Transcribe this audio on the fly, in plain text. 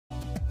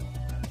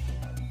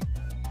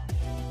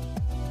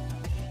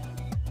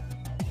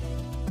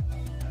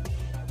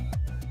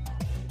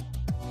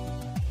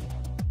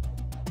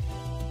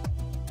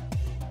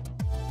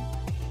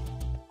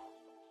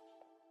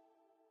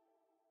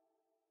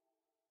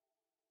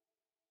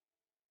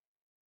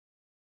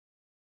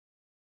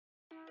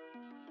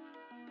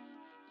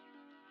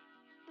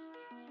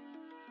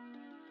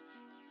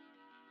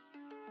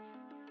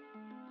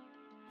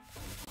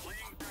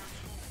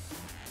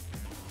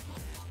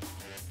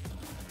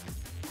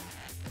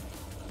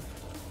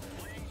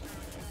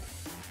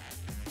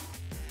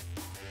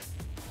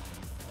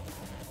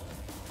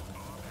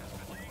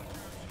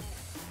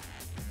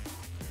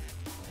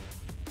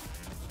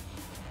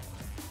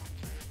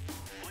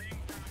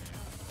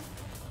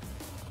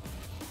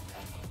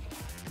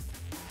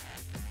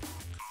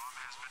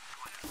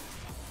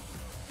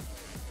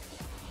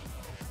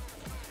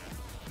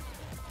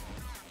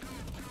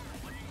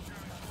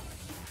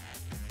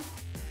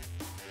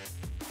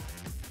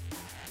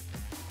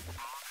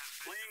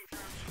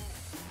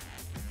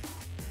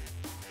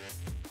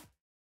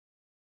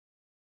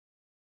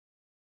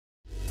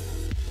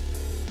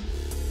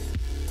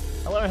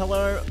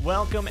Hello.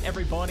 Welcome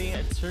everybody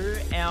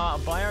to our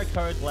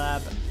Biocode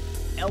Lab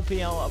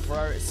LPL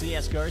Pro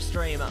CSGO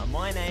stream.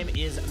 My name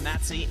is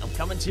Matsy. I'm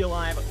coming to you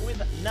live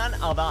with none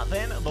other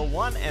than the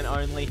one and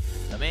only,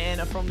 the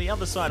man from the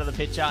other side of the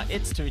picture.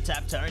 It's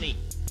TwoTapTony.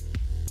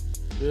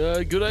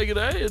 Good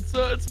day. It's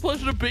a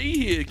pleasure to be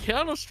here.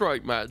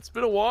 Counter-Strike, Matt. It's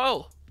been a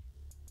while.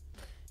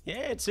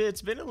 Yeah,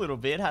 it's been a little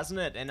bit, hasn't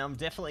it? And I'm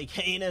definitely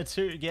keener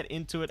to get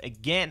into it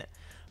again.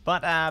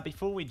 But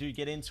before we do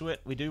get into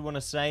it, we do want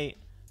to say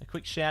a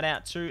quick shout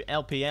out to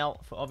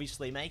LPL for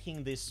obviously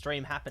making this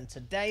stream happen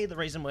today. The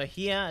reason we're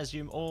here, as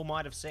you all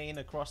might have seen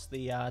across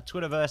the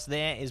Twitterverse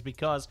there, is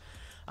because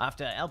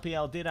after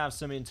LPL did have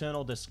some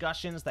internal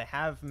discussions, they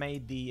have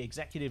made the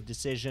executive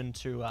decision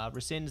to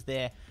rescind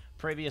their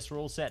previous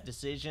rule set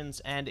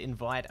decisions and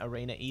invite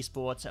Arena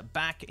Esports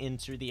back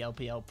into the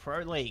LPL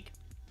Pro League.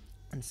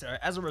 And so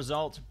as a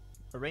result,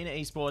 Arena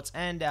Esports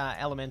and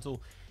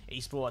Elemental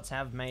Esports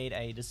have made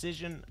a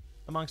decision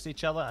amongst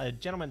each other, a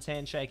gentleman's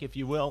handshake if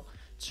you will,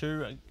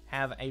 to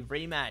have a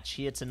rematch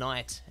here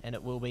tonight, and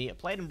it will be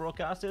played and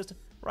broadcasted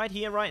right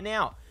here, right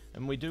now.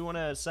 And we do want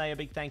to say a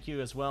big thank you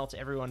as well to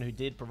everyone who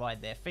did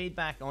provide their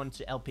feedback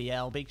onto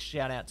LPL. Big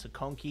shout out to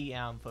Conky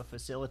for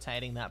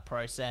facilitating that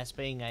process,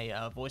 being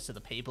a voice of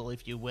the people,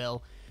 if you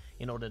will,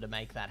 in order to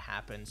make that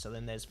happen. So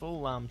then there's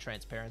full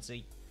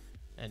transparency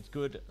and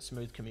good,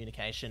 smooth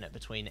communication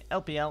between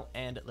LPL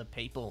and the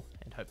people.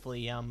 And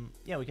hopefully,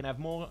 yeah, we can have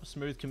more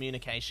smooth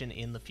communication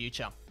in the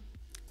future.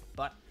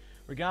 But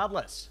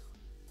regardless,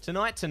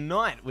 tonight,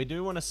 we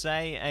do want to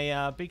say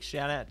a big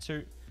shout out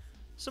to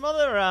some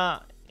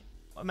other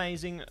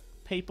amazing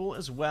people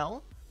as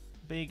well.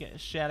 Big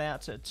shout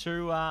out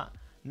to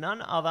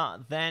none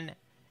other than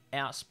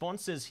our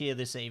sponsors here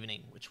this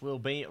evening, which will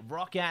be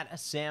Roccat,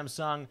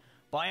 Samsung,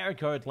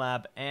 Biocode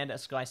Lab, and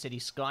Sky City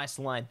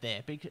Skyslide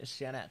there. Big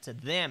shout out to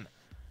them.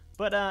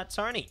 But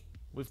Tony,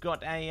 we've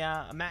got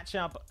a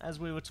matchup as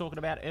we were talking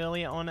about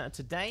earlier on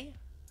today.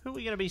 Who are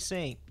we going to be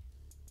seeing?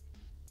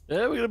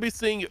 Yeah, we're going to be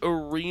seeing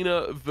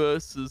Arena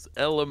versus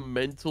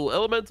Elemental.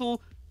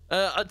 Elemental,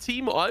 a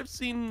team I've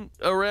seen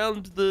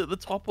around the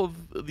top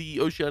of the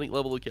Oceanic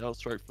level of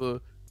Counter-Strike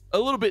for a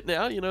little bit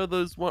now. You know,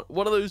 those one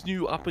of those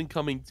new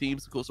up-and-coming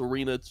teams. Of course,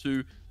 Arena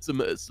too. Some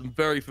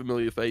very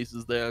familiar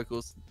faces there. Of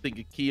course, think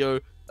of Keo.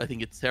 I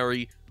think it's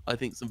Terry. I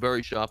think some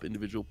very sharp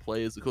individual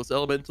players. Of course,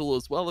 Elemental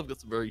as well. They've got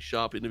some very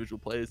sharp individual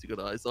players. You've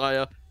got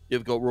Isaiah.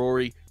 You've got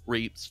Rory,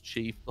 Reaps,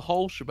 Chief, the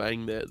whole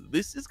shebang there.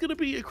 This is going to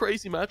be a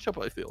crazy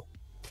matchup, I feel.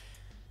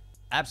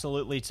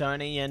 Absolutely,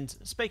 Tony. And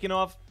speaking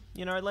of,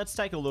 you know, let's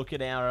take a look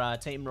at our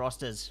team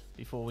rosters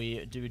before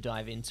we do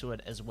dive into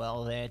it as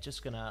well. They're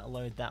just going to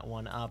load that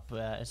one up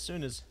as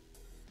soon as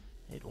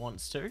it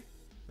wants to.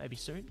 Maybe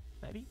soon,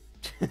 maybe.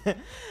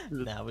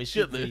 No, we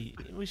should be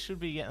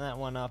getting that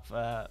one up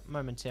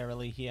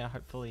momentarily here.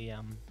 Hopefully, it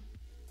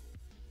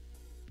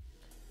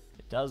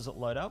does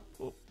load up.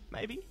 Oh,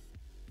 maybe.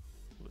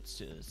 It's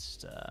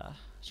just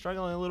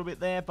struggling a little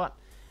bit there, but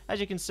as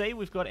you can see,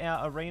 we've got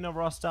our Arena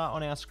roster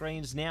on our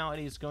screens now. It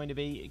is going to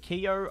be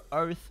Keo,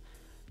 Oath,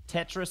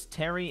 Tetris,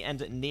 Terry,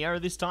 and Neo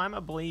this time. I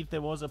believe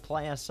there was a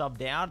player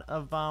subbed out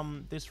of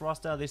this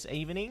roster this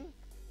evening.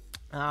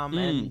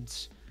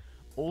 And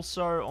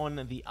also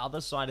on the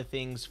other side of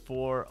things,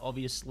 for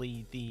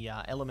obviously the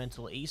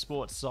Elemental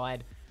Esports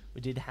side,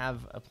 we did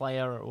have a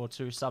player or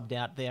two subbed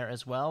out there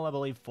as well. I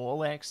believe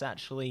Forlex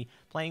actually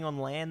playing on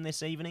LAN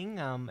this evening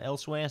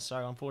elsewhere,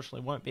 so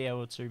unfortunately won't be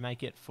able to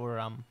make it for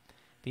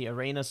the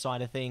Arena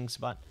side of things.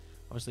 But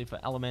obviously for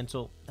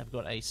Elemental, they've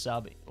got a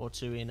sub or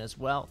two in as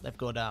well. They've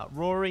got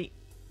Rory,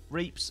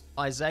 Reaps,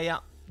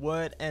 Isaiah,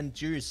 Word, and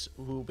Juice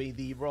who will be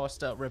the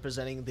roster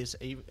representing this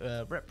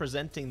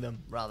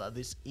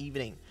this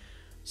evening.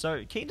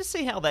 So keen to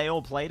see how they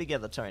all play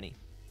together, Tony.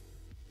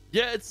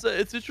 Yeah,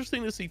 it's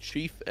interesting to see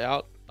Chief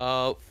out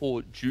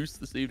for Juice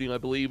this evening, I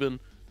believe, and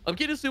I'm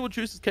keen to see what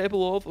Juice is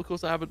capable of. Of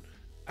course, I haven't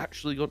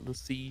actually gotten to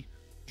see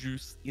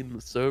Juice in the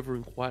server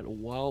in quite a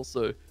while,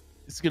 so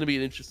it's going to be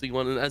an interesting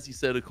one. And as you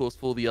said, of course,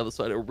 for the other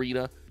side,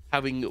 Arena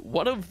having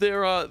one of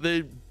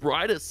their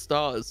brightest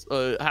stars.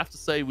 I have to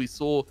say, we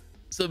saw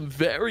some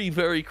very,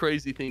 very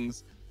crazy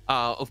things,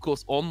 of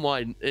course,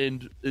 online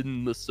and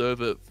in the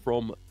server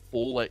from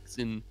Forlex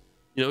in,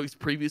 you know, his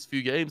previous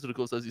few games. And of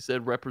course, as you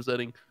said,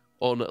 representing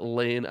on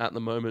LAN at the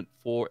moment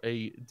for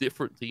a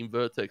different team,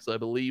 Vertex, I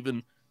believe.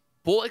 And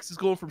Forlex is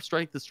going from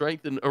strength to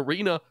strength. And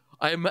Arena,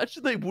 I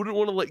imagine they wouldn't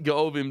want to let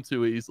go of him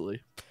too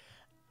easily.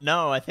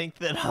 No, I think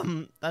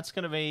that that's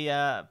going to be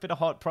a bit of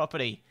hot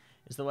property,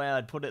 is the way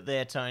I'd put it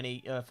there,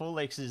 Tony.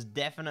 Forlex is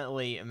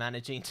definitely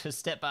managing to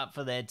step up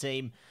for their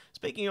team.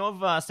 Speaking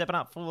of stepping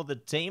up for the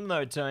team,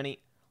 though, Tony,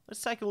 let's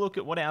take a look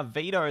at what our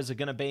vetoes are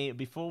going to be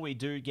before we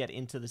do get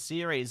into the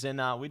series. And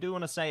we do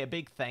want to say a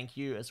big thank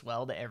you as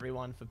well to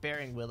everyone for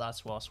bearing with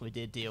us whilst we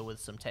did deal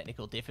with some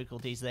technical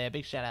difficulties there.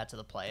 Big shout out to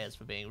the players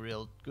for being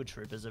real good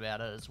troopers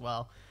about it as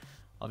well.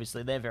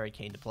 Obviously, they're very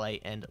keen to play,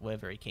 and we're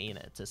very keen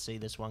to see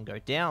this one go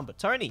down. But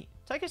Tony,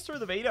 take us through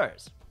the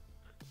vetoes.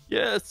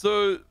 Yeah,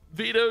 so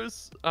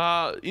Veto's,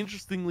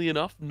 interestingly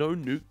enough, no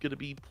nuke going to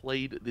be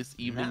played this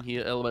evening Nah.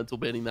 here. Elemental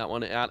banning that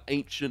one out.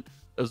 Ancient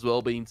as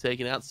well being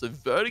taken out. So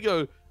Vertigo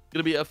going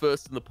to be our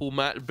first in the pool,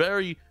 Matt.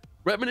 Very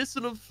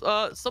reminiscent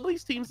of some of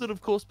these teams that, of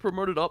course,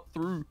 promoted up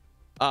through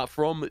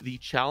from the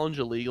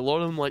Challenger League. A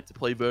lot of them like to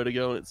play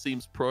Vertigo, and it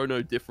seems Pro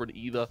no different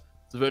either.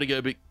 So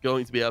Vertigo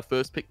going to be our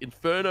first pick.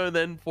 Inferno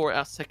then for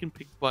our second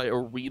pick by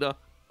Arena.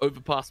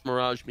 Overpass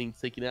Mirage being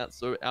taken out.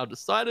 So our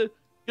decider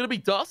going to be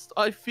Dust.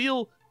 I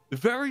feel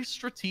very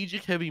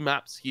strategic heavy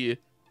maps here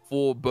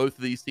for both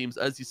of these teams.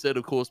 As you said,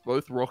 of course,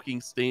 both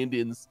rocking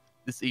stand-ins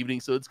this evening.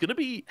 So it's going to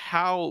be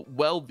how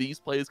well these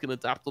players can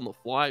adapt on the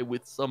fly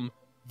with some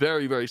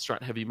very, very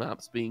strat heavy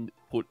maps being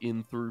put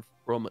in through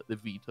from the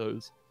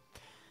Vetoes.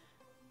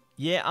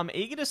 Yeah, I'm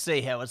eager to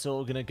see how it's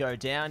all going to go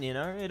down, you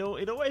know.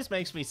 It always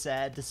makes me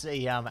sad to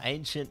see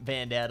Ancient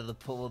banned out of the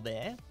pool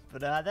there.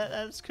 But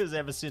that's because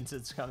ever since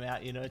it's come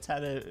out, you know, it's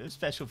had a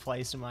special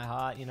place in my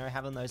heart, you know,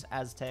 having those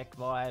Aztec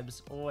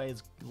vibes.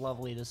 Always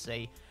lovely to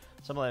see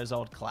some of those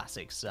old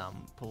classics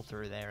pull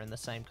through there, and the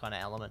same kind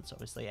of elements.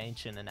 Obviously,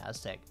 Ancient and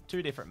Aztec,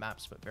 two different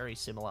maps, but very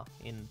similar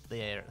in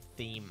their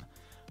theme.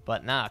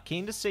 But nah,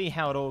 keen to see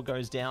how it all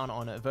goes down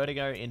on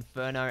Vertigo,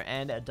 Inferno,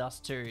 and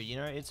Dust 2. You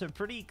know, it's a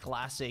pretty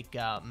classic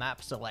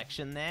map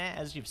selection there,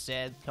 as you've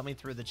said, coming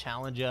through the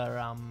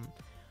Challenger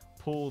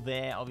pool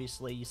there.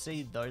 Obviously, you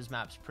see those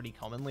maps pretty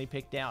commonly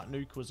picked out.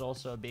 Nuke was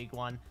also a big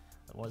one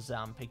that was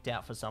picked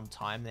out for some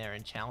time there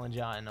in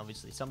Challenger, and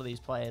obviously some of these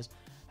players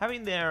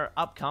having their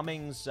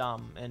upcomings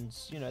and,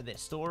 you know, their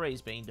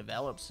stories being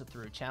developed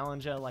through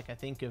Challenger. Like, I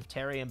think of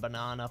Terry and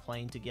Banana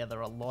playing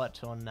together a lot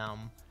on...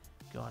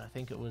 God, I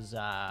think it was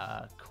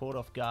Caught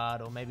Off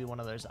Guard or maybe one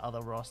of those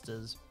other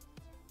rosters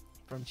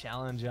from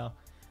Challenger.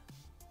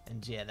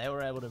 And yeah, they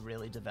were able to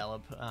really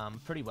develop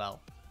pretty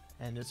well.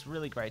 And it's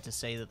really great to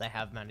see that they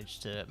have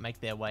managed to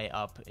make their way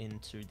up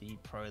into the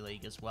Pro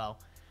League as well.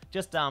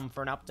 Just for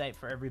an update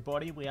for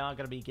everybody, we are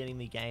going to be getting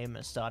the game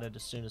started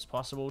as soon as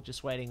possible.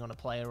 Just waiting on a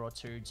player or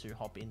two to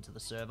hop into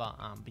the server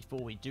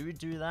before we do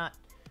that.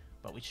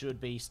 But we should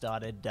be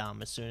started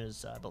as soon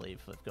as, I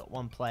believe, we've got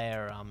one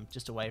player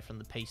just away from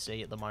the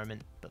PC at the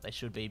moment, but they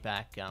should be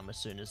back as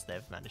soon as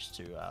they've managed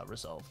to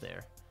resolve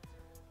their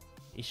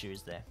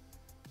issues there.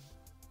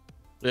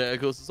 Yeah, of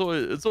course,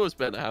 it's always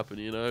bound to happen,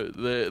 you know.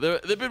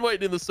 They've been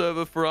waiting in the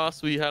server for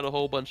us. We had a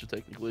whole bunch of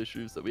technical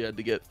issues that we had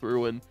to get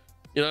through, and,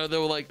 you know, they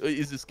were like,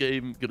 is this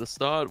game going to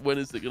start? When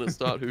is it going to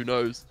start? Who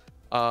knows?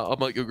 I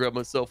might go grab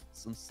myself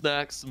some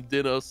snacks, some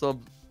dinner,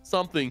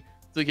 something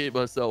to keep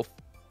myself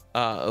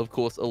of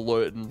course,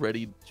 alert and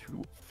ready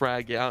to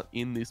frag out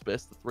in this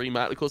best of 3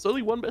 mat. Of course,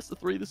 only one best of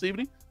 3 this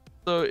evening,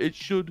 so it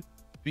should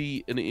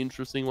be an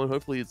interesting one.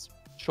 Hopefully, it's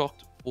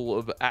chocked full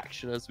of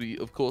action as we,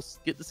 of course,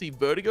 get to see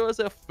Vertigo as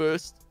our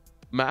first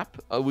map.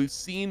 We've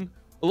seen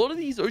a lot of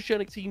these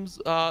Oceanic teams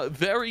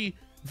very,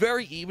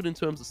 very even in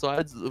terms of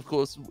sides. Of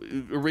course,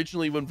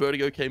 originally when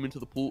Vertigo came into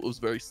the pool, it was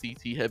very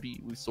CT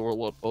heavy. We saw a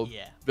lot of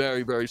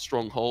very, very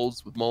strong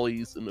holds with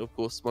mollies and, of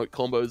course, smoke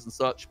combos and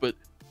such, but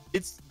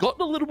it's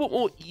gotten a little bit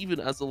more even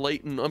as of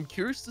late, and I'm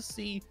curious to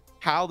see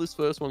how this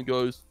first one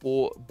goes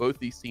for both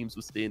these teams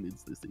with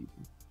stand-ins this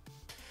evening.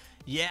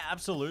 Yeah,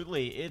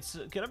 absolutely. It's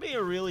going to be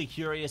a really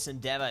curious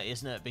endeavor,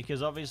 isn't it?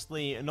 Because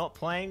obviously not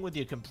playing with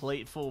your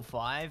complete full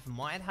 5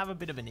 might have a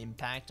bit of an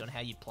impact on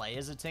how you play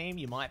as a team.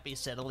 You might be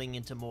settling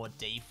into more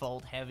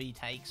default heavy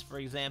takes, for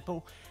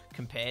example,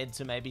 compared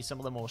to maybe some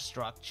of the more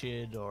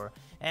structured or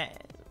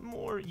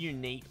more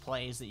unique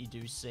plays that you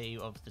do see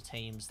of the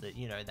teams that,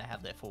 you know, they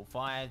have their full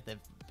 5, they've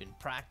been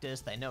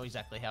practiced, they know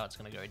exactly how it's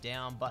going to go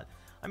down. But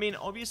I mean,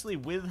 obviously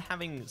with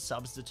having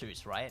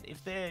substitutes, right,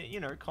 if they're, you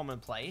know,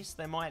 commonplace,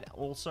 they might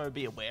also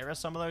be aware of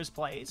some of those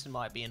plays and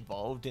might be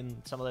involved in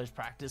some of those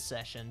practice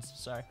sessions.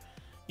 So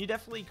you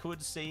definitely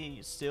could see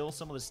still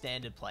some of the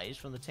standard plays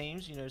from the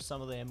teams, you know,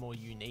 some of their more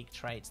unique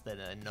traits that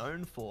are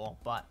known for,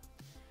 but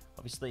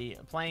obviously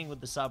playing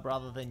with the sub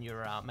rather than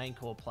your main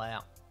core player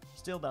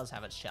still does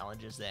have its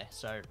challenges there.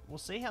 So we'll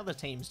see how the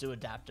teams do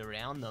adapt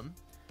around them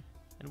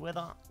and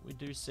whether we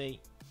do see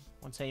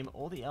one team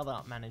or the other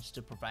manage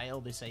to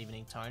prevail this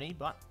evening, Tony.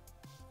 But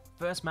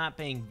first map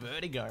being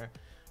Vertigo,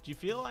 do you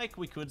feel like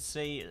we could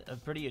see a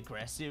pretty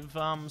aggressive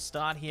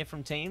start here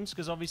from teams?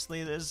 Because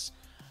obviously there's,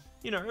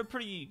 you know, a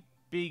pretty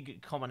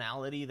big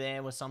commonality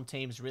there where some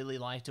teams really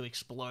like to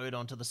explode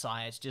onto the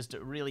sides, just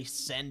to really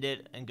send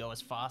it and go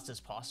as fast as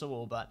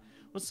possible. But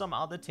with some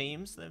other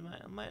teams, they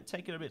might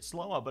take it a bit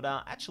slower. But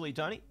actually,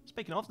 Tony,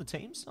 speaking of the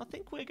teams, I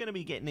think we're going to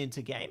be getting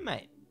into game,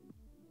 mate.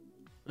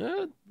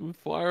 Yeah, we're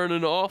firing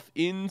it off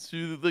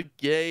into the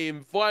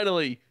game.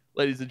 Finally,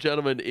 ladies and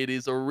gentlemen, it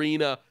is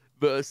Arena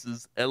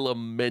versus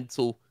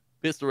Elemental.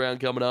 Best round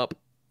coming up.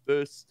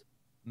 First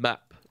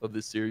map of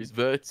this series.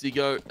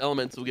 Vertigo,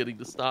 Elemental getting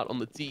to start on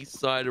the T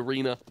side.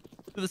 Arena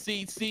to the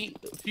CC.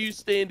 A few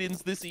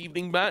stand-ins this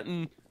evening, Matt,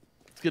 and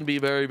it's going to be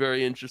a very,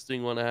 very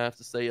interesting one, I have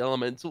to say.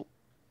 Elemental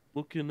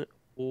looking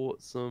for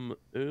some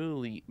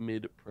early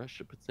mid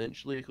pressure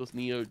potentially. Of course,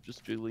 Neo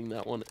just jiggling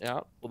that one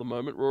out for the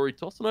moment. Rory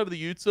tossing over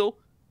the util.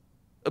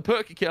 a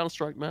perk of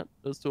Counter-Strike, Matt,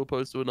 as to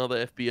opposed to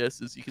another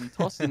FPS, is you can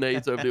toss your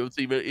nades over to your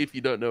teammate if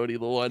you don't know any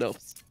of the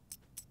lineups.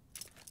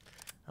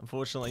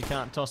 Unfortunately,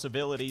 can't toss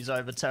abilities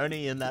over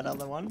Tony in that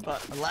other one,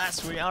 but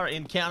alas, we are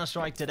in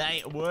Counter-Strike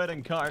today. Word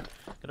and Co. Going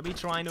to be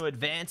trying to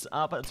advance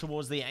up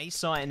towards the A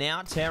site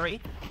now. Terry,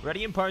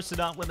 ready and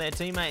posted up with their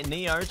teammate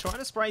Neo, trying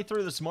to spray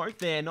through the smoke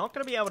there. Not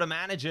going to be able to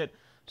manage it,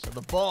 so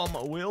the bomb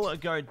will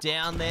go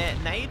down there.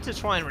 Nade to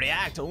try and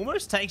react.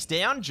 Almost takes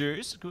down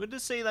Juice. Good to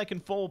see they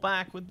can fall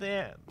back with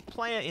their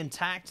player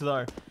intact,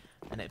 though.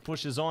 And it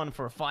pushes on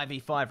for a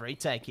 5v5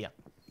 retake here.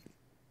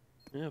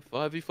 Yeah,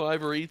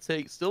 5v5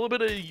 retake. Still a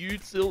bit of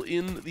util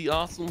in the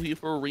arsenal here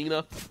for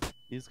Arena.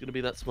 Here's going to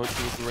be that smoke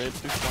towards the ramp.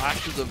 2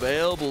 flashes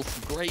available.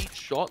 Some great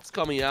shots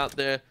coming out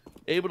there.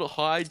 Able to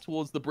hide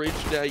towards the bridge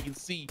now. You can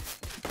see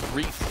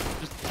Reese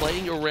just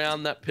playing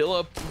around that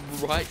pillar.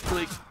 Right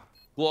click,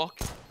 block,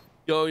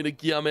 going to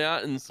come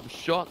out, and some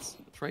shots.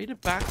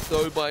 Traded back,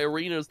 though, by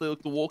Arena as they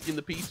look to walk in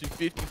the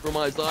P250 from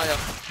Isaiah.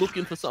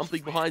 Looking for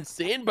something behind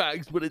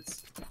sandbags, but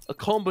it's a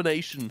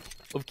combination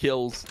of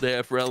kills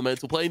there for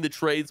Elemental. Playing the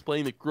trades,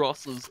 playing the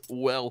crosses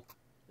well.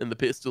 And the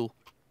pistol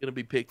going to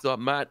be picked up.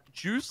 Matt,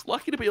 Juice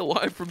lucky to be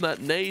alive from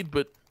that nade,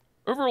 but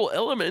overall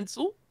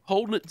Elemental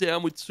holding it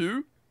down with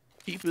 2.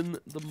 Keeping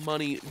the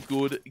money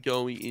good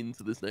going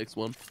into this next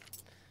one.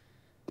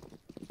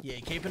 Yeah,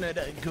 keeping it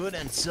good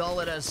and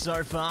solid as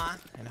so far,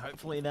 and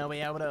hopefully they'll be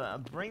able to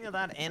bring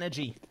that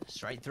energy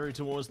straight through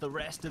towards the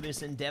rest of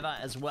this endeavor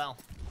as well.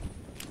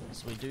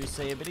 So we do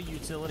see a bit of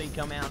utility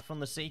come out from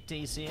the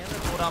CTs here.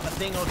 They put up a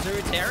thing or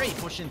two. Terry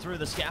pushing through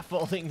the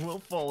scaffolding will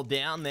fall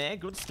down there.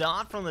 Good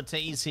start from the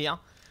T's here.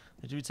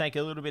 They do take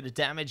a little bit of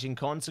damage in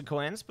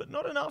consequence, but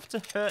not enough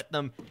to hurt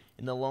them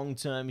in the long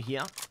term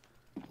here.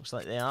 Looks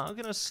like they are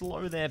going to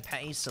slow their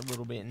pace a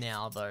little bit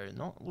now, though.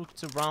 Not look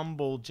to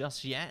rumble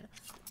just yet.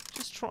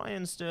 Just try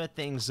and stir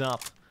things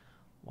up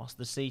whilst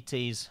the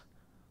CTs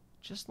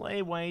just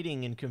lay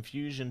waiting in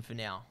confusion for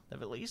now.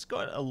 They've at least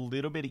got a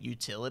little bit of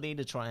utility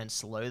to try and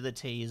slow the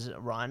T's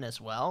run as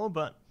well,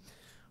 but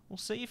we'll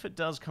see if it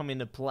does come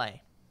into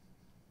play.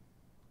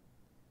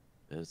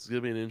 Yeah, this is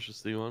going to be an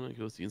interesting one. Of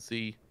course, you can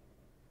see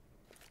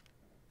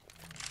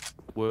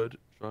Word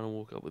trying to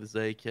walk up with his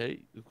AK.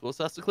 Of course,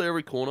 has to clear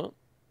every corner.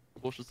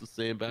 Cautious the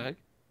sandbag.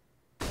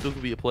 Still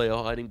could be a player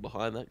hiding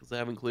behind that because they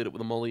haven't cleared it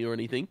with a molly or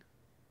anything.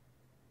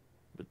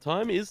 But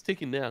time is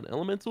ticking down.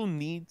 Elemental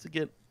need to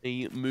get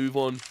a move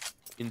on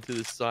into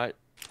this site.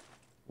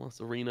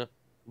 Unless Arena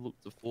look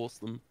to force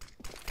them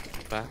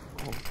back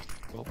on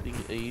dropping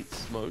a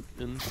smoke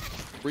and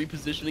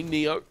repositioning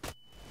Neo.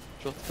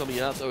 Shots coming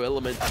out though.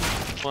 Elemental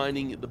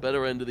finding the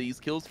better end of these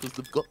kills because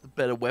they've got the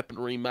better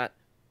weaponry. Matt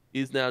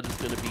is now just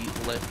going to be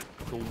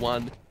left to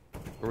 1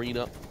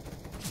 Arena.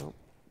 Well,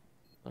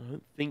 I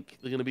don't think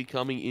they're going to be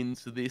coming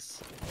into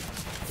this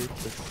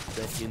with the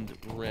second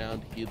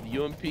round here.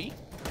 The UMP,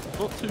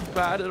 not too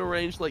bad at a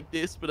range like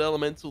this, but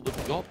Elemental,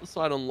 they've got the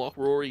side on lock.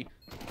 Rory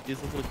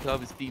is looking to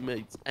cover his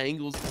teammates'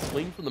 angles. The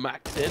swing from the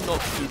Mac 10, not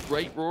too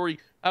great. Rory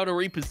out of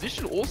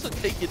reposition, also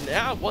taken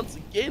out once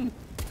again.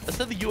 I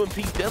said the UMP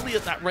deadly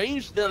at that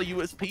range. Now the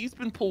USP's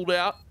been pulled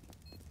out,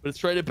 but it's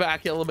traded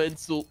back.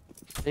 Elemental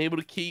able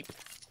to keep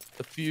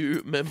a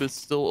few members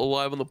still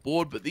alive on the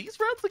board, but these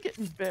rounds are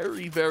getting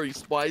very, very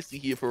spicy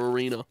here for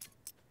Arena.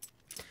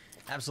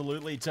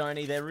 Absolutely,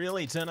 Tony. They're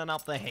really turning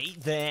up the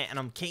heat there, and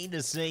I'm keen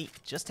to see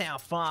just how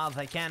far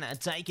they can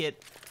take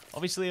it.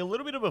 Obviously, a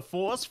little bit of a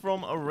force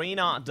from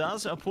Arena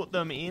does put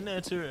them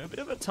into a bit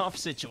of a tough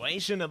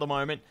situation at the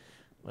moment,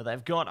 where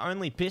they've got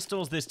only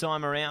pistols this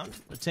time around.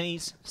 The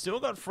T's still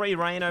got free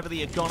reign over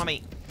the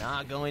economy.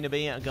 Are going to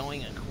be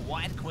going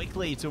quite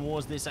quickly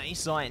towards this A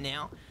site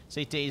now.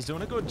 CT is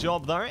doing a good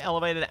job, though.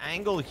 Elevated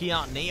angle here.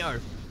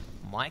 Neo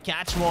might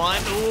catch one.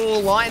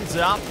 Ooh, lines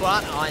up,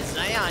 but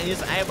Isaiah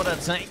is able to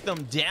take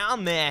them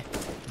down there.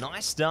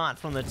 Nice start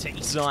from the T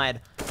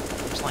side.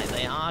 Looks like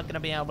they are going to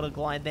be able to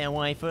glide their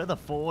way further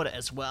forward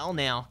as well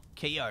now.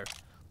 Keo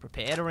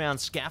prepared around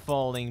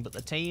scaffolding, but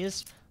the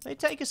T's, they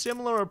take a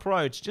similar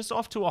approach, just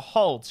off to a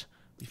halt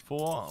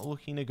before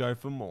looking to go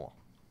for more.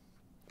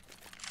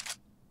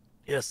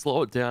 Yeah,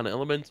 slow it down.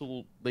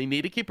 Elemental, they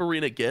need to keep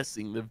Arena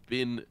guessing. They've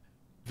been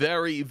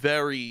very,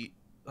 very,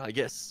 I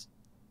guess,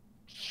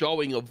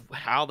 showing of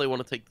how they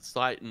want to take the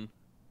site, and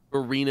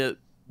Arena,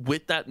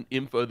 with that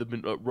info, they've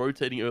been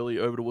rotating early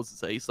over towards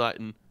this A site,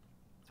 and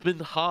it's been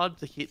hard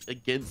to hit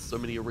against so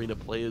many Arena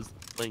players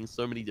playing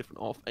so many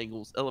different off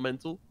angles.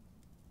 Elemental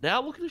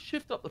now looking to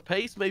shift up the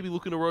pace, maybe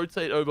looking to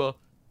rotate over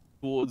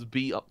towards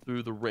B up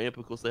through the ramp.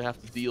 Of course, they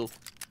have to deal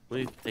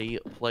with a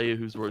player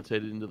who's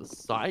rotated into the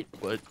site,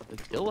 but the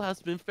kill has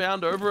been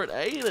found over at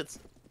A, and it's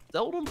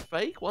seldom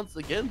fake. Once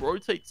again,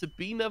 rotate to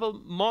B, never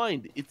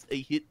mind. It's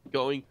a hit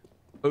going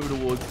over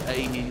towards A.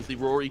 Here you see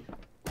Rory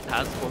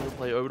has one to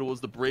play over towards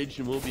the bridge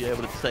and will be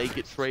able to take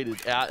it.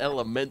 Traded out.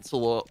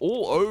 Elemental are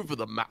all over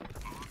the map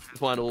to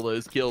find all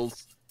those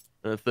kills.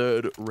 And a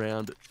third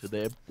round to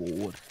their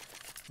board.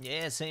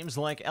 Yeah, seems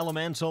like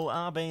Elemental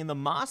are being the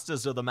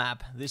masters of the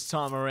map this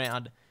time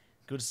around.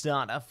 Good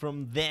start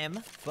from them,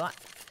 but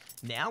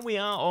Now we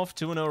are off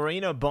to an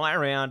arena buy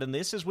round, and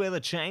this is where the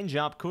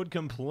change-up could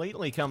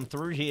completely come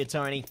through here,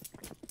 Tony.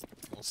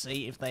 We'll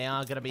see if they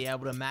are going to be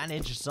able to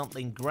manage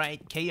something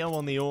great. Keo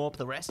on the AWP,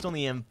 the rest on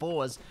the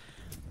M4s.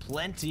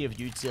 Plenty of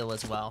util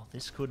as well.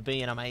 This could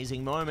be an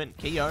amazing moment.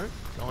 Keo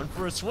going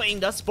for a swing,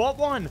 does spot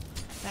one.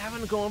 They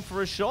haven't gone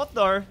for a shot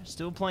though.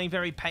 Still playing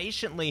very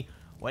patiently,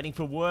 waiting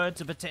for word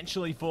to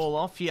potentially fall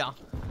off here.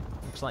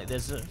 Looks like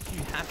there's a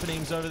few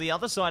happenings over the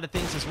other side of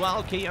things as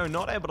well. Keo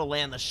not able to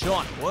land the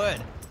shot.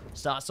 Word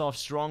starts off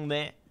strong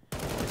there.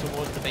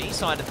 Towards the B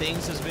side of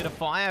things, there's a bit of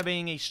fire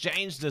being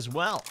exchanged as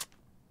well.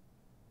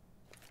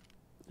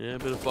 Yeah, a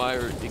bit of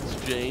fire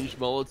exchange.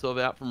 Molotov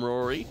out from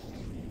Rory.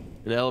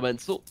 And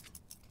Elemental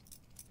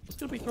just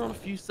going to be throwing a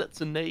few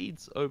sets of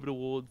nades over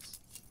towards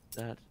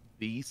that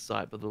B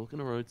site, but they're looking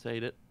to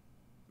rotate it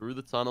through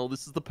the tunnel.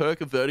 This is the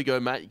perk of Vertigo,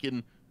 Matt. You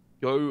can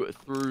go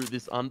through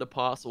this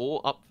underpass or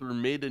up through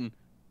mid, and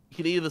you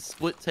can either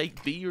split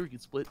take B or you can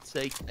split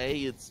take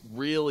A. It's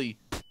really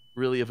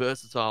a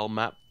versatile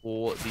map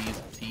for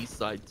these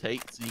T-side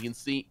takes. So you can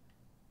see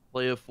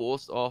player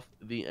forced off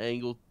the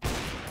angle.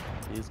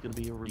 There's going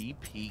to be a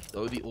repeat,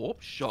 though. The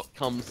AWP shot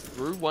comes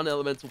through. One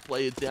Elemental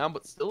player down,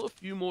 but still a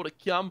few more to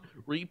come.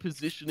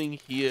 Repositioning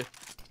here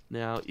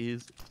now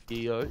is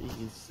Keo. You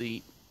can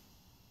see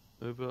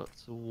over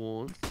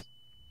towards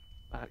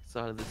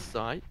backside of the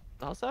site.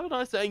 Does have a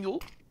nice angle.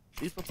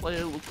 If the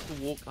player looks to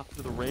walk up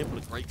to the ramp,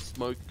 but a great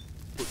smoke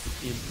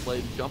puts it in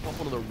play to jump up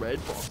onto the red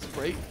box.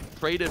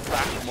 Traded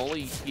back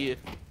Molly here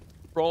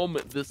from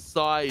the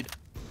side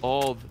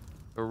of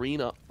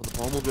Arena. But the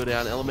bomb will go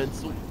down.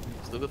 Elemental.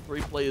 Still got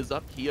 3 players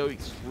up. Keo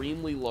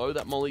extremely low.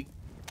 That Molly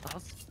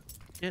does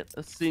get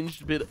a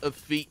singed bit of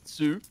feet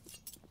too.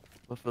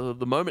 But for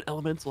the moment,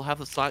 Elemental have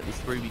the site in this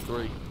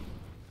 3v3.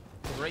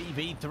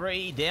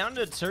 3v3, down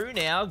to 2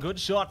 now. Good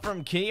shot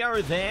from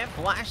Keo there.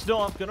 Flashed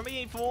off. Gonna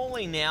be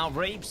falling now.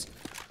 Reaps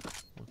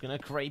gonna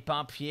creep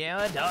up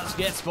here. Does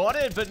get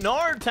spotted, but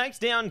no. Takes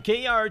down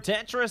Keo,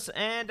 Tetris,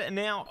 and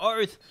now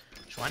Oath.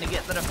 Trying to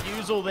get the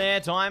defusal there.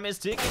 Time is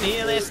ticking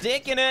here. They're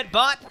sticking it,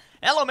 but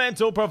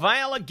Elemental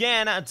prevail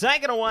again.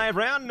 Taking away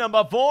round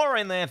number 4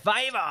 in their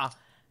favor.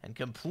 And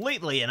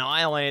completely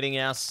annihilating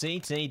our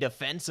CT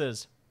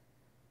defenses.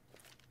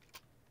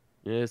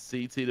 Yeah,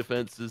 CT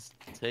defenses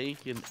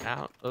taken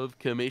out of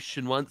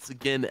commission once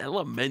again.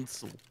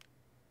 Elemental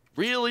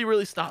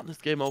really starting this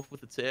game off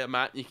with a tear,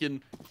 Matt. You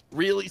can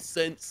really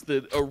sense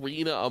that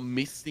Arena are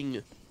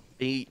missing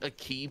a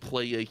key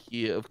player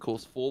here. Of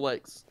course,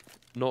 Forlex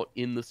not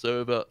in the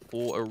server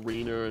for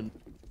Arena, and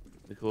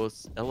of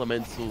course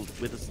Elemental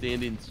with a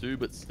stand-in too,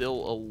 but still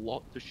a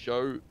lot to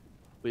show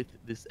with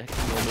this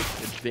economic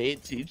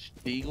advantage.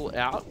 Deagle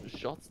out,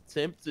 shots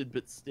attempted,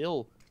 but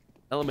still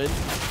Elemental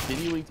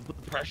continuing to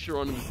put the pressure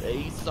on his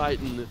A site,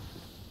 and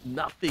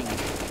nothing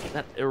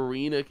that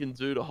Arena can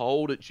do to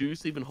hold it.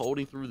 Juice even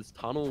holding through this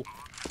tunnel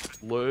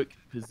lurk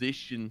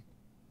position.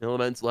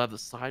 Elemental have the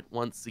site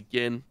once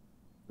again.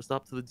 Just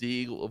up to the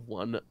deagle of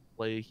 1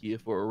 player here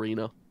for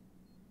Arena.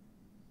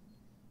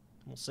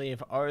 We'll see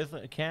if Oath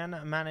can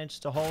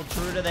manage to hold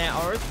true to their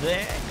oath.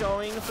 They're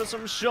going for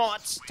some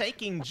shots,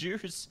 taking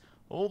Juice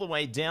all the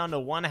way down to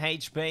 1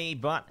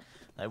 HP, but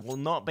they will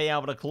not be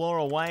able to claw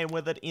away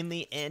with it in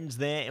the end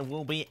there. It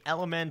will be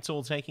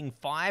Elemental taking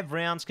 5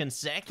 rounds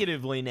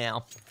consecutively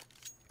now,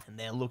 and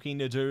they're looking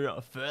to do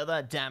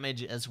further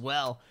damage as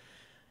well.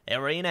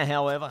 Arena,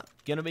 however,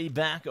 going to be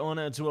back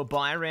on to a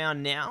buy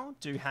round now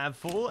to have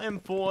 4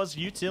 M4s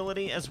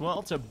utility as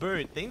well to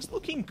boot. Things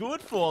looking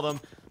good for them.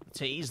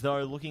 T's,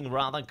 though, looking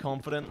rather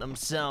confident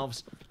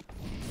themselves.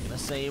 Gonna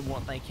see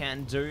what they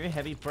can do.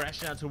 Heavy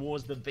pressure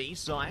towards the B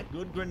side.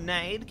 Good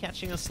grenade,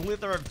 catching a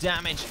slither of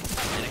damage.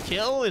 And a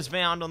kill is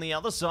found on the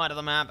other side of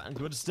the map. A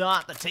good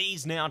start. The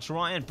T's now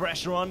try and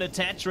pressure onto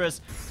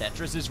Tetris.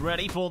 Tetris is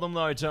ready for them,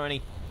 though,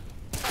 Tony.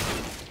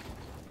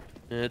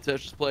 Yeah,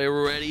 Tetris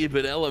player ready,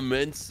 but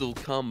Elemental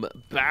come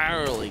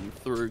barreling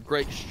through.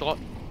 Great shot.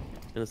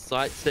 And a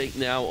sight take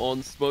now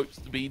on smokes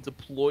to be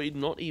deployed.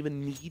 Not even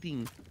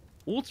needing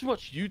all too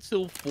much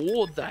util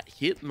for that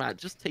hit, Matt.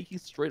 Just taking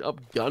straight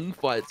up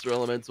gunfights for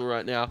Elemental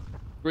right now.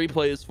 3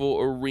 players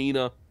for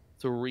Arena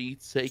to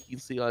retake. You can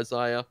see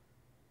Isaiah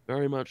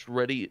very much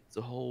ready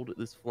to hold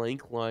this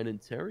flank line,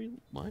 and Terry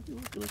might be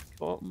looking to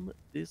come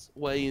this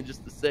way in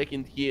just a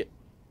second here.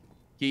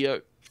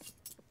 Keo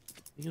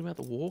thinking about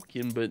the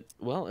walk-in, but,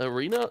 well,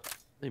 Arena,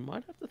 they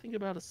might have to think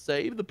about a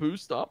save. The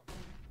boost up.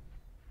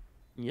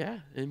 Yeah,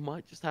 it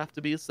might just have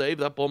to be a save.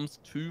 That bomb's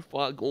too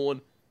far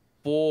gone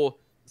for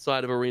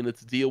side of Arena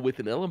to deal with.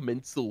 An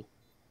Elemental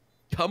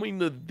coming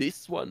to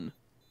this one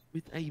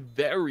with a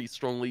very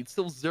strong lead.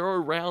 Still 0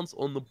 rounds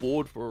on the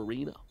board for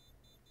Arena.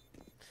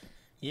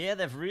 Yeah,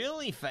 they've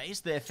really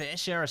faced their fair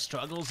share of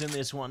struggles in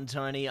this one,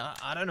 Tony.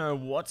 I don't know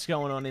what's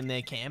going on in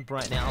their camp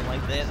right now.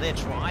 Like, they're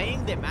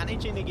trying, they're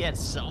managing to get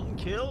some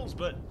kills,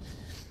 but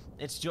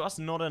it's just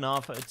not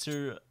enough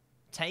to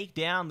take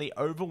down the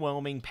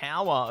overwhelming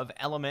power of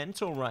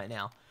Elemental right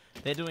now.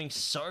 They're doing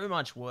so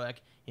much work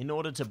in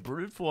order to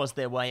brute force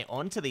their way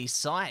onto these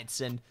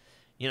sites, and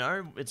you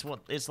know,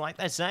 it's like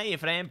they say,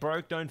 if it ain't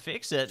broke, don't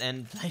fix it,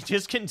 and they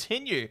just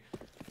continue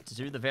to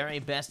do the very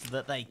best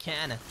that they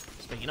can.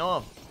 Speaking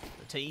of,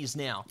 the T's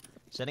now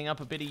setting up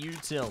a bit of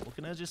util,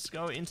 looking to just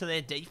go into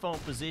their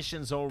default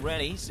positions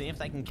already, see if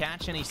they can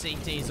catch any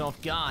CTs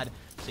off guard.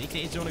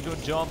 CT's doing a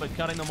good job at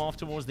cutting them off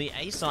towards the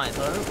A site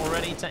though,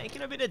 already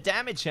taking a bit of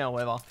damage,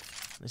 however.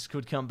 This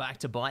could come back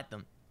to bite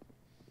them.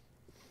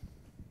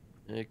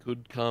 It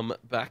could come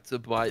back to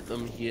bite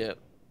them here.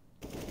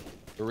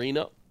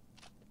 Arena.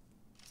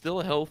 Still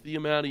a healthy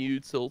amount of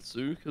util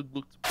too. Could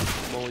look to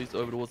push mollies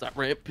over towards that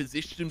ramp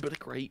position, but a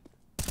great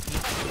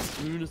hit as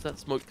soon as that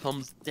smoke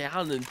comes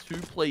down and 2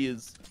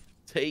 players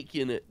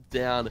taking it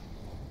down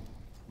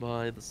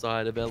by the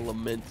side of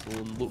Elemental,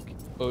 and look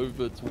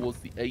over towards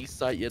the A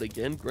site yet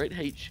again. Great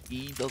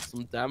HE does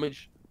some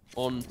damage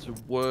onto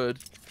Word.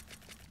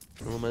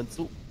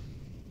 Elemental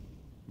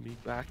be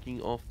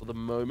backing off for the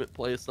moment.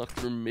 Player stuck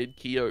through mid.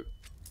 Keo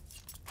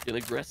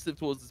getting aggressive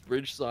towards this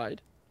bridge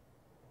side.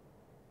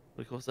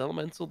 But of course,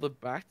 Elemental,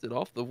 they've backed it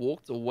off. They've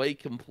walked away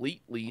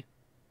completely.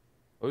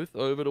 Both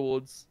over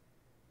towards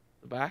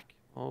the back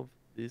of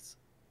this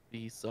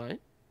B site.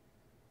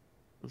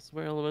 This is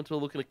where Elemental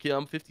are looking to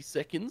kill 50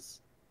 seconds.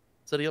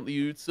 Setting up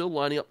the util,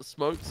 lining up the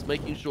smokes,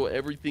 making sure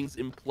everything's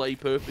in play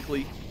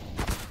perfectly.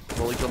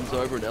 Molly comes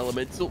over and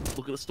Elemental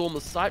looking to storm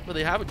the site, but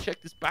they haven't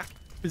checked this back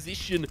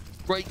position.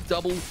 Great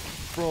double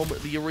from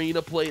the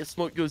Arena player.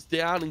 Smoke goes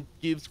down and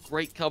gives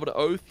great cover to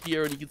Oath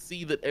here, and you can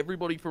see that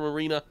everybody from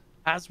Arena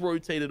has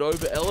rotated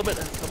over. Element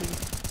is coming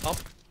up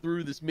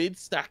through this mid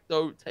stack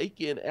though,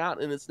 taken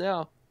out, and it's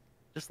now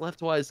just left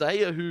to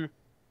Isaiah, who,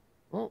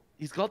 well,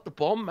 he's got the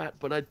bomb, Matt,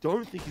 but I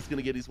don't think he's going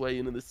to get his way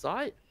into the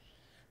site.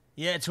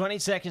 Yeah, 20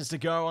 seconds to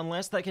go.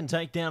 Unless they can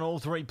take down all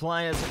 3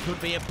 players, it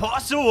could be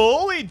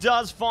impossible. He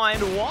does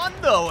find one,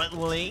 though, at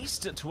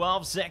least.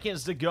 12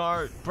 seconds to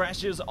go.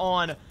 Pressure's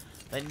on.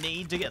 They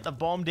need to get the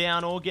bomb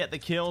down or get the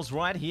kills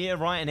right here,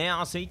 right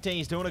now.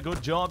 CT's doing a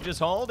good job just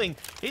holding.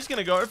 He's going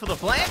to go for the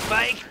flank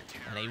fake,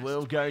 and he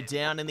will go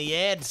down in the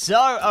end.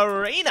 So,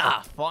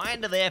 Arena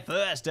find their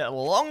first at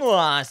long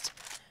last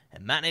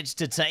and manage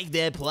to take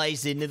their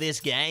place into this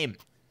game.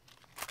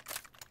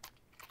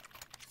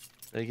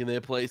 Taking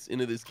their place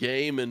into this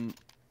game, and,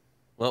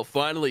 well,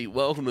 finally,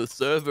 welcome to the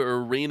server,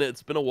 Arena.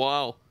 It's been a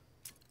while.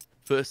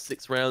 First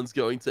 6 rounds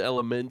going to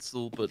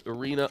Elemental, but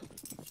Arena,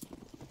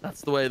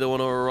 that's the way they want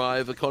to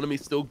arrive.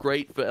 Economy's still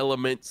great for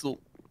Elemental,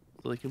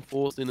 so they can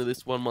force into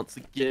this one once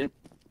again.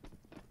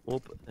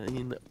 Up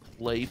in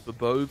play for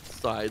both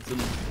sides, and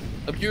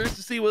I'm curious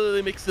to see whether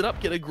they mix it up,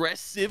 get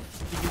aggressive.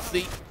 You can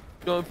see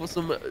going for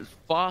some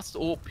fast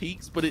AWP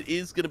peaks, but it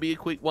is going to be a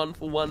quick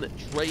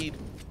 1-for-1 trade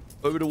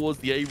over towards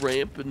the A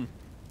ramp, and,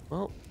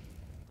 well,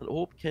 an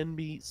AWP can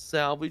be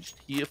salvaged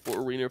here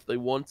for Arena if they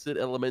want it.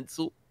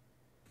 Elemental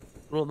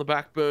put on the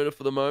back burner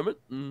for the moment,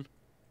 and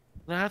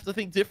I have to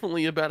think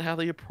differently about how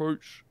they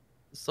approach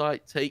the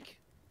site. Take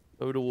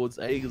over towards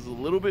A. There's a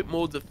little bit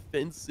more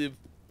defensive,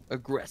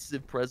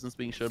 aggressive presence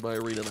being shown by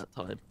Arena that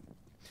time.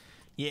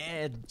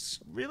 Yeah, it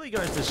really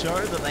goes to show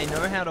that they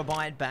know how to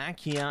bite back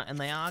here, and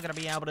they are going to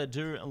be able to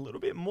do a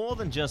little bit more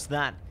than just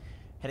that,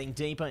 heading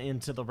deeper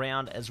into the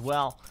round as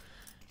well.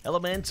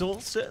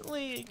 Elemental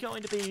certainly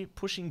going to be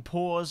pushing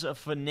pause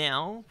for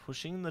now,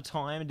 pushing the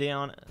time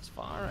down as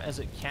far as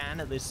it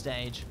can at this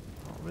stage.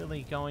 Not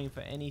really going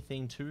for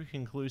anything too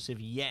conclusive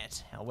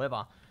yet.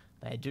 However,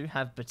 they do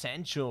have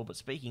potential, but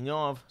speaking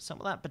of, some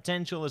of that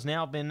potential has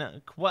now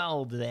been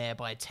quelled there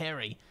by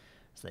Terry,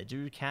 as they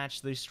do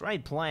catch the stray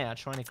player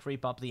trying to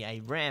creep up the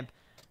A ramp.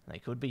 They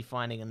could be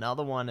finding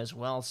another one as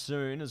well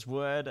soon, as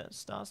Word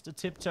starts to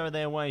tiptoe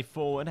their way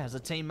forward, has a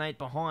teammate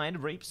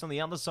behind. Reaps on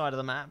the other side of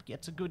the map,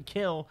 gets a good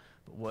kill,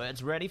 but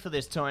Word's ready for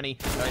this, Tony.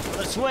 Goes for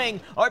the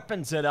swing,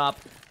 opens it up.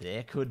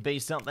 There could be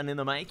something in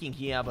the making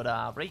here,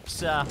 but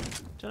Reaps,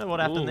 don't know what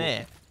happened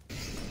there.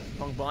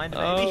 Wrong blind,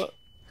 maybe?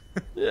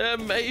 Yeah,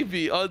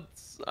 maybe.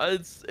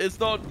 It's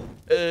not,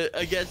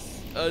 I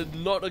guess,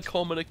 not a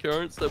common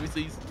occurrence that we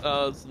see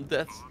some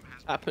deaths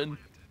happen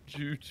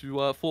due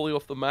to falling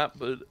off the map,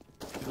 but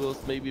of course,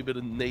 maybe a bit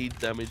of nade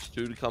damage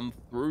too to come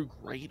through.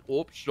 Great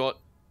AWP shot.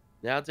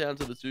 Now down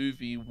to the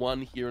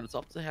 2v1 here, and it's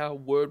up to how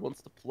Word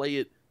wants to play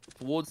it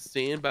towards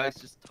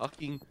Sandbags, just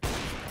tucking,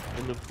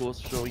 and of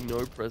course showing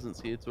no presence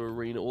here to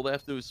Arena. All they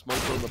have to do is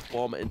smoke on the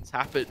bomb and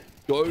tap it.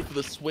 Go for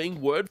the swing.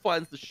 Word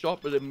finds the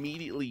shot, but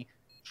immediately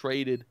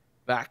traded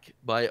back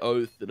by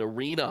Oath, and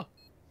Arena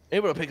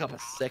able to pick up a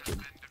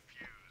second.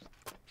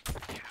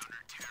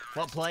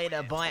 Well played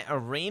by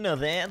Arena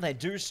there. They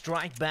do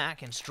strike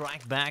back, and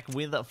strike back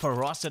with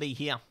ferocity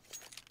here.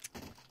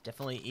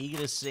 Definitely eager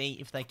to see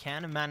if they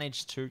can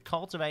manage to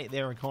cultivate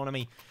their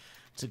economy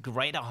to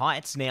greater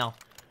heights now.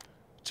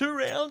 2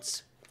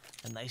 rounds,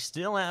 and they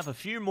still have a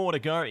few more to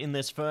go in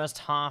this first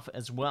half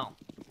as well.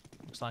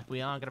 Looks like we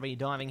are going to be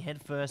diving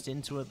headfirst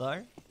into it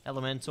though.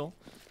 Elemental,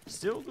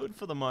 still good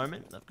for the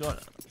moment. They've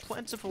got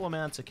plentiful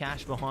amounts of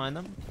cash behind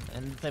them,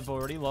 and they've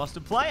already lost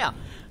a player.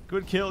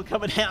 Good kill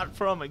coming out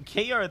from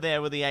Keo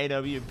there with the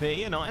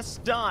AWP. A nice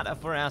start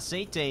for our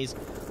CTs.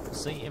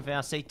 See if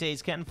our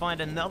CTs can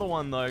find another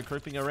one, though,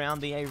 creeping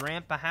around the A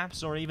ramp,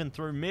 perhaps, or even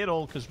through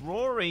middle, because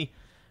Rory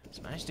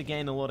has managed to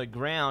gain a lot of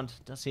ground.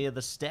 Does hear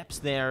the steps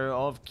there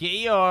of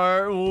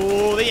Keo.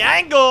 Ooh, the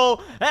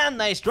angle! And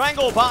they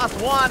strangle past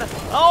one.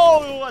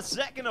 Oh, a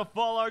second to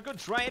follow. Good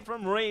trade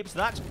from Reaps.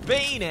 That's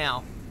B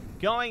now.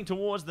 Going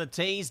towards the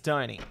T's,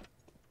 Tony.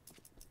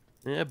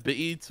 Yeah,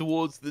 B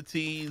towards the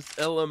T's.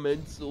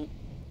 Elemental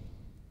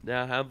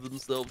now have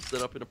themselves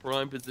set up in a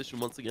prime position.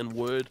 Once again,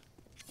 Word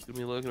is going to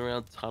be lurking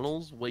around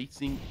tunnels,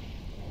 waiting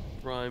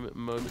prime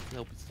moment to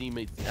help his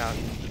teammates out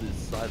into this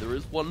side. There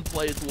is one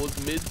player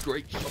towards mid.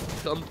 Great shot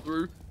to come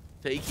through.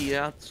 Taking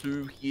out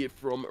two here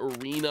from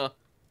Arena.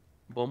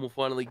 Bomb will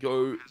finally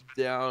go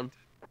down.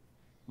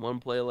 One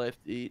player left.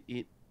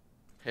 It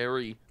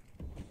Perry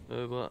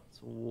over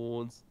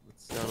towards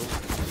the tunnel.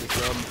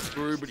 Come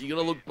through, but you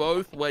got to look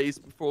both ways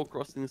before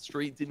crossing the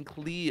street. Didn't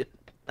clear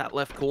that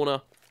left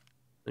corner.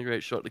 A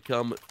great shot to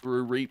come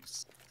through.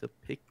 Reaps to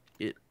pick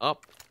it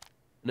up.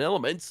 An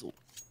Elemental.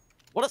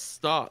 What a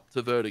start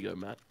to Vertigo,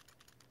 Matt.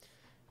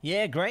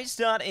 Yeah, great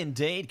start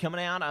indeed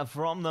coming out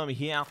from them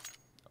here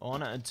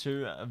on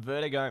to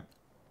Vertigo.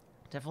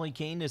 Definitely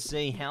keen to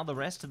see how the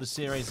rest of the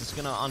series is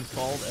going to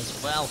unfold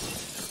as well. I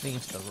think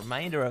it's the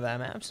remainder of our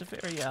maps. A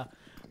very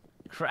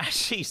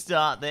crashy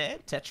start there.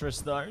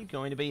 Tetris, though,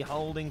 going to be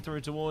holding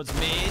through towards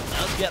mid.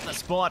 Does get the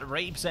spot.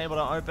 Reaps able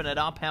to open it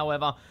up,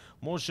 however.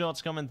 More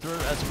shots coming through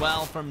as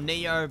well from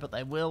Neo, but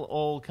they will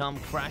all come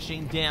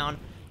crashing down.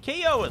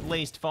 Keo at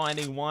least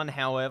finding one,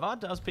 however,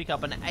 does pick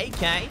up an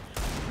AK.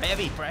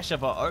 Heavy pressure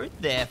for Oath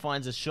there,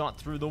 finds a shot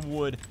through the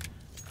wood.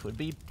 Could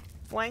be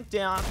flanked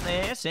out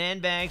there.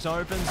 Sandbags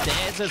opens,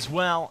 Dares as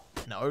well.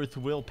 And Oath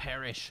will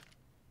perish.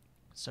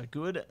 So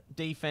good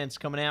defense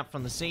coming out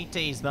from the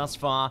CTs thus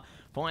far,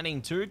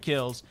 finding 2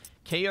 kills.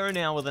 Keo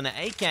now with an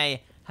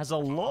AK has a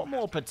lot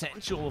more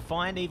potential to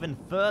find even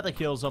further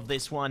kills of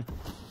this one.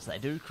 So they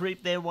do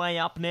creep their way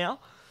up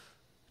now.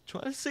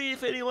 Try to see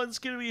if anyone's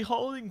going to be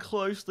holding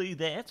closely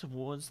there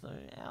towards the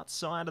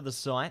outside of the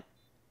site.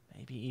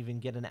 Maybe even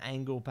get an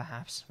angle,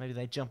 perhaps. Maybe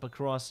they jump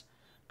across,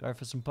 go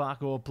for some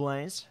parkour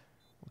plays.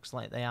 Looks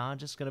like they are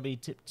just going to be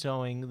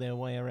tiptoeing their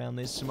way around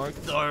this smoke.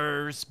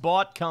 Though,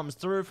 spot comes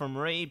through from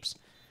Reaps.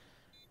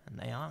 And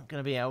they aren't going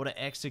to be able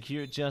to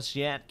execute just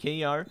yet.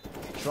 Keo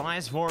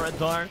tries for it,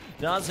 though.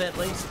 Does at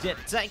least get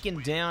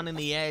taken down in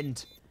the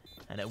end.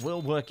 And it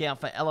will work out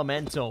for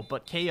Elemental,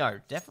 but Keo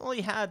definitely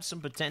had some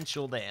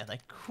potential there. They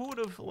could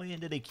have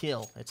landed a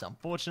kill. It's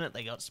unfortunate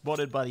they got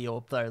spotted by the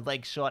AWP, though.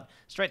 Leg shot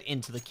straight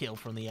into the kill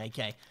from the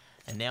AK.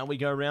 And now we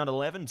go round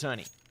 11,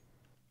 Tony.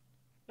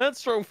 That's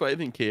strong faith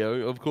in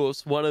Keo. Of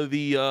course, one of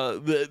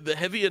the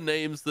heavier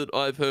names that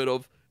I've heard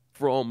of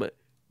from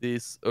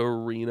this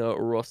Arena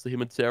roster.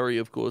 Him and Terry,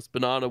 of course.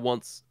 Banana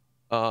once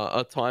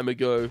a time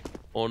ago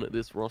on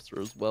this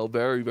roster as well.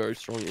 Very, very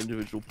strong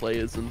individual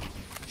players and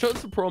shows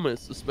some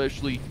promise,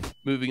 especially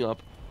moving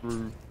up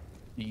through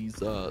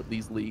these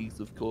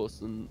leagues, of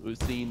course. And we've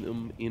seen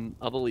them in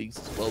other leagues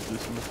as well do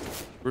some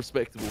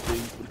respectable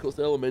things. But of course,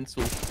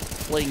 Elemental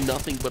playing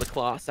nothing but a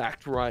class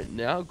act right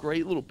now.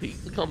 Great little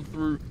peek to come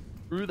through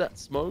that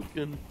smoke,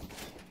 and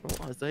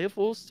well, Isaiah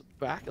forced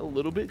back a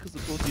little bit because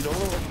of course you don't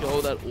want to let go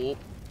of that AWP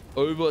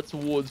over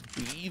towards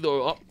B,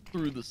 though. Up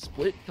through the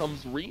split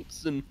comes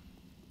Reaps, and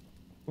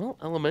well,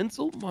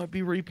 Elemental might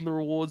be reaping the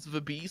rewards of a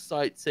B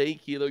site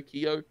take here, though.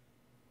 Keo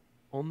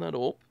on that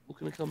AWP,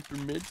 looking to come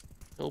through mid,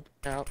 help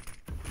out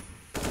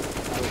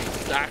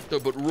Actor,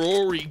 but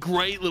Rory,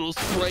 great little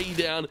spray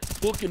down,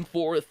 looking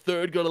for a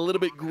third, got a little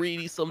bit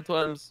greedy.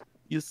 Sometimes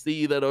you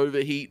see that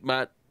overheat,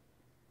 Matt,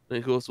 and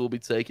of course we'll be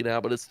taken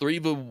out, but it's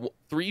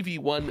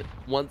 3v1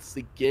 once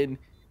again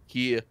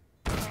here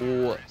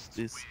for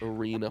this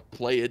Arena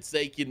player.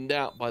 Taken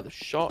out by the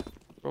shot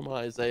from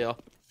Isaiah,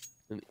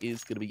 and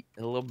is going to be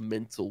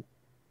Elemental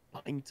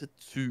 9-2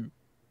 in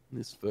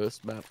this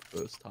first map,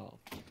 first half.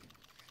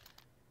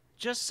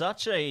 Just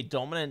such a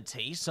dominant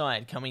T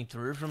side coming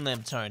through from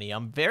them, Tony.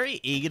 I'm very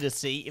eager to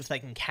see if they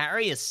can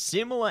carry a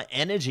similar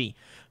energy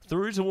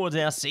through towards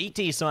our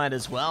CT side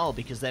as well,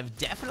 because they've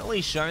definitely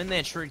shown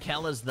their true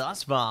colors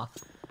thus far.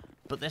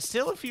 But there's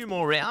still a few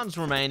more rounds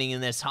remaining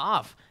in this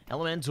half.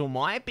 Elemental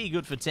might be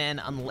good for 10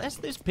 unless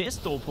this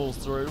pistol pulls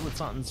through with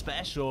something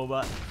special,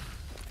 but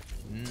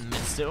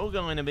it's still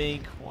going to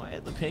be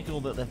quite the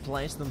pickle that they've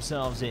placed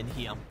themselves in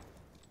here.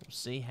 We'll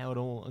see how it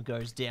all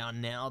goes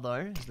down now,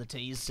 though, as the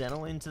T's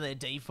settle into their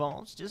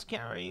defaults, just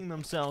carrying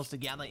themselves to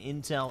gather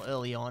intel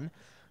early on.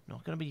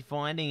 Not going to be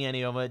finding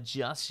any of it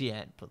just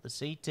yet, but the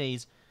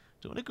CT's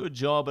doing a good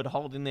job at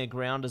holding their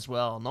ground as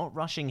well, not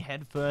rushing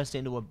headfirst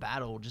into a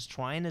battle, just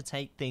trying to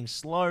take things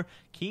slow,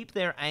 keep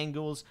their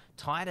angles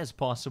tight as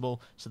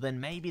possible, so then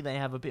maybe they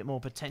have a bit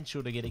more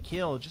potential to get a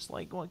kill, just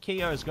like what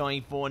Keo's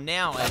going for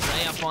now.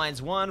 Isaiah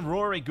finds one,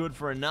 Rory good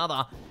for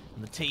another,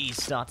 and the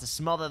T's start to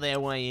smother their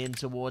way in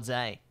towards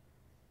A.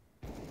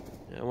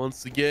 Yeah,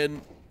 once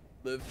again,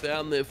 they've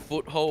found their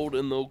foothold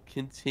and they'll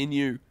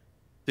continue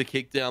to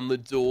kick down the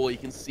door. You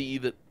can see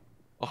that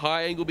a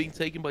high angle being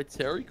taken by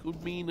Terry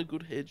could mean a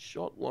good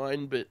headshot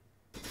line, but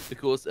of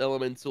course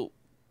Elemental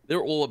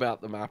they're all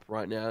about the map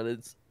right now, and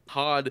it's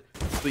hard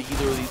for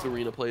either of these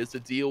Arena players to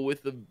deal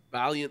with the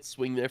valiant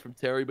swing there from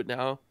Terry, but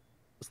now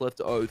it's left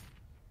to Oath.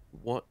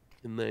 What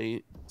can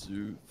they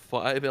do?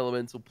 5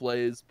 elemental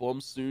players, bomb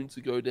soon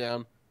to go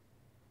down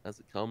as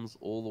it comes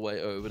all the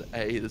way over to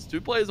A. There's 2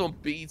 players on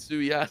B too.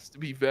 He has to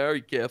be very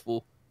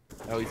careful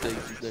how he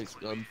takes his next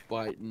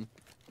gunfight, and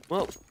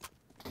well,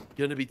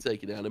 gonna be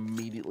taken out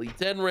immediately.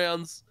 10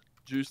 rounds,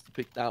 Juice to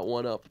pick that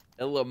one up.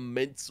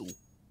 Elemental,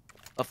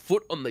 a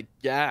foot on the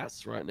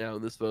gas right now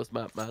in this first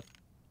map, Matt.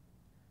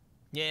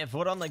 Yeah,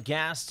 foot on the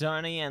gas,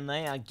 Tony, and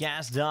they are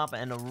gassed up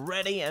and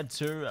ready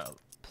to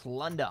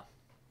plunder.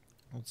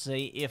 Let's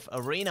see if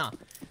Arena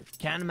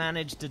can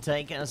manage to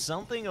take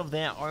something of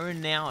their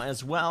own now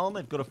as well.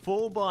 They've got a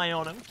full buy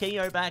on him.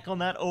 Keo back on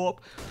that AWP,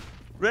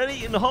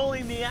 ready and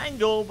holding the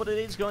angle, but it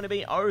is going to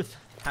be Oath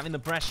having the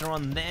pressure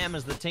on them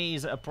as the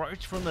T's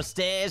approach from the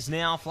stairs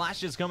now.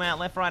 Flashes come out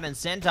left, right, and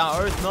center.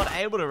 Oath not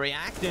able to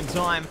react in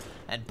time,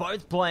 and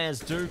both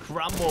players do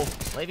crumble,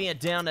 leaving it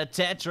down to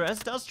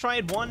Tetris. Does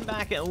trade one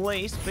back at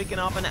least, picking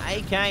up an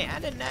AK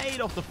and a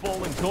nade off the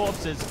fallen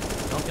corpses.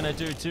 Not going to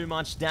do too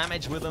much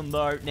damage with them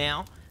though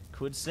now.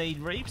 Could see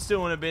Reaps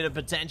doing a bit of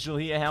potential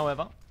here,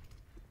 however.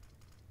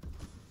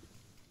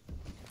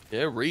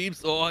 Yeah,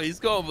 Reeves, oh, he's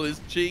gone for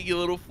this cheeky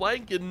little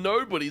flank, and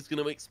nobody's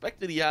going to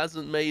expect it. He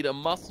hasn't made a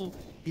muscle.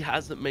 He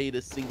hasn't made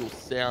a single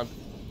sound.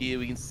 Here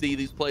we can see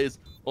these players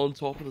on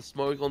top of the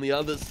smoke on the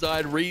other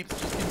side. Reeves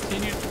just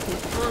continues to push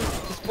through.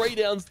 The spray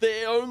downs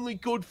there, only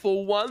good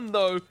for one,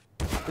 though.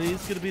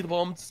 There's going to be the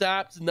bomb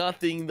tapped.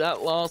 Nothing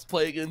that last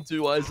player can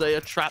do. Isaiah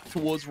trapped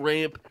towards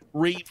ramp.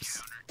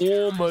 Reeves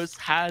almost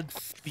had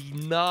the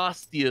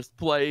nastiest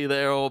play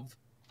there of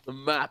the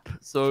map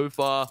so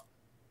far.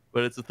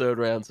 But it's a 3rd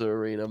round to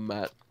Arena,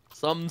 Matt.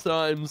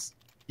 Sometimes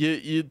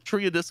you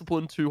trigger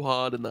discipline too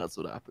hard, and that's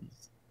what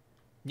happens.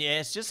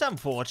 Yeah, it's just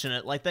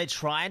unfortunate. Like, they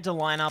tried to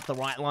line up the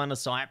right line of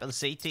sight, but the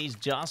CTs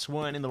just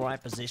weren't in the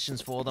right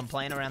positions for them,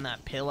 playing around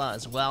that pillar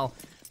as well.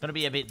 Going to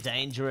be a bit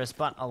dangerous,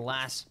 but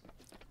alas,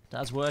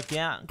 does work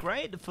out.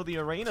 Great for the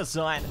Arena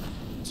side.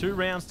 2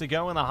 rounds to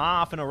go in the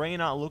half, and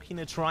Arena looking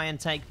to try and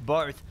take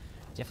both.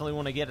 Definitely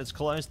want to get as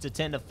close to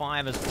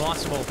 10-5 as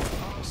possible.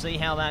 We'll see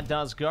how that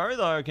does go,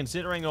 though,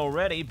 considering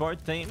already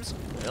both teams,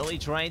 early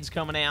trades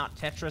coming out.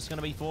 Tetris going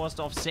to be forced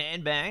off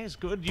sandbags.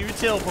 Good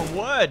util from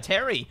Word.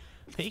 Terry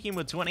peeking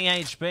with 20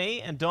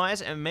 HP and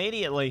dies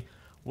immediately.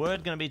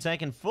 Word going to be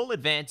taking full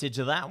advantage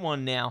of that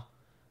one now.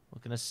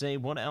 Looking to see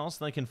what else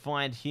they can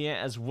find here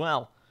as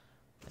well.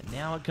 And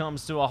now it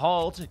comes to a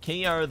halt.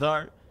 Keo,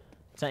 though,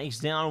 takes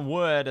down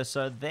Word,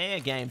 so their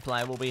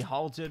gameplay will be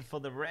halted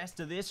for the rest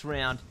of this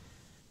round,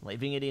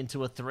 leaving it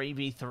into a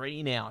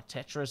 3v3 now.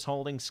 Tetris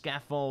holding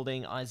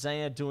scaffolding,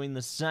 Isaiah doing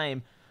the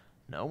same.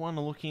 No one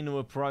looking to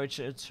approach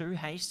too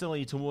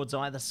hastily towards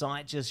either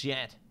side just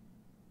yet.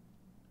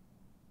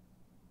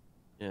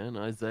 Yeah, and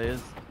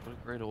Isaiah's got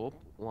a great AWP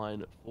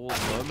line for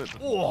the moment.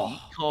 Oh, he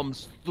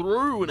comes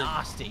through and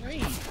nasty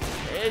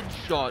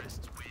headshot.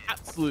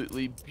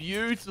 Absolutely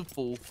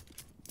beautiful.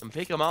 And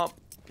pick him up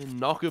and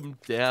knock him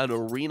down.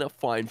 Arena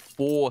find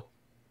 4.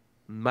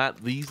 Matt,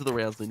 these are the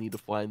rounds they need to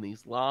find.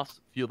 These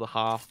last few of the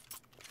half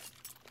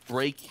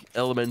break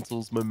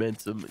Elemental's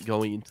momentum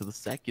going into the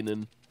second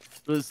and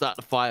really start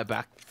to fire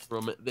back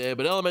from it there.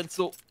 But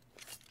Elemental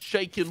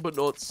shaken but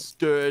not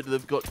stirred.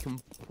 They've got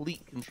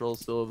complete control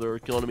still of their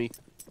economy.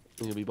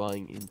 They're going to be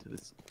buying into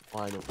this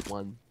final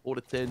one.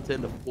 4-10,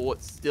 10-4.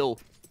 It's still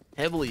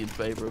heavily in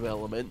favor of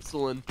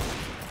Elemental, and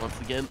once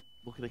again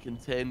looking to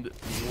contend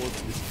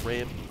towards this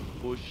ramp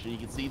push. And you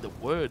can see the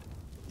Word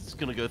is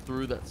going to go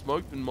through that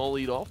smoke and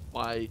mollied off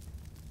by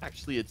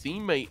actually a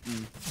teammate,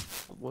 and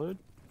Word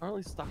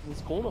currently stuck in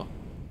this corner.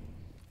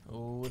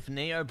 Oh, if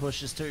Neo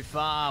pushes too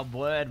far,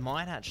 Word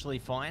might actually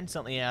find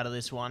something out of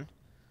this one.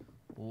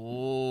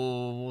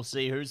 Oh, we'll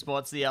see who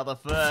spots the other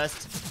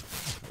first.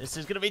 This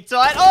is going to be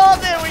tight. Oh,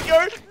 there we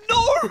go.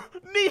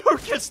 No! Neo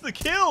gets the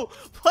kill.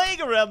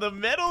 Playing around the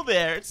metal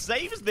there. It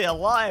saves their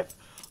life.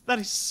 That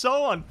is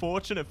so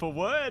unfortunate for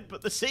Word,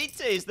 but the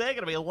CTs, they're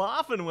going to be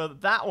laughing with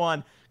that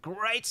one.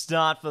 Great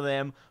start for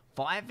them.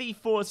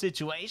 5v4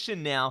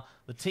 situation now.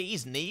 The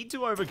T's need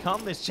to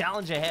overcome this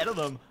challenge ahead of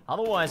them.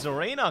 Otherwise,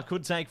 Arena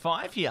could take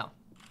 5 here.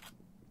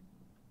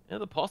 Yeah,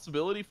 the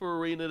possibility for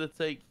Arena to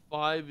take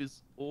 5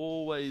 is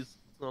always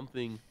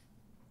something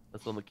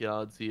that's on the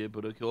cards here.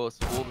 But of course,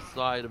 for the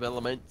side of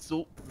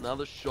Elemental,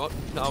 another shot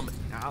come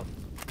out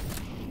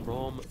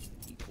from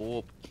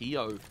Orb.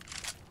 Keo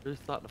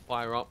just starting to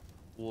fire up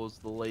towards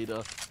the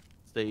later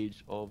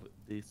stage of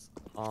this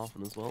half,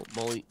 and as well,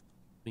 Molly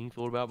being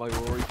thought about by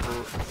Rory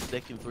for a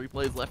second. 3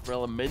 players left for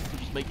Elemental,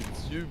 just making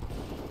 2.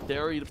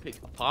 Terry to pick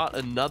apart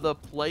another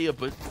player,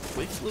 but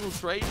quick little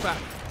trade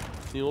back.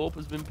 The AWP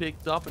has been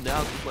picked up, and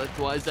now it's just left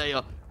to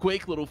Isaiah.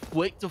 Quick little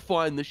flick to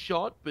find the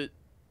shot, but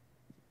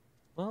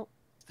well,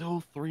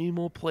 still 3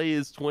 more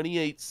players,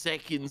 28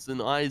 seconds,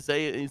 and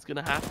Isaiah is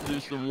going to have to do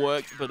some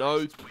work, but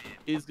Oath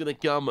is going to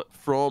come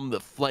from the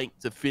flank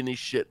to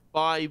finish it.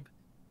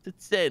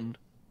 5-10.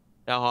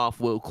 Our half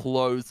will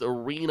close.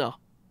 Arena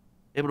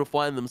able to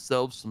find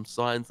themselves some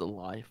signs of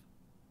life.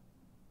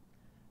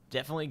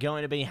 Definitely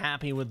going to be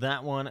happy with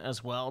that one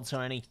as well,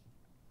 Tony.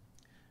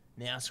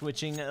 Now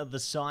switching the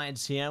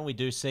sides here, we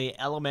do see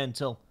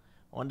Elemental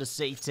onto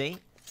CT.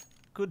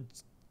 Good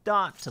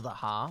start to the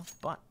half,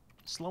 but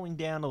slowing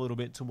down a little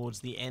bit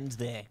towards the end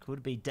there.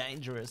 Could be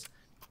dangerous.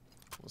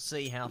 We'll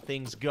see how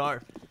things go.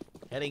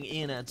 Heading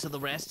in to the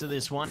rest of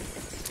this one.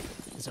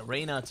 As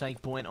Arena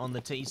take point on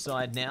the T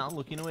side now,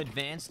 looking to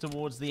advance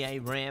towards the A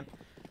ramp.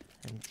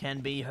 And can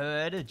be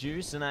heard.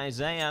 Juice and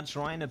Isaiah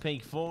trying to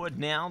peek forward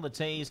now. The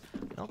T's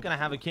not going to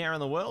have a care in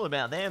the world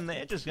about them.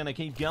 They're just going to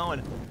keep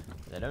going.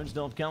 They don't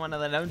stop coming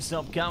and they don't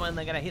stop coming.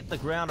 They're going to hit the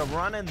ground of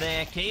running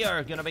there.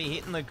 Keo going to be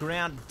hitting the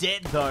ground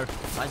dead though.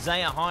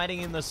 Isaiah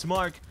hiding in the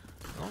smoke.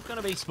 Not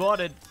going to be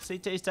spotted.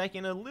 CT's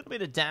taking a little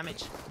bit of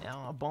damage.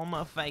 Now a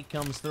bomber fake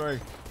comes through.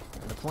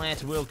 And the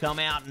plant will come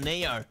out.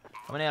 Neo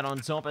coming out on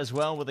top as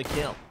well with a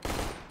kill.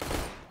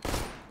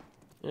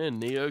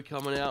 And Neo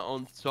coming out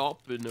on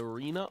top in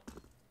Arena.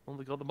 Oh,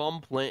 they got the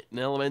bomb plant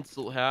and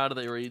Elemental. How do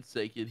they read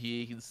second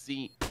here? You can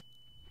see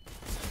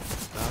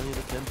value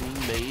attempt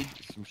being made.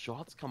 Some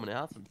shots coming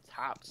out, some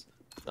taps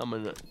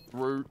coming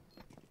through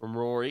from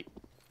Rory.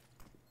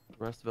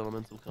 The rest of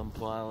Elemental come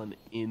piling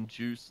in.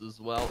 Juice as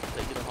well,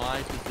 taking a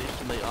high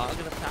position. They are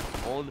going to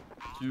tap on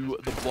to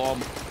the bomb.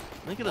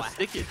 They're going to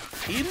stick it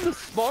in the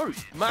smoke.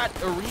 Matt,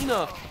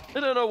 Arena, they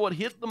don't know what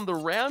hit them. The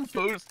round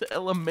goes to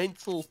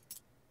Elemental.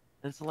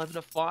 And it's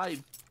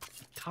 11-5.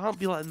 Can't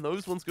be letting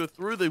those ones go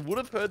through. They would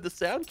have heard the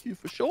sound cue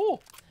for sure.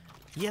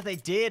 Yeah, they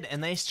did,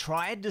 and they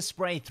tried to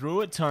spray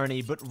through it,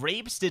 Tony, but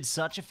Reaps did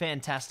such a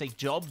fantastic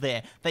job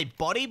there. They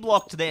body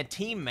blocked their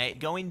teammate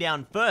going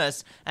down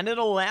first, and it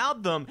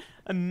allowed them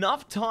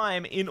enough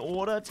time in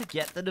order to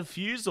get the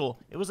defusal.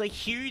 It was a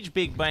huge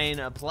big bane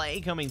play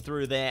coming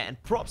through there,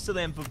 and props to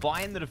them for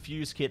buying the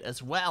defuse kit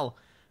as well.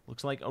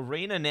 Looks like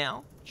Arena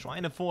now,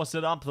 trying to force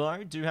it up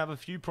though. Do have a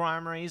few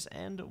primaries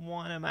and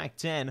one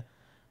MAC-10.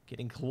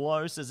 Getting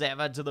close as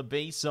ever to the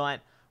B site.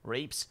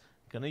 Reaps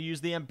gonna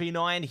use the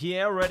MP9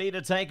 here, ready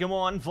to take him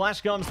on. Flash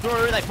comes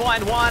through, they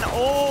find one.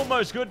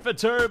 Almost good for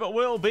two, but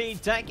will be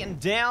taken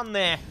down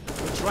there.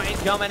 The train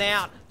coming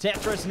out.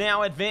 Tetris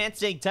now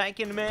advancing,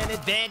 taking man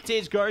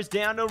advantage. Goes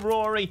down to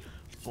Rory.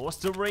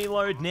 Forced to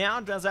reload now.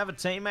 Does have a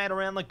teammate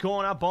around the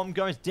corner. Bomb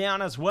goes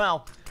down as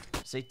well.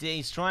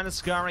 CT's trying to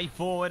scurry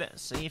forward,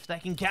 see if they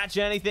can catch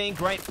anything.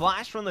 Great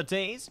flash from the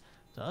T's.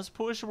 Does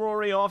push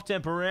Rory off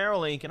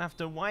temporarily. Gonna have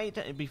to wait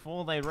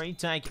before they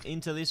retake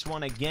into this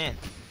one again.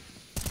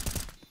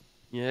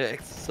 Yeah,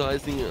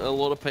 exercising a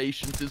lot of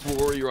patience is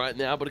Rory right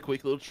now, but a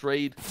quick little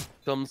trade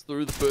comes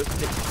through. The first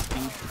pick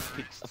being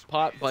picked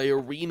apart by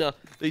Arena.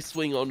 They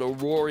swing on to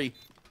Rory,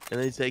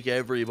 and they take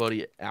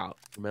everybody out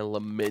from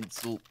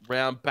Elemental.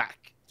 Round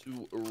back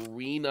to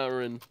Arena,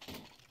 and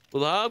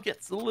well, the half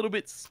gets a little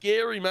bit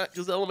scary, Matt,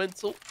 because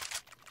Elemental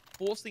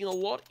forcing a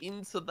lot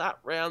into that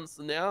round.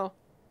 So now,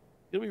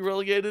 going to be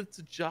relegated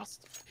to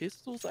just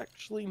pistols,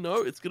 actually. No,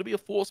 it's going to be a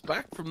force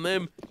back from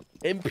them.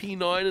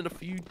 MP9 and a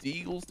few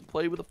deagles to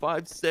play with a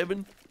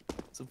 5.7.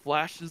 Some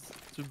flashes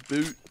to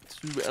boot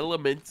to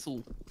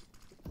Elemental.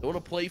 They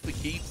want to play for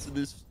keeps in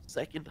this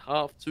second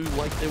half too,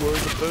 like they were in the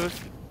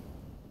first.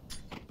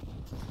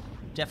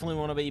 Definitely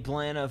want to be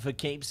playing for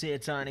keeps here,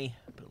 Tony.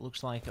 But it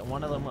looks like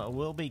one of them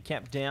will be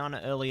kept down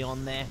early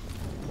on there.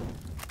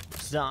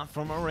 Start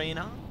from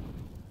Arena.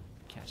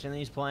 Catching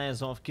these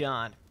players off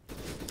guard.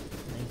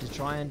 Need to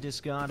try and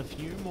discard a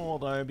few more,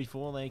 though,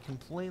 before they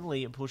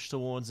completely push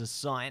towards the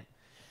site.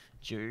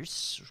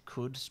 Juice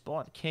could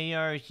spot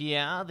Keo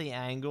here. The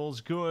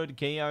angle's good.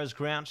 Keo's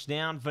crouched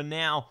down for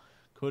now.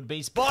 Could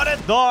be spotted,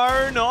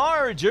 though.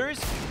 No, Juice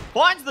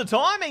finds the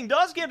timing.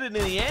 Does get it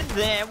in the end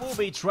there. Will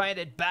be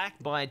traded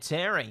back by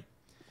Terry.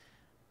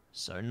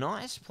 So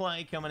nice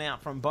play coming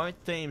out from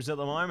both teams at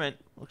the moment.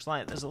 Looks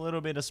like there's a little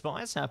bit of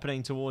spice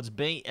happening towards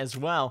B as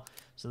well.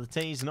 So the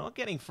T's not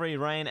getting free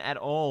reign at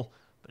all.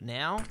 But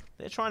now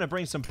they're trying to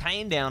bring some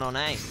pain down on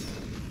A.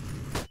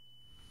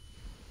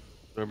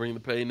 Gonna bring the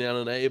pain down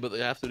on A, but they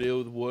have to deal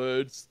with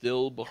Word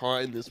still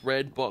behind this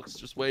red box,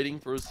 just waiting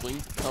for a swing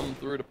to come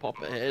through to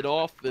pop a head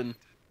off, and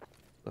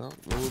well,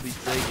 will be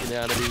taken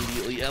out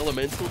immediately.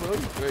 Elemental though,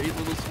 very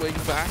little swing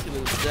back, and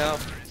it's now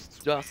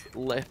just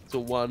left to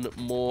one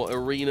more.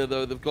 Arena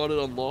though, they've got it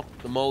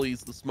unlocked. The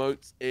mollies, the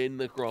smokes, and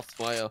the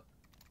crossfire.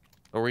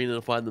 Arena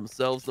to find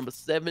themselves number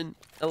 7,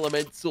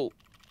 Elemental.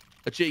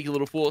 A cheeky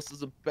little force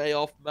as a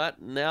payoff,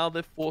 Matt. Now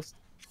they're forced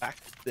back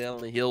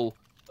down the hill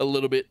a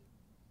little bit.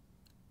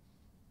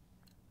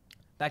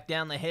 Back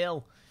down the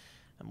hill.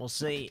 And we'll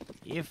see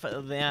if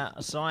their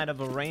side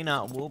of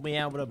Arena will be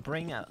able to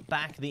bring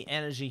back the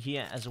energy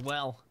here as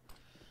well.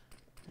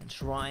 And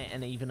try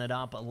and even it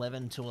up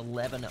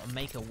 11-11.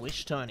 Make a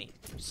wish, Tony.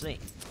 We'll see.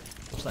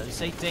 Looks like the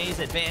CTs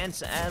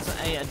advance as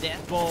a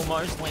death ball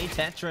mostly.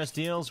 Tetris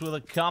deals with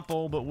a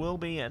couple, but will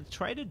be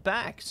traded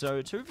back.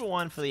 So 2 for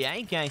 1 for the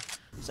AK.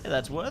 Say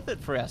that's worth it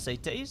for our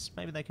CTs.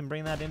 Maybe they can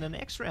bring that in the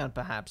next round,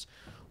 perhaps.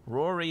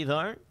 Rory,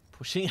 though,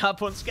 pushing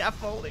up on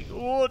scaffolding.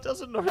 Oh,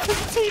 doesn't know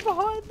the team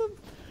behind them.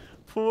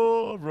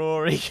 Poor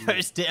Rory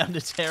goes down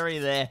to Terry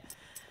there.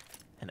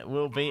 And it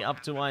will be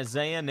up to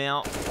Isaiah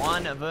now.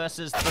 1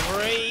 versus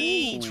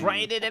 3. Ooh.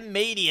 Traded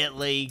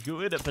immediately.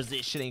 Good at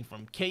positioning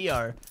from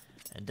Keo.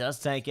 And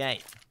does take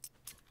 8.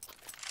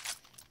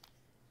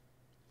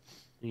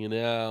 You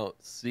now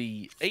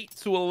see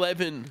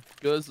 8-11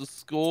 goes the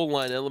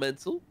scoreline.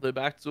 Elemental, they're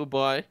back to a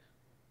bye.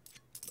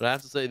 But I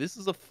have to say, this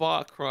is a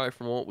far cry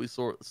from what we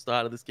saw at the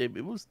start of this game.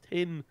 It was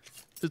 10-2,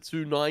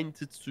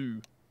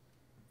 9-2.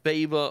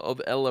 Favor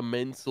of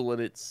Elemental,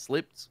 and it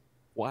slipped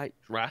quite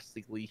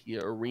drastically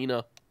here.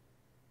 Arena,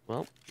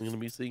 well, we're going to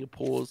be seeing a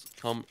pause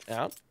come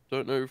out.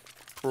 Don't know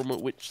from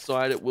which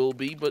side it will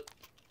be, but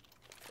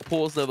a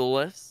pause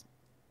nevertheless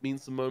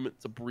means a moment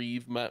to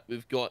breathe, Matt.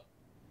 We've got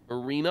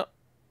Arena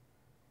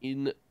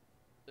in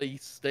a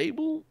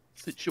stable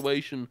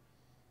situation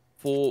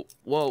for,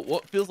 well,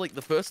 what feels like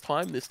the first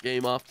time this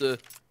game after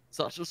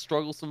such a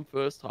strugglesome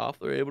first half.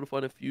 They're able to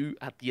find a few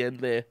at the end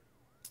there.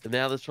 And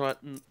now they're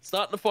starting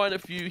to find a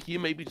few here.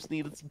 Maybe just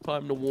needed some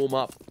time to warm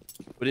up.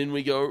 But in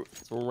we go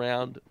to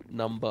round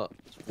number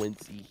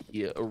 20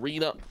 here.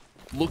 Arena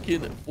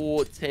looking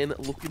for 10,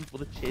 looking for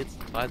the chance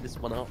to tie this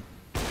one up.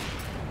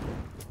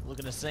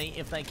 Looking to see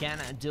if they can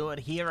do it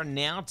here and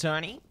now,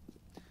 Tony.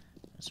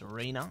 As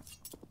Arena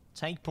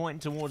take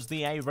point towards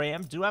the A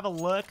ramp. Do have a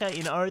lurker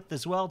in Oath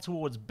as well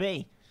towards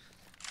B.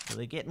 So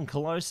they're getting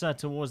closer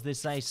towards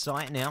this A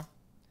site now.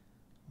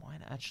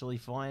 Might actually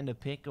find a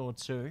pick or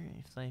two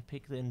if they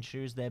pick and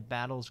choose their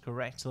battles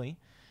correctly.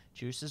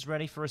 Juice is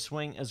ready for a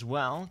swing as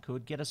well.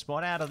 Could get a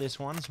spot out of this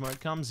one. Smoke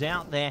comes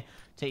out there.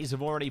 Tees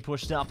have already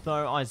pushed up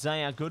though.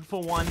 Isaiah good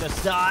for one to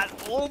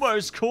start.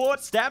 Almost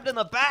caught. Stabbed in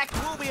the back.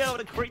 Will be able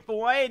to creep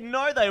away.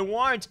 No, they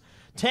won't.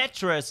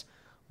 Tetris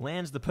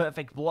lands the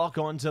perfect block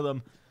onto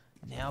them.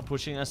 Now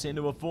pushing us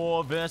into a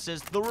 4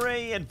 versus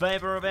 3 in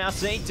favor of our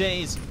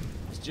CTs.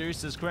 As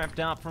Juice has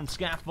crept up from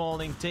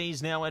scaffolding.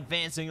 Tees now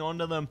advancing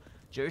onto them.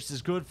 Juice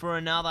is good for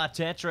another.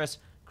 Tetris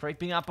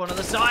creeping up onto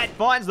the side.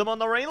 Finds them on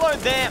the reload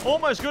there.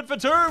 Almost good for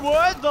 2.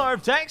 Word though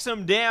takes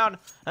them down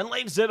and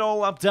leaves it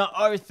all up to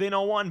Oath in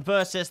a 1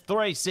 versus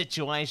 3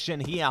 situation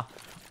here.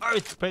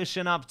 Oath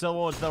pushing up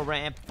towards the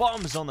ramp.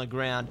 Bombs on the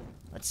ground.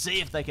 Let's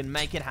see if they can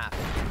make it happen.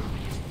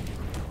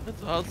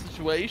 That's a hard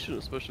situation,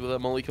 especially with that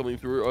molly coming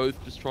through.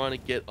 Oath just trying to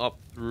get up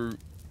through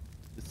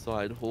the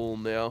side hall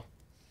now.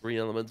 3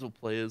 elemental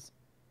players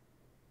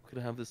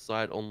gonna have this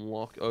side on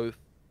lock. Oath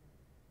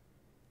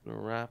gonna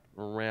wrap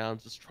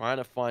around, just trying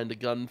to find a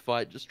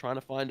gunfight, just trying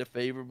to find a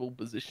favorable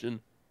position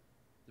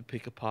to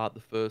pick apart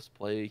the first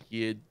player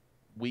here.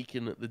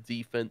 Weaken the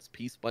defense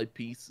piece by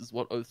piece is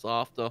what Oath's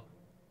after.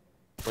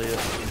 Player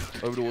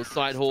over to a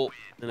side hall,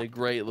 and a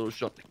great little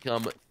shot to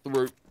come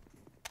through.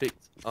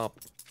 Picked up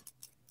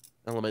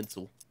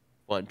Elemental.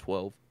 Find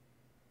 12.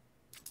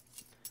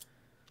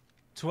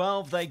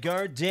 12, they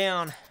go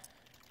down.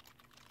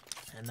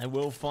 And they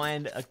will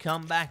find a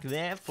comeback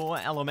there for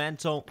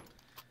Elemental.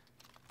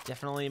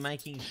 Definitely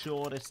making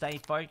sure to stay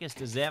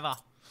focused as ever.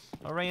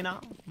 Arena,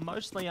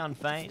 mostly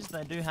unfazed.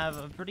 They do have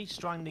a pretty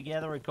strung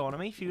together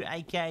economy. Few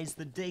AKs,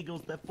 the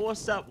Deagles, they've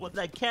forced up what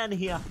they can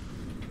here.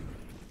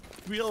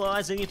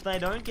 Realizing if they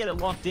don't get it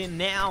locked in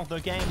now,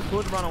 the game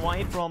could run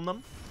away from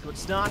them. Good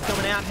start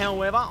coming out,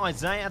 however.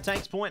 Isaiah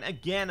takes point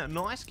again. A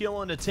nice kill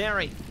onto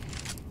Terry.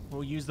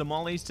 Will use the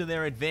mollies to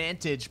their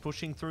advantage,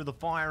 pushing through the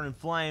fire and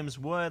flames.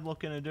 Word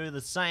looking to do the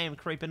same,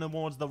 creeping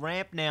towards the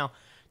ramp now.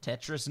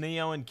 Tetris,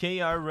 Neo, and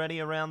Keo ready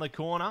around the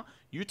corner.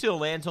 Util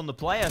lands on the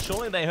player.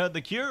 Surely they heard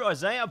the cue.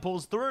 Isaiah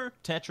pulls through.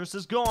 Tetris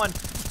is gone.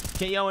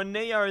 Keo and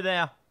Neo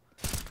there.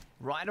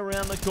 Right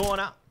around the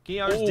corner.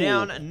 Keo's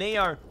down.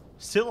 Neo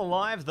still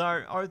alive,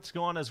 though. Oath's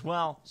gone as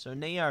well. So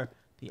Neo,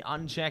 the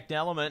unchecked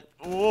element.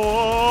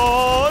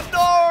 Oh,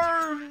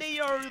 no!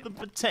 Neo, the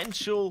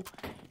potential.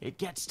 It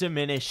gets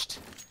diminished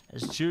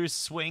as Juice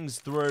swings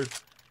through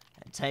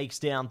and takes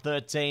down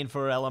 13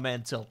 for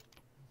Elemental.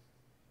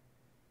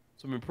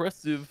 Some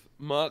impressive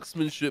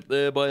marksmanship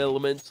there by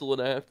Elemental,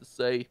 and I have to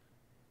say,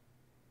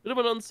 bit of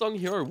an unsung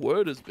hero.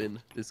 Word has been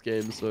this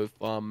game so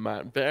far,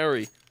 Matt.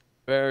 Very,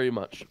 very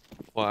much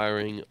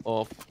firing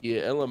off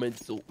here.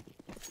 Elemental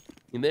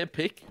in their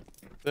pick.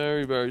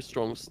 Very, very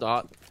strong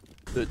start.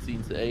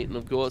 13-8, and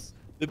of course,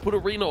 they put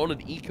Arena on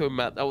an eco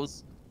map. That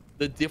was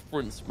the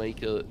difference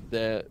maker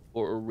there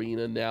for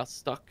Arena. Now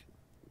stuck,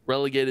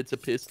 relegated to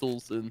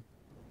pistols, and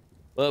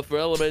for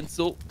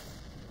Elemental,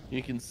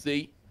 you can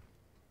see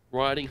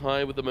riding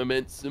high with the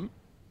momentum.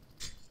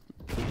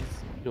 There's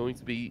going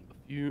to be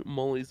a few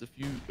mollies, a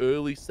few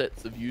early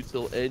sets of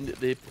util, and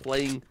they're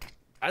playing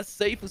as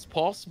safe as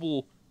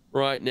possible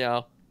right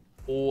now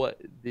for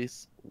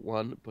this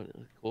one. But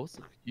of course,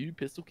 a few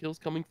pistol kills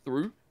coming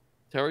through.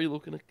 Terry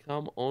looking to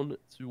come on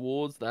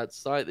towards that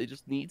site. They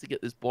just need to get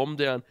this bomb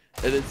down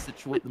and then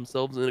situate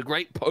themselves in a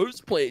great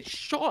post play.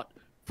 Shot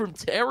from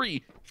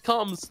Terry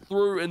comes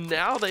through, and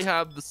now they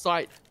have the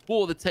site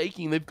for the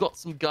taking. They've got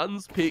some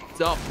guns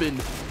picked up,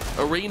 and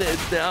Arena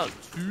is now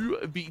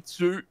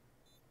 2v2.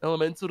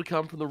 Elemental to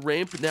come from the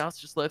ramp, and now it's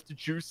just left to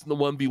Juice in the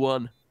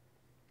 1v1.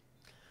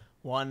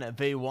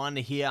 1v1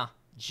 here.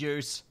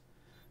 Juice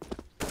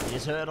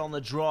Is hurt on the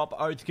drop.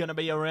 Oath going to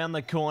be around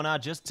the corner.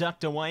 Just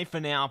tucked away for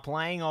now.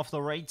 Playing off the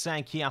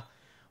retank here.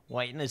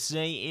 Waiting to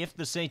see if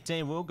the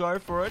CT will go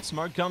for it.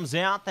 Smoke comes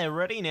out. They're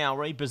ready now.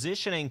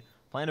 Repositioning.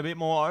 Playing a bit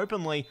more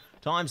openly.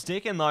 Time's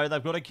ticking though.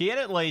 They've got a kid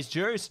at least.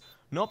 Juice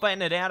not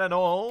batting it out at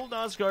all.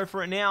 Does go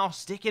for it now.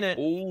 Sticking it.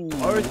 Ooh.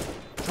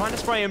 Oath trying to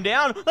spray him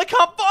down. They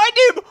can't find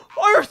him.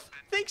 Oath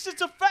thinks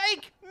it's a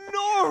fake.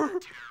 No.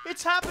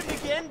 It's happened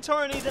again,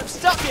 Tony. They've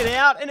stuck it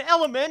out. An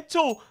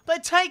Elemental. They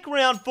take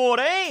round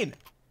 14.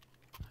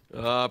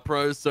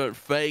 Pros don't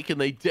fake,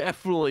 and they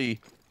definitely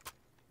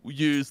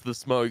use the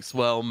smokes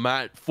well.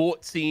 Matt,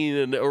 14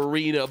 and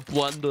Arena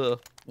blunder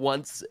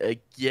once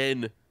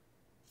again.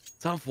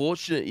 It's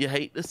unfortunate. You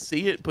hate to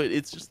see it, but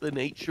it's just the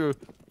nature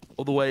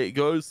of the way it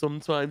goes.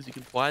 Sometimes you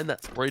can find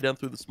that spray down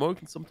through the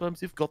smoke, and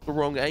sometimes you've got the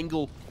wrong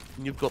angle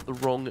and you've got the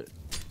wrong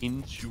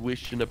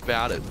intuition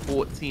about it.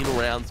 14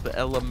 rounds for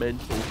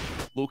Elemental,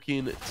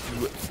 looking to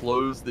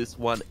close this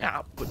one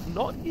out, but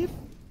not if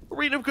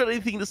Arena have got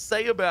anything to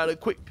say about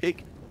it. Quick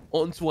pick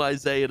onto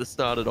Isaiah to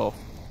start it off.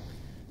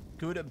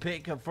 Good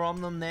pick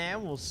from them there.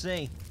 We'll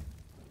see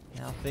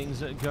how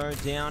things go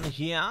down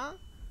here.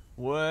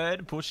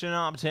 Word pushing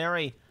up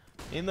Terry.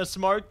 In the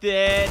smoke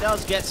there,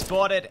 does get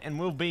spotted and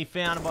will be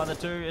found by the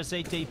two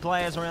CT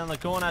players around the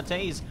corner.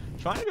 T's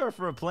trying to go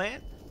for a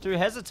plant. To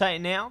hesitate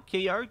now.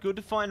 Keo, good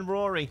to find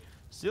Rory.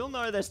 Still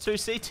know there's two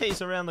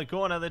CTs around the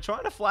corner. They're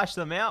trying to flash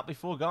them out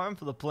before going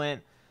for the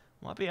plant.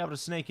 Might be able to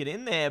sneak it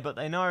in there, but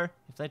they know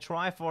if they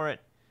try for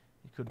it,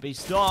 it could be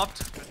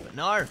stopped. But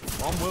no,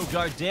 one will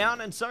go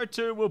down, and so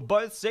too will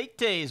both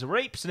CTs.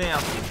 Reaps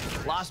now.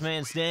 Last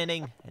man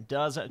standing, and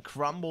does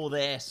crumble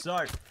there.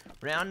 So,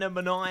 round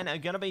number 9 are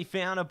going to be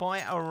found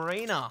by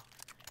Arena.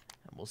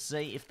 And we'll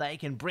see if they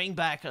can bring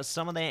back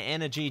some of their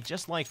energy,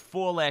 just like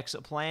Forlex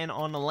playing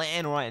on the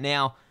land right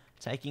now,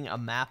 taking a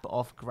map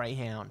off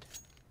Greyhound.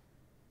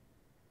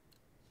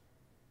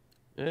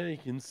 Yeah, you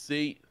can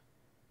see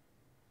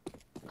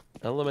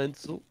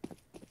Elemental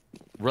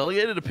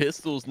relegated to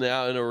pistols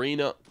now in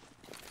Arena.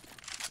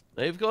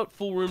 They've got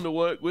full room to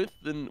work with,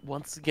 and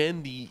once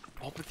again the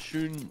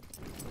opportunity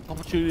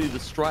to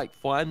strike,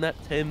 find that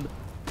 10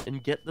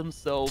 and get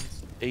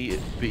themselves a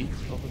bit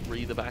of a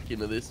breather back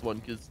into this one,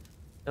 because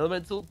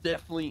Elemental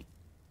definitely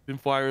been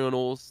firing on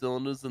all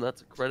cylinders, and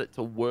that's a credit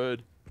to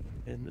Word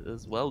and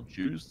as well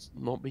Juice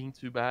not being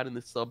too bad in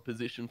this sub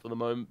position for the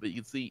moment. But you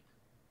can see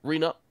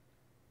Arena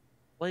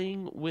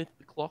playing with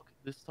the clock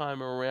this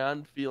time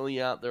around, feeling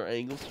out their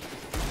angles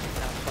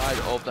outside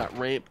of that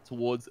ramp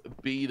towards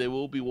B. They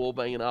will be wall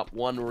banging up.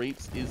 One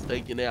Reaps is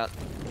taken out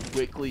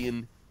quickly,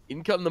 and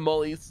in come the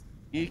mollies.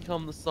 Here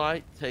come the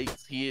site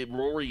takes here.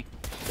 Rory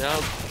now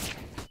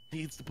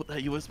needs to put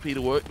that USP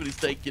to work, but he's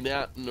taken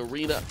out in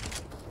Arena.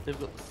 They've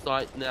got the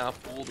site now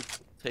for the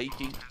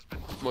taking.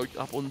 Smoke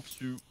up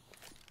onto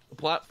the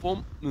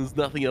platform. There's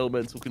nothing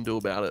Elemental can do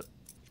about it.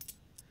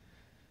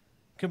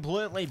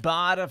 Completely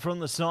barred from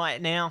the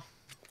site now.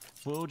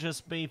 Will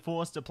just be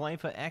forced to play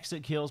for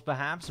exit kills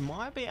perhaps.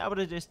 Might be able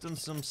to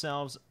distance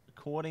themselves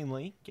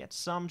accordingly. Get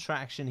some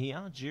traction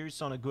here.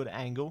 Juice on a good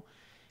angle.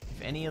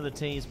 If any of the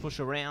T's push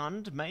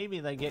around,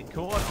 maybe they get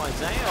caught.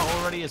 Isaiah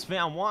already has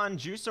found one.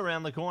 Juice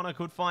around the corner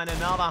could find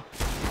another.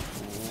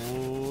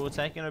 Ooh,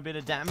 taking a bit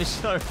of damage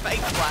though. Fake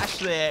flash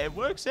there. It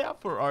works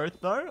out for Oath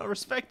though. I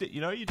respect it.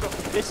 You know, you drop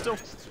the pistol.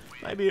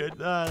 Maybe,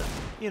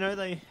 you know,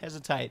 they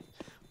hesitate.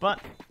 But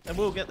they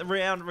will get the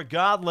round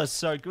regardless.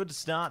 So good to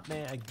start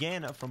there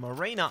again from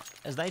Arena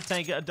as they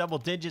take double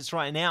digits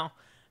right now.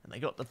 And they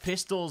got the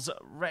pistols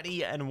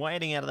ready and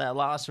waiting out of that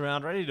last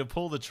round, ready to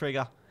pull the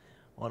trigger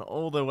on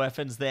all the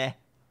weapons there.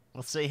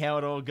 We'll see how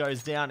it all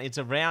goes down. It's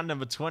a round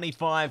number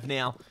 25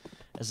 now.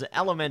 As the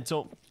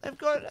Elemental, they've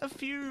got a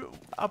few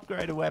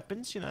upgraded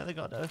weapons. You know, they've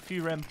got a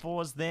few Rem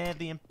 4s there.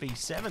 The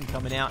MP7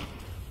 coming out.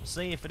 We'll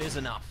see if it is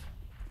enough.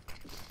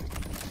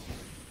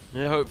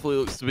 Yeah, hopefully it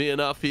looks to be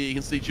enough here. You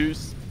can see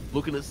Juice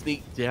looking to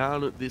sneak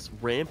down at this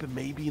ramp and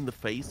maybe in the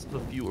face of a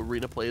few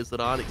Arena players that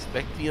aren't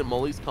expecting it.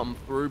 Molly's come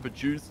through, but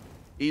Juice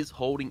is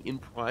holding in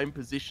prime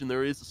position.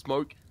 There is a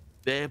smoke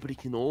there, but he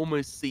can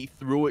almost see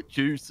through it.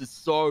 Juice is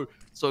so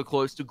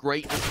close to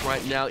greatness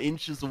right now,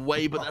 inches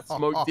away, but that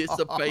smoke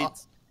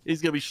dissipates.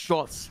 He's going to be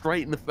shot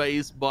straight in the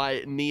face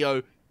by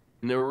Neo.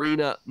 And the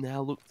Arena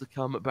now look to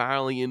come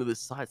barreling into this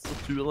site. Still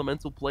two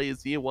Elemental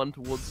players here, one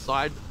towards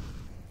side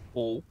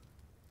wall.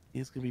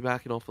 He's going to be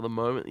backing off for the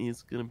moment.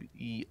 He's going to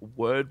be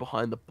Word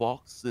behind the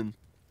box. And,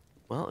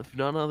 well, if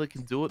none other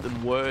can do it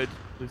than Word.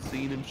 We've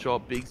seen him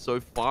shot big so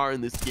far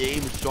in this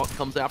game. The shot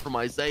comes out from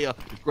Isaiah.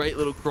 Great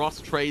little cross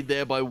trade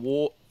there by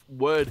Word.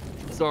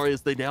 Sorry,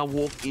 as they now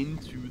walk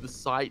into the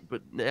site.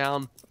 But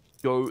now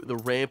go the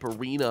ramp.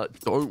 Arena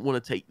don't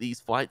want to take these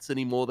fights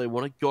anymore. They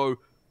want to go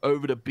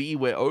over to B,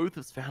 where Oath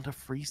has found a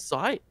free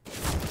site.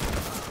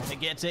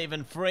 It gets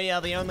even freer.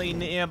 The only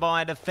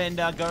nearby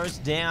defender goes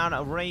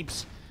down.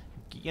 Reaps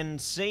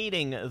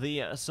conceding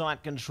the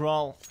site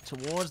control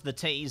towards the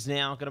T's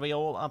now. Going to be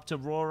all up to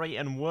Rory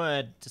and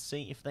Word to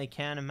see if they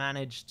can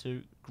manage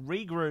to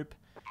regroup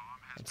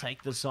and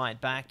take the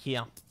site back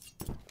here.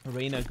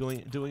 Arena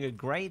doing a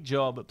great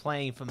job at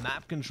playing for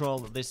map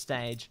control at this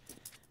stage,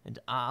 and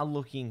are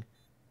looking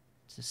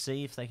to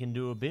see if they can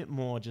do a bit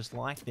more just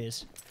like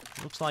this.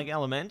 Looks like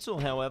Elemental,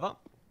 however,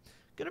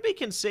 going to be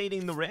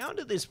conceding the round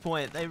at this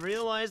point. They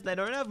realize they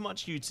don't have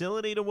much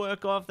utility to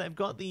work off. They've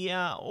got the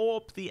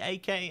AWP, the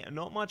AK,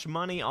 not much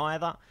money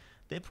either.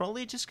 They're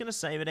probably just going to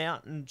save it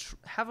out and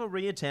have a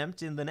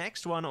reattempt in the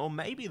next one, or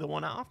maybe the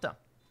one after.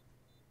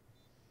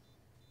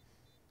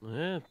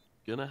 Yeah,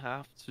 gonna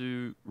have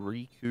to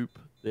recoup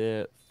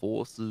their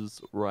forces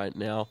right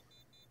now.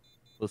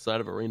 The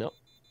side of Arena.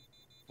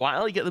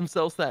 Finally get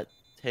themselves that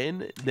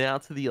 10 now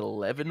to the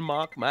 11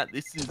 mark. Matt,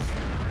 this is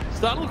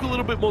starting to look a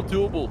little bit more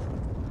doable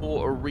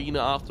for Arena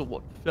after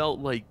what felt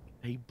like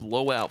a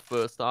blowout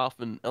first half.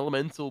 And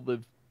Elemental,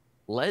 they've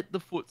let the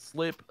foot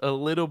slip a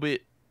little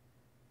bit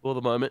for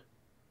the moment.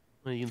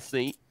 And you can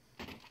see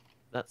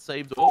that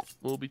saved off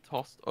will be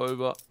tossed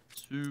over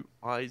to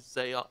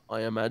Isaiah,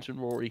 I imagine.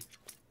 Rory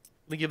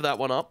gonna give that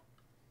one up.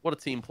 What a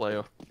team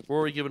player.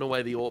 Rory giving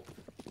away the AWP.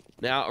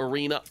 Now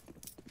Arena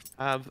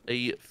have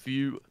a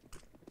few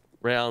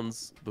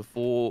rounds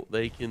before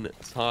they can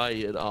tie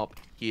it up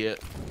here.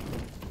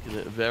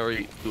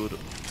 Very good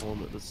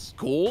on the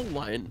score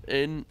line,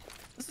 and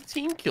there's a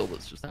team kill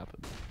that's just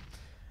happened.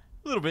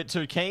 A little bit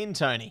too keen,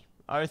 Tony.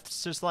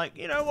 Oath's just like,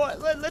 you know what,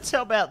 let's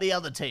help out the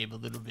other team a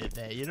little bit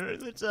there, you know,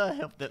 let's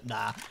help them.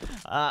 Nah.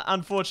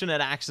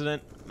 Unfortunate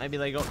accident. Maybe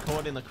they got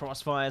caught in the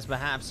crossfires,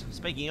 perhaps.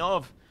 Speaking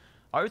of,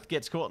 Oath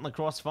gets caught in the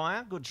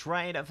crossfire. Good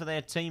trade for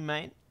their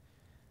teammate.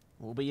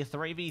 Will be a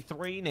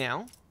 3v3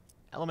 now.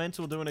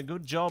 Elemental doing a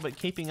good job at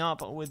keeping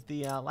up with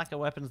the lack of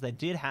weapons they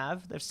did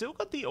have. They've still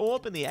got the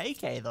AWP and the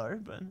AK, though,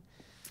 but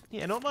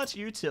yeah, not much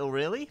util,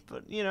 really.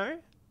 But, you know,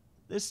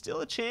 there's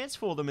still a chance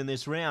for them in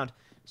this round,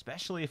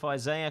 especially if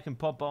Isaiah can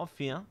pop off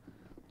here.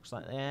 Looks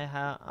like they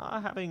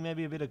are having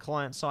maybe a bit of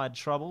client-side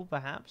trouble,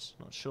 perhaps.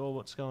 Not sure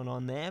what's going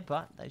on there,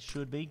 but they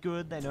should be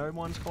good. They know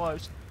one's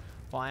close.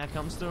 Fire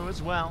comes through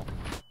as well.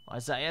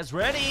 Isaiah's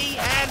ready,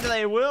 and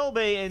they will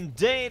be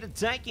indeed,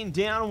 taking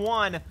down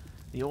one.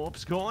 The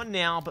AWP's gone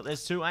now, but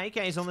there's two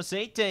AKs on the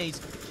CTs.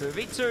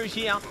 2v2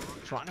 here,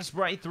 trying to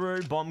spray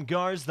through. Bomb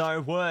goes,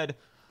 though. Word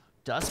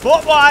does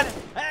spot one,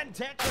 and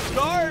Tetris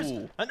goes.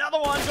 Ooh. Another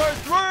one goes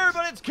through,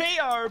 but it's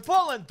Keo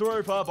pulling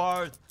through for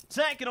both.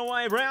 Taking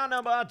away round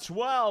number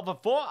 12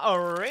 for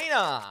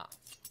Arena.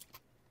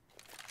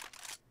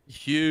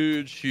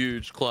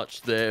 Huge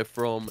clutch there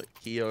from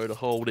Keo to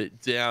hold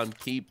it down,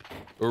 keep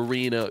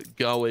Arena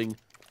going.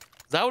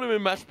 That would have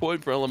been match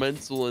point for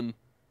Elemental, and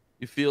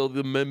you feel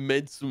the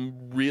momentum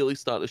really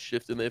start to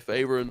shift in their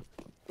favor. And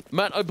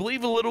Matt, I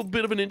believe a little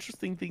bit of an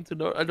interesting thing to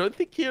note. I don't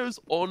think Keo's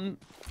on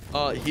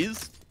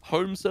his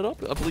home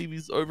setup. I believe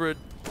he's over at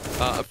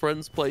a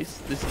friend's place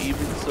this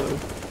evening. So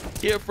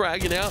Keo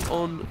fragging out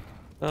on,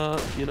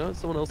 you know,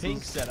 someone else's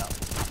pink setup.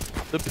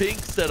 The pink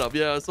setup.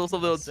 Yeah, I saw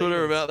something on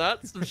Twitter about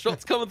that. Some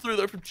shots coming through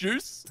though from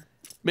Juice.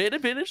 Man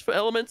advantage for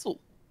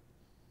Elemental.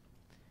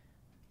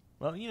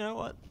 Well, you know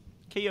what?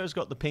 Keo's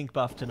got the pink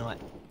buff tonight.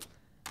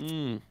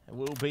 It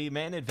will be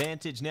man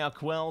advantage now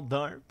quelled,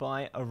 though,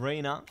 by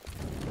Arena.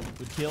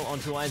 Good kill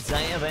onto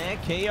Isaiah there.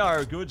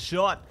 Keo, good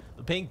shot.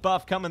 The pink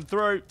buff coming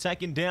through,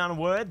 taking down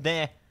Word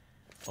there.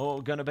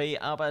 Oh, going to be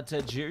up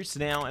to Juice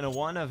now in a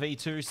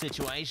 1v2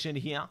 situation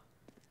here.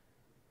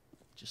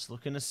 Just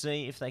looking to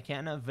see if they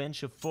can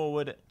venture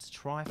forward to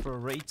try for a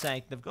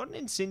retake. They've got an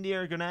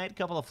incendiary grenade, a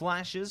couple of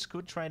flashes.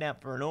 Could trade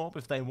out for an AWP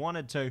if they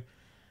wanted to,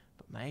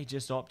 but may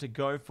just opt to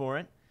go for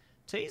it.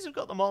 T's have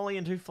got the molly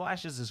and two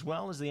flashes as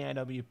well as the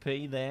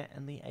AWP there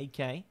and the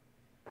AK.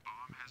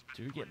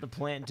 Do get the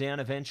plant down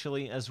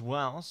eventually as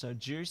well. So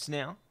Juice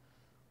now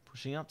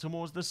pushing up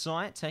towards the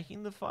site,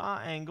 taking the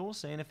far angle,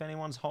 seeing if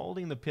anyone's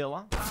holding the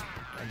pillar.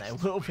 And they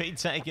will be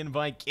taken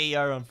by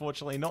Keo,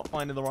 unfortunately not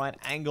finding the right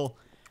angle.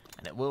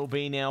 And it will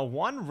be now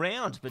one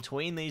round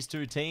between these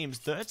two teams.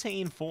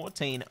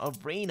 13-14.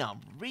 Arena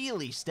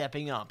really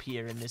stepping up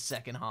here in this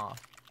second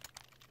half.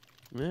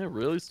 Yeah,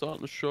 really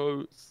starting to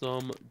show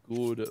some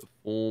good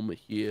form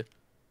here.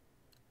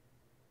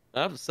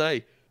 I have to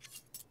say,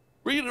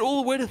 bringing it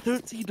all the way to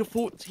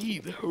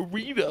 13-14.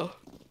 Arena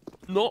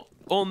not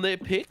on their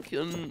pick.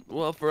 And,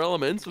 well, for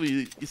Elemental,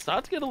 you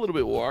start to get a little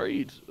bit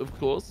worried, of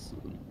course.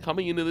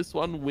 Coming into this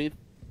one with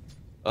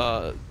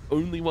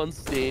only one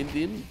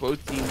stand-in.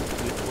 Both teams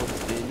with one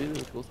stand-in. And,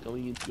 of course,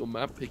 coming into your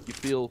map pick, you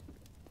feel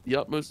the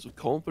utmost of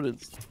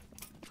confidence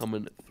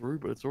coming through.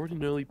 But it's already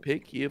an early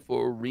pick here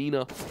for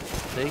Arena.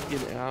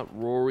 Taking out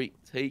Rory,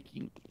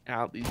 taking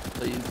out these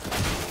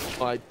players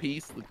by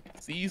piece. The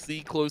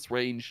CC close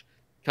range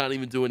can't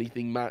even do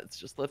anything, Matt. It's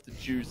just left to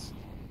Juice.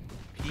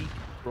 Peek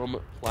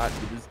from Plat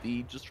with his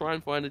D. Just try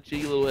and find a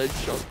cheeky little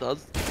headshot.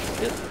 Does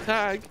get the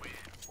tag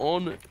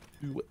on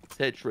to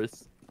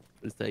Tetris.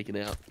 Is taken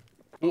out.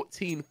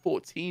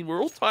 14-14.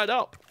 We're all tied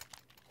up.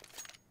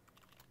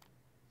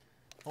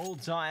 All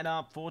tied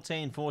up,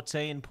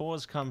 14-14.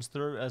 Pause comes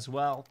through as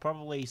well.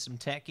 Probably some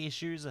tech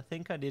issues. I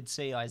think I did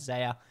see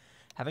Isaiah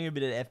having a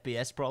bit of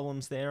FPS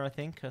problems there, I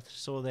think. I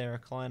saw their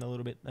client a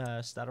little bit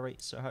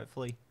stuttery, so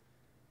hopefully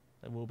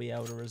they will be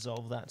able to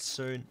resolve that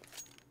soon.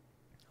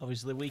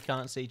 Obviously, we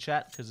can't see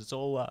chat because it's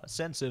all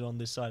censored on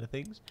this side of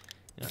things.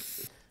 You know.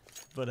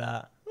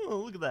 But, oh,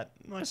 look at that.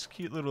 Nice,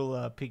 cute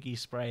little piggy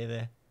spray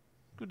there.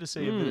 Good to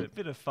see a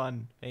bit of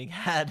fun being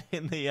had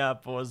in the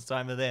pause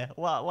timer there.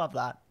 Love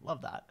that.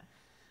 Love that.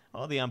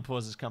 Oh, the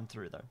unpauses come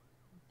through,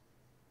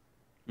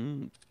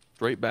 though.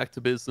 Straight back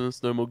to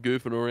business. No more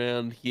goofing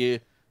around here.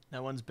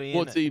 No one's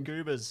being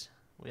goobers.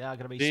 We are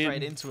going to be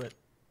straight into it.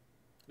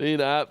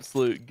 Being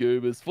absolute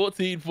goobers.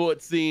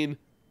 14-14.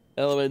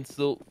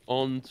 Elemental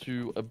on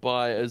to a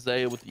buy.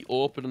 Isaiah with the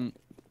AWP. And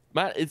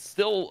Matt, it's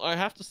still, I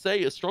have to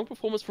say, a strong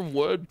performance from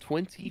Word.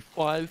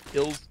 25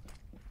 kills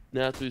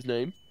now to his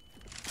name.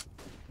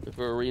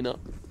 For Arena.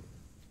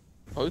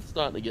 Both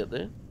starting to get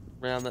there.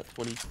 Around that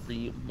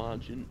 23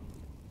 margin.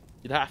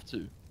 You'd have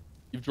to.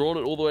 You've drawn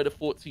it all the way to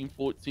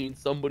 14-14.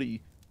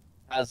 Somebody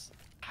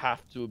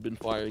have to have been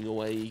firing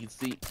away. You can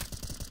see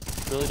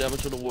early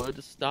damage on the Word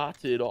to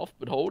start it off,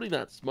 but holding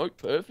that smoke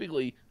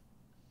perfectly.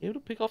 Able to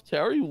pick off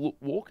Terry,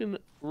 walking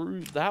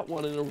through that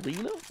one in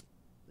Arena.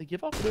 They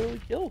give up an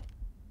early kill.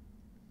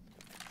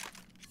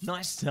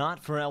 Nice start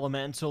for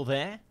Elemental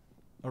there.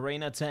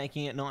 Arena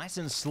taking it nice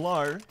and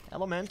slow.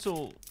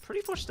 Elemental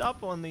pretty pushed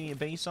up on the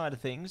B side of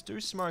things. Do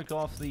smoke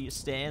off the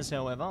stairs,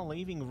 however,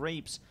 leaving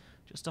Reaps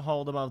just to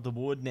hold above the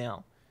wood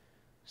now.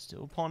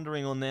 Still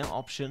pondering on their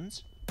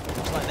options.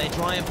 Looks like they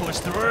try and push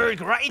through.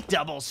 Great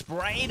double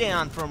spray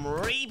down from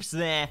Reaps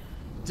there.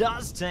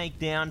 Does take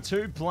down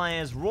 2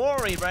 players.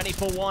 Rory ready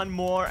for one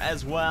more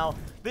as well.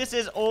 This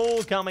is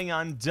all coming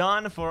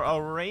undone for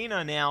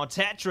Arena now.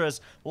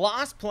 Tetris,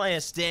 last player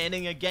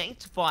standing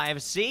against 5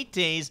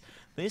 CTs.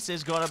 This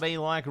has got to be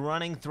like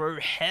running through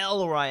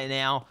hell right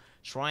now,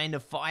 trying to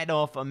fight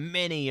off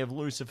many of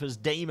Lucifer's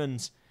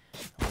demons.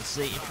 Let's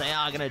see if they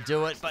are going to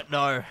do it, but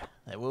no.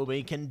 They will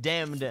be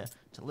condemned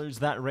to lose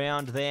that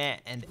round there,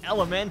 and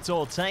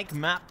Elemental take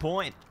map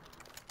point.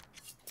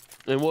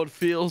 And what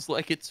feels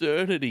like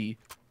eternity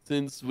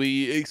since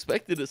we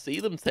expected to see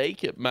them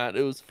take it, Matt.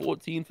 It was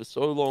 14 for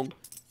so long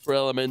for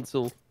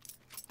Elemental.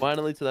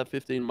 Finally to that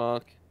 15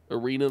 mark.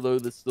 Arena, though,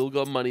 they've still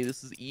got money.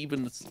 This is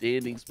even the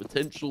standings.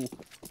 Potential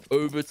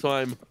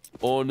overtime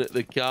on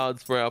the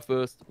cards for our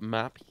first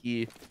map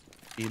here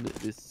in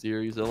this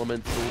series.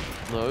 Elemental,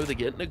 no, they're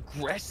getting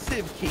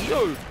aggressive.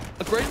 Keo,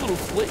 a great little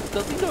flick.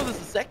 Does he know there's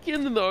a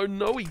second, though?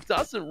 No, he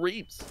doesn't.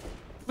 Reaps.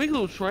 Big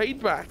little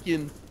trade back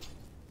in.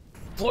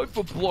 Blow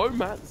for blow,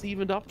 Matt's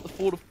evened up at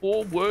the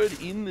 4-4. Word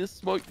in this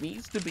smoke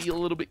needs to be a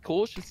little bit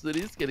cautious. It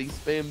is getting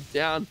spammed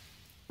down.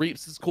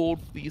 Reaps has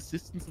called for the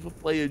assistance of a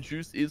player.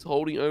 Juice is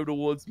holding over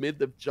towards mid.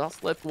 They've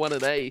just left one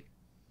at A.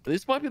 And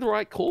this might be the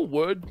right call.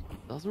 Word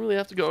doesn't really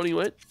have to go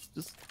anywhere.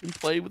 Just can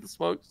play with the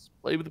smokes,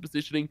 play with the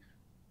positioning.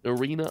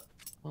 Arena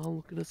are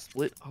looking to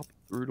split up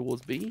through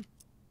towards B.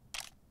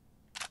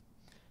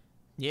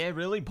 Yeah,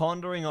 really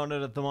pondering on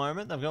it at the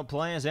moment. They've got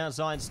players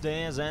outside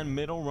stairs and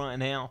middle right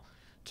now.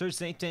 2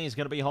 CTs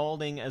going to be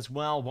holding as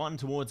well. One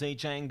towards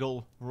each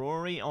angle.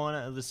 Rory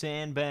on the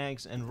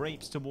sandbags and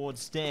Reaps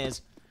towards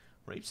stairs.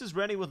 Reaps is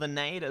ready with a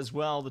nade as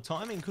well. The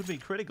timing could be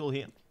critical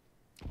here.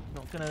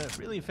 Not going to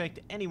really affect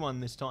anyone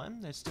this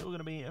time. They're still going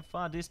to be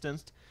far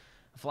distanced.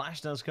 A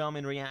flash does come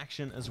in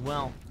reaction as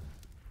well.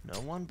 No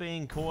one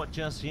being caught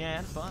just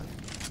yet, but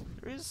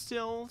there is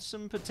still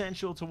some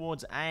potential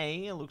towards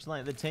A. It looks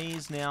like the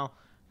T's now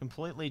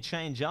completely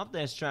change up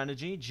their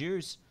strategy.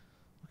 Juice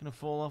looking to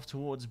fall off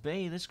towards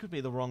B. This could be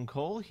the wrong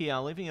call here,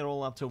 leaving it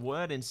all up to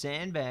Word and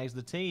sandbags.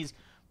 The T's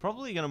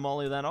probably going to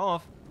molly that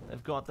off.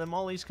 They've got the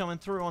mollies coming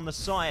through on the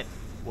site.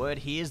 Word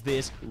hears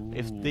this. Ooh.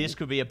 If this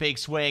could be a big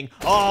swing.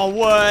 Oh,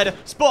 Word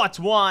spots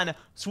one.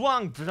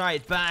 Swung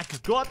straight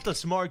back. Got the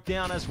smoke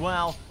down as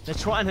well. They're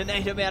trying to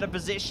nade him out of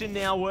position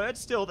now. Word's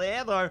still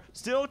there, though.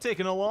 Still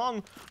ticking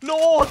along.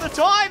 No, the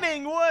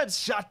timing. Word's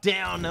shut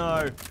down, no.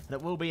 And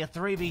it will be a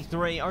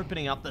 3v3,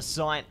 opening up the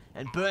site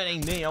and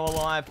burning Neo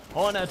alive.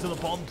 Honor to the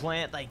bomb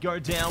plant. They go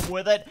down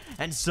with it.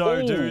 And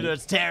so do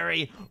does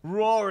Terry,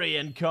 Rory,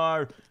 and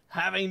co.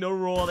 Having to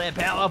roar their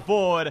power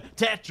forward.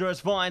 Tetris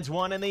finds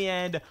one in the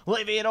end,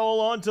 leaving it all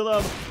onto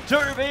them.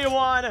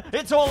 2v1,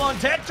 it's all on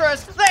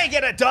Tetris. They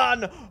get it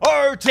done.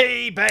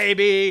 OT,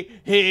 baby.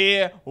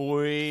 Here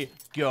we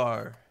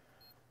go.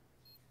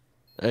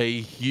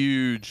 A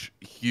huge,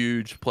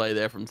 huge play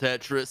there from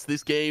Tetris.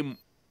 This game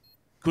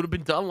could have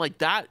been done like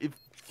that if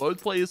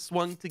both players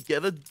swung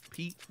together,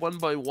 peaked one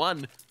by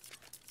one.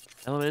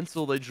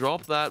 Elemental, they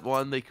dropped that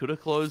one. They could have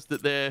closed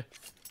it there.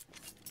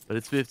 But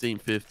it's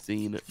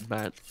 15-15,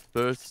 Matt.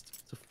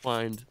 First to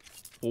find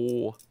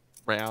 4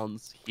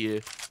 rounds here.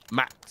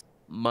 Max,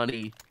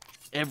 money,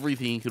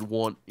 everything you could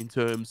want in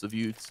terms of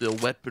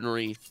util,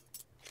 weaponry,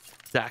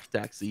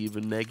 tactics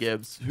even,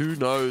 negevs. Who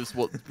knows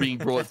what's being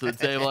brought to the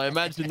table. I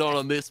imagine not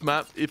on this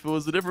map. If it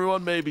was a different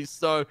one, maybe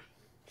so.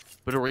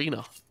 But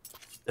Arena,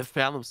 they've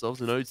found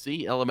themselves in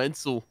OT.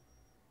 Elemental,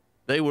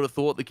 they would have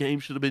thought the game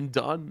should have been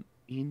done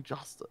in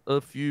just a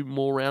few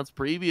more rounds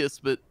previous,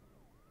 but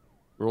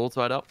we're all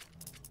tied up.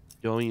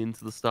 Going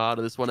into the start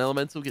of this one,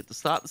 Elemental get to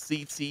start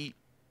the CT,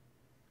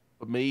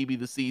 but maybe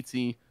the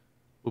CT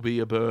will be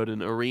a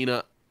burden.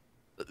 Arena,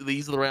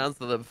 these are the rounds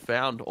that I've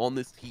found on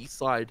this T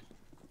side.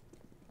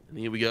 And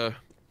here we go.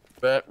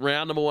 But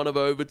round number 1 of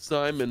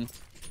overtime, and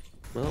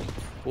well,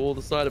 for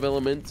the side of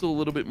Elemental, a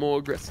little bit more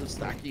aggressive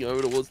stacking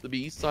over towards the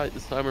B site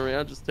this time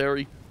around. Just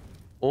Terry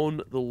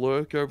on the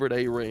lurk over at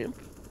A ramp.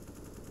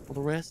 While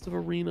the rest of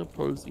Arena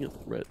posing a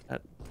threat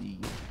at B.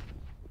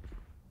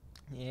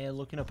 Yeah,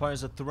 looking to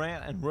pose a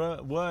threat, and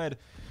Word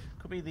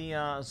could be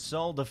the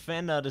sole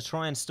defender to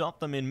try and stop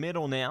them in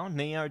middle now.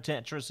 Neo,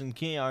 Tetris, and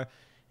Keo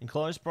in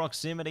close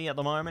proximity at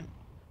the moment.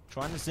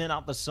 Trying to set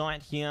up the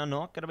site here.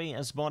 Not going to be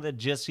spotted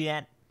just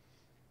yet.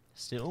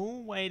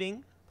 Still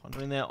waiting,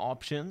 pondering their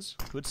options.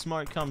 Good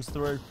smoke comes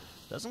through.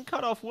 Doesn't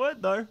cut off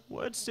Word, though.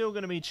 Word's still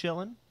going to be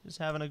chilling. Just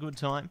having a good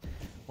time.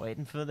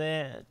 Waiting for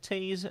their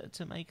T's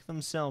to make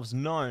themselves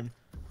known.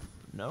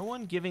 No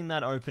one giving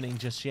that opening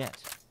just yet.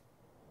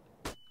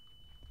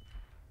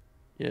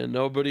 Yeah,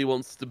 nobody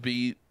wants to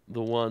be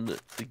the one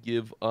to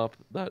give up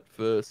that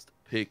first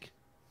pick.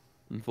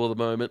 And for the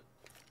moment,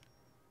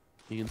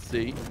 you can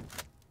see,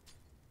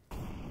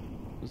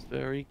 it was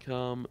very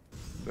calm,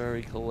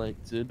 very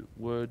collected.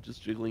 Word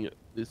just jiggling at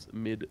this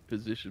mid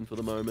position for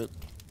the moment.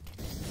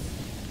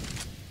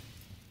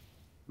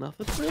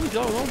 Nothing's really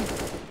going on.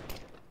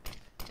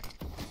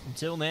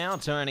 Until now,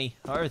 Tony.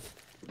 Oath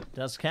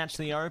does catch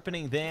the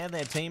opening there.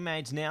 Their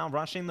teammates now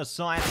rushing the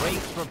site.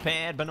 Reaps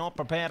prepared, but not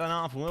prepared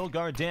enough. Will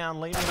go down,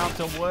 leaving up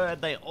to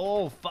Word. They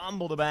all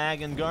fumble the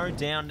bag and go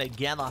down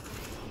together.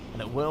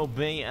 And it will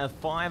be a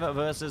 5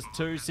 versus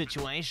 2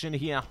 situation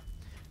here.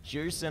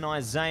 Juice and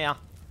Isaiah,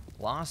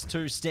 last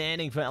 2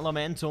 standing for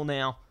Elemental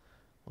now.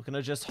 Looking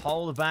to just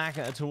hold back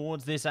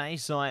towards this A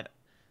site.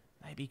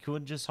 Maybe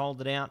could just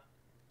hold it out.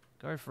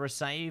 Go for a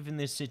save in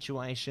this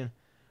situation.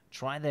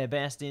 Try their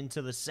best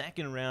into the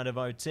second round of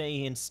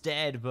OT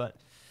instead, but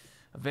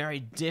a very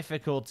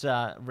difficult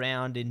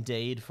round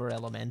indeed for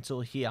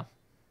Elemental here.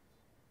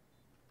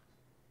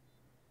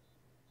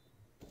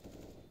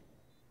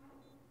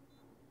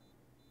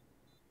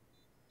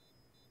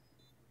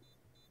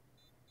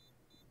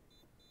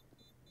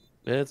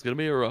 Yeah, it's going to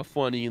be a rough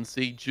one. You can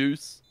see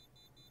Juice,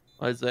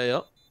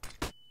 Isaiah,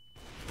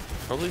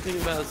 probably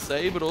thinking about a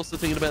save, but also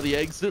thinking about the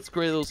exits.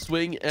 Great little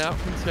swing out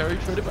from Terry,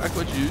 traded back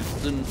by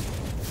Juice, and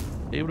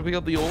able to pick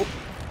up the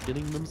AWP,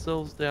 getting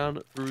themselves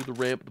down through the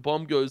ramp. The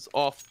bomb goes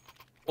off.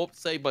 AWP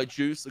saved by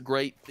Juice, a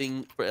great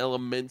thing for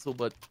Elemental,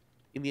 but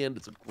in the end,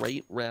 it's a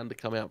great round to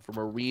come out from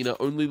Arena,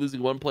 only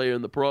losing 1 player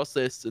in the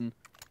process, and,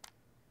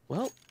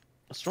 well,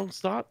 a strong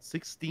start,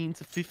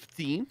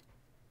 16-15.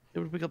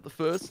 Able to pick up the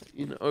first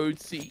in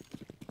OT.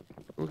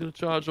 We're going to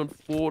charge on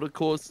forward, of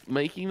course,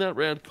 making that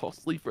round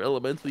costly for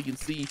Elemental. You can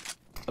see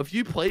a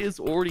few players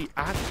already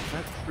at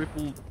that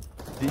triple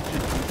digit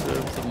in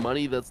terms of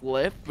money that's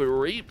left, but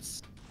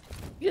Reaps,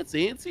 he gets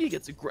antsy, he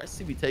gets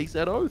aggressive, he takes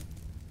that oath.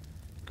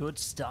 Good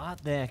start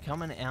there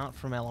coming out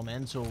from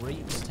Elemental.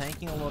 Reaps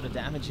taking a lot of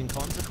damage in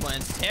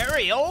consequence.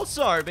 Terry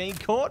also being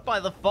caught by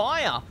the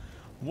fire.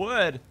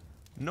 Word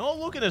not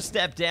looking to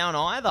step down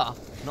either.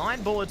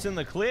 9 bullets in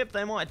the clip.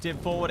 They might dip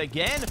forward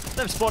again.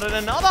 They've spotted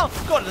another.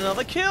 Got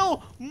another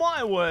kill.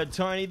 My word,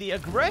 Tony. The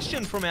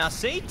aggression from our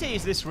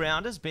CTs this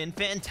round has been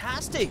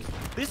fantastic.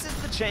 This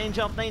is the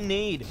change-up they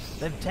need.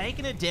 They've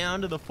taken it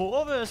down to the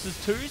 4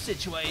 versus 2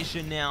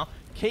 situation now.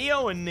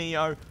 Keo and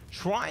Neo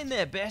trying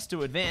their best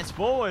to advance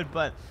forward,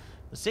 but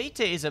the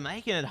CTs are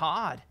making it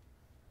hard.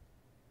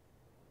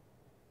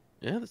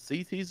 Yeah, the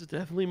CTs are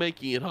definitely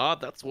making it hard.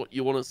 That's what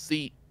you want to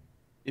see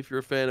if you're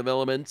a fan of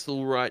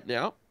Elemental right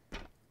now.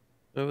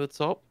 Over the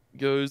top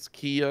goes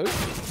Keo.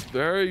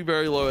 Very,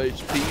 very low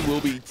HP.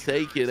 Will be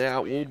taken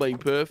out. Wallbang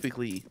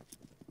perfectly.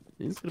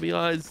 It's going to be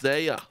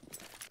Isaiah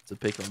to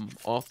pick him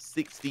off.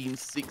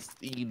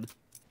 16-16.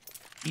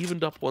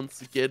 Evened up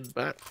once again,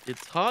 but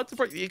it's hard to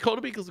break the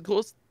economy because, of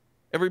course,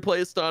 every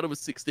player started with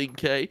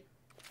 16k.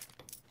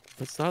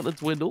 It's starting to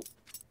dwindle.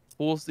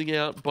 Forcing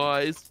out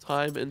buys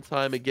time and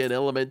time again.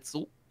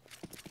 Elemental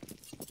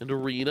and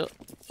Arena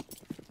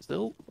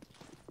still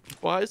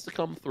buys to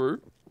come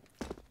through.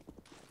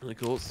 And of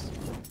course,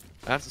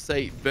 I have to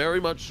say, very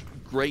much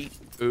great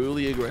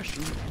early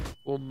aggression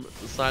from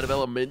the side of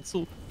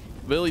Elemental.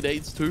 Early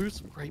nades too,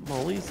 some great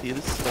mollies here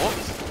to stop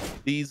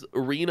these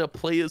Arena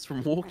players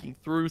from walking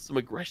through. Some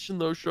aggression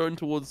though shown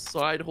towards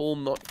side hall,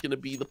 not going to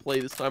be the play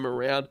this time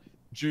around.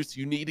 Juice,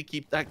 you need to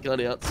keep that gun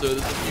out, so there's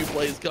a few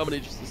players coming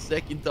in. Just a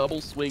second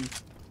double swing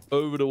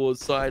over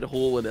towards side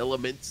hall, and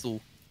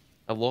Elemental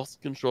have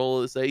lost control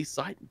of this A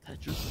site, and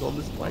Tetris on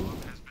this flank.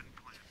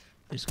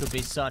 This could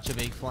be such a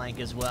big flank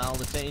as well.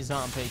 The T's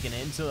aren't peeking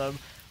into them.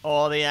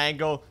 Oh, the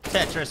angle.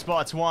 Tetris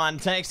spots one,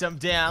 takes them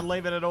down,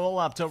 leaving it all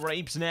up to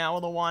Reaps now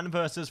in the 1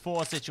 versus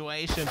 4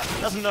 situation.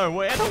 Doesn't know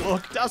where to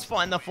look, does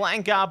find the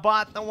flanker,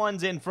 but the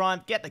one's in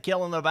front. Get the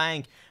kill in the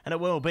bank, and it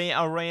will be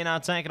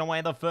Arena taking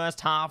away the first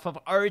half of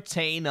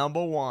OT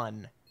number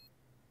 1.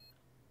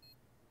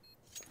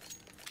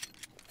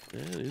 Yeah,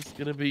 it is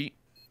going to be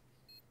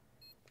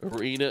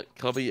Arena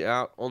coming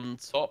out on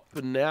top,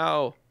 and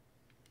now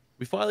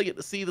We finally get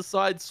to see the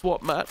side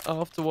swap, Matt,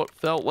 after what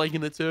felt like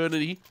an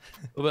eternity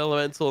of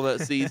Elemental on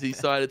that CET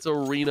side. It's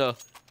Arena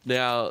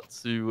now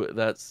to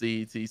that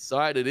CET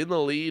side and in the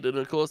lead. And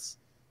of course,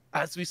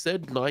 as we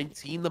said,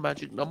 19, the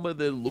magic number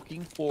they're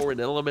looking for in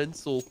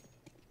Elemental.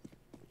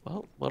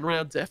 Well, 1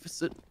 round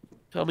deficit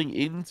coming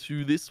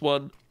into this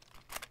one.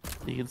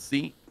 You can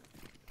see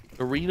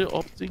Arena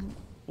opting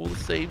for the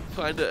same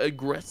kind of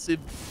aggressive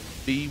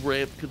B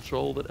ramp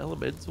control that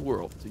Elemental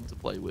were opting to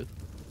play with.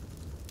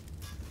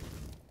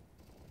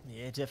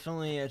 Yeah,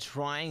 definitely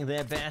trying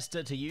their best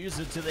to use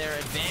it to their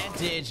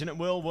advantage, and it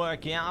will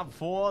work out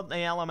for the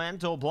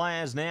Elemental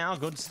players now.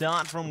 Good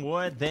start from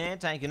Word there,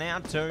 taking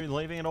out 2,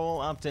 leaving it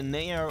all up to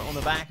Neo on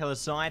the back of the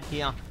side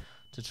here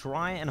to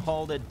try and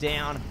hold it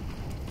down.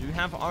 Do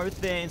have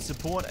Oath there in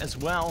support as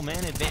well.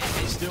 Man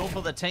advantage still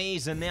for the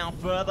T's, and now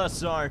further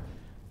so.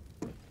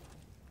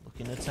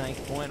 Looking to take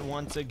point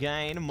once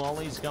again.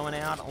 Molly's going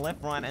out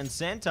left, right, and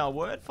center.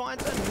 Word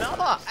finds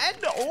another,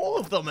 and all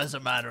of them as a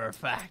matter of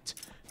fact.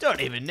 Don't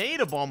even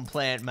need a bomb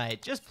plant,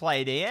 mate. Just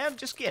play DM,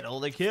 just get all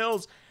the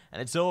kills, and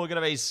it's all going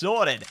to be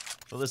sorted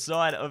for the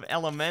side of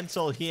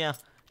Elemental here.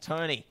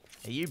 Tony,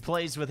 are you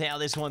pleased with how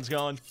this one's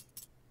going?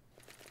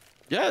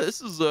 Yeah, this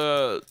is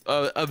a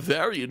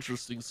very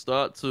interesting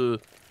start to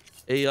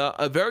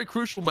a very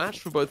crucial match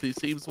for both these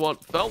teams.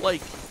 What felt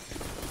like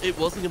it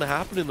wasn't going to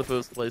happen in the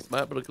first place,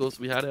 Matt, but of course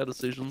we had our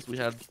decisions. We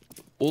had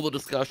all the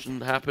discussion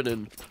happen,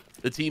 and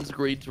the teams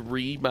agreed to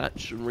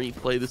rematch and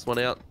replay this one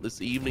out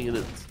this evening,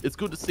 and it's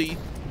good to see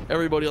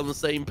everybody on the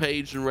same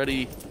page and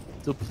ready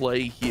to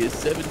play here.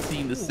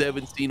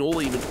 17-17,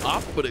 all even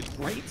up, but a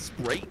great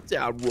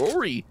breakdown.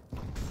 Rory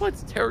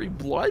finds Terry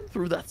blind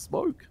through that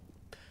smoke.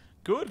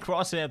 Good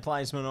crosshair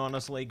placement,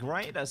 honestly.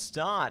 Great a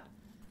start.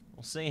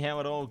 We'll see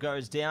how it all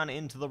goes down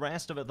into the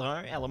rest of it,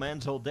 though.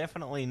 Elemental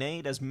definitely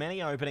need as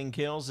many opening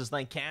kills as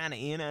they can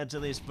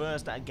into this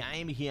first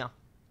game here.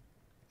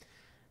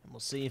 And we'll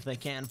see if they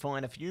can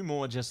find a few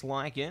more just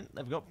like it.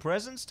 They've got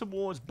presence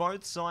towards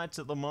both sides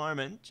at the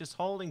moment, just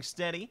holding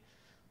steady.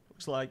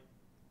 Looks like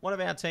one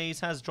of our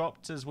T's has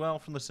dropped as well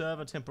from the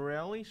server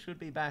temporarily. Should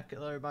be back,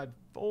 though,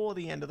 before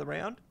the end of the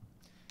round.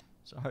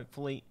 So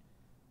hopefully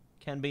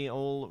can be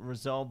all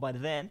resolved by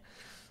then.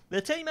 Their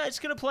teammate's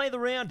going to play the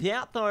round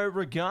out, though,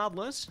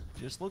 regardless.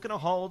 Just looking to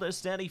hold it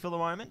steady for the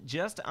moment.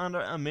 Just under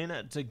a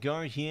minute to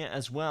go here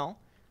as well.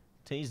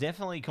 T's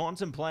definitely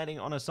contemplating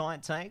on a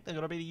side take. They've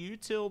got a bit of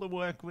util to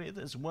work with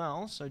as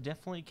well, so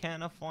definitely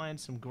can find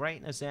some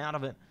greatness out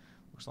of it.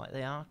 Looks like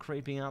they are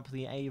creeping up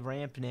the A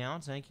ramp now,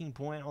 taking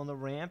point on the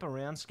ramp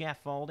around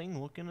scaffolding,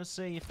 looking to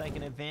see if they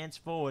can advance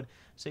forward.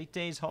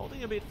 CT's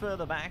holding a bit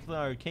further back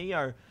though.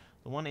 Keo,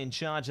 the one in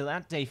charge of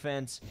that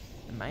defense,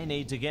 and may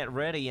need to get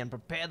ready and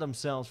prepare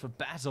themselves for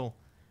battle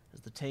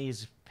as the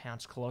T's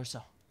pounce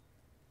closer.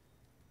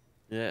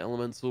 Yeah,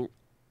 Elemental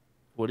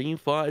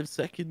 25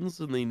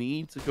 seconds, and they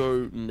need to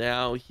go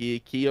now here.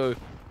 Keo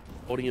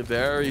holding a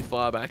very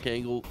far back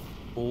angle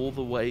all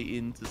the way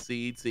into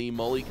CET.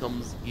 Molly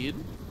comes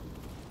in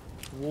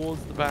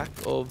towards the back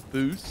of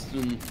Boost,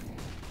 and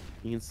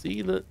you can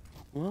see that,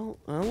 well,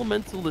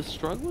 Elemental is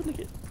struggling to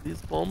get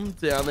this bomb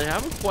down. They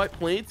haven't quite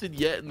planted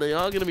yet, and they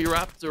are going to be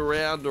wrapped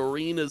around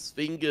Arena's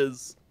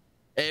fingers.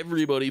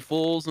 Everybody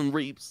falls and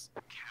reaps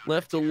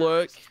left to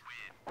lurk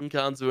and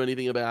can't do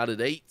anything about it.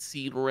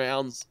 18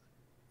 rounds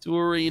to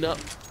Arena,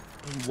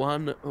 and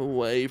 1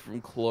 away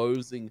from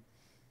closing.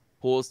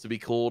 Pause to be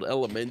called.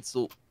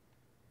 Elemental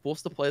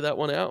forced to play that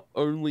one out.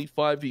 Only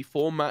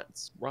 5v4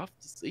 mats. Rough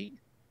to see.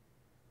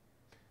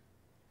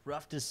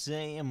 Rough to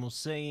see, and we'll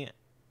see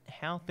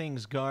how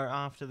things go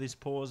after this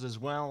pause as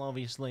well.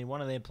 Obviously,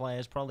 one of their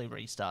players probably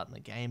restarting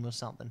the game or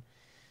something.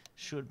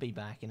 Should be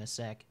back in a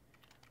sec.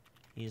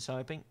 Here's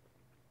hoping.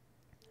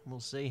 We'll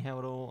see how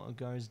it all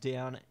goes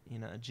down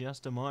in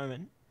just a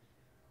moment.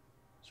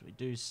 So we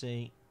do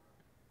see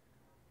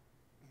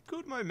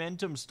good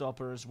momentum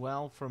stopper as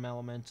well from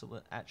Elemental,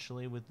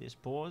 actually, with this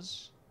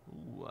pause.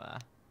 Ooh,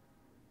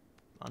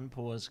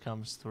 unpause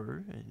comes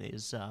through. It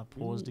is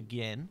paused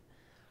again.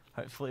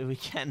 Hopefully we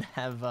can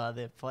have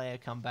their player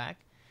come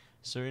back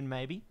soon,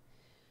 maybe.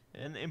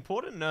 An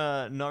important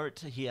note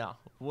here.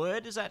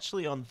 Word is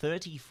actually on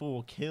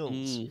 34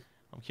 kills.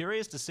 I'm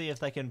curious to see if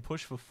they can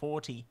push for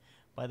 40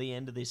 by the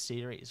end of this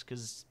series,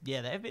 because,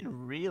 yeah, they've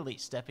been really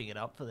stepping it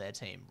up for their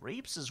team.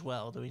 Reaps as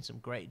well, doing some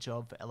great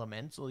job for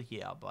Elemental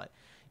here, but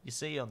you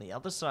see on the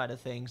other side of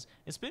things,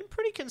 it's been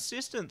pretty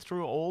consistent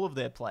through all of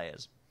their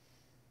players.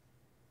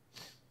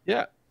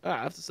 Yeah, I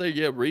have to say,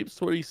 yeah, Reaps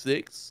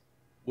 26,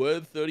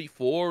 Word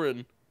 34,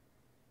 and,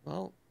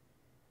 well,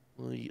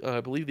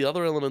 I believe the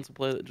other Elemental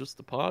player that just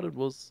departed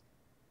was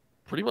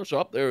pretty much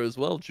up there as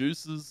well.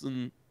 Juices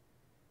and,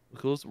 of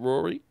course,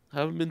 Rory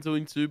haven't been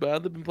doing too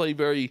bad. They've been playing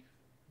very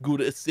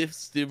good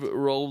assistive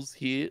roles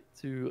here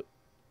to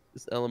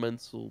this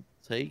Elemental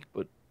take,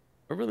 but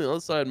over on the other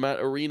side, Matt,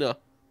 Arena,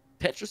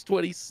 Tetris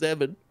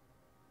 27,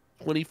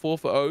 24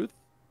 for Oath,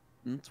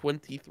 and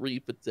 23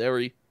 for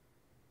Terry.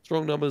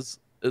 Strong numbers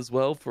as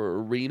well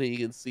for Arena. You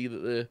can see that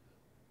they're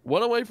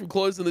 1 away from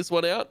closing this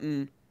one out,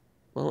 and,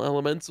 well,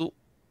 Elemental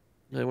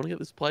They want to get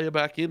this player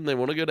back in. They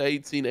want to go to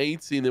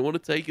 18-18. They want to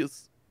take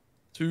us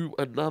to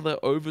another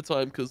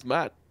overtime because,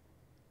 Matt,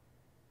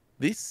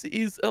 this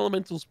is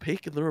Elemental's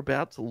pick and they're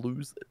about to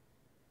lose it.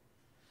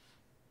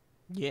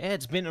 Yeah,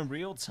 it's been a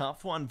real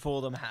tough one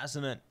for them,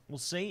 hasn't it? We'll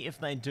see if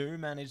they do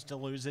manage to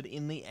lose it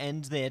in the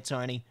end there,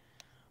 Tony.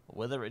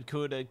 Whether it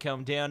could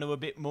come down to a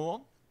bit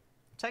more.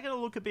 Taking a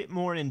look a bit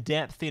more in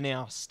depth in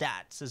our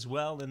stats as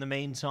well in the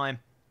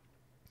meantime.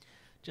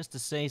 Just to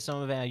see some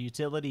of our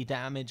utility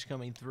damage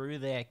coming through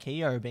there.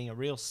 Keo being a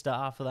real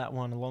star for that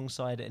one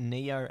alongside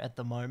Neo at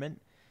the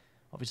moment.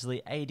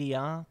 Obviously,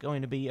 ADR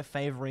going to be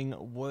favouring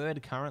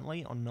Word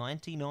currently on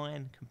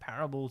 99,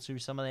 comparable to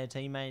some of their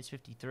teammates,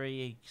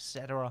 53,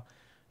 etc.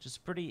 Just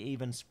a pretty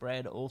even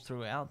spread all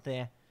throughout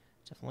there.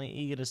 Definitely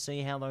eager to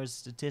see how those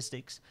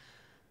statistics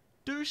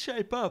do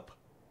shape up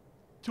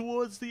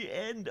towards the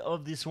end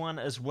of this one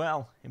as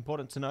well.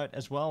 Important to note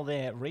as well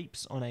there,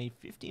 Reaps on a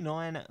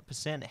 59%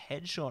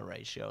 headshot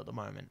ratio at the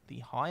moment,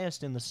 the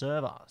highest in the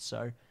server.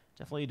 So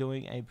definitely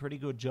doing a pretty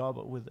good job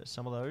with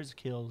some of those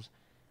kills,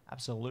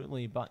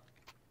 absolutely. But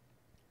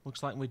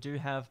looks like we do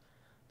have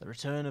the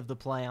return of the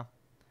player.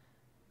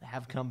 They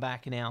have come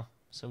back now,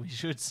 so we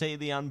should see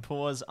the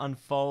unpause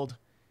unfold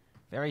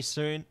very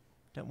soon.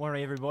 Don't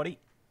worry, everybody.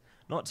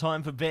 Not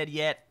time for bed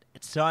yet.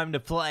 It's time to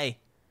play.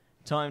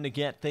 Time to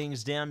get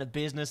things down to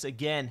business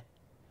again.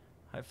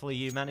 Hopefully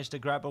you managed to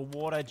grab a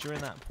water during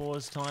that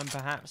pause time,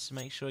 perhaps.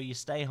 Make sure you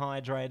stay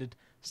hydrated,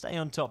 stay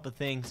on top of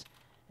things,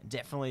 and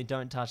definitely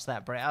don't touch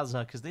that browser,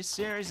 because this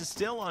series is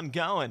still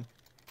ongoing.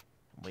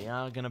 We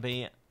are going to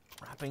be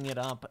wrapping it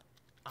up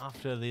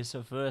after this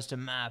first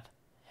map,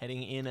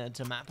 heading in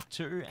to map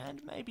 2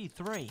 and maybe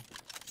 3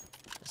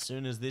 as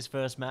soon as this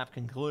first map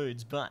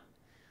concludes. But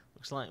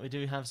looks like we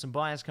do have some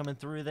buyers coming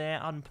through there.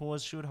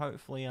 Unpause should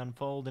hopefully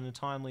unfold in a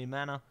timely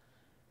manner.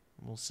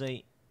 We'll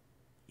see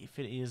if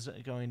it is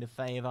going to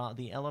favour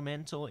the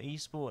Elemental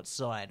Esports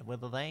side,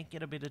 whether they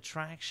get a bit of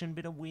traction,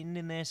 bit of wind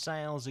in their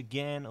sails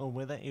again, or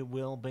whether it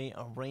will be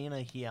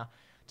Arena here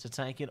to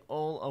take it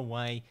all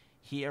away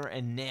here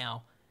and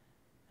now,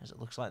 as it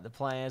looks like the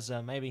players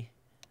are maybe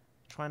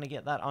trying to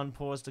get that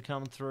unpause to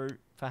come through,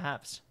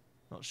 perhaps.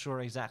 Not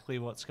sure exactly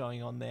what's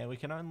going on there. We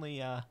can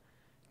only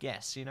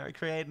guess, you know,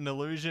 create an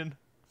illusion.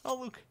 Oh,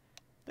 look,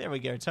 there we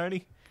go,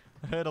 Tony.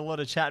 I heard a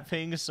lot of chat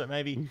pings, so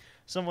maybe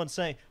someone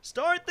say,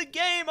 start the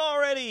game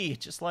already!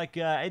 Just like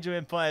Age of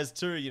Empires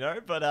 2, you know?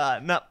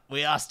 But, no,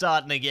 we are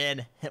starting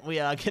again. We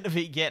are going to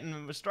be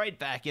getting straight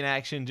back in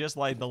action, just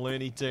like the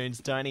Looney Tunes,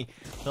 Tony.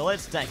 So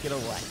let's take it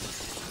away.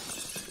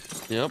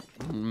 Yep.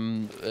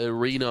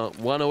 Arena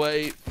one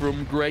away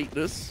from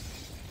greatness.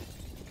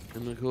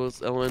 And, of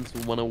course,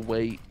 Elemental one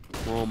away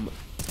from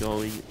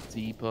going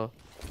deeper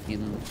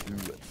into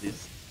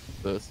this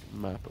first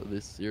map of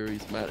this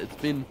series. Matt, it's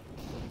been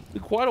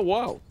quite a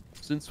while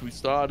since we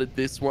started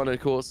this one. Of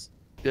course,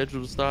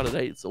 scheduled to start at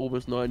 8. It's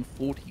almost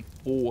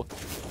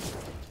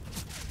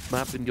 9:44.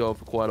 Map been going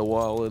for quite a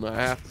while, and I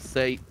have to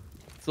say,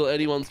 till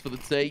anyone's for the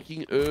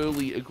taking.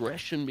 Early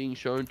aggression being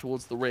shown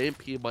towards the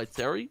ramp here by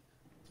Terry.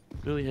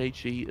 Early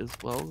HE as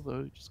well,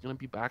 though. Just going to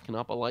be backing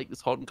up. I like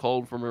this hot and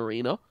cold from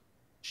Arena.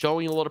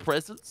 Showing a lot of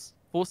presence.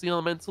 Forcing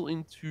Elemental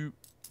into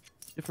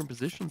different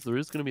positions. There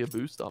is going to be a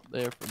boost up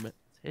there from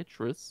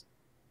Tetris.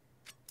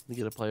 To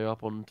get a player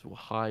up onto a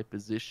high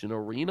position.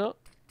 Arena.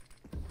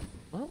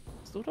 Well,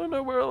 still don't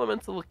know where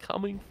Elemental are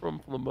coming from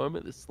for the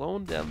moment. They're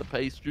slowing down the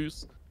pace.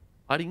 Juice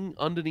hiding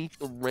underneath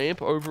the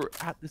ramp over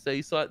at this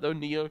A site, though.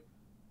 Neo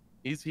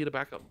is here to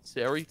back up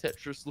Terry.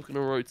 Tetris looking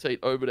to rotate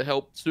over to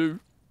help too.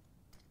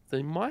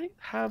 They might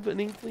have an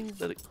inkling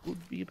that it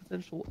could be a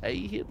potential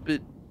A hit,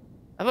 but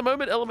at the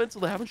moment,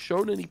 Elemental, they haven't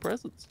shown any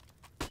presence.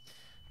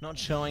 Not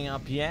showing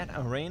up yet.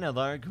 Arena,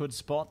 though, could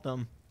spot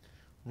them.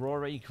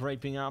 Rory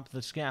creeping up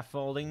the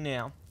scaffolding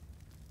now.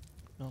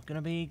 Not going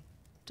to be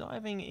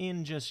diving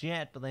in just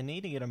yet, but they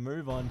need to get a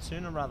move on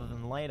sooner rather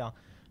than later.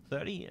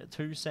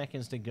 32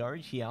 seconds to go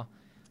here.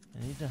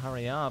 They need to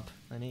hurry up.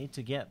 They need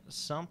to get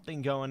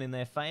something going in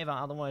their favour.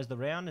 Otherwise, the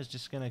round is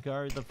just going to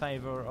go the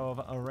favour of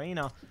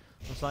Arena.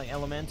 Looks like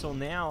Elemental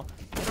now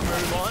gonna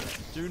move on.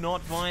 Do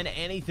not find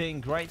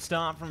anything. Great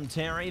start from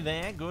Terry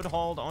there. Good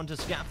hold onto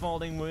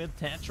scaffolding with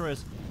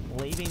Tetris.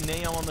 Leaving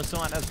Neo on the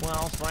side as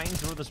well. Spraying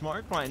through the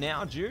smoke right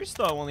now. Juice,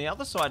 though, on the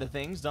other side of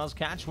things, does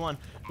catch one.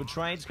 Good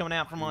trades coming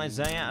out from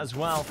Isaiah as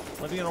well.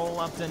 Leaving it all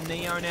up to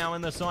Neo now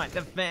in the site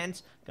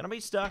defense. Gonna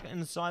be stuck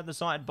inside the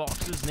side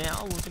boxes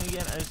now. Looking to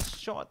get a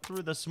shot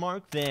through the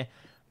smoke there.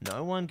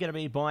 No one going to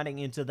be biting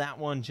into that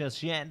one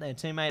just yet. Their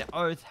teammate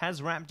Oath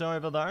has wrapped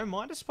over, though.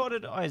 Might have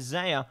spotted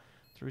Isaiah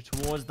through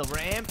towards the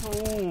ramp.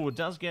 Ooh,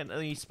 does get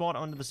the spot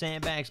onto the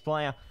sandbags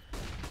player.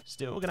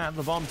 Still going to have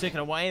the bomb ticking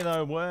away,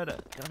 though. Word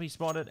going to be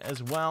spotted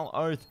as well.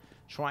 Oath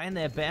trying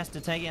their best to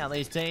take out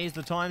these T's.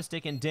 The time's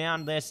ticking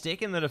down. They're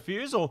sticking the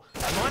defusal.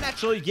 They might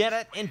actually get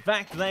it. In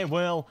fact, they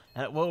will.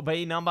 And it will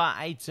be number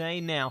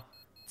 18 now.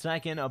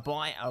 Taken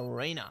by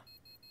Arena.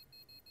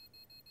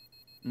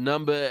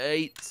 Number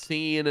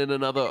 18 and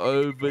another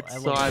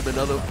overtime.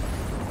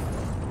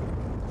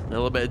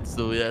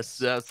 Elemental, yes,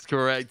 that's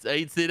correct.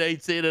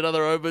 18-18,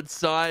 another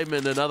overtime,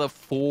 and another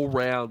 4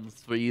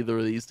 rounds for either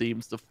of these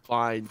teams to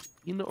find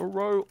in a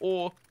row,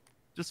 or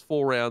just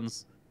 4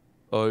 rounds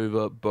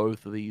over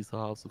both of these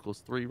halves. Of course,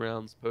 3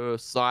 rounds per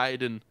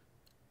side, and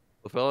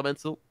with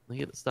Elemental, they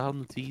get to start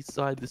on the T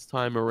side this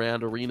time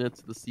around. Arena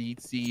to the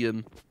CT,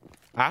 and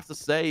I have to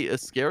say, a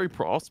scary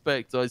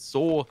prospect. I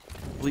saw,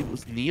 I believe it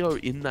was Neo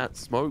in that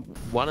smoke.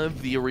 One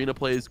of the Arena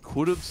players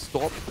could have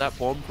stopped that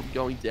bomb from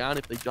going down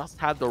if they just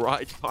had the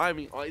right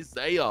timing.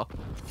 Isaiah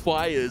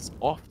fires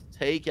off to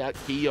take out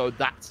Keo.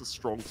 That's a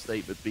strong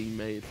statement being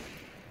made.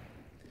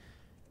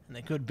 And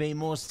there could be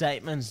more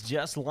statements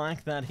just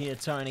like that here,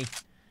 Tony.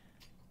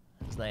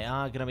 As they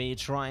are going to be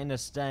trying to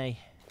stay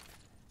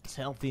as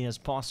healthy as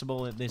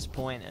possible at this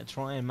point and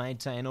try and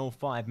maintain all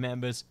 5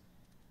 members.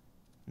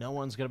 No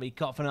one's going to be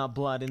coughing up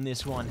blood in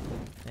this one.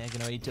 They're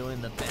going to be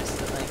doing the best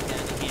that they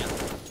can here.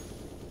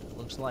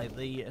 Looks like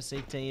the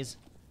CTs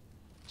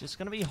just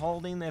going to be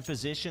holding their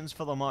positions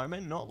for the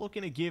moment. Not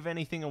looking to give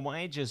anything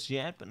away just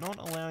yet, but not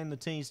allowing the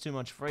T's too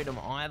much freedom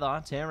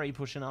either. Terry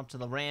pushing up to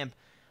the ramp.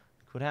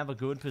 Could have a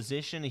good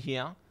position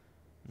here.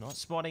 Not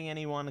spotting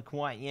anyone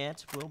quite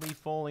yet. Will be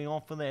falling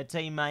off for their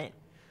teammate.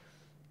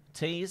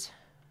 T's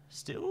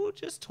still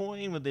just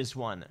toying with this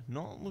one.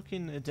 Not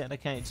looking to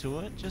dedicate to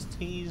it. Just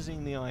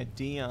teasing the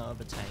idea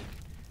of a take.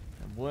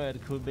 And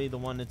Word could be the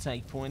one to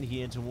take point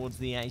here towards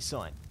the A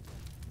side.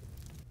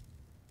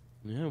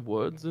 Yeah,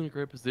 Word's in a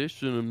great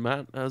position. And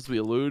Matt, as we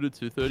alluded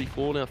to,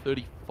 34, now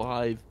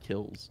 35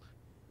 kills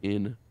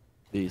in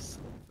this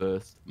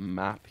first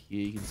map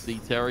here. You can see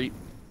Terry.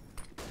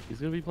 He's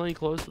going to be playing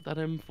close with that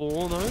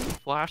M4 though. The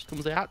flash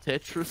comes out.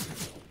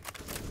 Tetris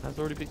has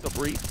already picked up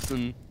Reaps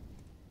and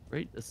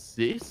great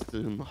assist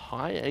and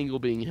high angle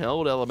being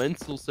held.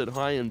 Elemental said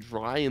high and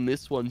dry in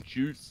this one.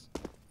 Juice,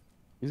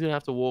 he's going to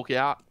have to walk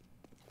out.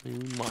 He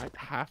might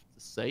have to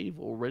save.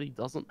 Already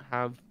doesn't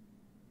have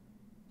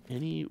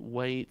any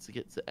way to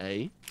get to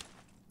A.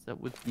 Except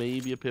with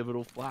maybe a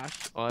pivotal flash.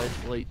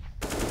 Isolate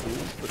the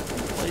kills, but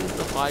he plays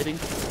the hiding.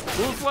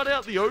 Will run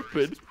out the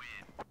open,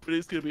 but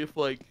it's going to be a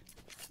flank.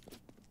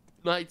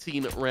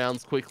 19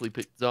 rounds quickly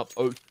picked up.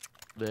 Oath,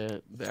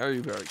 they're very,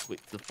 very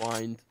quick to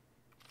find.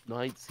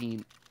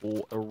 19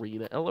 for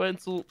Arena.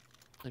 Elemental,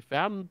 they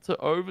found them to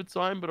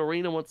overtime, but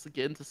Arena once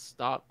again to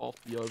start off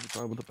the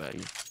overtime with a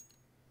bang.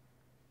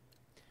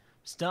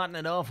 Starting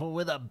it off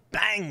with a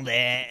bang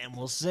there, and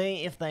we'll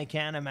see if they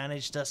can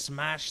manage to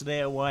smash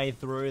their way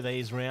through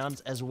these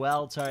rounds as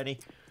well, Tony.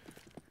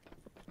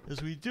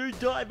 As we do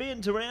dive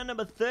into round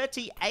number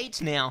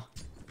 38 now.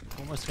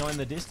 Almost going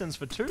the distance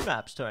for 2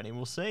 maps, Tony.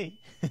 We'll see.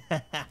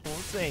 We'll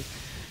see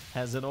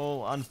as it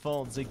all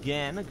unfolds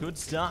again. A good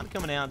start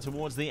coming out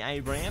towards the A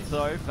ramp,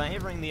 though,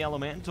 favouring the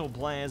Elemental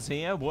players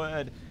here.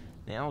 Word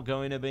now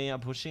going to be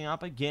pushing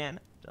up again.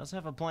 Does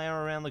have a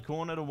player around the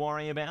corner to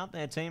worry about.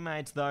 Their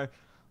teammates, though,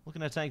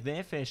 looking to take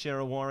their fair share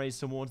of worries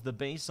towards the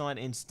B side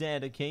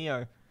instead.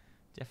 Akio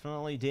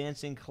definitely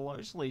dancing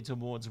closely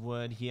towards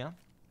Word here.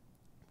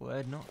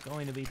 Word not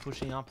going to be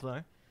pushing up,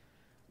 though.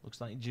 Looks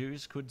like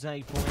Juice could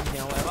take point,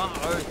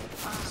 however.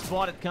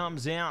 Spot it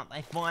comes out.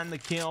 They find the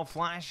kill.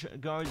 Flash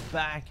goes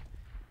back.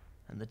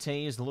 And the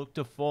T's look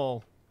to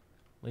fall.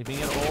 Leaving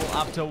it all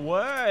up to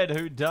Word,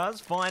 who does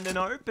find an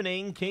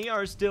opening.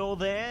 Keo still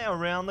there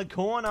around the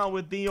corner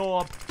with the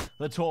AWP.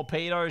 The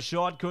torpedo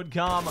shot could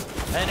come.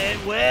 And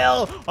it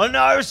will. A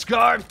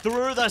no-scope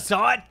through the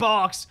sight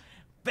box.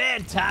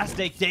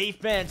 Fantastic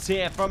defense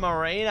here from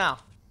Arena.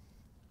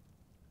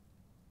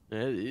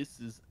 Yeah, this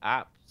is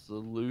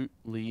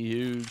absolutely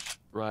huge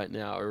right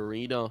now.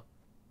 Arena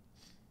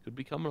could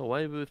be coming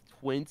away with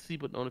 20,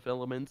 but not if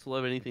Elemental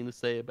have anything to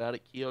say about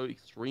it. Keo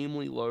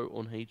extremely low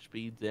on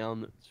HP,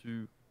 down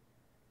to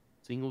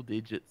single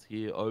digits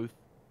here. Oath,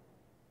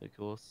 of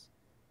course,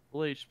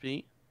 full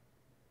HP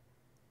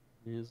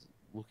is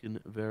looking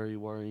very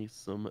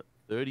worrisome.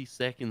 30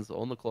 seconds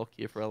on the clock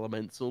here for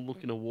Elemental,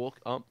 looking to walk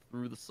up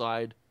through the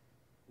side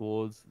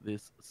towards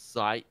this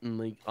site, and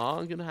they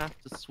are going to have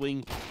to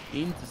swing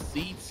into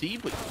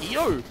CT, but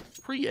Keo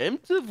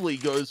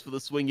preemptively goes for the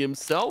swing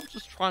himself,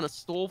 just trying to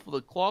stall for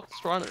the clock,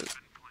 trying to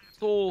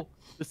stall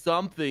for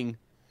something.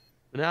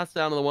 But now it's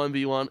down to the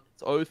 1v1.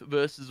 It's Oath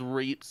versus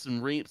Reaps,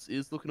 and Reaps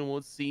is looking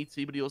towards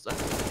CT, but he also has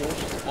to be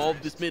cautious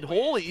of this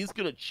mid-haul. He's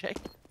going to check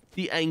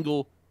the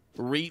angle.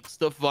 Reaps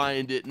to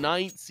find it.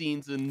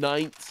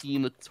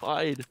 19-19, a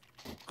tied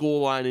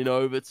scoreline in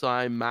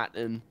overtime, Matt,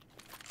 and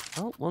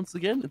well, once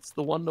again, it's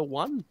the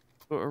 1-1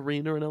 for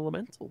Arena and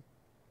Elemental.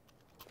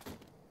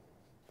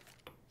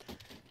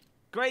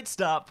 Great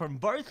start from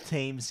both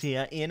teams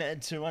here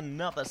into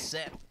another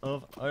set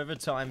of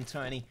overtime,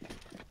 Tony.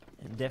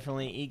 And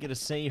definitely eager to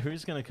see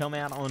who's going to come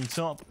out on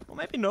top. Or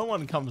maybe no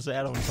one comes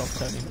out on top,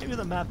 Tony. Maybe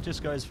the map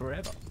just goes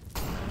forever.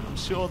 I'm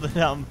sure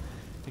that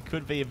it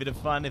could be a bit of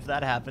fun if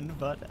that happened,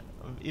 but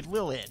it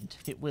will end.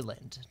 It will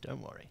end.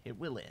 Don't worry. It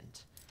will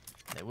end.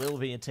 There will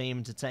be a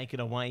team to take it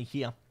away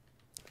here.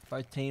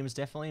 Both teams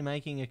definitely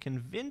making a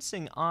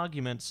convincing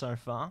argument so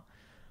far,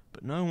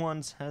 but no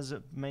one has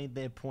made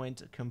their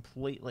point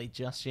completely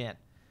just yet.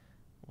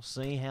 We'll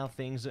see how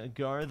things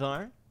go,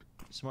 though.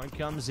 Smoke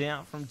comes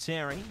out from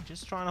Terry,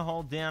 just trying to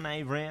hold down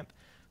a ramp.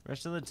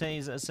 Rest of the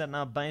teams are setting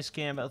up base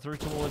camp through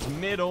towards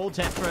middle.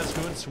 Tetris,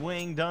 good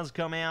swing, does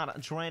come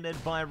out,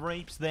 traded by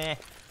Reaps there.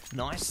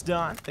 Nice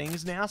start.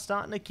 Things now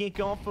starting to kick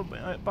off for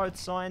both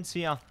sides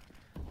here.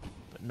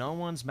 But no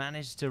one's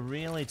managed to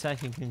really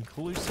take a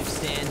conclusive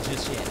stand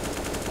just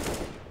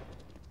yet.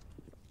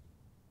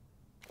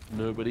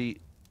 Nobody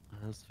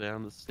has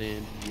found a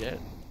stand yet.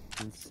 You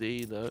can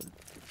see though.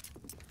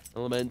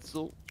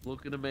 Elemental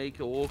looking to make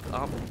a walk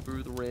up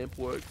through the ramp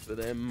work for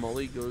them.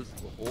 Molly goes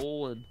to the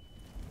hall and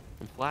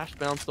Flash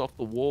bounced off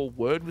the wall.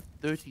 Word with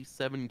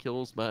 37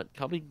 kills, Matt.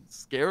 Coming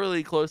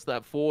scarily close to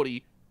that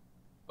 40.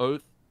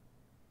 Oath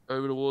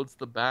over towards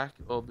the back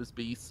of this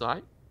B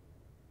site.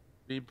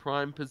 Be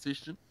prime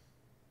position.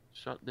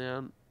 Shut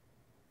down.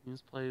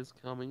 His players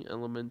coming.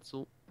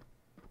 Elemental.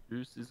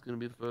 Juice is going to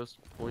be the first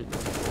point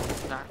of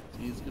contact.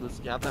 He's going to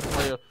scout that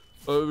player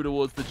over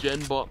towards the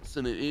gen box,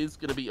 and it is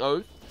going to be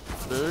Oath.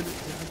 Burn down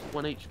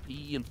 1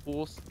 HP and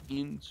forced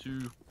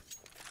into,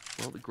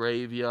 well, the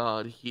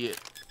graveyard here.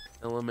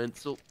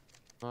 Elemental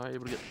are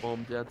able to get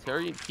bombed down.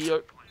 Terry and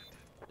Keo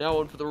now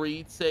on for the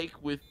retake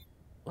with,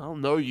 well,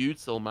 no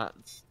util, Matt.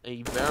 It's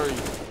a very,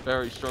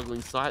 very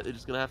struggling site. They're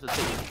just going to have to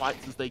take the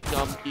fights as they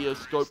come. Keo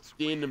scoped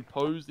in and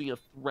posing a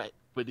threat,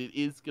 but it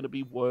is going to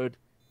be Word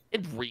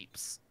and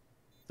Reaps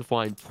to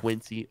find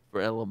 20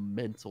 for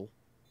Elemental.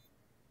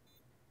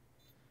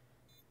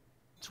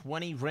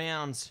 20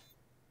 rounds.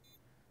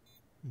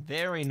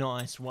 Very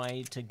nice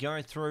way to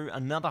go through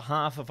another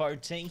half of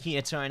OT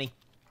here, Tony.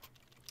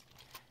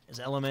 As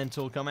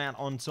Elemental come out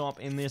on top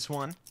in this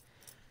one.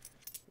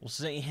 We'll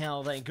see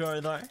how they go,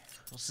 though.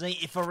 We'll see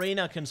if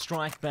Arena can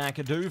strike back.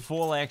 I do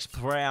 4Lax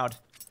proud.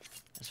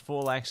 As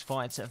 4Lax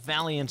fights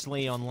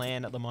valiantly on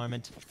land at the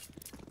moment.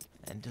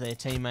 And their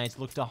teammates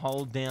look to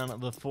hold down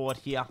the fort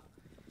here.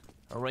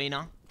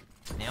 Arena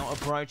now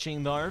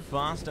approaching, though.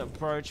 Fast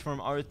approach from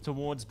Oath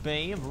towards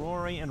B.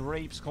 Rory and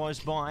Reaps close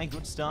by.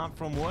 Good start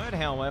from Word,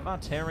 however.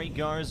 Terry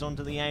goes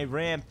onto the A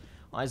ramp.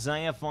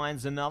 Isaiah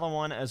finds another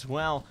one as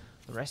well.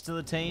 The rest of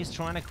the team's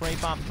trying to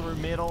creep up through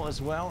middle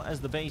as well as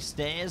the B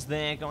stairs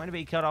there. Going to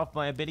be cut off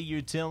by a bit of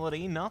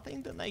utility.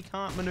 Nothing that they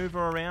can't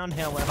maneuver around,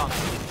 however.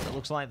 It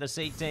looks like the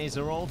CTs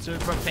are all too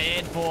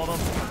prepared for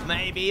them.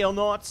 Maybe or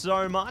not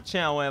so much,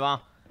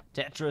 however.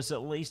 Tetris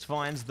at least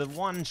finds the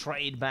one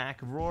trade back.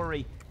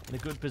 Rory in a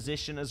good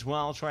position as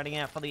well. Trading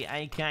out for the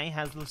AK.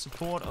 Has the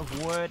support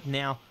of Word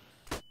now.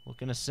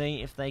 Looking to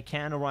see if they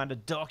can write a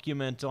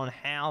document on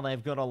how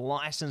they've got a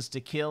license to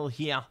kill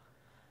here.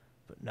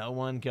 But no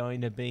one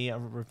going to be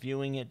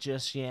reviewing it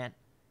just yet.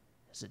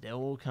 As it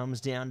all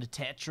comes down to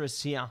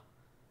Tetris here.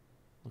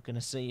 Looking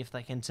to see if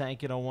they can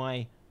take it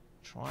away.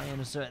 Try and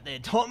assert their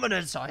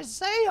dominance.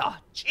 Isaiah!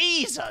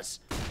 Jesus!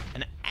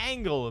 An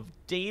angle of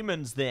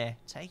demons there.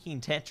 Taking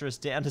Tetris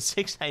down to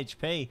 6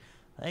 HP.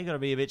 They got to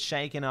be a bit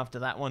shaken after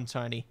that one,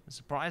 Tony. I'm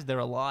surprised they're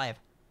alive.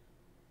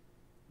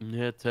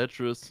 Yeah,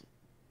 Tetris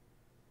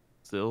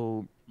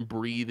still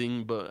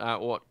breathing, but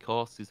at what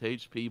cost? His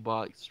HP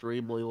bar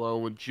extremely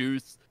low, and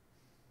Juice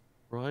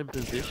prime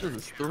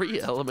positions.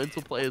 3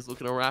 Elemental players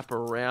looking to wrap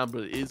around,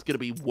 but it is going to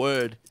be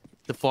Word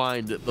to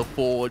find the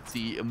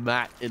 40.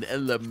 Matt and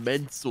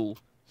Elemental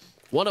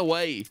one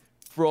away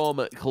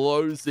from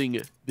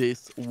closing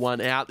this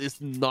one out. This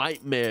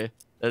nightmare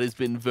that has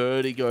been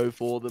Vertigo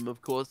for them.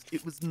 Of course,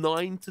 it was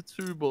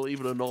 9-2,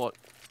 believe it or not.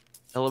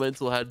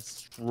 Elemental had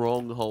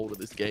stronghold of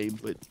this game,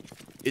 but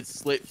it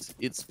slipped.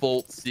 It's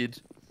faltered.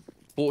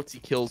 40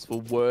 kills for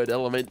Word.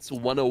 Elemental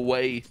one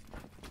away,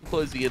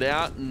 closing it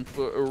out. And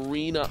for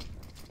Arena,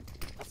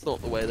 that's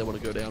not the way they want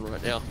to go down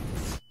right now.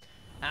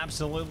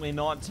 Absolutely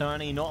not,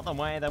 Tony. Not the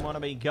way they want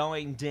to be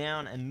going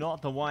down, and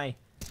not the way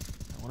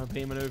they want to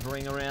be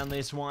maneuvering around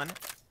this one.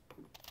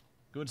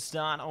 Good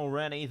start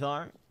already,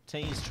 though.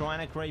 T's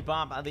trying to creep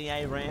up at the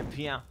A ramp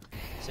here.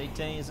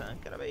 CT's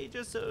going to be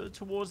just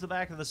towards the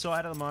back of the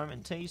side at the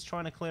moment. T's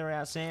trying to clear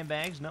out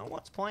sandbags. No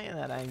one's playing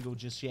that angle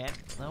just yet.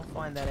 They'll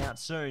find that out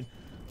soon.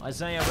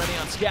 Isaiah ready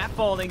on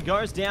scaffolding.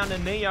 Goes down to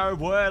Neo.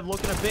 Word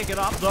looking to pick it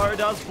up, though.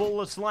 Does pull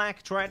the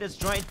slack. Traded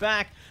straight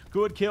back.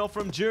 Good kill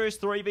from Juice.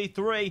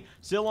 3v3.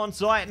 Still on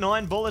site.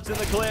 9 bullets in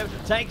the clip.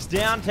 Takes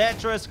down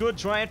Tetris. Good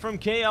trade from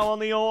Keo on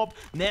the AWP.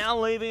 Now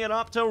leaving it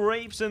up to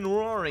Reaps and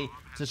Rory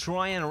to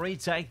try and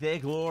retake their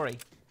glory.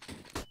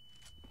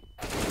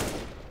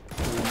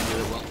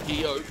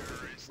 Keo,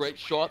 great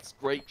shots,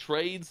 great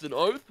trades, and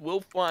Oath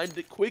will find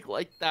it quick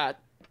like that.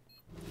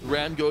 The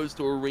round goes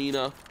to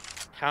Arena,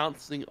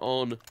 pouncing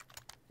on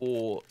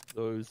for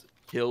those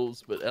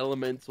kills, but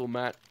Elemental,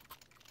 Matt,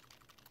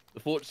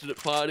 the fortunate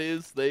part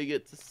is they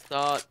get to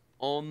start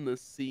on the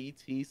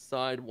CT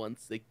side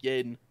once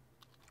again.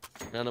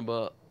 Round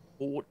number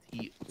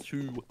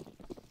 42.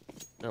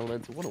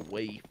 Elemental one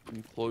away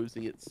from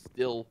closing it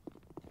still.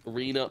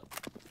 Arena,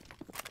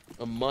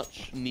 a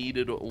much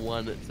needed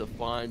one to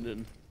find,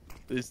 and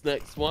this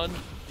next one,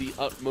 the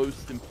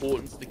utmost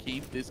importance to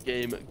keep this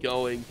game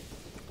going.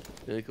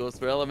 And of course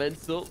for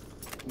Elemental,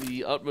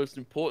 the utmost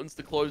importance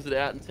to close it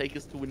out and take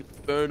us to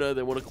Inferno.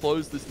 They want to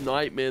close this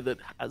nightmare that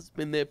has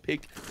been their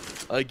pick.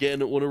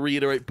 Again, I want to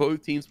reiterate,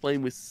 both teams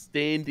playing with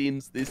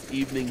stand-ins this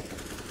evening.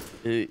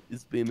 It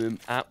has been an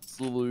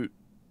absolute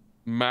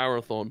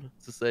marathon,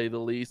 to say the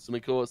least. And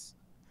of course,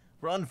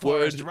 run,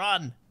 Forest,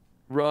 run!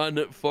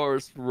 Run,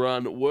 Forest,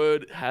 run.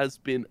 Word has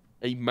been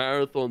a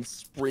marathon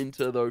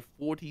sprinter, though.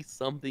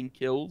 40-something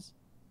kills.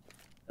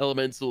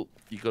 Elemental,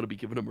 you got to be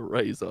giving them a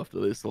raise after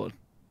this one.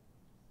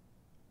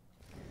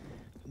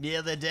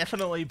 Yeah, they're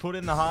definitely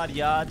putting the hard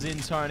yards in,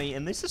 Tony.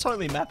 And this is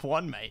only map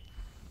 1, mate.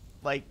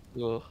 Like,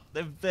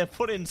 they've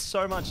put in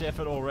so much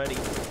effort already.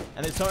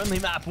 And it's only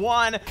map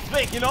 1.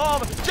 Speaking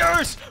of,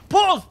 Juice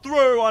pulls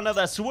through onto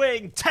the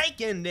swing.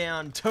 Taken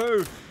down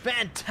 2.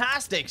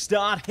 Fantastic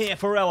start here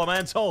for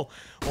Elemental.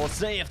 We'll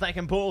see if they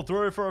can pull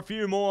through for a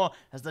few more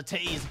as the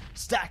T's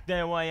stack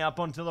their way up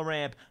onto the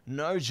ramp.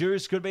 No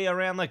Juice could be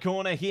around the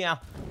corner here.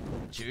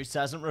 Juice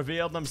hasn't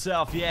revealed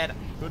themselves yet.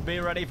 Could be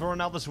ready for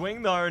another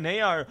swing though.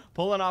 Neo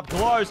pulling up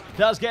close.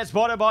 Does get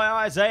spotted by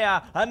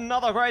Isaiah.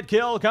 Another great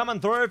kill coming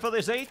through for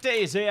this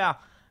ETs here.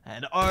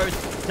 And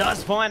Oath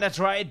does find a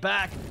trade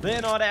back.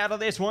 They're not out of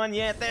this one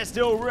yet. They're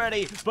still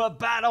ready for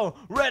battle.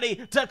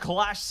 Ready to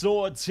clash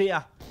swords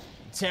here.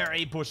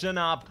 Terry pushing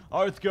up.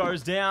 Oath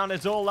goes down.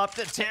 It's all up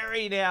to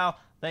Terry now.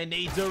 They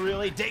need to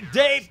really dig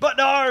deep, but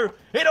no!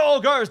 It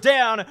all goes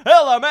down!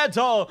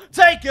 Elemental,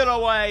 take it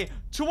away!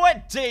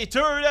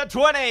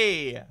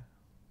 22-20!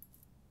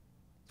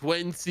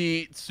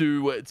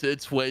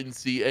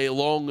 22-20. A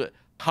long,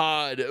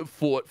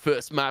 hard-fought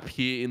first map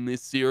here in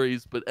this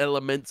series, but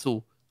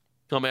Elemental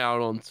come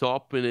out on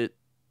top, and it...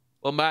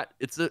 Well, Matt,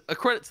 it's a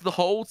credit to the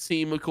whole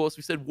team, of course.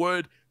 We said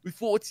Word with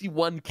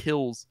 41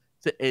 kills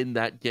to end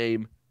that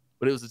game.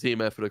 But it was a team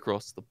effort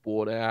across the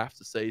board. I have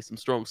to say some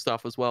strong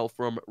stuff as well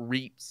from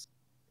Reaps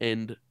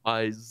and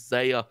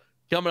Isaiah.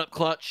 Coming up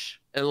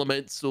clutch,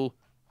 Elemental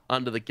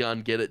under the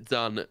gun, get it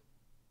done.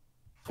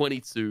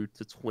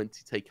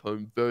 22-20, take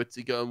home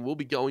Vertigo. And we'll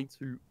be going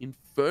to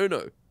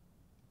Inferno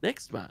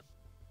next, man.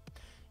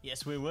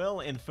 Yes, we will.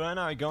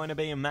 Inferno going to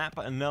be in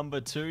map number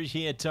 2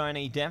 here,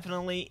 Tony.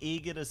 Definitely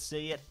eager to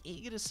see it.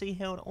 Eager to see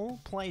how it all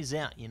plays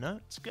out, you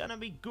know? It's going to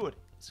be good.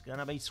 It's going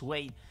to be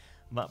sweet.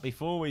 But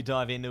before we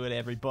dive into it,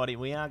 everybody,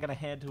 we are going to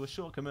head to a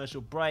short commercial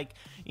break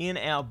in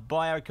our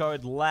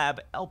Biocode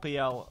Lab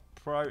LPL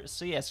Pro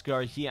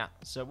CSGO here.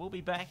 So we'll be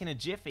back in a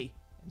jiffy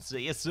and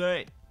see you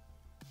soon.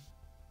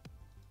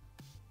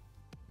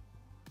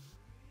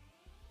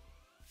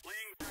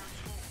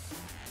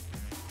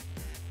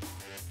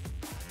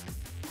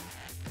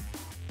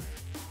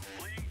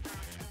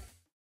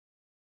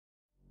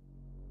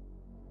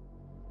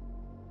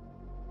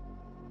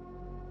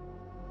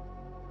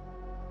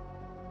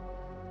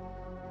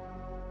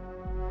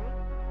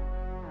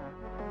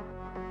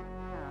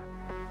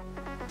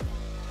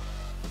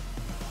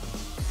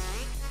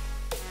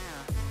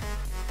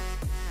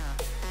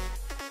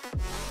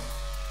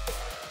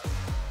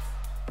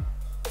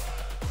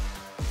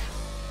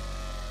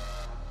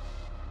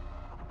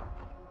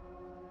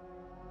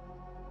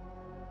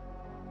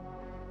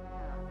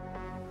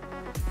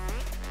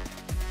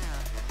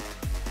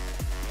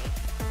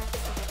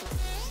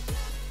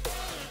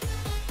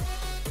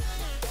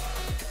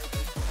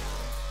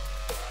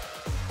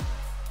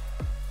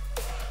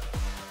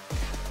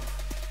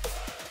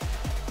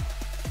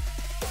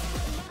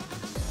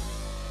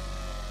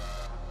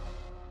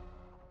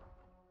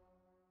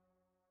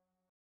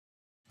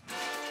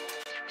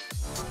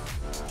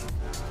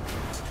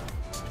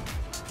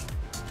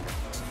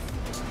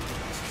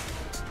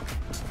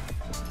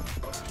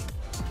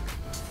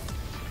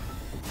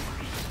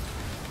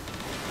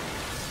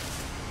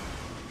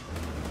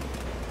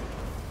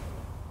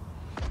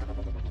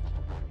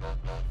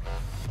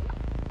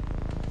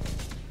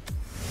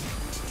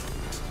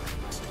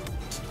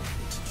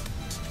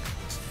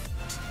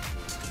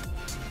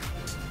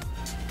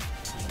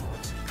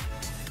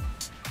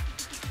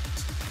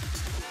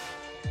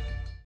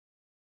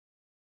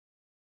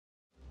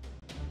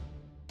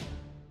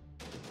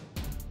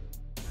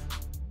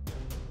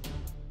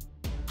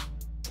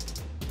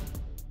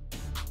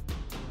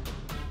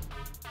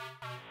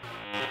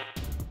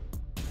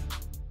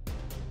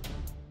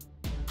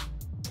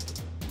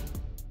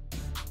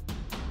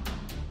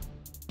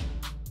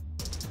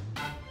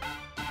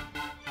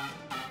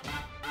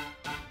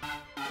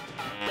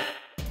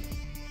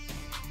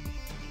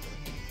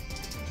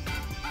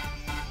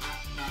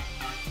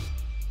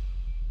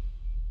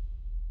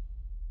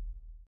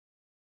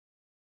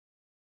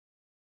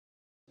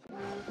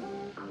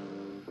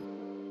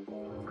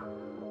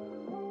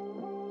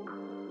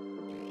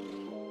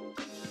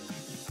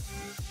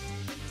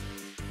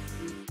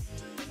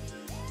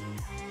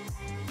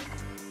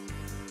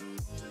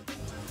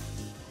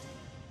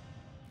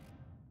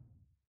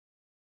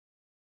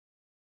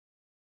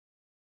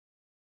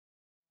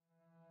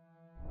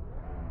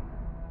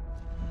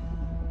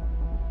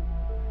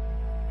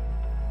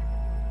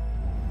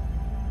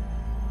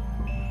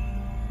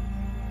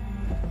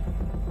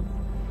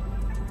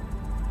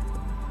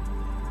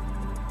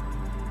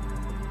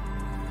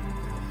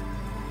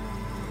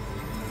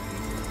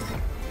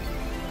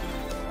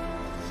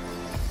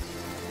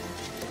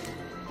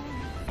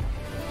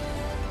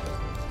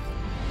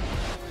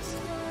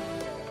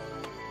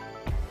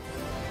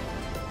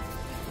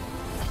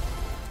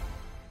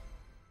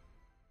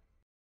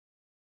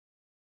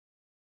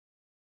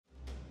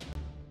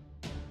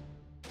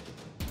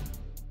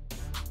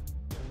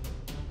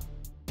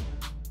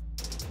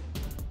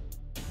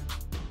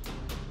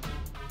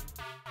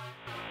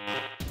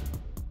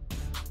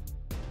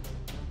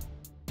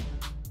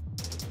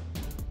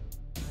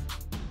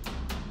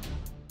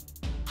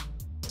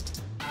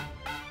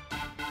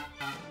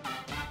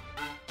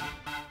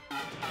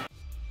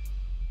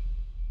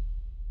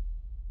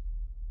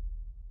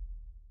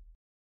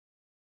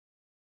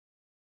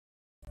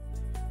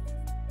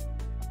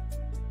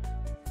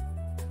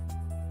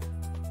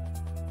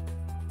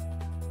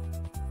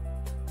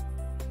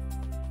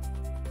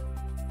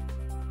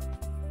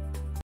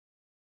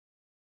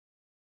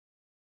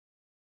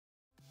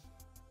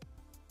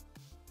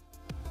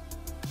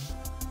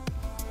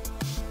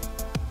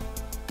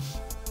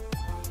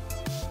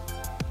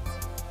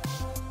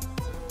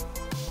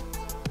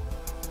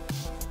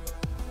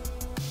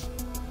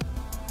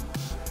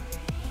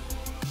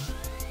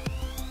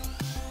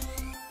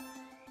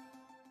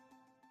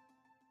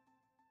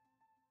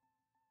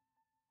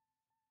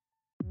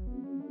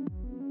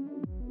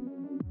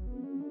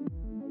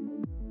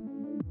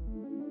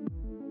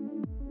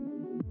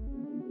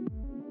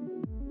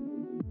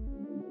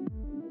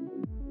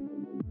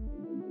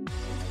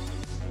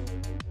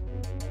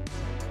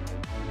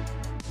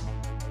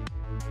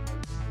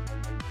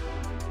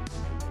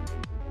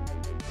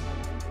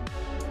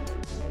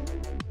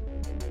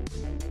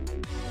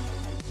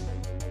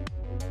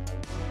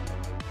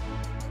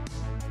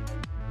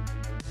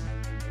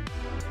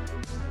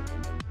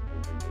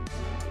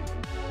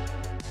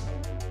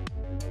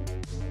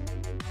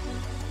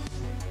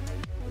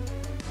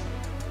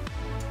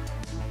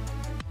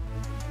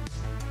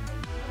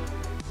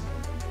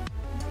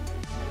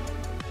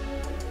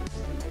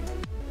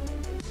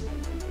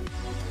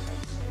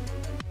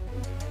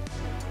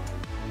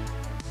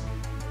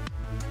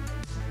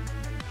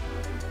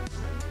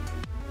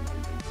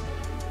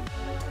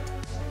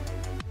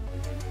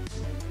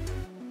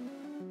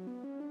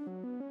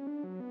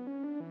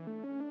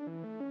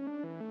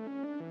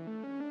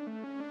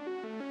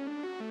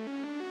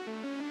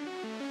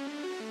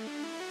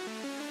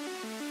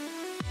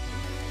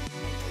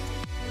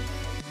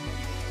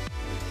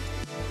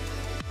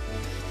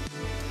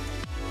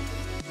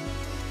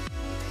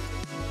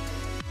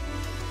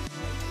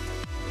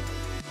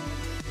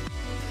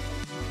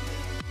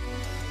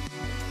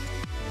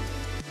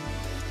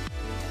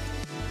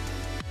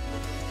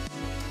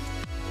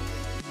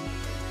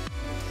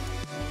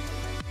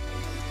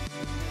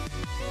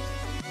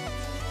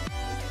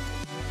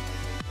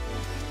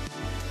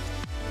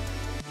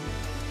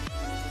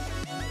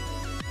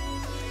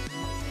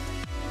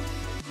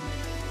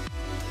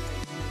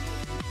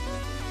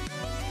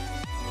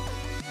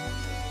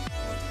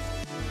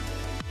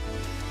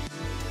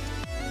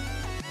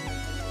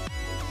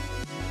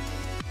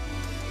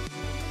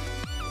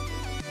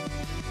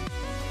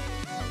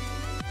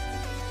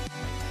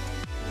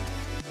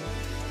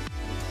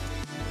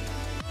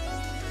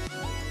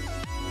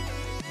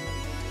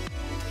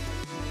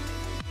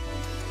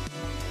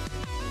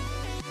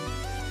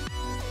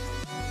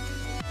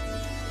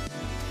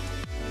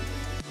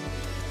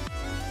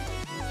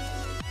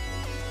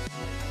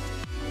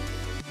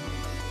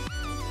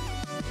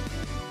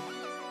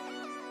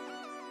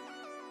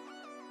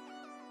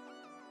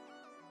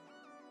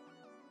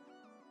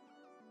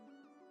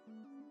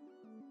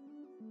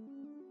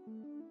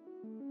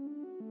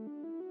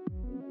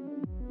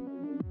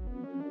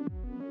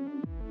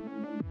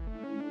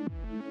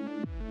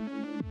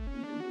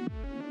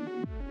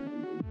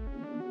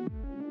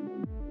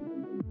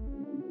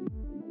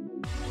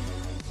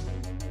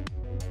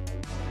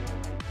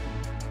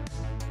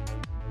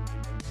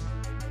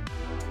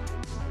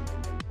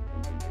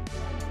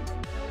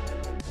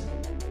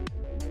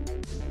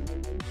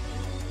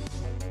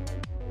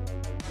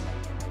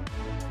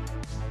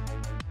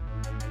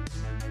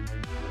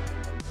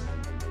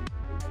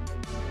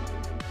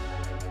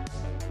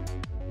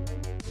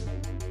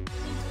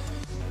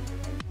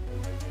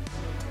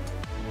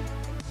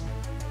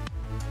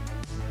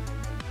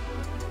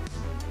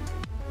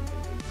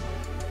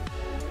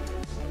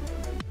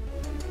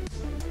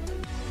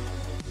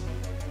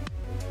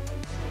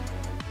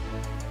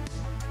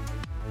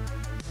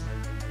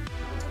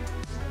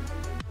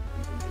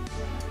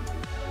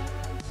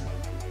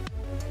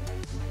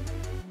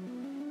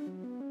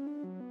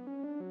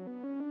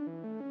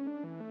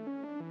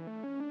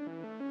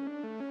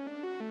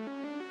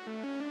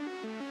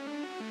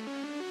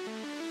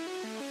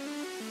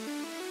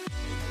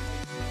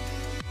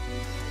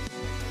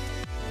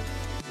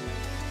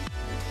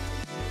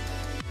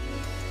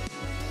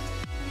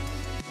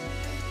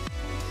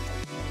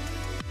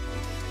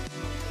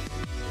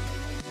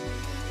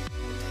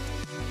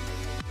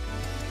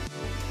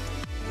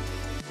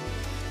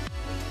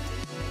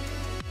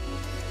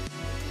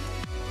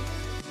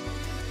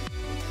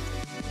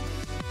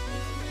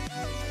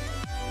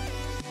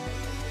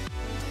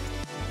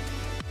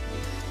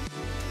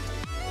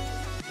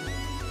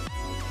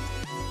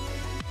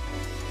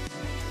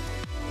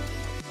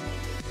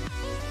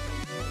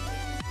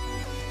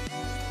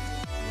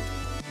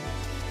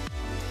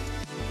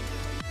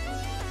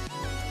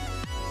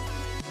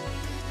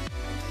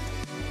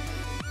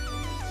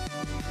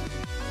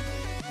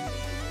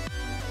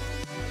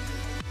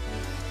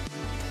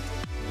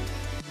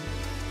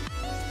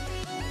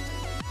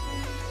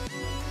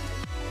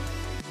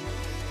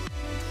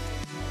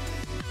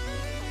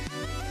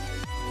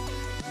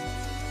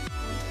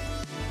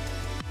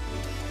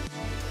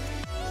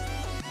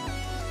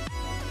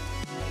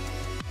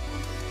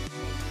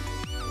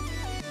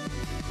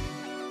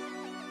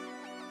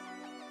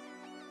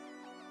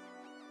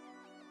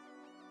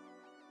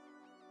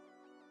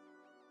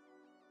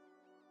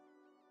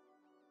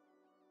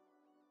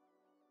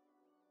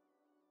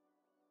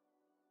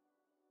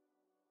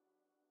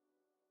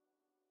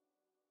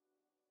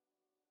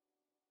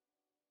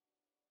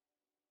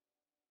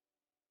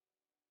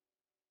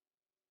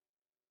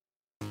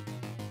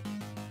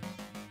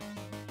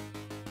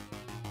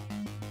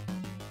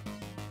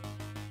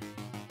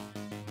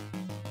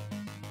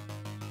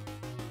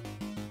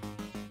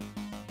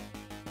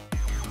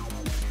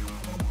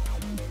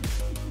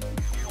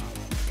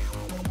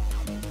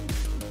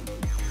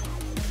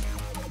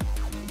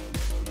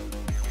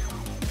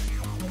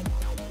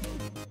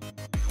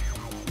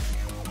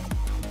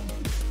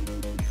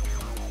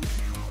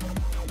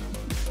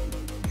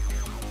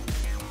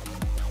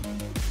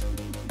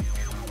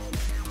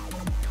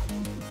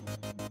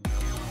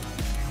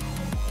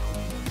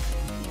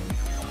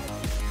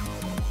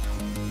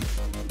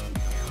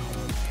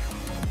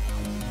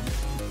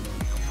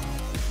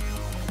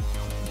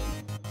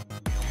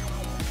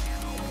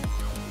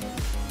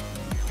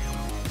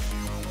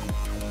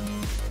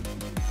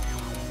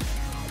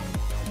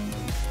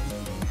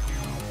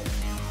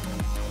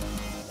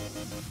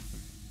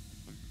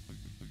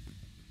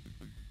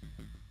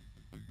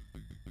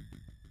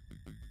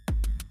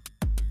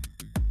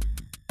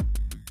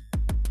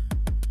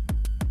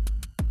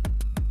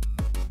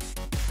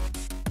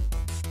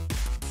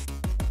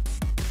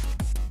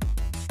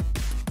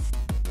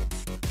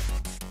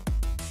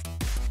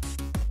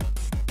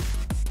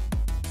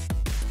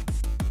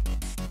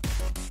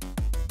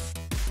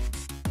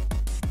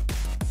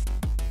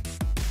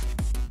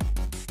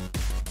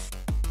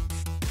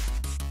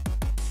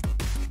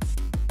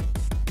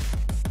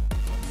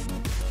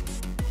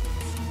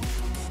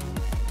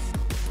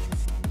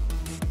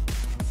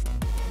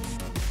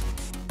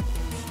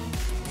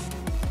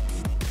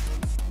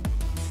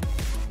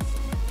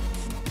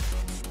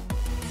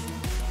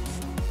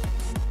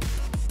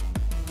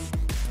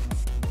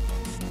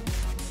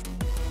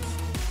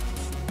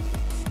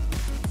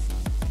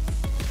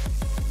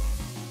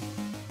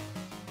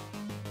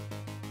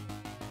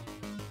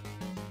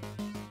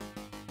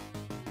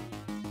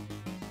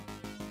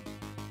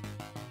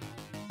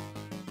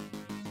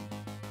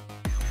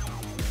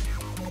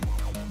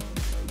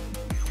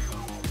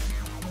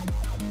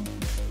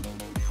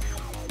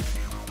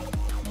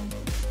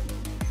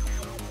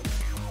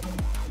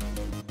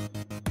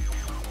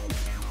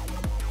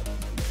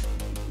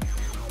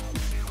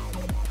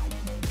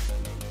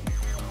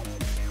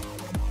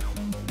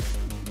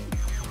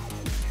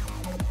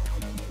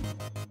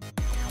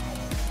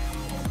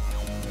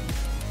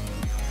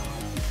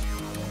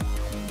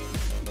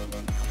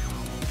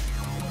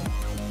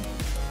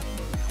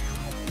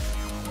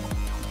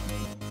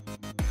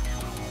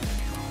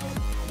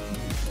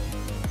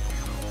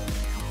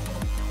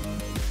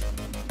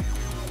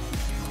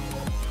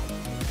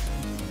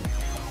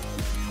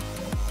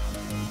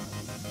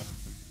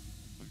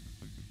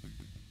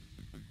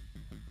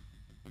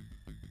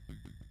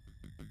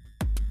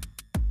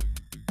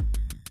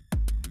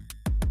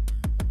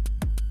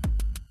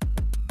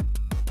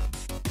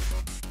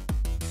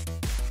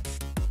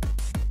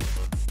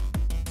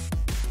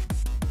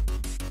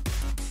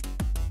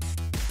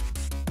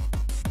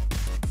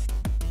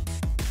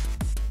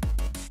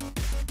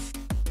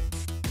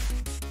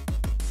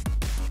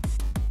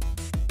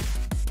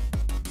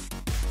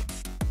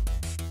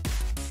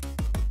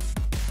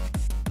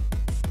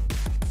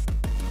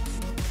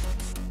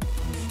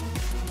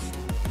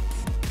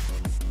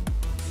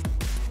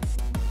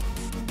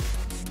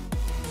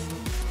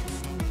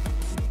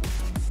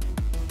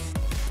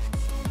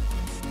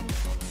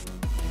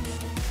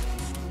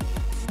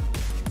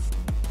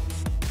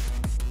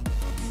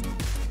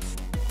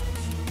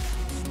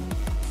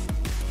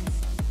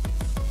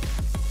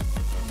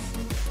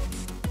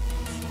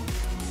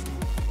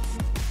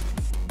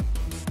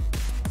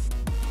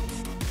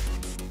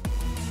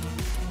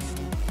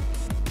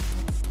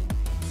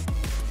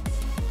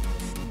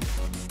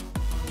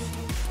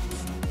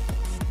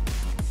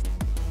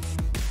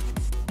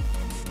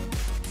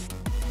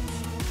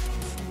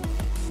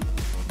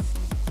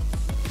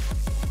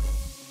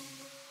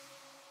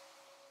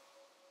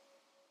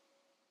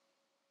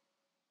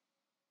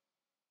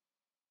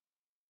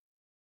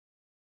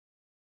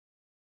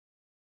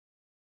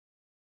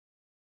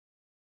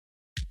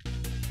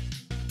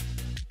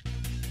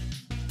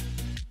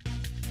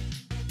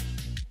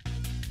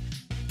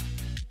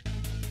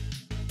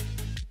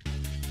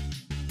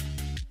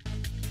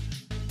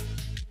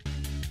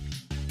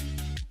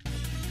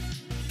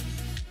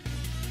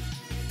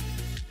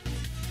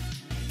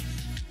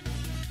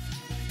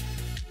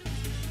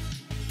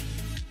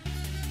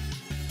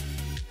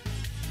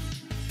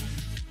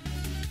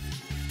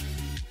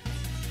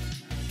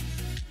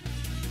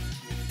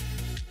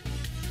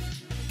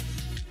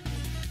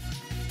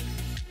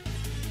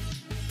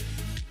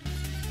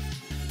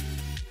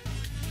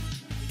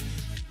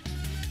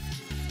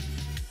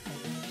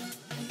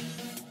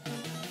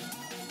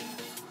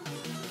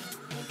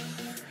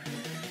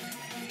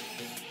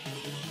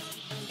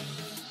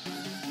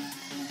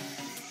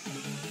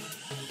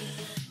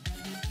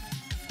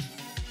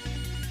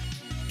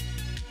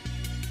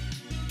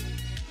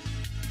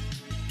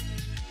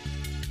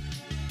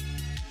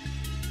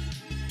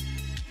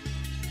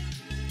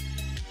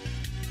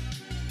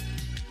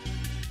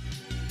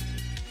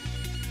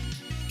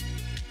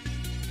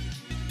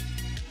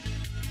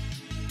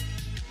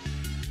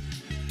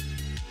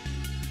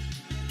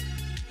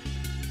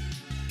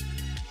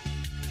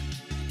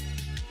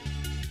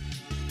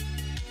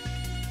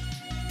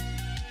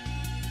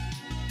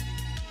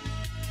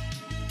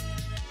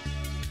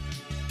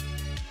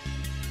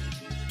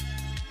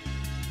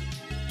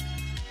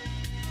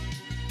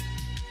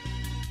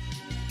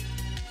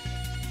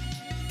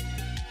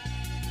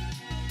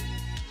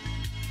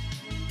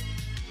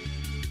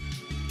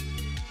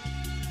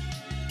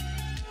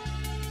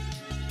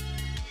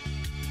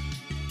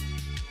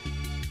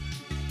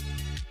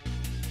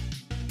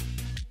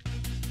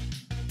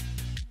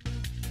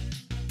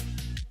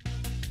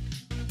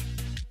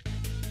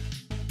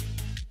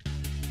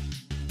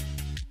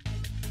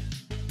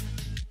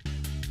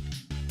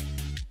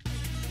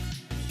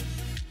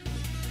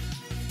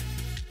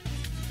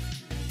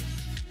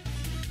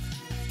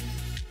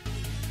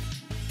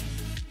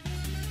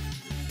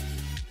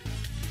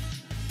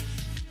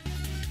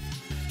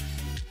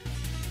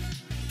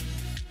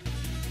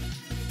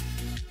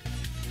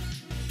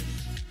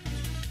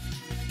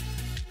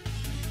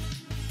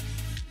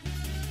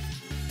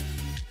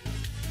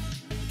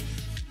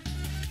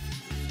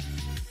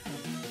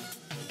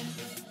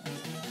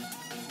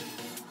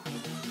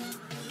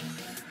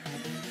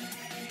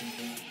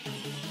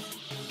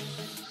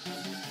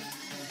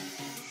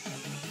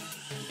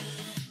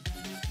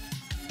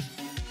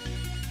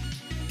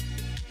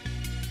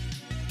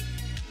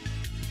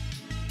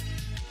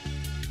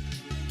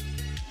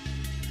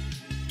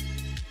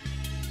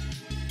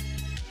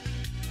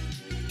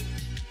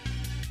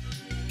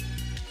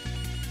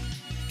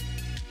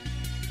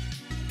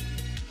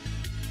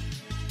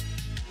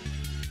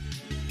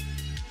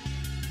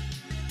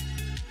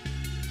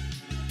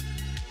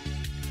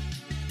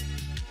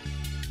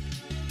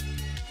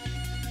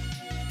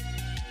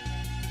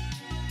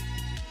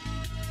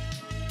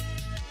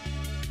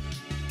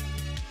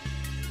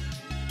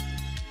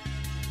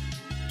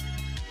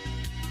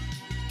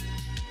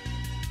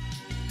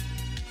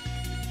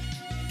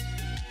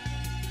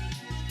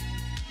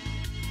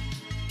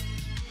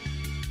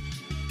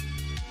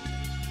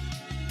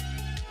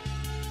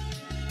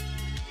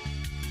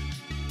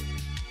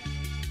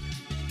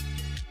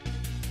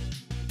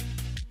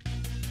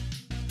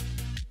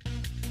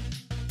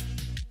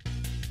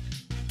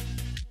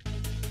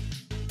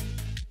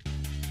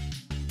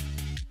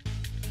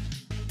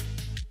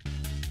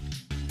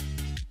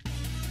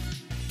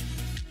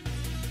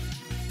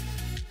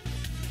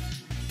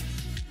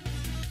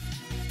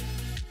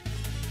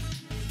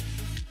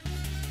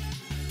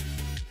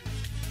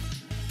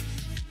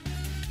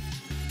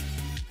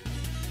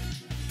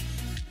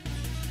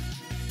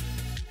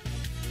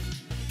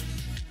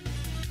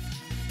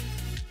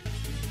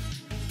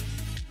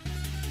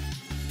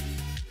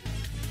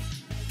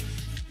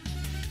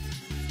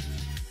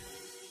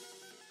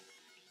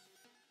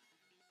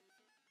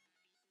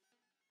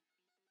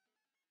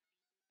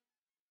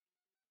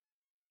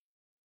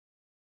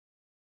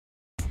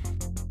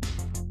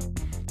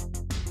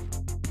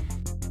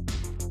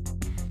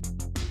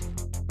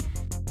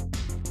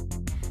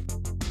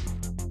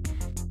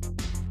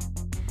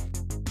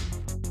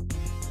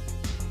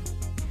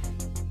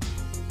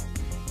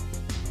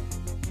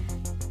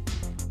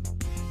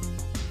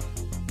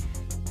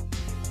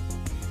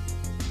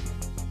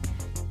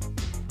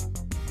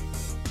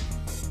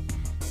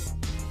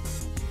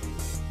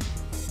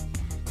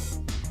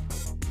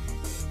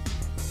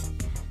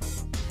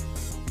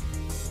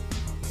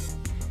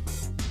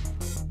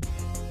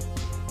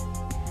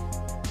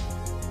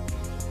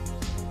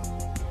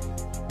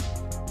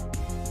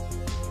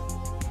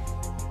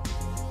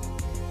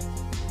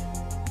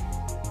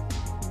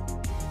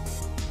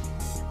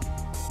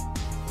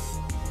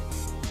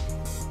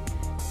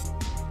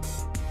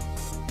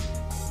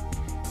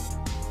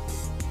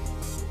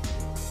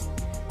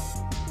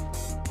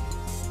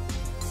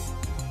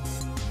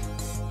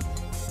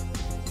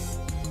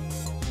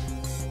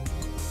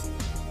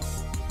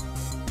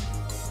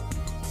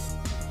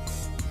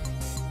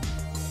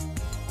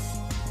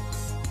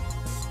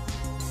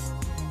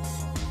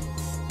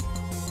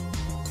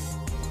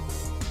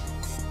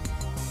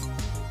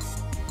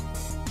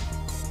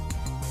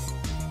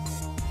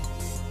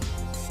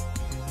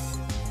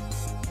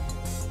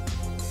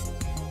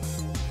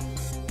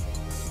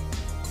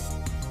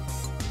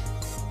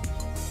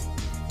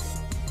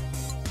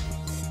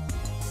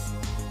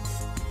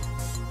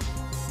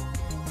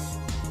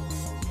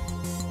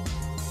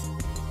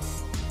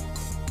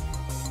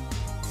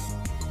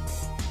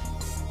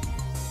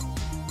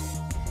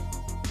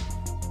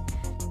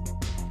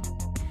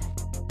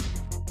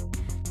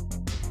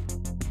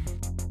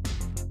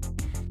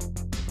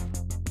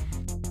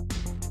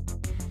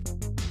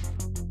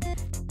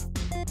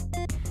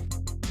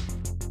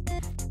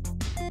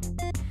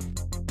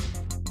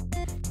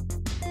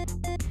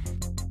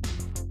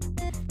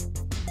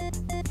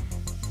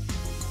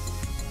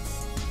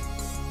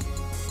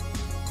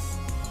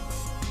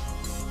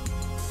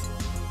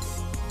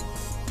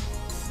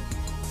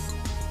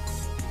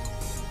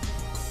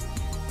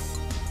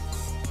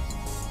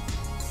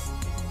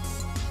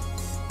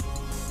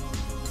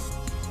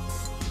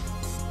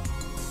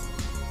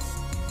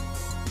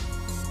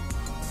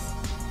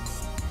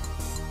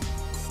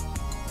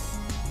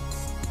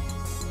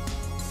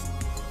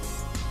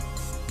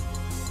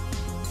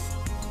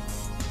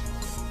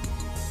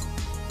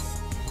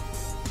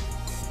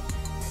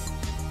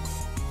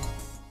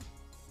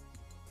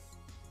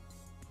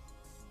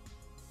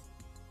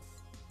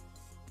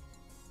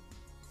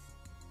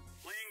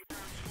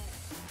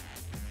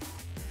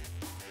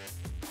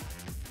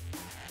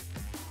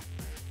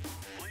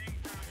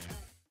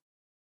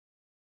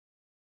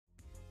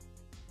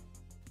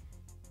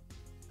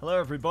 Hello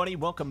everybody,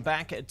 welcome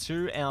back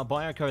to our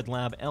Biocode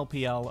Lab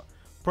LPL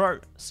Pro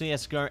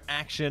CSGO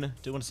action.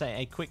 Do want to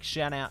say a quick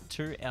shout out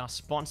to our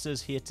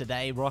sponsors here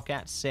today,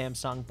 Rockat,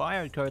 Samsung,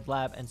 Biocode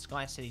Lab, and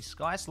Sky City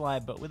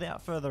SkySlide. But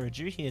without further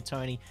ado here,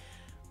 Tony,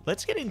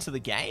 let's get into the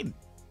game.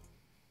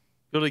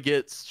 Gotta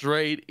get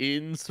straight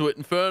into it.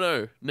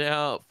 Inferno,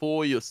 now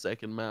for your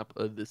second map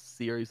of this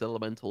series,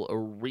 Elemental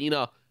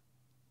Arena.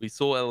 We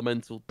saw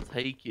Elemental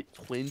take it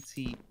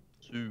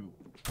 22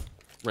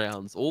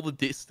 rounds. All the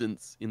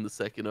distance in the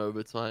second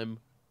overtime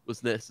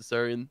was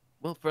necessary. And,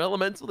 well, for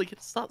Elemental, they get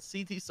to start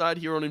CT side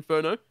here on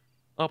Inferno.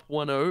 Up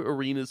 1-0,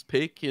 Arena's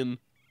pick. And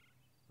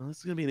well, this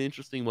is going to be an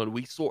interesting one.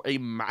 We saw a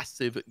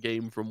massive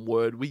game from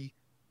Word. We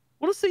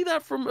want to see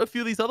that from a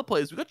few of these other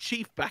players. We've got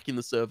Chief back in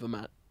the server,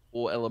 Matt,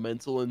 for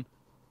Elemental. And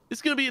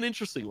it's going to be an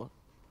interesting one.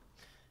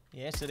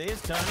 Yes, it is,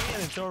 Tony.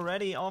 And it's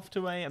already off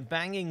to a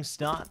banging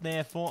start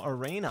there for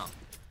Arena,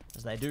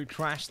 as they do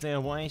crash their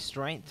way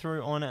straight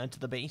through on to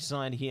the B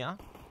side here.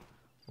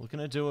 Looking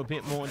to do a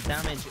bit more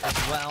damage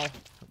as well. It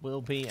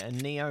will be a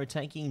Neo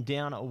taking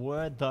down a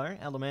Word though.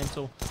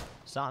 Elemental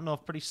starting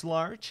off pretty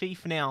slow.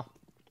 Chief now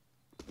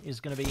is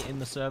going to be in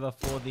the server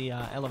for the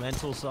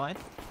Elemental side.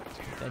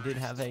 They did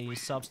have a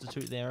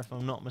substitute there if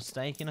I'm not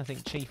mistaken. I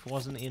think Chief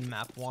wasn't in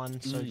map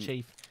 1, so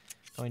Chief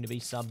going to be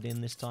subbed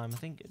in this time. I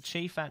think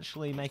Chief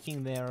actually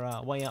making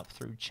their way up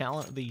through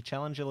the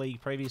Challenger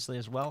League previously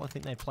as well. I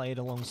think they played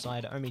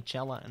alongside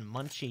Omichella and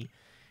Munchie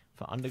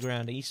for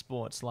Underground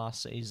Esports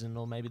last season,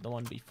 or maybe the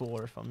one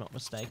before if I'm not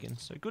mistaken.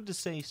 So good to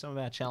see some of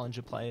our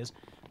Challenger players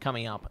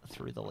coming up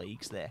through the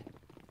leagues there.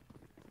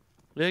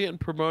 They're getting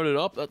promoted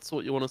up. That's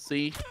what you want to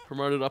see.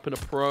 Promoted up in a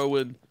pro,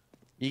 and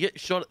you get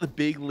shot at the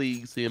big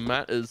leagues here,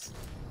 Matt. As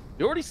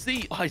you already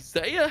see,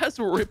 Isaiah has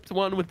ripped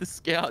one with the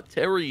scout.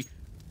 Terry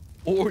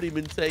already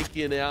been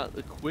taken out.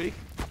 A quick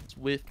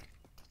swift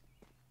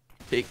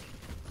pick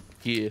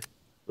here,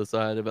 the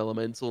side of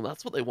Elemental, and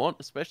that's what they want,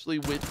 especially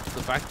with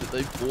the fact that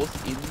they've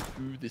forced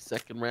into the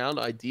second round.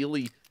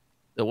 Ideally,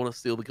 they want to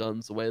steal the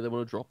guns away. They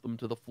want to drop them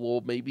to the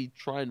floor, maybe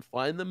try and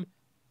find them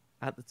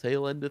at the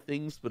tail end of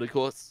things. But of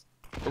course,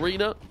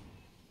 Arena,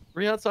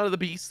 three outside of the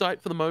B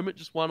site for the moment,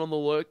 just one on the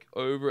lurk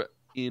over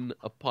in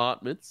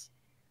apartments.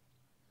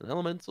 And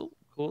Elemental,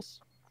 of course,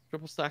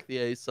 triple stack the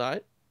A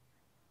site.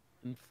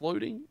 And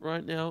floating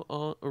right now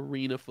on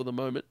Arena for the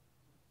moment.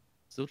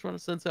 Still trying to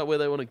sense out where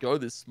they want to go.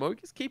 This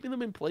smoke is keeping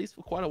them in place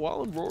for quite a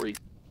while. And Rory,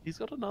 he's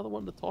got another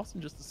one to toss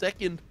in just a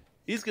second.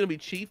 He's going to be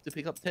Chief to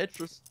pick up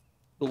Tetris.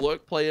 The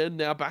lurk player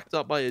now backed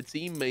up by a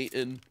teammate.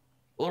 And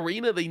well,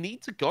 Arena, they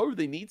need to go.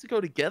 They need to go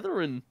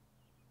together. And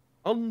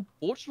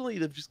unfortunately,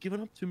 they've just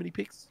given up too many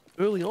picks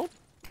early on.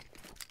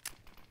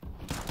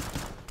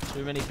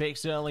 Too many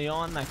picks early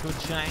on. That could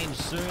change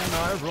soon,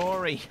 though.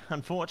 Rory,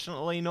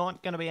 unfortunately,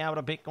 not going to be able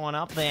to pick one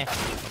up there.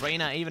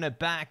 Arena even at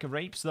back.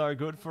 Reaps, though,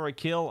 good for a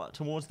kill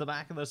towards the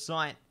back of the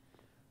site.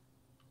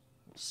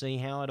 We'll see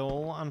how it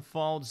all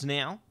unfolds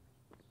now.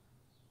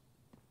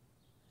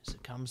 As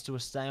it comes to a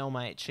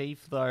stalemate.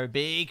 Chief, though,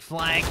 big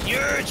flank,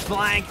 huge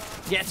flank.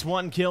 Gets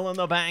one kill in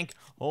the bank.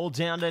 All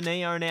down to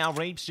Neo now.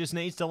 Reaps just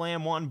needs to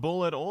land one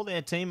bullet. Or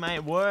their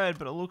teammate Word,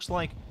 but it looks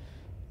like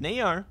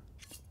Neo,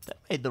 they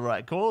made the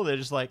right call. They're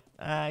just like,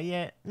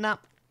 yeah, nah,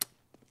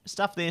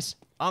 stuff this.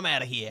 I'm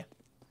out of here.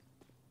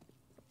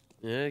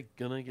 Yeah,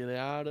 gonna get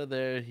out of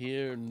there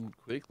here and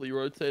quickly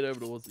rotate over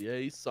towards the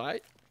A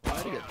site.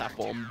 Try to get that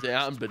bomb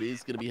down, but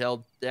is gonna be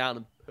held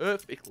down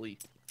perfectly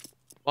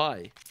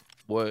by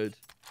Word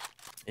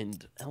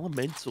and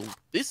Elemental.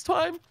 This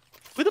time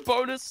with a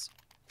bonus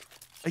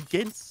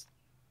against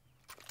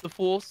the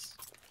Force.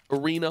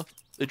 Arena,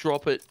 they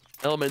drop it.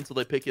 Elemental,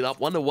 they pick it up.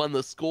 1-1 the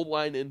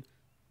scoreline, and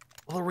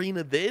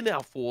Arena, they're now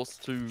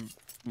forced to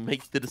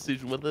make the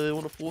decision whether they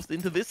want to force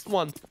into this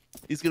one.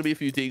 There's going to be a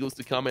few deagles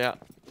to come out.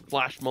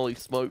 Flash, molly,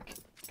 smoke.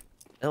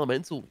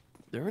 Elemental,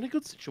 they're in a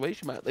good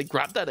situation, Matt. They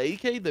grabbed that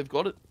AK. They've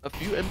got a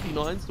few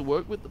MP9s to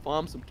work with to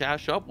farm some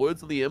cash up.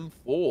 Words of the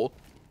M4.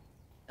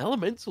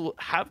 Elemental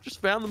have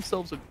just found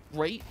themselves a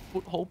great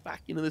foothold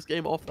back into this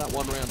game off that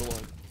one round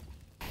alone.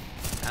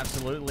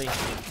 Absolutely.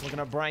 Looking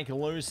to break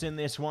loose in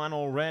this one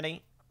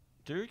already.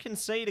 Do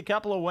concede a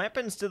couple of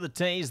weapons to the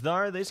T's,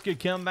 though. This could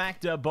come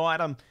back to bite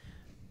them.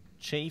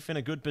 Chief in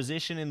a good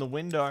position in the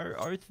window.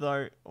 Oath,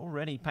 though,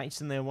 already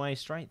pacing their way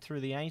straight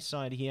through the A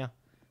side here.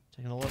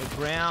 Taking a lot of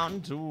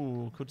ground.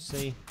 Ooh, could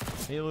see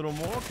a little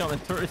more coming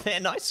through there.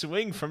 Nice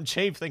swing from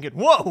Chief, thinking,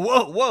 whoa,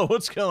 whoa, whoa,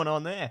 what's going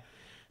on there?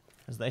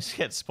 As they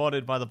get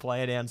spotted by the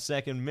player down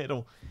second.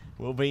 Middle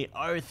will be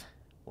Oath.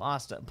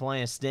 Last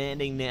player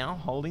standing now,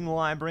 holding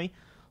library.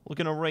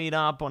 Looking to read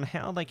up on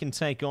how they can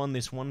take on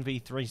this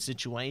 1v3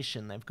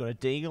 situation. They've got a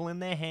deagle in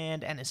their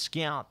hand and a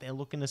scout. They're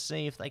looking to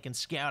see if they can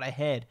scout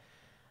ahead.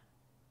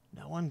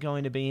 No one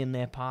going to be in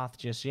their path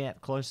just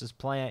yet. Closest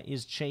player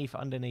is Chief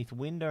underneath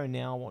window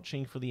now,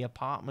 watching for the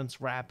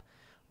apartments wrap.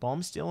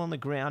 Bomb still on the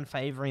ground,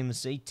 favouring the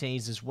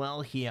CTs as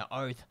well here.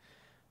 Oath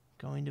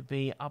going to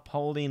be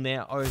upholding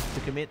their oath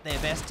to commit their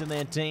best to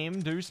their team.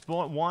 Do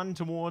spot one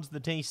towards the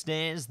T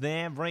stairs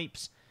there.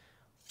 Reaps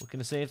Looking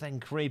to see if they can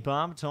creep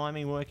up.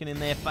 Timing working in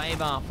their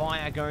favour.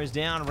 Fire goes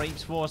down.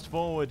 Reap's forced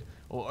forward.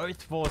 Or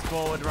Oath forced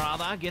forward,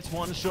 rather. Gets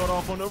one shot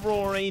off onto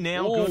Rory.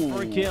 Now good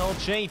for a kill.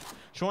 Chief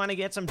trying to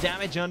get some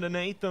damage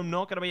underneath them.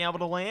 Not going to be able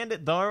to land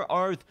it, though.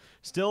 Oath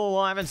still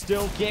alive and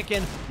still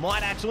kicking.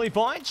 Might actually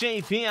find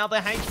Chief here. The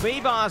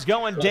HP bar's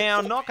going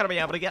down. Not going to be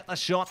able to get the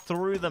shot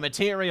through the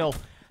material.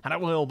 And it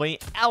will be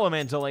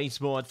Elemental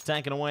Esports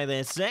taking away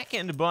their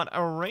second, but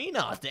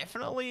Arena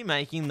definitely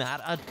making that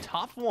a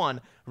tough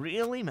one.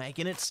 Really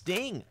making it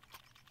sting.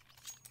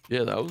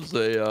 Yeah, that was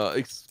a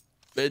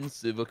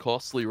expensive, a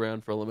costly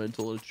round for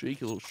Elemental. A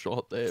cheeky little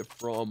shot there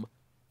from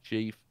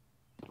Chief.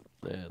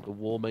 There, the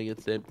warming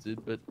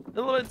attempted, but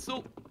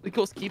Elemental, of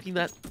course, keeping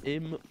that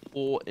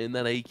M4 and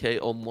that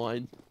AK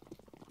online,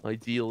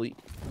 ideally.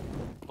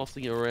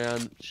 Tossing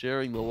around,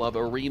 sharing the love.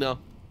 Arena.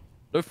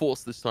 No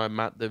force this time,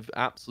 Matt. They've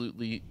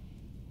absolutely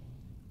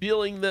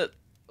feeling that,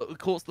 of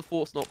course, the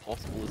force not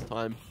possible this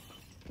time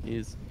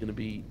is going to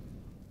be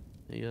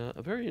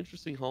a very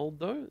interesting hold,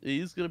 though. It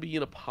is going to be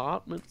an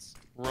apartments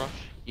rush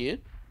here.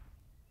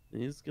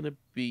 It is going to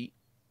be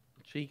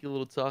a cheeky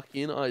little tuck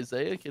in.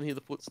 Isaiah can hear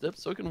the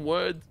footsteps. So can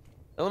Word.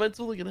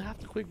 Elemental are going to have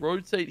to quick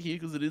rotate here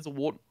because it is a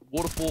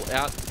waterfall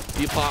out.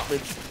 The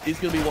apartment is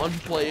going to be one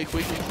player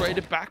quickly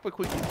traded back, but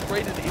quickly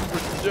traded in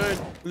return.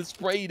 The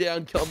spray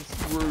down comes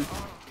through.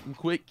 Some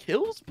quick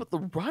kills, but the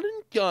run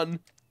and gun.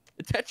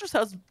 Tetris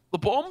has the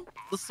bomb,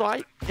 the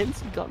site, and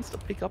some guns to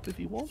pick up if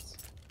he wants.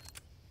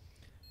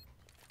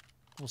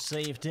 We'll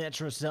see if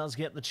Tetris does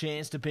get the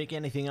chance to pick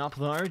anything up,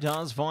 though.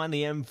 Does find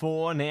the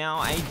M4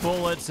 now. 8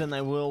 bullets, and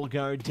they will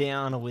go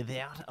down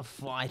without a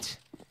fight.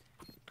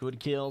 Good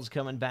kills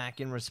coming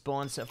back in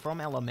response from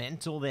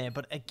Elemental there,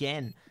 but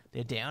again,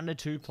 they're down to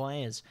 2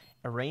 players.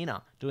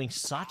 Arena doing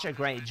such a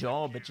great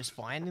job at just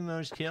finding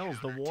those kills.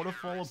 The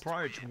waterfall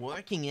approach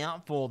working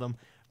out for them,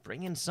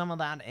 bringing some of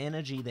that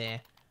energy there.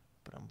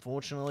 But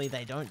unfortunately,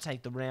 they don't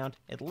take the round.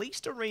 At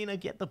least Arena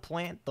get the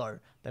plant, though.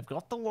 They've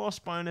got the loss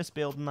bonus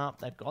building up.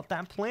 They've got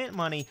that plant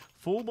money.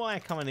 Full buyer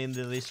coming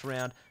into this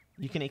round.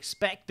 You can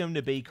expect them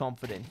to be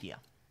confident here.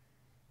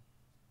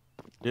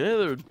 Yeah,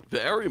 they're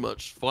very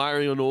much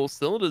firing on all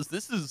cylinders.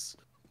 This is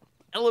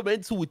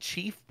Elemental with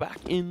Chief back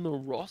in the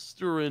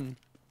roster, and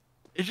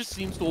it just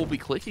seems to all be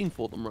clicking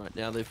for them right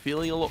now. They're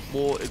feeling a lot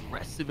more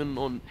aggressive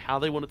on how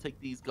they want to take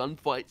these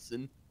gunfights.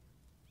 And,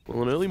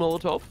 well, an early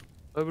Molotov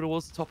over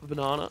towards the top of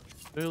Banana.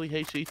 Early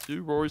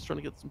HE2. Rory's trying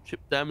to get some chip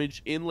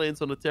damage in.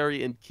 Lands on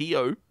Atari and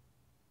Keo.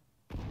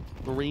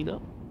 Marina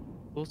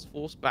was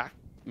forced back.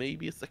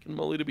 Maybe a second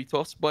molly to be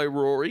tossed by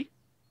Rory.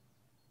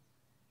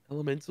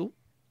 Elemental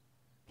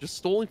just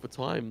stalling for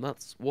time.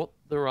 That's what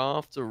they're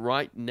after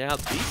right now.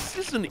 This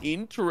is an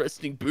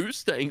interesting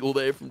boost angle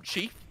there from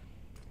Chief.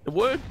 The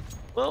Word,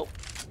 well,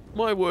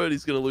 my Word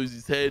is going to lose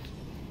his head.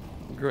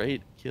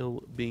 Great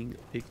kill being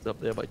picked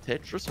up there by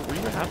Tetris.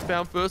 Arena have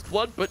found first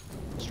blood, but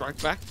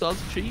strike back does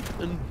Chief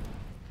and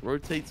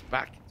rotates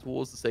back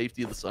towards the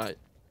safety of the site.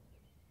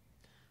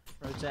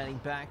 Rotating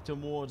back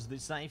towards the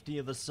safety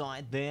of the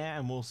site there,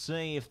 and we'll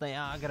see if they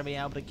are going to be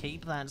able to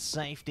keep that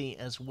safety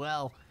as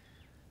well.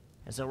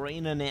 As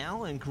Arena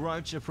now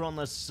encroach upon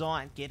the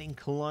site, getting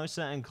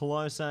closer and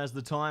closer as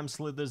the time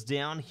slithers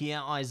down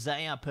here.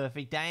 Isaiah,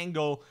 perfect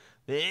angle.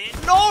 There.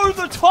 No,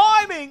 the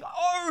timing!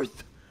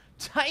 Oath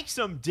takes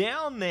them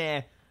down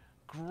there.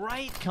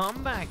 Great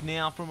comeback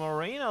now from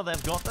Arena.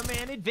 They've got the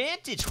man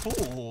advantage.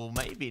 Oh,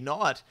 maybe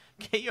not.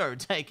 Keo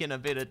taking a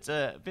bit of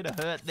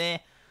hurt there.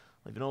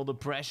 Leaving all the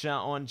pressure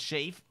on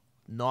Chief.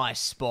 Nice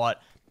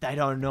spot. They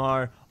don't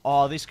know.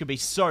 Oh, this could be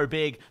so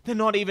big. They're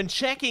not even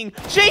checking.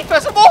 Chief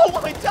has them all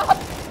lined up.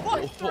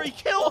 Like 3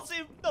 kills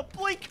in the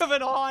blink of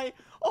an eye.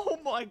 Oh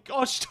my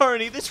gosh,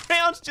 Tony. This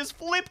round's just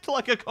flipped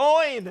like a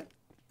coin.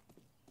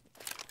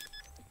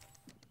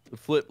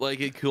 Flip like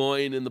a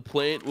coin and the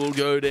plant will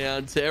go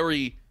down.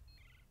 Terry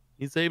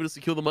is able to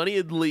secure the money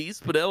at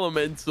least, but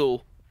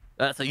Elemental,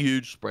 that's a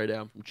huge spray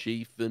down from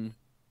Chief. And,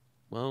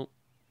 well,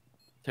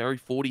 Terry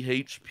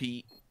 40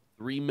 HP,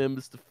 3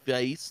 members to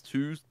face,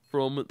 2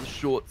 from the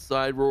short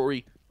side.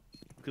 Rory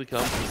gonna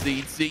come from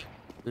ZC,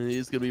 and it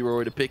is gonna be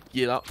Rory to pick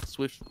it up.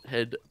 Swift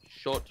head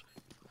shot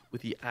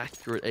with the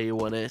accurate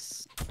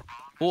A1S.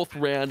 4th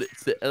round,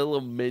 it's the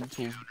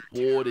Elemental's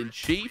board, and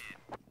Chief,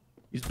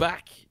 he's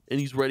back and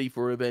he's ready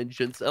for a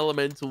vengeance.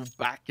 Elemental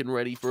back and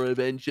ready for a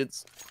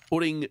vengeance,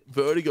 putting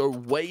Vertigo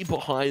way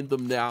behind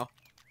them now.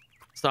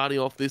 Starting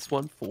off this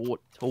one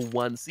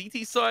 4-1.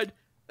 CT side,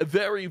 a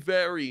very,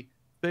 very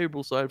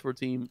favorable side for a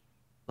team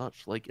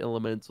much like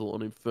Elemental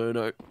on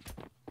Inferno.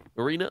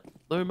 Arena,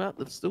 though, Matt,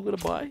 they've still got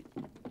to buy.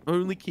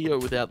 Only Keo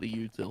without the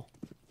util.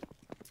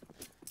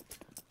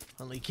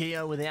 Only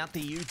Keo without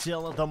the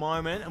util at the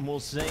moment, and we'll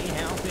see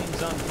how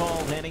things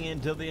unfold heading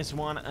into this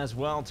one as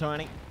well,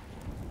 Tony.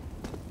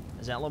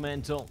 As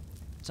Elemental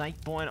take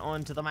point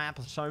onto the map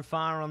so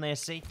far on their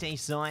CT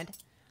side.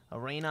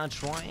 Arena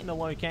trying to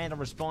locate a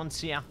response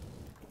here.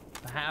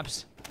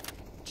 Perhaps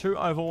too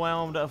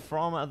overwhelmed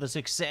from the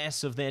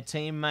success of their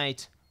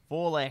teammate,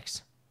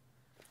 Vorlex.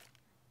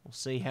 We'll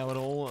see how it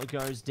all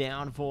goes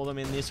down for them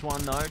in this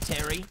one, though.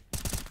 Terry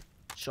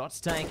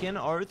Shots taken.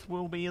 Oath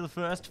will be the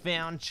first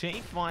found.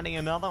 Chief finding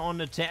another on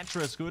the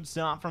Tetris. Good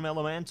start from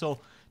Elemental.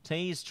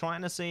 T's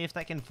trying to see if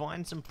they can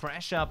find some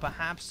pressure,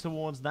 perhaps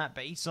towards that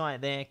B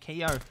site there.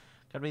 Keo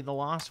could be the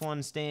last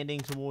one standing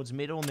towards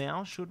middle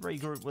now. Should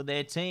regroup with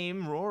their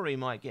team. Rory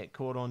might get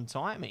caught on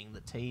timing. The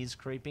T's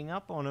creeping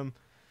up on him.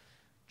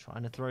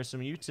 Trying to throw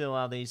some util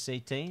out of these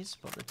CTs,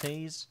 but the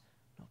T's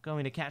not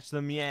going to catch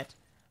them yet.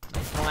 They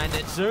find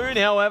it soon,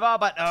 however,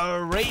 but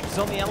Reaps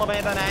on the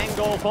elevator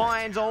angle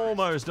finds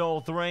almost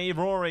all three.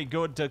 Rory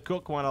good to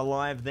cook one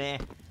alive there.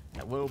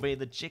 That will be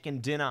the chicken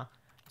dinner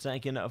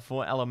taken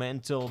for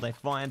Elemental. They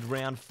find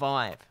round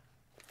 5.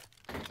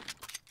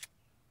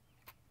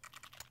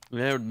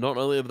 Yeah, not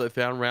only have they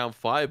found round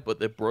 5, but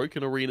they've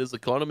broken Arena's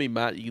economy,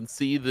 Matt. You can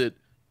see that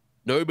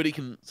nobody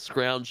can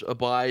scrounge a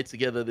buy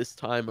together this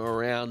time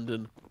around.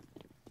 And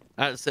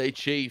I'd say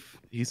Chief,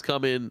 he's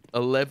come in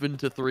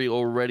 11-3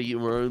 already,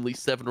 and we're only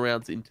 7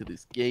 rounds into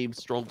this game.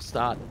 Strong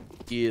start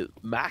here.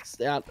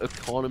 Maxed out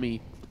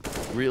economy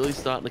really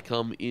starting to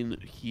come in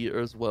here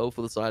as well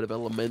for the side of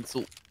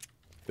Elemental.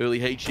 Early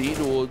HE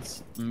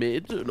towards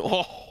mid, and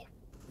oh,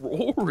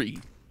 Rory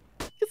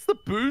gets the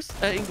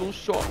boost angle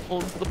shot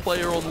onto the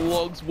player on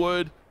Log's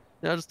word.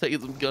 Now just taking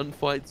some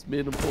gunfights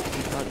mid,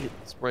 unfortunately can't hit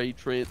the spray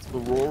transfer.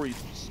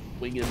 Rory's just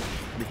swinging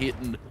and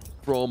hitting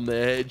from the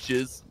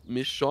edges.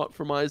 Missed shot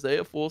from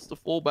Isaiah, forced to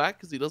fall back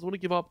because he doesn't want to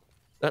give up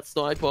that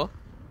sniper.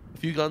 A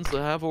few guns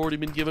that have already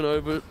been given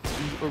over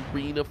to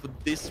Arena for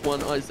this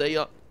one.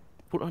 Isaiah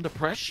put under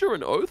pressure,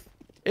 and Oath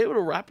able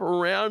to wrap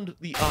around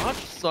the arch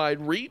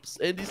side. Reaps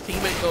and his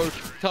teammate though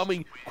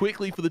coming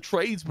quickly for the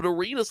trades, but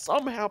Arena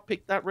somehow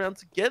picked that round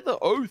together.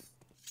 Oath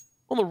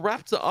on the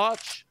Raptor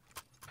arch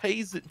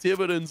pays it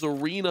dividends.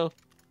 Arena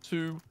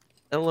 2,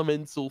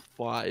 Elemental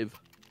 5.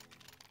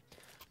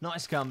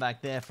 Nice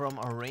comeback there from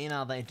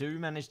Arena. They do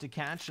manage to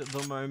catch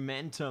the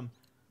momentum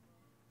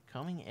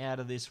coming out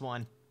of this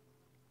one.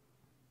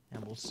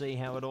 And we'll see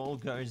how it all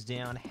goes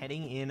down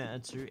heading in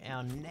to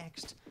our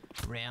next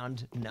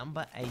round,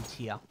 number 8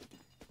 here.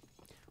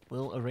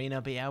 Will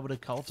Arena be able to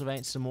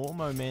cultivate some more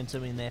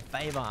momentum in their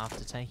favor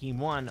after taking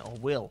one, or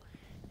will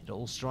it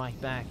all strike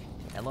back?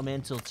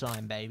 Elemental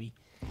time, baby.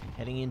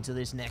 Heading into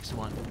this next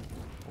one.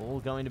 All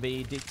going to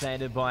be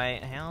dictated by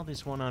how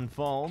this one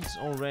unfolds.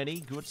 Already,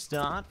 good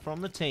start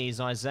from the T's.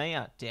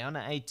 Isaiah down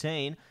to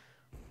 18.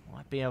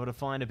 Might be able to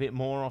find a bit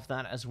more off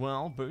that as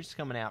well. Boost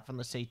coming out from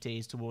the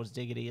CTs towards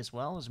Diggity as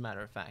well, as a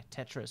matter of fact.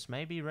 Tetris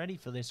may be ready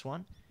for this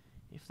one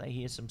if they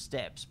hear some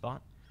steps,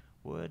 but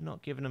word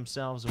not giving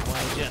themselves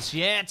away just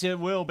yet. It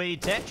will be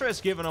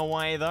Tetris given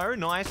away though.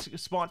 Nice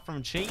spot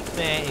from Chief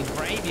there in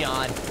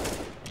Graveyard.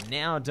 And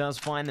now does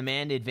find the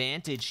man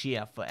advantage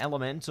here for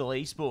Elemental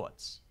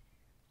Esports.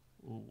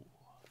 Ooh.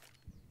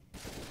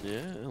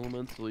 Yeah,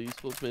 Elemental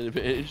Esports man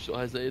advantage.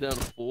 Isaiah down to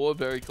 4.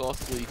 Very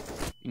costly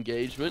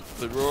engagement.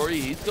 But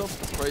Rory, he's got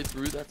straight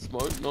through that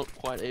smoke. Not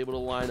quite able to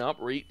line up.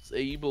 Reaps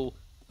able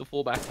to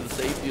fall back to the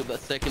safety of that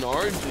second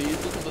orange.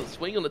 He's looking for the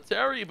swing on the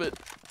Terry, but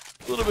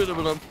a little bit of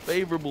an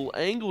unfavorable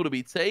angle to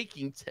be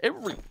taking.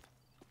 Terry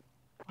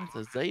finds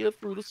Isaiah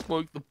through the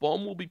smoke. The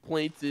bomb will be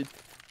planted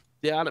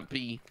down at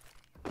B.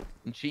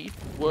 And Chief,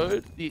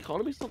 word, the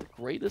economy's not the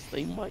greatest.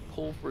 They might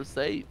call for a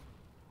save.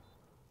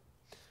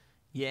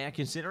 Yeah,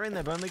 considering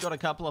they've only got a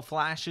couple of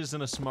flashes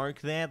and a smoke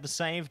there, the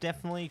save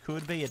definitely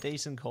could be a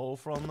decent call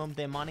from them.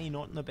 Their money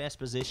not in the best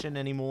position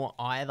anymore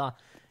either.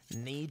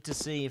 Need to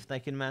see if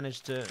they can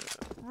manage to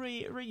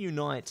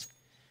reunite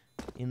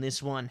in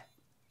this one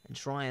and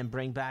try and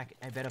bring back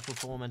a better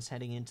performance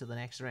heading into the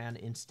next round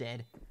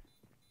instead.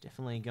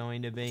 Definitely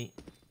going to be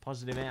a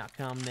positive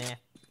outcome there.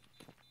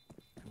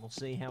 And we'll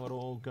see how it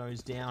all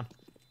goes down.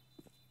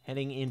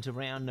 Heading into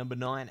round number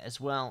 9 as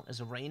well as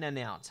Arena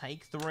now.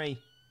 Take 3.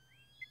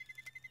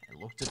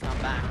 Look to come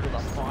back with a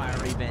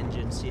fiery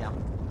vengeance here.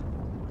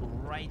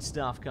 Great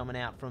stuff coming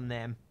out from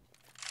them.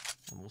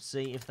 And we'll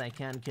see if they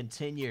can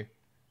continue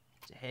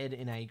to head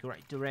in a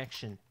great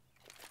direction.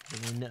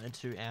 Heading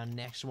into our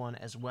next one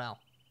as well.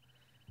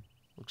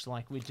 Looks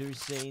like we do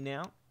see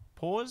now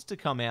pause to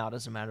come out,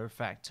 as a matter of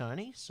fact,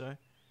 Tony. So,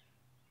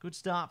 good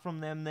start from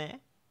them there.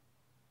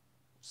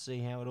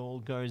 See how it all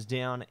goes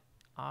down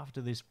after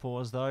this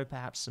pause, though.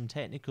 Perhaps some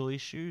technical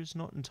issues.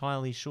 Not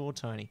entirely sure,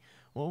 Tony.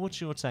 Well, what's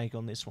your take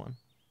on this one?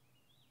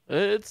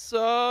 I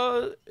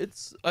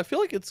feel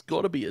like it's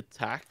got to be a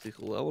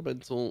tactical.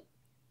 Elemental,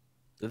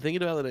 they're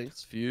thinking about the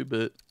next few,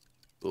 but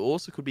it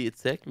also could be a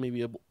tech,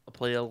 maybe a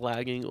player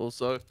lagging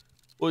also.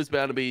 Always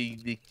bound to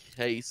be the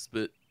case,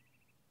 but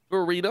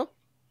for Arena,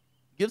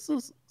 gives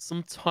us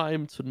some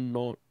time to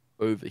not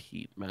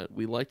overheat, man.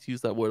 We like to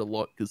use that word a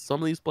lot because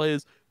some of these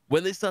players,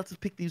 when they start to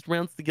pick these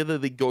rounds together,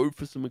 they go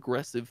for some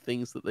aggressive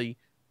things that they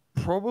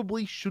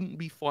probably shouldn't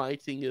be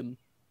fighting, and,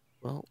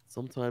 well,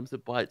 sometimes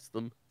it bites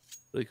them.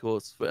 Of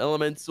course, for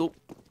Elemental,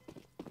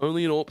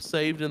 only an AWP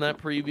saved in that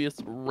previous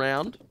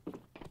round.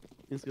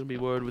 It's going to be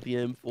word with the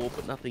M4,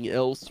 but nothing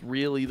else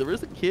really. There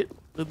is a kit,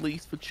 at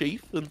least for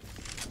Chief, and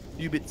a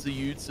few bits of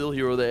util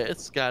here or there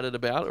scattered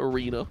about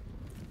Arena.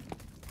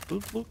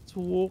 Good look to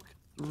walk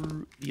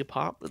through the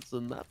apartments,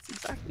 and that's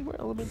exactly where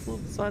Elemental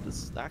have decided to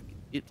stack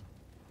it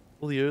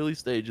for the early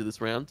stage of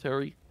this round.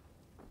 Terry,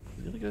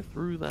 we're going to go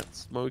through that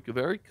smoke. A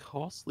very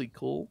costly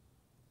call.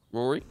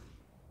 Rory,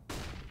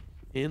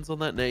 hands on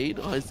that nade.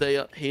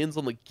 Isaiah, hands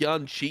on the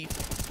gun. Chief,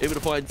 able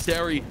to find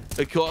Terry.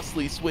 A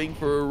costly swing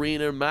for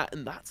Arena Matt,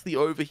 and that's the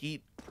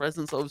overheat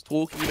presence I was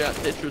talking about.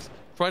 Tetris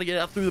trying to get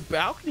out through the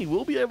balcony.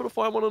 We'll be able to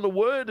find one on the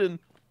word, and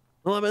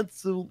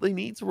Elemental, they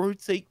need to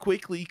rotate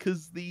quickly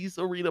because these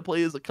Arena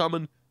players are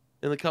coming,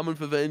 and they're coming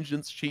for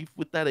vengeance. Chief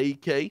with that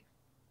AK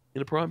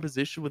in a prime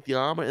position with the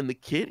armor and the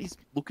kit. He's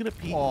looking to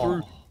peek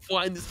through,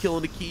 find this kill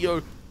on the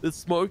Keo. The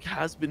smoke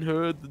has been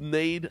heard. The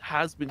nade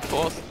has been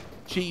tossed.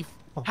 Chief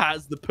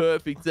has the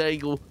perfect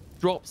angle,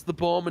 drops the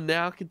bomb, and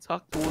now can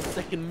tuck towards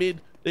second mid.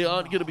 They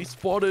aren't going to be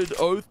spotted.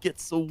 Oath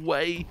gets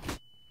away.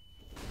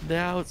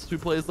 Now it's 2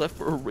 players left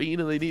for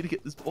Arena. They need to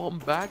get this bomb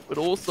back, but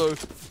also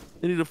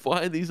they need to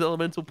find these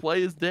Elemental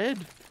players dead.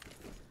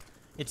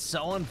 It's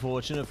so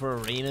unfortunate for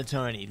Arena,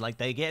 Tony. Like,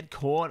 they get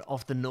caught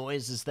off the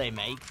noises they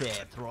make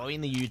there.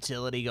 Throwing the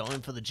utility,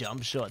 going for the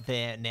jump shot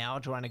there. Now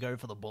trying to go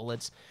for the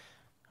bullets.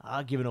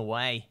 Are given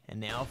away. And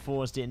now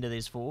forced into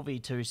this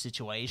 4v2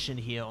 situation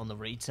here on the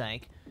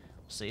retake.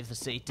 See if the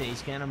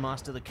CTs can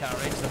muster the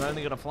courage. They've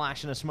only got a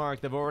flash and a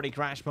smoke. They've already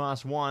crashed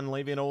past one,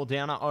 leaving it all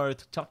down at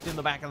Oath. Tucked in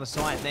the back of the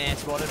site there.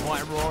 Spotted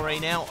by Rory,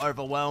 now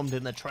overwhelmed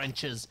in the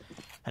trenches.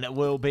 And it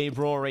will be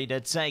Rory to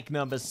take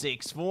number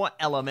 6 for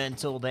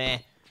Elemental there.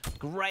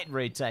 Great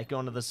retake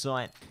onto the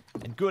site.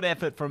 And good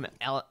effort from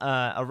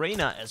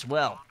Arena as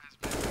well.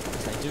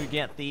 As they do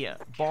get the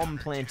bomb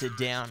planted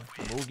down.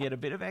 We'll get a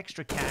bit of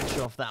extra cash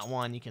off that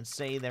one. You can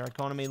see their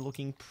economy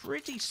looking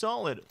pretty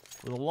solid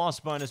with a loss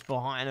bonus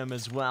behind them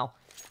as well.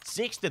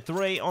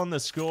 6-3 on the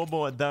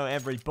scoreboard though,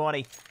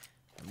 everybody.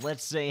 And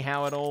let's see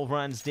how it all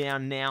runs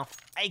down now.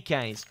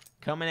 AKs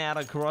coming out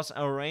across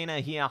Arena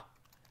here.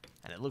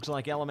 And it looks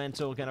like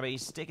Elemental are going to be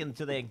sticking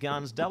to their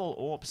guns. Double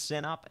AWP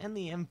set up, and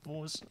the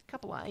M4s, a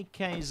couple of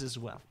AKs as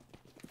well.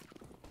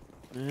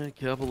 A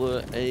couple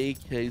of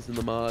AKs in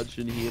the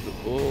margin here,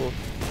 but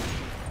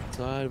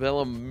side of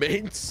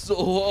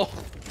Elemental,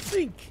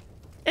 think,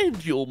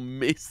 and you'll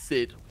miss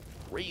it.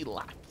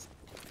 Relapse.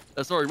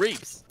 Sorry,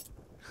 Reaps.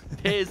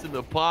 Tears him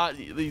apart.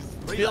 He's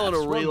feeling a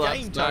relapse.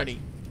 Game, Tony.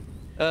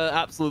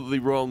 Absolutely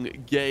wrong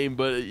game,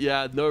 but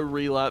yeah, no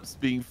relapse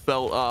being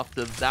felt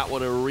after that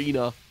one.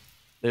 Arena,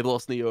 they've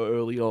lost Neo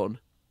early on.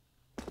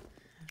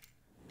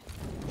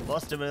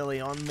 Lost him early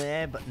on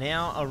there, but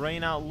now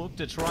Arena look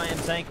to try and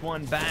take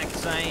one back,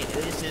 saying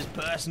this is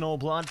personal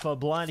blood for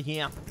blood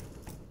here.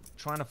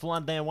 Trying to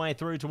flood their way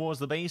through towards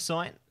the B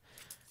site.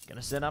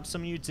 Gonna set up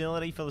some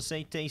utility for the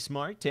CT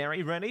smoke.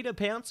 Terry ready to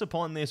pounce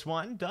upon this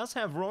one. Does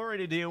have Rory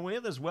to deal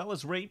with, as well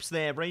as Reaps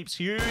there. Reaps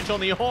huge on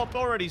the hop,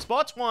 already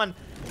spots one.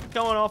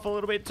 Going off a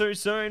little bit too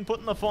soon,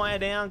 putting the fire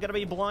down. Gonna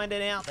be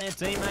blinded out. Their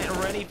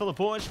teammate ready for the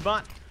push,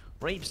 but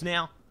Reaps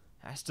now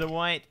has to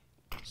wait.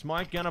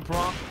 Smoke gonna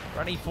prop,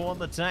 ready for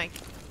the take.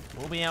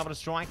 We'll be able to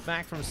strike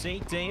back from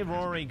CT.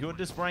 Rory good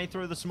to spray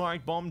through the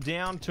smoke. Bomb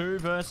down, 2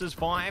 versus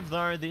 5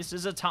 though. This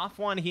is a tough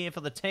one here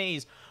for the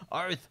T's.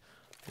 Oath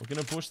looking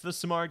to push the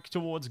smoke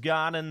towards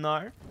Garden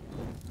though.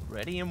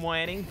 Ready and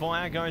waiting.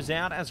 Fire goes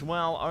out as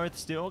well. Oath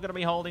still going to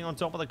be holding on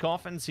top of the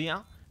coffins here.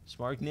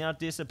 Smoke now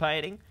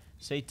dissipating.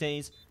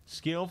 CT's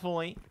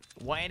skillfully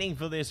waiting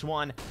for this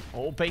one.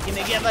 All peeking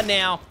together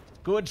now.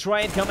 Good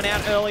trade coming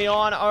out early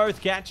on.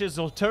 Oath catches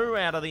 2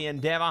 out of the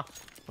Endeavor,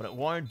 but it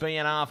won't be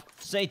enough.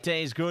 CT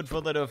is good for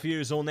the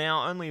defusal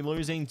now, only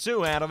losing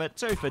 2 out of it.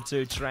 2 for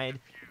 2 trade.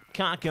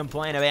 Can't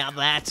complain about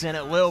that, and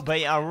it will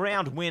be a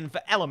round win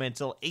for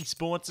Elemental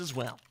Esports as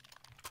well.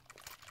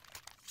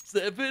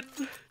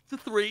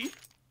 7-3.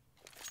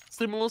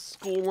 Similar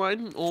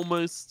scoreline,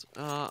 almost,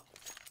 well,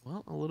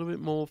 a little bit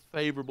more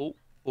favorable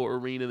for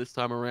Arena this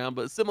time around,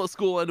 but similar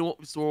scoreline to what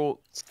we saw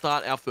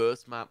start our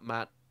first map,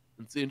 Matt.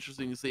 It's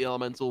interesting to see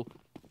Elemental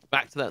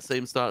back to that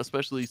same start,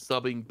 especially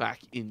subbing back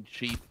in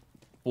Chief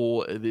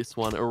for this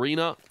one.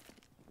 Arena,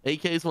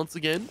 AKs once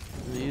again.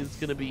 It is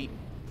going to be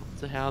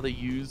to how they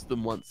use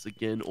them once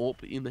again.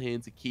 AWP in the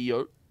hands of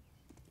Keo.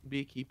 Be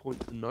a key point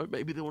to note.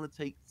 Maybe they want to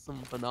take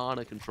some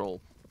banana control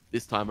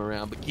this time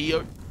around. But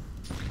Keo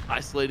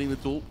isolating the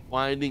tool,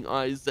 finding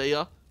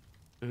Isaiah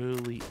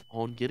early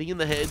on, getting in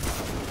the heads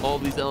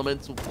of these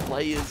Elemental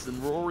players.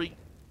 And Rory,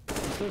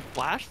 no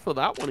flash for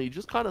that one. He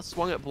just kind of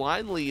swung it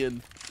blindly.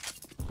 And,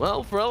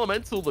 well, for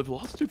Elemental, they've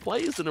lost 2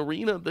 players in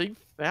Arena. They've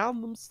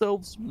found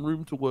themselves some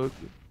room to work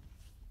with.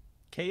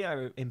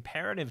 Keo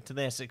imperative to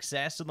their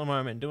success at the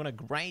moment, doing a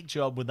great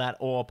job with that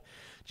AWP,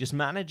 just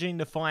managing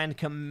to find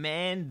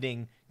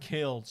commanding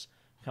kills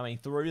coming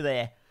through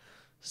there.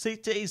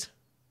 CT's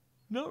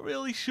not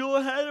really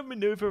sure how to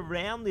maneuver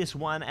around this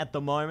one at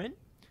the moment.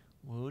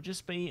 We'll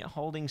just be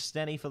holding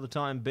steady for the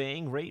time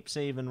being. Reaps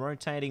even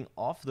rotating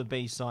off the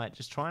B site,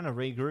 just trying to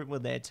regroup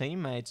with their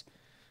teammates.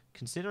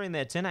 Considering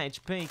their 10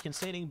 HP,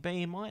 conceding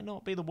B might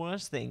not be the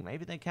worst thing.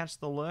 Maybe they catch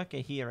the lurker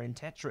here in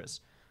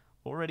Tetris.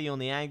 Already on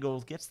the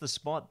angle, gets the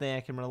spot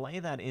there, can relay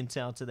that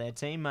intel to their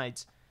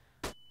teammates.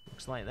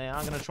 Looks like they are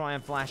going to try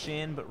and flash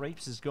in, but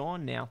Reaps is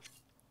gone now.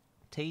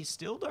 T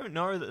still don't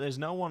know that there's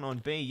no one on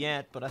B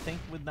yet, but I think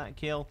with that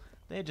kill,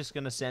 they're just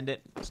going to send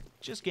it.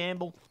 Just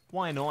gamble.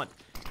 Why not?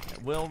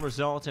 It will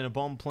result in a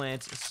bomb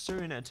plant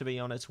soon to be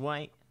on its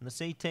way. And the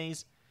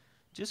CTs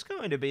just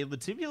going to be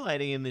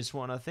lativulating in this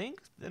one, I think.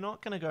 They're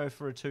not going to go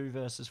for a 2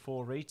 versus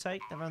 4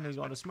 retake. They've only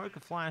got a smoke,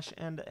 a flash,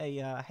 and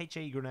a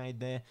HE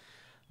grenade there.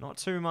 Not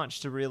too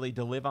much to really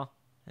deliver.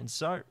 And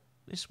so,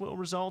 this will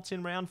result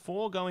in round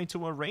 4 going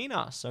to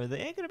Arena. So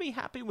they're going to be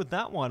happy with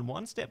that one.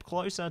 One step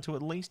closer to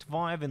at least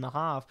 5 in the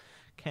half.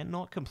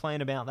 Cannot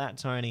complain about that,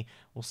 Tony.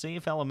 We'll see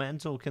if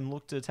Elemental can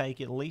look to take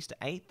at least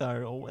 8,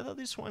 though, or whether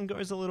this one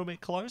goes a little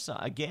bit closer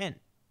again.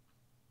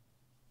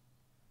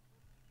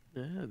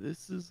 Yeah,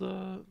 this is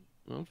an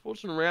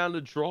unfortunate round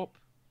to drop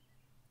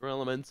for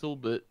Elemental,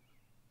 but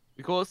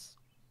because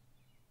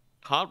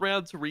hard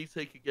round to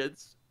retake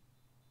against,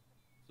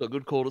 so a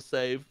good call to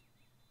save.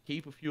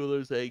 Keep a few of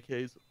those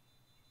AKs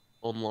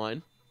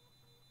online.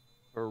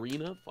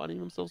 Arena finding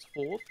themselves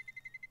 4th.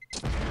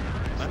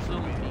 Actually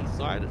on the B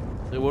side,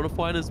 they want to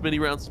find as many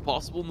rounds as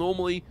possible.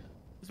 Normally,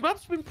 this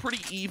map's been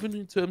pretty even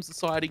in terms of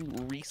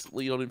siding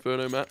recently on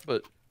Inferno map,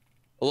 but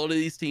a lot of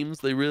these teams,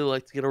 they really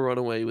like to get a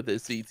runaway with their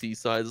CT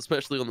sides,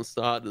 especially on the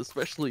start,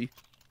 especially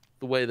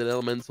the way that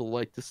Elemental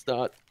like to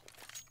start.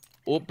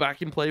 Or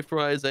back in play for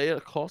Isaiah,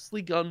 a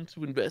costly gun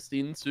to invest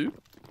into.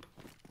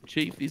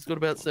 Chief, he's got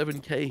about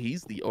 7k.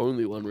 He's the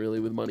only one really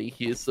with money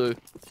here. So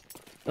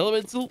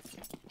Elemental,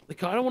 they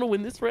kind of want to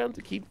win this round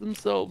to keep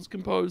themselves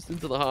composed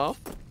into the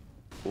half.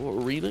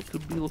 Or Arena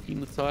could be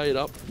looking to tie it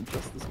up from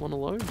just this one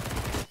alone.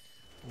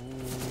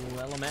 Ooh,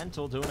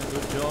 Elemental doing a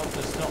good job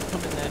to stop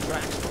them in their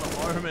tracks for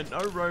the moment.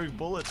 No rogue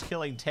bullets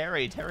killing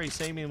Terry. Terry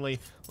seemingly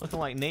looking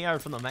like Neo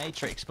from the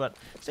Matrix, but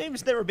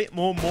seems they're a bit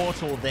more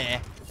mortal there,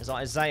 as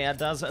Isaiah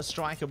does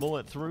strike a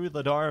bullet through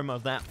the dome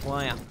of that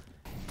player.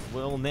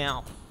 Will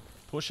now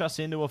push us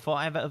into a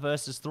 5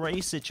 versus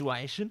 3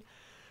 situation.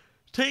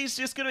 T's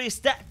just going to be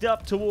stacked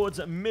up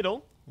towards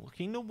middle,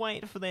 looking to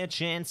wait for their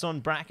chance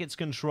on brackets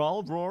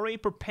control. Rory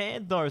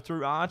prepared though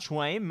through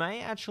Archway,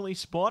 may actually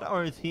spot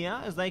Oath here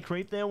as they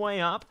creep their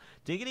way up.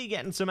 Diggity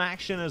getting some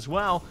action as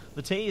well.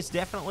 The T is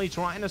definitely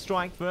trying to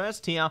strike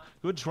first here.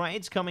 Good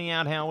trades coming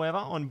out, however,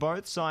 on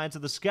both sides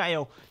of the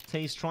scale.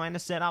 T's trying to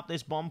set up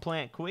this bomb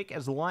plant quick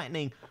as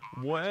Lightning,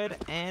 Word,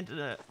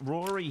 and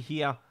Rory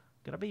here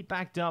going to be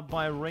backed up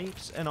by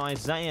Reaps and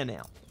Isaiah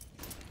now.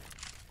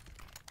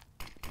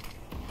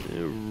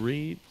 Yeah,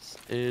 Reaps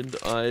and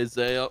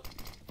Isaiah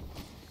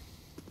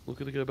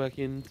looking to go back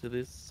into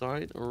this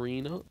site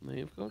Arena.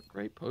 They've got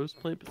great post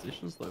play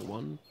positions, though.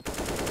 One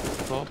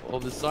top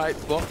of the site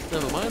box.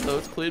 Never mind, though.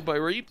 It's cleared by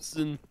Reaps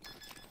and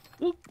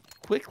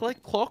quick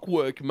like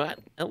clockwork. Matt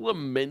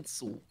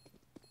Elemental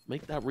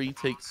make that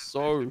retake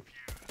so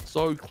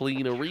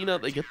clean. Arena,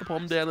 they get the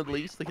bomb down at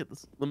least. They get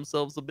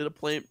themselves a bit of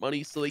plant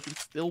money so they can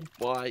still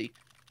buy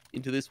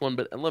into this one.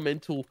 But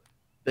Elemental,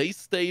 they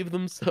stave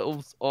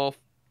themselves off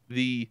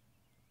the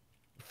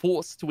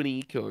force to an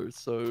eco.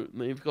 So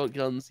they've got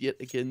guns yet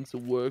again to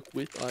work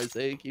with.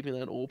 Isaiah keeping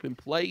that AWP in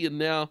play. And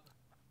now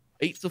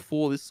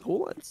 8-4. This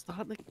scoreline's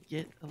starting to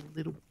get a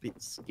little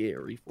bit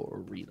scary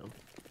for Arena.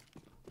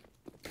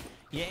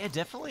 Yeah,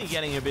 definitely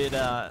getting a bit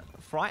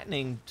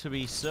frightening to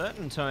be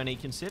certain, Tony,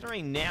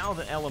 considering now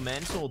that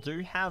Elemental do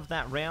have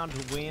that round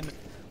win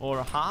or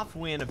a half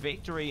win, a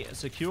victory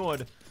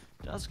secured.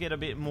 Does get a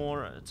bit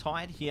more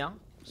tight here.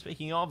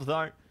 Speaking of,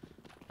 though,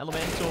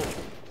 Elemental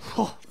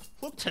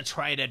look to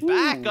trade it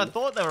back. Ooh. I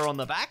thought they were on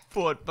the back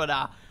foot,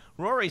 but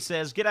Rory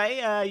says,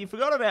 "G'day, you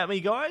forgot about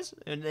me, guys."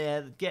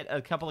 And get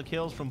a couple of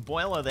kills from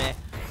Boiler there.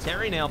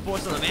 Terry now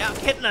forcing them out,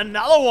 getting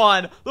another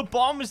one. The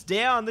bomb is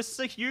down. This is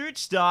a huge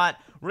start.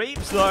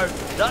 Reaps, though,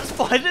 does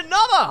find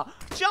another.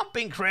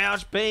 Jumping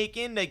crouch peek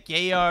into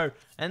Geo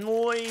and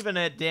leaving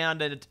it down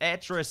to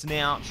Tetris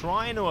now,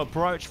 trying to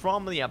approach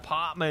from the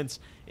apartments.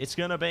 It's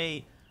going to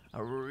be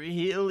a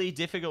really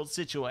difficult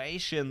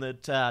situation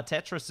that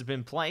Tetris has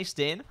been placed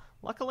in.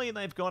 Luckily,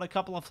 they've got a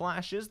couple of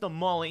flashes. The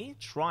Molly,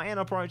 try and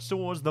approach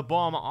towards the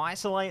bomb,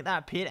 isolate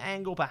that pit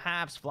angle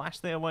perhaps, flash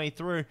their way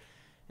through,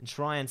 and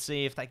try and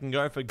see if they can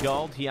go for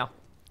gold here.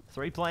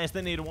 3 players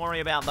they need to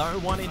worry about, though.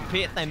 1 in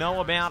pit they know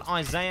about.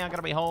 Isaiah going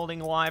to be holding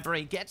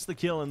Library, gets the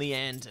kill in the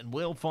end, and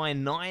we'll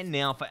find 9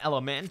 now for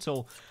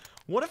Elemental.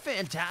 What a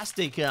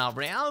fantastic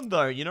round,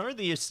 though. You know,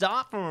 you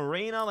start from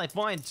Arena, they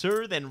find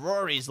 2, then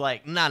Rory's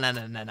like, nah.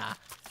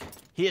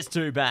 Here's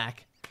 2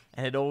 back.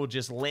 And it all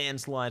just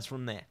landslides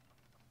from there.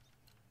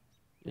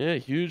 Yeah,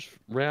 huge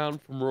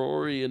round from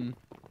Rory, and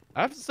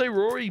I have to say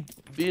Rory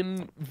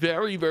been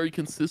very, very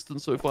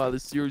consistent so far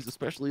this series,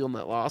 especially on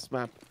that last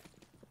map.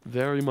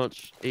 Very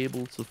much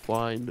able to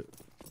find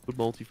good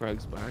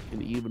multi-frags back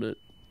and even it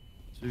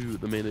to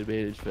the main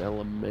advantage for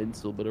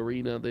Elemental. But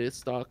Arena, they're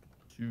stuck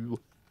to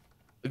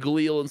a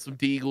Galil and some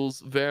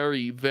Deagles.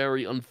 Very,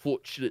 very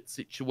unfortunate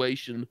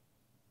situation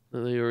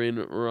that they are in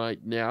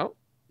right now.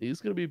 He's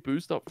going to be a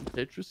boost up from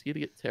Tetris here to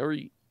get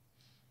Terry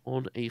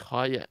on a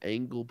higher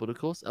angle. But of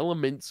course,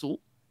 Elemental,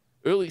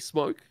 early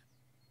smoke.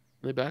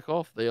 They back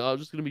off. They are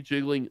just going to be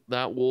jiggling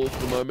that wall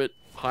for the moment.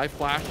 High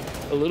flash,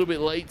 a little bit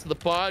late to the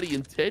party,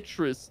 and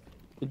Tetris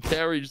and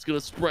Terry just going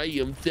to spray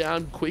him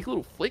down. Quick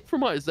little flick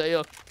from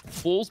Isaiah.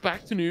 Falls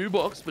back to New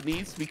Box, but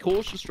needs to be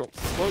cautious. Drops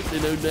the smoke.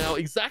 They know now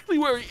exactly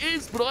where he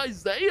is, but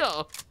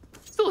Isaiah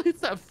still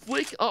hits that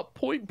flick up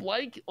point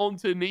blank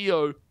onto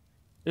Neo.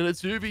 And a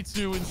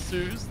 2v2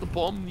 ensues. The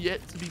bomb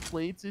yet to be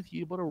planted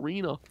here, but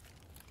Arena,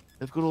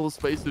 they've got all the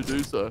space to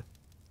do so.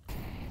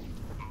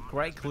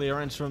 Great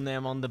clearance from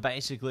them on the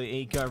basically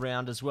eco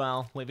round as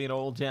well. Leaving it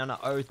all down to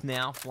Oath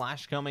now.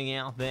 Flash coming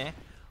out there.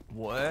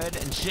 Word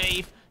and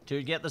Chief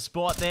to get the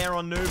spot there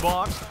on New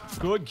Box.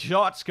 Good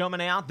shots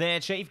coming out there.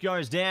 Chief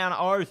goes down.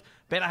 Oath,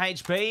 better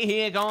HP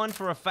here. Going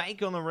for a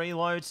fake on the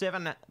reload.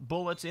 7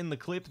 bullets in the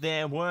clip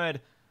there. Word,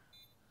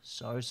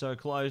 so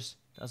close.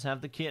 Does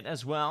have the kit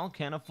as well.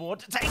 Can afford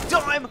to take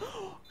time.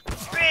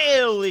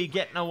 Really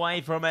getting away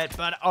from it,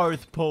 but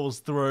Oath pulls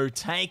through,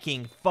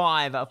 taking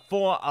 5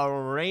 for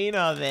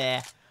Arena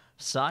there.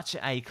 Such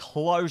a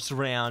close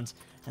round,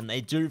 and they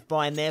do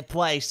find their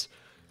place.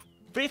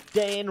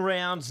 15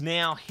 rounds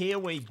now. Here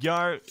we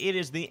go. It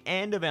is the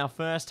end of our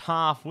first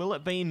half. Will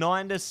it be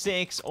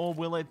 9-6 or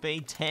will it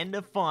be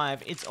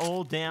 10-5? It's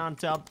all down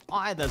to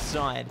either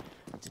side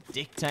to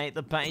dictate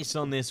the pace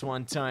on this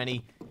one,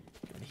 Tony.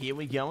 And here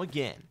we go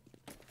again.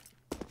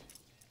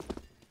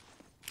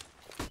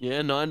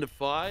 Yeah,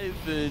 9-5,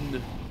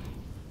 and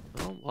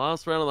well,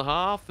 last round of the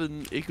half,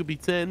 and it could be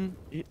 10.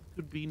 It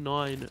could be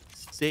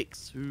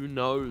 9-6. Who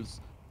knows?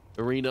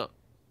 Arena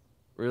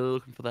really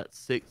looking for that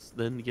 6,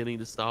 then getting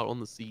to start on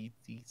the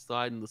CT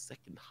side in the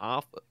second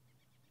half.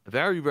 A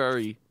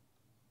very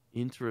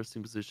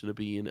interesting position to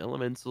be in.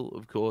 Elemental,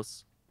 of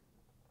course,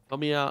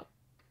 coming out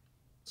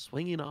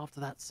swinging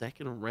after that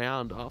second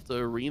round, after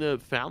Arena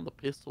found the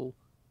pistol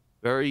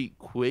very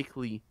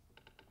quickly.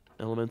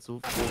 Elemental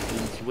forced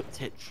into it.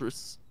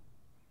 Tetris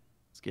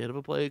scared of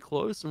a player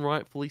close, and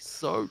rightfully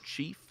so.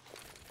 Chief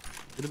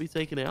gonna be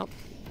taken out.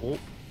 Oh,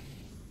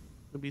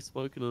 gonna be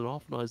smoking it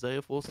off, and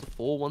Isaiah forced to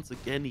fall once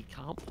again. He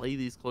can't play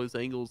these close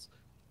angles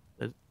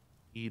that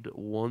he'd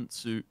want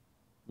to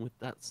with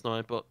that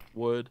sniper.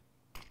 Word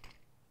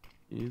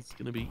is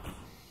gonna be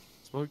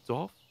smoked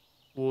off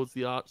towards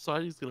the arch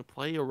side. He's gonna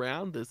play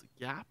around. There's a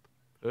gap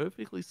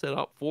perfectly set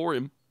up for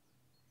him,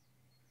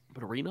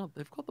 but Arena,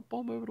 they've got the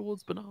bomb over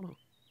towards Banana.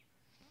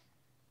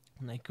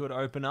 And they could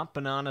open up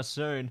Banana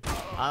soon.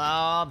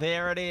 Ah,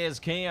 there it is.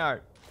 Keo.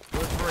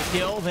 Good for a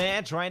kill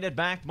there. Traded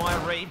back by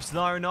Reaps,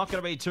 though. Not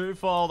going to be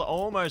twofold.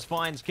 Almost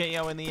finds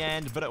Keo in the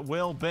end, but it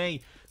will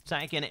be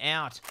taken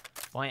out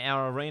by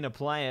our Arena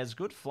players.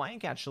 Good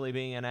flank actually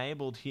being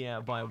enabled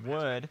here by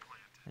Word.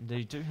 And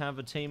they do have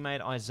a teammate,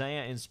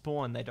 Isaiah, in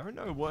spawn. They don't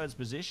know Word's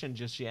position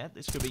just yet.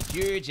 This could be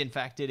huge. In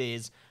fact, it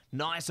is.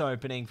 Nice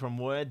opening from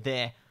Word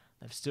there.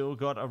 They've still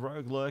got a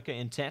rogue lurker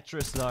in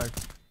Tetris, though.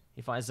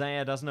 If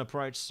Isaiah doesn't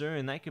approach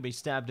soon, they could be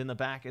stabbed in the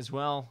back as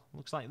well.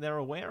 Looks like they're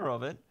aware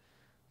of it.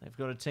 They've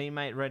got a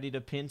teammate ready to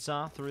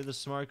pincer through the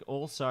smoke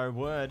also.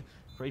 Word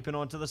creeping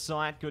onto the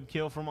site. Good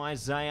kill from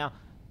Isaiah.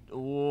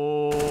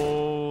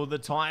 Oh, the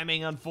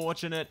timing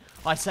unfortunate.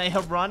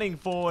 Isaiah running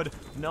forward,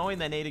 knowing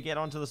they need to get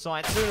onto the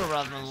site sooner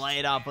rather than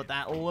later. But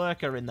that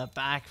lurker in the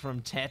back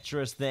from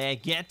Tetris there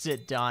gets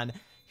it done.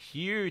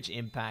 Huge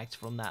impact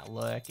from that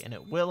lurk, and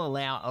it will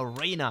allow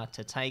Arena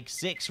to take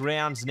 6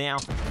 rounds now.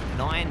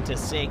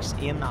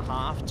 9-6 in the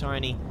half,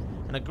 Tony.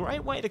 And a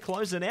great way to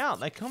close it out.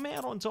 They come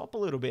out on top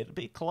a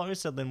bit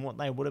closer than what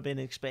they would have been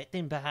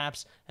expecting,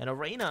 perhaps. And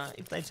Arena,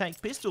 if they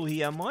take pistol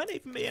here, might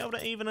even be able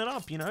to even it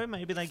up, you know.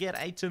 Maybe they get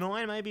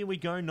 8-9, maybe we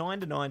go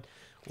 9-9.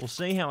 We'll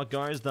see how it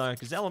goes, though,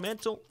 because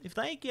Elemental, if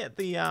they get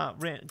the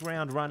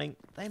ground running,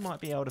 they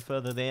might be able to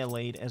further their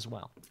lead as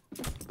well.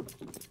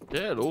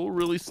 Yeah, it all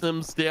really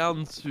stems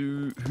down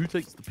to who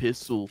takes the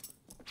pistol.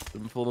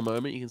 And for the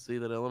moment, you can see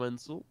that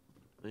Elemental,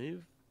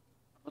 they've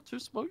got 2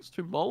 smokes,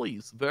 2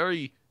 mollies.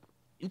 Very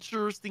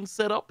interesting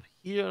setup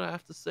here, I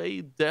have to say.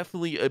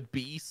 Definitely a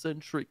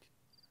B-centric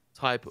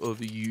type of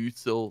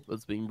util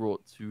that's being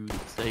brought to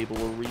the table.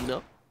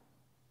 Arena,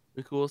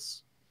 of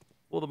course,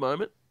 for the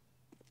moment,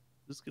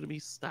 just going to be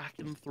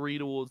stacking 3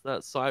 towards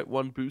that site.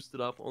 1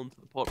 boosted up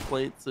onto the pot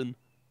plants, and,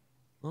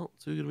 well,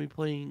 2 going to be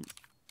playing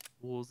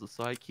towards the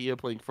side here,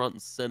 playing front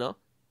and center.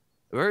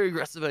 A very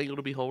aggressive angle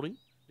to be holding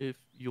if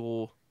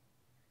you're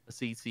a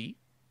CT.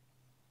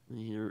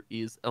 Here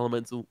is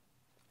Elemental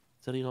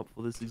setting up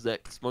for this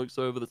exact. Smokes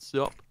over the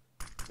top.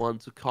 1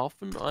 to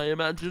Coffin, I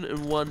imagine,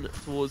 and 1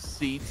 towards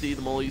CT.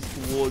 The mollies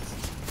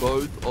towards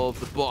both of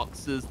the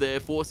boxes there,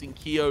 forcing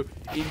Keo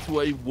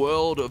into a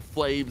world of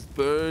flames.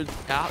 Burned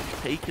out,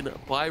 taken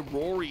by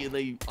Rory, and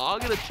they are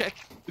going to check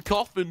the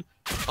Coffin.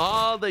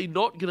 Are they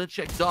not going to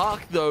check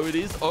Dark, though? It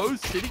is O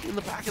sitting in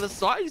the back of the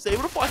side. He's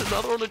able to find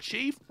another on a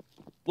Chief.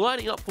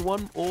 Lining up for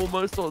 1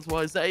 almost onto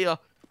Isaiah.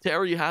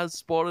 Terry has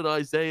spotted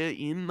Isaiah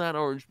in that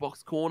orange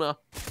box corner.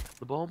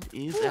 The bomb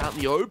is out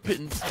in the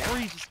open.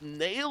 Terry just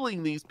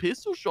nailing these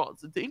pistol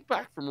shots. A dink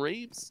back from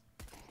Reeves.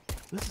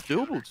 This is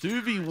doable.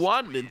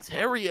 2v1, and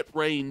Terry at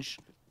range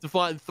to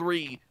find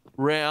 3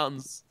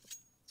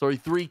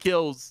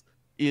 kills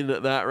in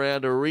that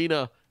round.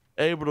 Arena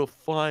able to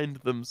find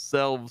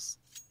themselves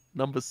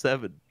number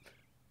 7.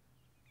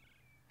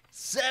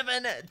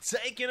 7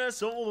 taking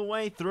us all the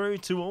way through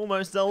to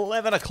almost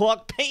 11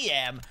 o'clock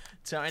p.m.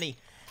 Tony,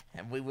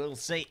 and we will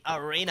see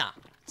Arena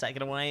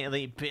taking away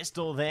the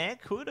pistol there.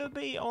 Could it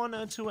be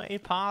on to a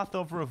path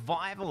of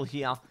revival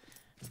here?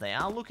 They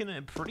are looking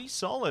at pretty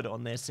solid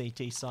on their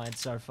CT side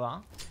so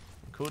far.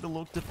 Could have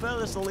looked to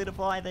further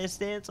solidify their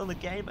stance on the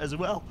game as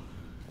well.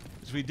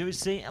 As we do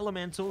see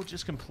Elemental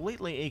just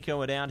completely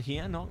eco it out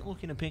here, not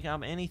looking to pick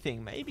up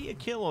anything. Maybe a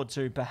kill or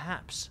two,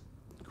 perhaps.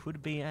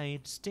 Could be a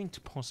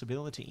distinct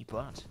possibility,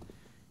 but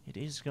it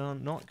is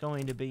not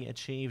going to be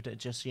achieved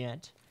just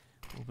yet.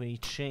 Will be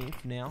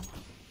Chief now,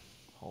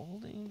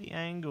 holding the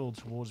angle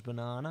towards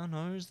Banana.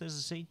 Knows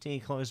there's a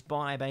CT close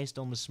by based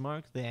on the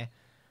smoke there.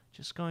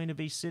 Just going to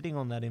be sitting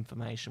on that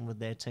information with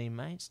their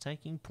teammates,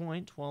 taking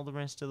point while the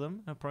rest of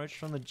them approach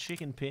from the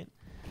chicken pit,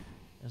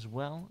 as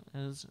well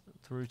as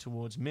through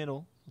towards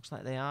middle. Looks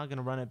like they are going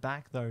to run it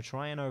back though.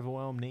 Try and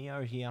overwhelm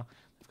Neo here.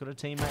 They've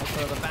got a teammate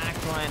further back.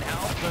 Try and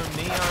help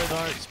them. Neo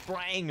though,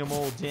 spraying them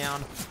all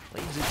down.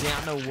 Leaves it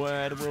down to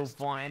Word. Will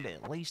find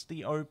at least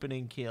the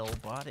opening kill,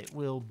 but it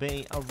will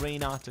be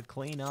Arena to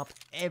clean up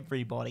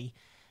everybody.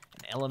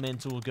 And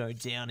Elemental will go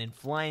down in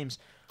flames.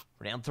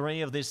 Round 3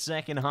 of this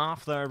second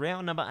half though.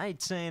 Round number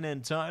 18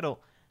 in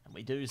total. And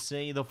we do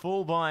see the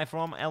full buy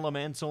from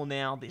Elemental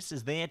now. This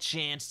is their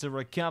chance to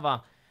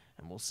recover.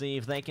 And we'll see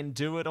if they can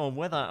do it or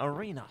whether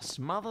Arena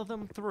smother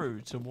them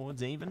through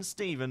towards even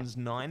Stevens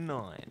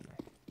 9-9.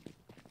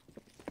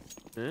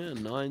 Yeah,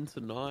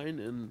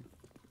 9-9 and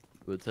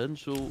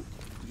potential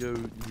to go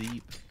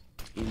deep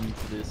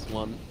into this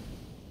one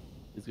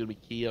is going to be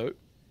Keo.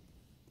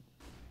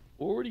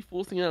 Already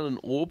forcing out an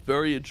orb.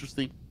 Very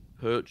interesting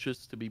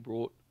purchase to be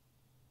brought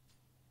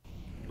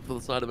for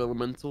the side of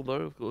Elemental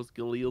though. Of course,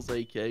 Galil's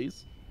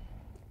AKs.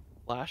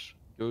 Flash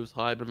goes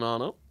high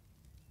Banana.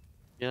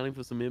 Scouting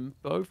for some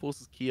info,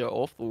 forces Keo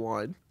off the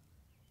line.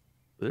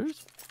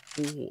 There's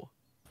 4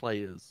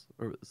 players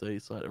over at this A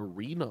side.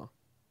 Arena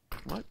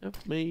might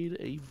have made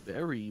a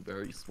very,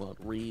 very smart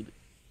read.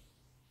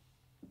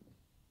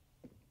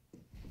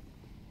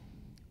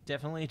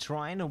 Definitely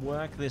trying to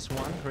work this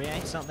one,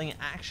 create something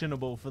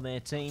actionable for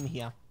their team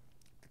here.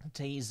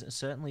 T's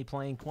certainly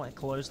playing quite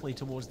closely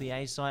towards the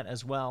A site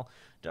as well.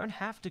 Don't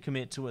have to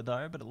commit to it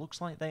though, but it looks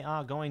like they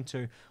are going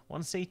to.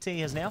 One CT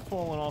has now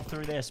fallen off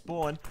through their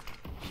spawn.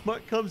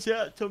 Smoke comes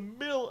out to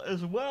middle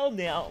as well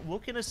now.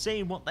 Looking to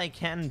see what they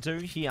can do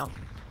here.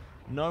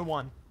 No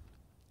one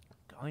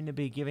going to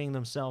be giving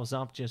themselves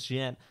up just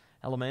yet.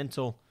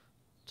 Elemental,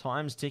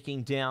 time's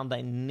ticking down.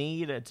 They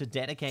need to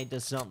dedicate to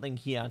something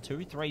here.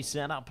 2-3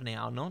 setup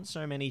now. Not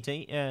so many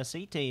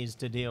CTs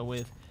to deal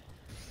with.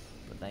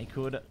 But they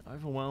could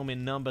overwhelm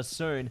in number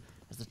soon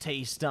as the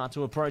T's start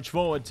to approach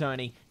forward,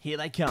 Tony. Here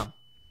they come.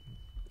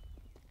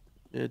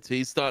 Yeah,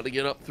 T's starting to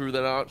get up through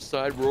that arch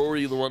side.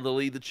 Rory, the one to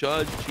lead the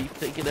charge. Chief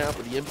taken out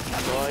with the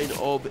MP9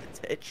 of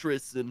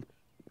Tetris. And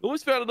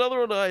almost found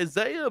another on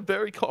Isaiah.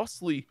 Very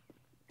costly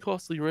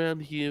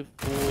round here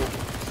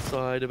for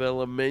side of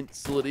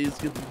Elemental. It is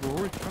going to be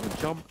Rory trying to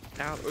jump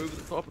out over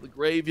the top of the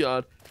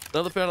graveyard.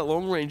 Another found at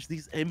long range.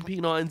 These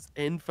MP9s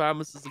and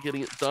Famouses are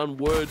getting it done.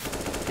 Word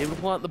able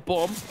to plant the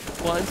bomb.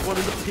 Finds one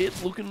in the pit.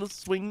 Looking to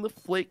swing the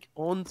flick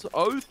onto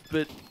Oath.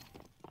 But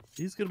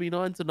he's going to be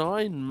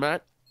 9-9.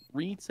 Matt,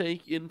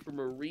 retake in from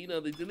Arena.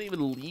 They didn't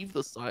even leave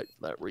the site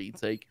for that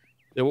retake.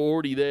 They were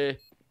already there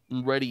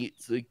and ready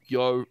to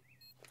go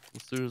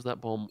as soon as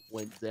that bomb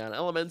went down.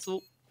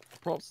 Elemental,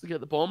 props to get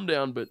the bomb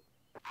down, but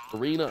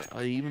Arena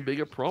are even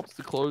bigger props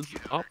to close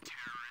up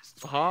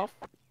the half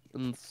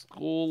and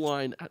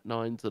scoreline at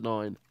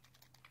 9-9.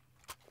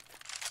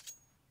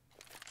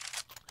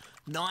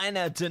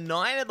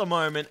 9-9 at the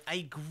moment.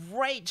 A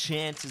great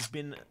chance has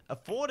been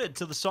afforded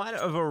to the side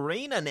of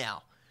Arena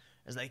now,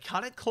 as they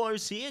cut it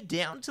close here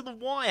down to the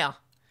wire.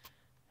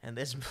 And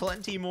there's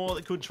plenty more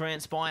that could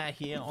transpire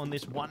here on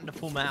this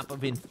wonderful map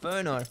of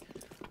Inferno.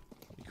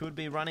 We could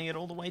be running it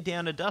all the way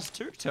down to dust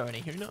too,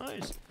 Tony. Who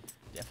knows?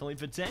 Definitely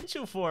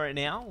potential for it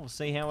now. We'll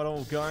see how it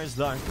all goes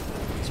though.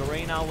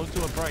 Arena look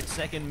to approach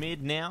second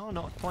mid now.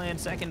 Not playing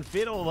second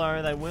fiddle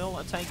though. They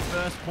will take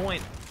first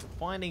point.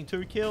 Finding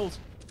 2 kills.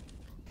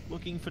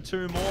 Looking for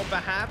 2 more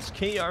perhaps.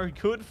 Keo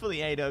good for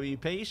the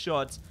AWP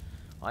shots.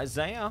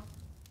 Isaiah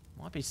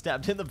might be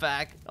stabbed in the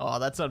back. Oh,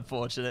 that's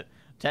unfortunate.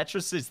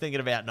 Tetris is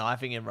thinking about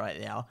knifing him right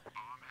now.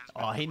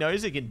 Oh, he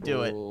knows he can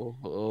do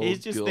it.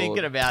 He's just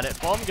thinking about it.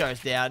 Bomb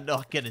goes down.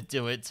 Not going to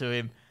do it to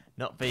him.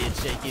 Not being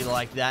cheeky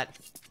like that.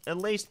 At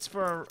least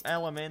for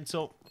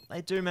Elemental,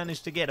 they do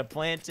manage to get a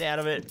plant out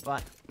of it.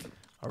 But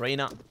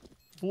Arena,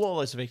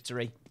 flawless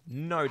victory.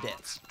 No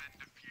deaths.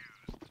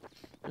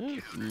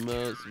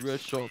 Some red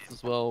shots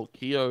as well.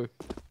 Keo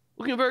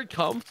looking very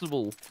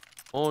comfortable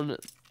on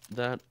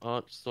that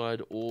arch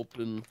side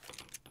open.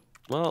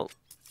 Well,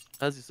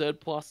 as you said,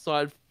 plus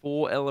side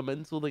for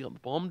Elemental. They got the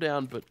bomb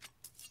down, but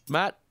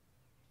Matt,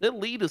 their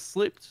lead has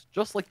slipped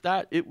just like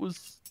that. It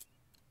was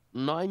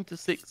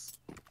 9-6.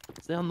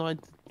 It's now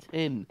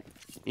 9-10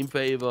 in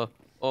favor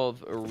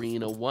of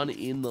Arena. One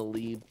in the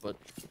lead, but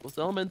with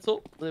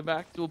Elemental, they're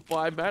back to a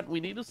 5-man. We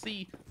need to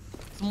see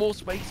some more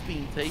space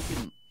being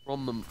taken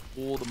from them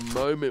for the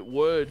moment.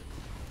 Word.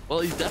 Well,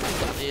 he's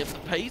definitely got there.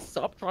 The pace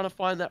up, trying to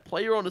find that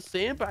player on the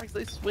sandbags.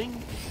 They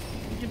swing,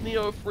 give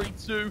Neo a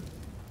 3-2.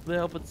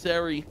 Now for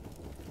Terry.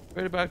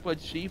 Traded back by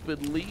Chief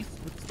at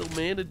least, but still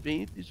man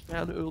advantage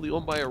found early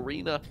on by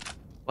Arena.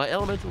 By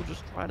Elemental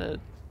just trying to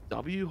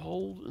W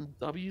hold and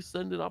W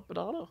send it up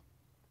banana.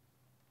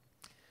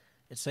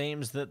 It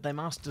seems that they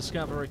must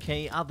discover a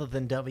key other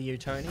than W,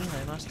 Tony.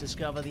 They must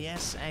discover the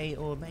S, A,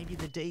 or maybe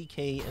the D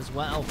key as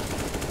well.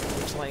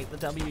 Looks like the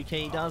W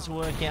key does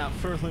work out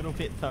for a little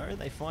bit, though.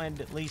 They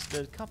find at least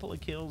a couple of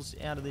kills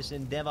out of this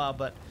endeavor,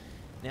 but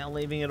now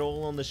leaving it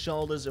all on the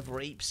shoulders of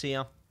Reaps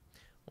here.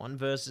 1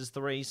 versus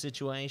 3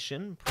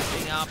 situation.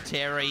 Pushing up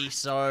Terry,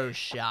 so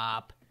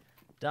sharp.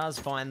 Does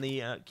find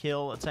the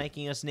kill,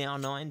 taking us now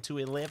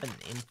 9-11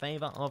 in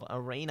favor of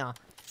Arena.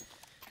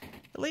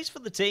 At least for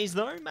the T's,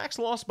 though, max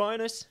loss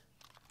bonus.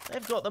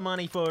 They've got the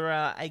money for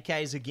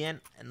AKs again,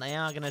 and they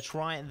are going to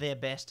try their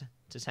best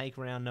to take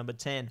round number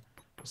 10.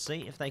 We'll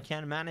see if they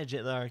can manage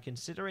it, though,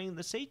 considering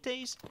the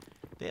CTs,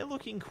 they're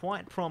looking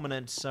quite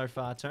prominent so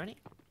far, Tony.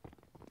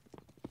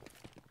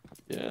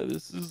 Yeah,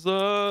 this is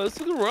it's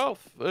looking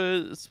rough,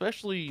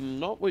 especially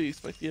not what you're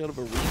expecting out of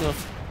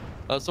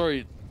Arena.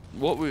 Sorry,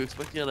 what we were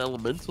expecting out of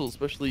Elemental,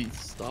 especially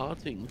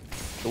starting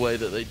the way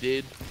that they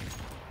did.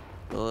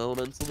 Well,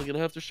 Elemental, they're going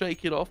to have to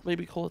shake it off,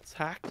 maybe call it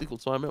tactical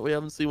timeout. We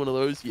haven't seen one of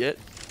those yet.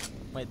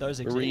 Wait, those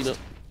exist? Arena.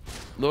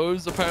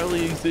 Those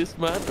apparently exist,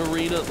 Matt.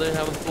 Arena, they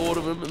haven't thought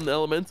of them, and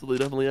Elemental, they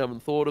definitely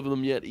haven't thought of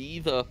them yet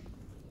either.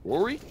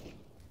 Rory,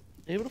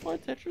 able to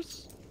find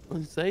Tetris?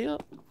 Isaiah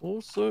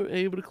also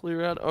able to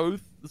clear out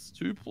Oath. There's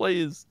 2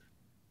 players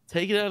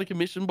taken out of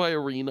commission by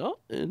Arena,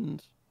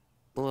 and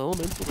well,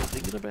 Elemental are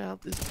thinking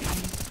about this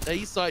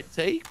A site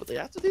take, but they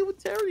have to deal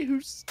with Terry,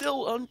 who's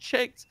still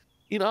unchecked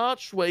in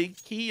Archway.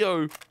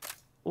 Keo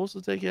also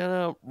taking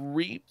out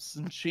Reaps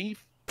and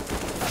Chief.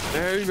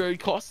 Very, very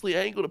costly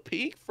angle to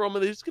peek from,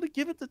 and they're just going to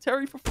give it to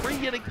Terry for free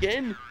yet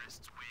again.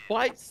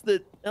 Fights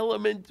that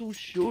Elemental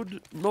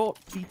should not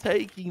be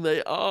taking.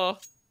 They are.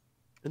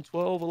 And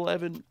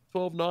 12-11,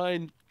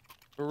 12-9,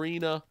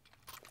 Arena,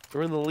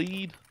 they're in the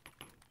lead.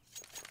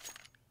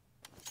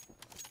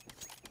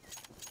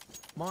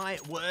 My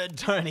word,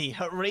 Tony.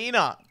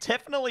 Arena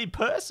definitely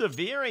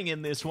persevering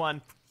in this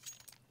one.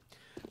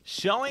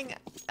 Showing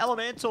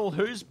Elemental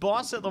who's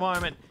boss at the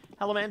moment.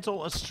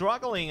 Elemental are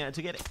struggling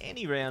to get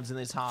any rounds in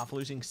this half,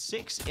 losing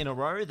 6 in a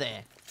row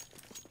there.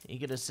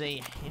 Eager to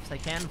see if they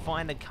can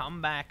find a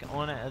comeback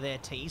on their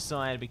T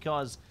side,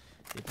 because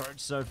the approach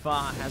so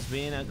far has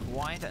been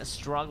quite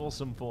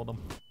strugglesome for them.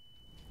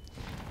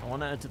 On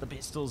to the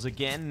pistols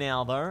again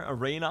now, though.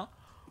 Arena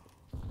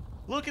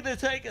looking to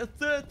take a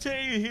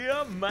 13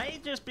 here. May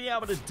just be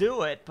able to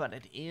do it, but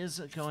it is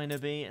going to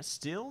be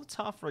still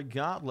tough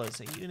regardless.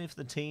 Even if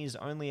the T's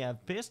only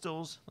have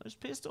pistols, those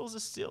pistols are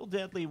still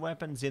deadly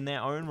weapons in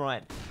their own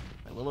right.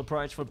 They will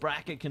approach for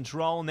bracket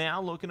control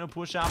now, looking to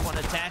push up on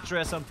a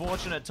Tetris.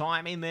 Unfortunate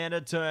timing there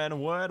to turn.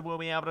 Word will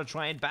be able to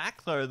trade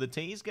back, though. The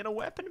T's get a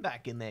weapon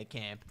back in their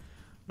camp.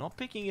 Not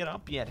picking it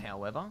up yet,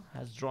 however.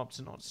 Has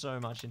dropped not so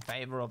much in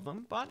favor of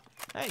them, but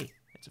hey,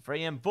 it's a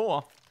free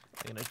M4.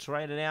 They're going to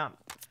trade it out.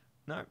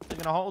 No, they're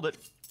going to hold it.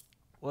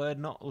 Word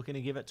not looking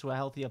to give it to a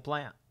healthier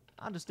player.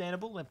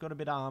 Understandable, they've got a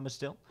bit of armor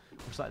still.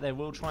 Looks like they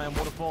will try and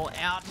waterfall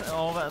out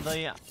of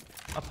the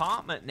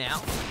apartment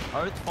now.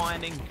 Oath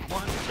finding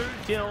 1, 2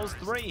 kills,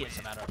 3 as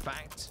a matter of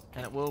fact.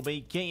 And it will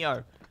be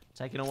Keo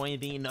taking away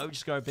the no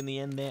scope in the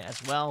end there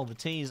as well. The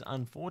T's,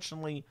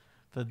 unfortunately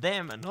for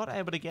them, are not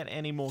able to get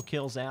any more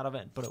kills out of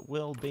it, but it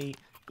will be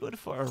good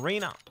for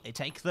Arena. They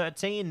take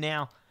 13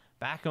 now.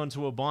 Back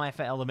onto a buy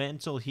for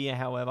Elemental here,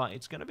 however.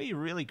 It's going to be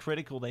really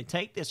critical they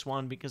take this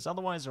one, because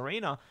otherwise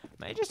Arena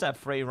may just have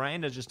free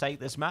reign to just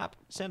take this map,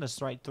 send us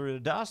straight through the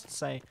dust,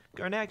 say,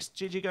 go next,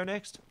 GG, go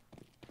next.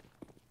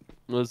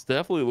 Well, it's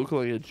definitely looking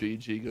like a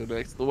GG go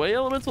next. The way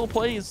Elemental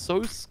play is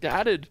so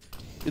scattered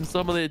in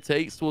some of their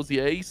takes towards the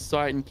A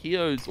site, and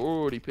Keo's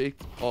already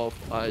picked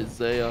off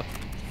Isaiah.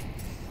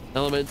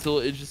 Elemental,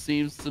 it just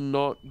seems to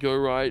not go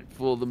right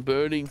for them.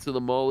 Burning to the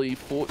molly,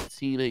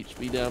 14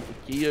 HP down for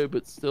Keo,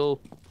 but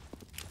still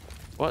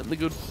fighting the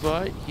good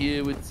fight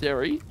here with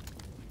Terry.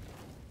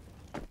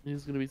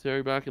 He's going to be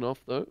Terry backing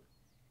off, though.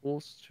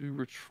 Forced to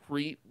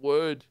retreat.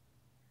 Word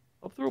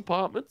up through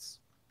apartments.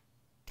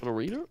 On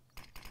Arena,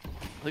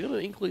 I got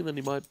an inkling that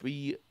he might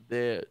be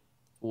there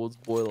towards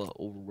Boiler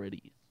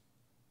already.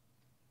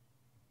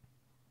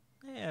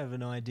 They have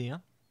an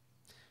idea.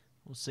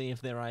 We'll see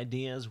if their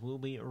ideas will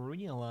be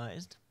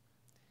realized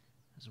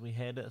as we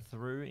head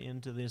through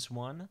into this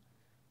one.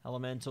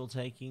 Elemental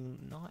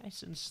taking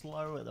nice and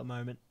slow at the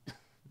moment.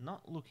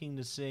 Not looking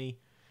to see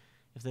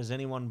if there's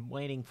anyone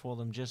waiting for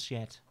them just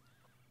yet.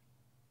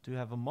 Do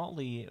have a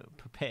Molly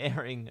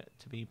preparing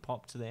to be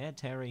popped there.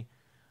 Terry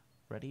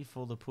ready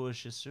for the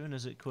push as soon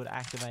as it could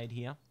activate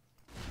here.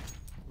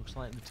 Looks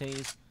like the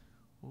T's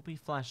will be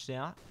flashed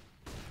out.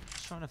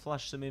 trying to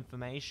flush some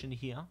information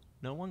here.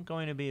 No one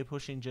going to be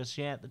pushing just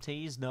yet. The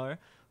T's, no.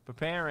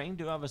 Preparing,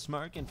 do have a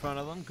smoke in front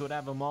of them. Could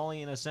have a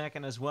molly in a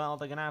second as well.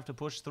 They're going to have to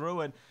push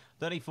through it.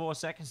 34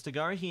 seconds to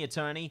go here,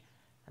 Tony.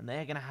 And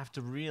they're going to have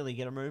to really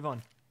get a move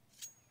on.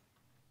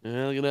 Yeah,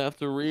 they're going to have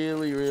to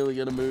really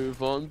get a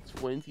move on.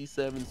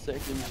 27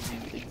 seconds.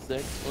 The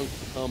exec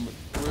wants to come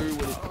through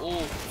when it's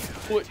all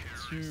put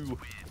to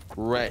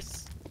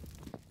rest.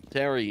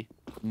 Terry,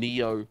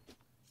 Neo,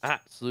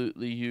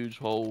 absolutely huge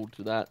hold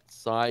to that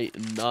site.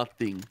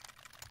 Nothing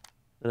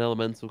an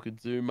Elemental could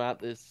do. Matt,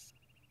 this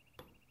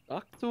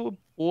stuck to a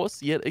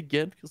force yet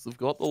again because they've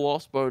got the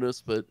loss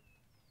bonus, but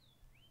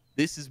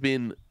this has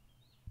been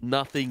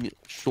nothing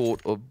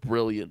short of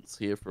brilliance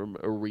here from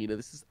Arena.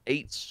 This is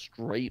 8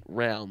 straight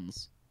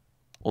rounds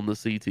on the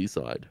CT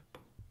side.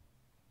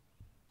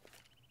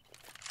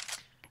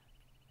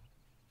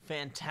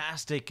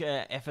 Fantastic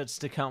efforts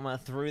to come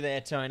through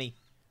there, Tony.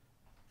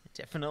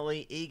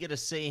 Definitely eager to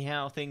see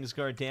how things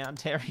go down.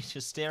 Terry's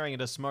just staring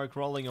at a smoke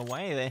rolling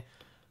away there.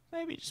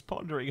 Maybe just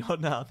pondering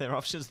on their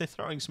options. They're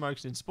throwing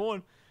smokes in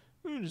spawn.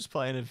 We're just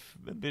playing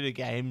a bit of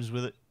games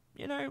with it.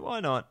 You know, why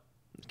not?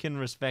 Can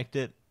respect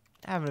it.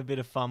 Having a bit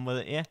of fun with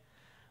it, yeah?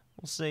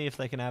 We'll see if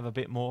they can have a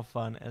bit more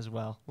fun as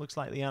well. Looks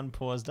like the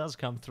unpause does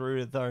come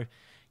through, though.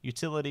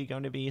 Utility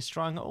going to be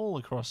strung all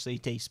across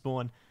CT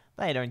spawn.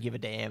 They don't give a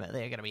damn.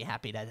 They're going to be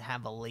happy to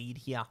have a lead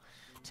here.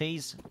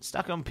 T's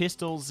stuck on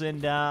pistols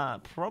and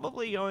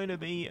probably going to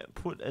be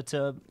put at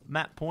a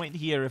map point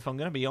here, if I'm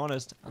going to be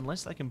honest,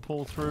 unless they can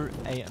pull through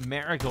a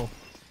miracle.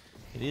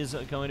 It is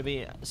going to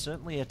be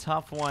certainly a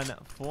tough one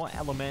for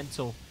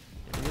Elemental.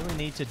 They really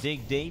need to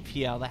dig deep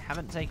here. They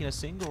haven't taken a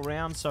single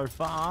round so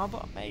far,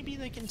 but maybe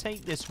they can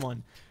take this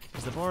one,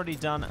 because they've already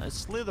done a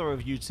slither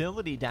of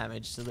utility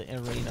damage to the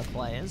Arena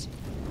players.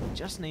 They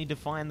just need to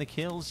find the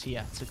kills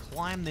here to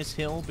climb this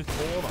hill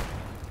before them.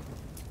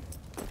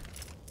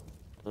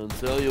 I'll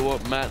tell you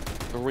what, Matt,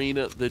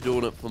 Arena, they're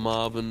doing it for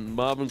Marvin.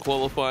 Marvin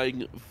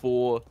qualifying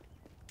for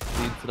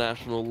the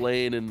international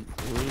lane, and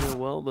Arena,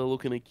 well, they're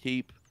looking to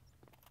keep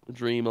the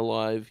dream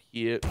alive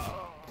here.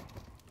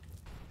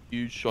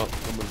 Huge shots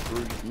coming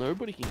through.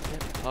 Nobody can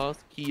get past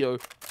Keo.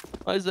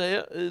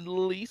 Isaiah, at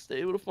least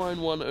able to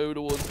find one over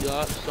towards the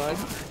arch side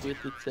with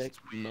the Tech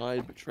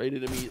 9, but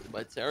traded immediately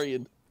by Terry.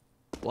 And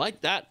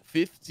like that,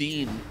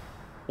 15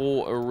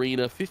 for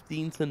Arena,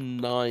 15 to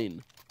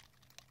 9.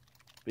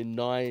 Been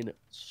 9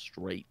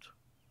 straight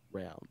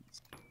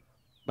rounds.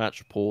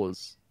 Match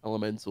pause.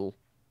 Elemental.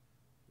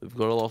 They've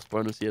got a loss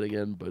bonus yet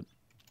again, but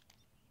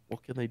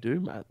what can they do,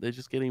 Matt? They're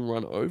just getting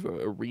run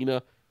over.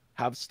 Arena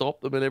have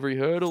stopped them at every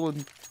hurdle,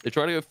 and they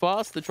try to go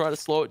fast. They try to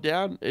slow it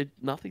down.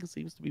 Nothing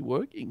seems to be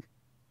working.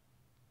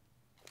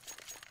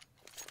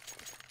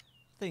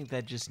 I think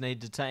they just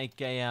need to take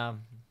a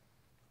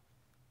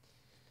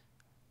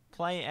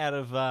play out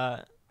of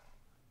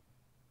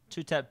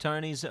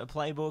TwoTapTony's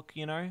playbook,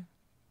 you know.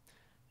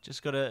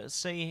 Just got to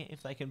see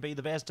if they can be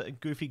the best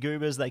goofy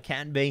goobers they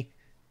can be.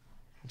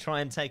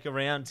 Try and take a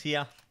round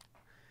here.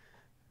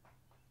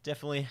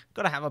 Definitely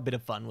got to have a bit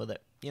of fun with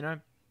it, you know.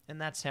 And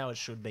that's how it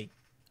should be.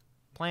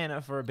 Playing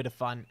it for a bit of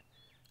fun.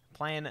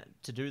 Playing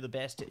to do the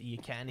best you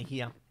can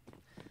here.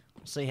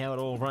 We'll see how it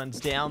all runs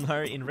down,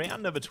 though, in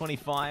round number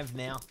 25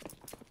 now.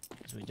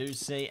 As we do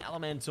see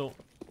Elemental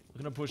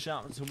looking to push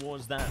up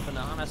towards that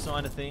banana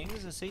side of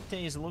things. The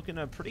CT is looking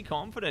pretty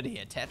confident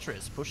here.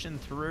 Tetris pushing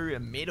through a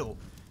middle.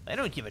 They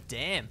don't give a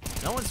damn.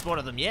 No one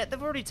spotted them yet.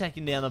 They've already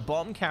taken down the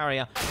bomb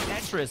carrier.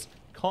 Tetris,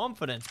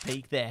 confidence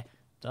peak there.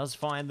 Does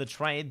find the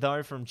trade,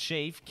 though, from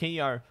Chief.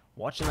 Keo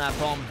watching that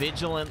bomb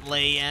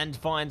vigilantly and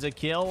finds a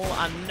kill.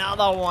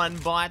 Another one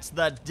bites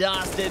the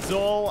dust. It's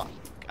all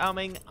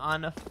coming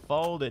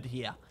unfolded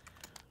here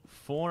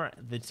for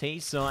the T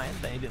side.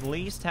 They at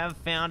least have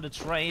found a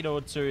trade or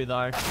two,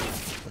 though.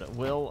 But it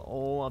will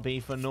all be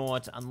for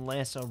naught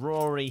unless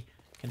Rory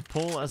can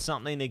pull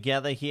something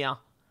together here.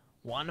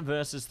 1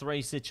 versus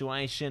 3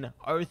 situation.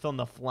 Oath on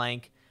the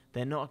flank.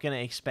 They're not going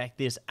to expect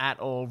this at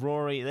all.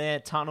 Rory, they're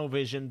tunnel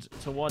visioned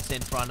to what's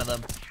in front of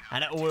them.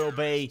 And it will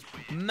be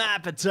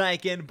map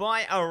taken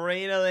by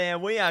Arena there.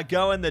 We are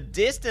going the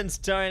distance,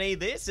 Tony.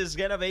 This is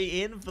going to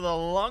be in for the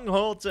long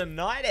haul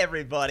tonight,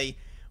 everybody.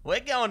 We're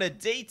going to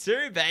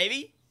D2,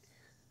 baby.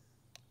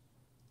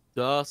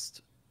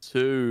 Dust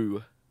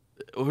 2.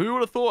 Who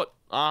would have thought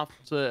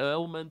after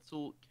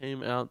Elemental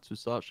came out to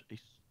such a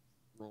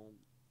strong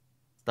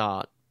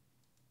start?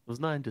 It was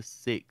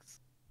 9-6.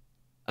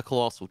 A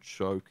colossal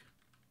choke,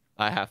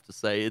 I have to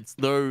say. It's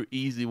no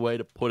easy way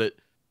to put it.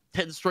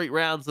 10 straight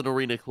rounds in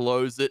Arena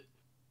close it.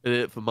 And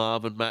it for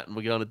Marvin, Matt, and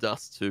we're going to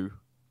Dust 2.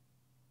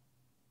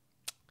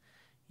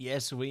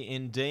 Yes, we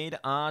indeed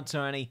are,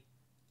 Tony.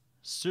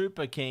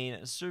 Super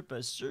keen,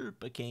 super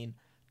keen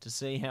to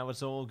see how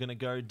it's all going to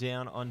go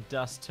down on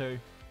Dust 2.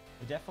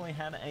 We definitely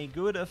had a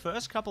good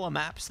first couple of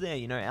maps there.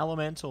 You know,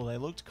 Elemental, they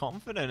looked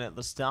confident at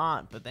the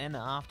start, but then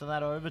after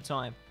that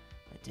overtime,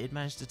 they did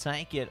manage to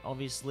take it.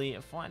 Obviously,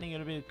 finding a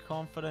bit of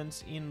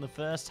confidence in the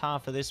first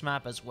half of this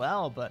map as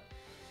well, but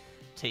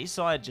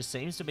T-side just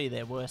seems to be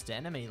their worst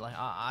enemy. Like,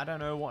 I don't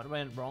know what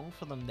went wrong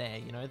for them there.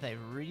 You know, they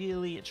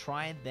really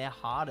tried their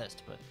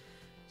hardest, but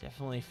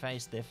definitely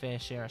faced their fair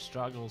share of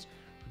struggles.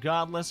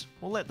 Regardless,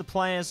 we'll let the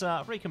players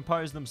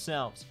recompose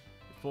themselves.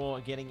 Before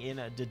getting in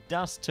to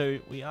Dust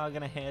 2, we are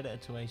going to head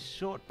to a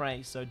short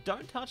break, so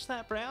don't touch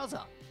that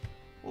browser.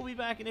 We'll be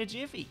back in a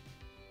jiffy.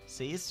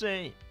 See you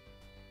soon.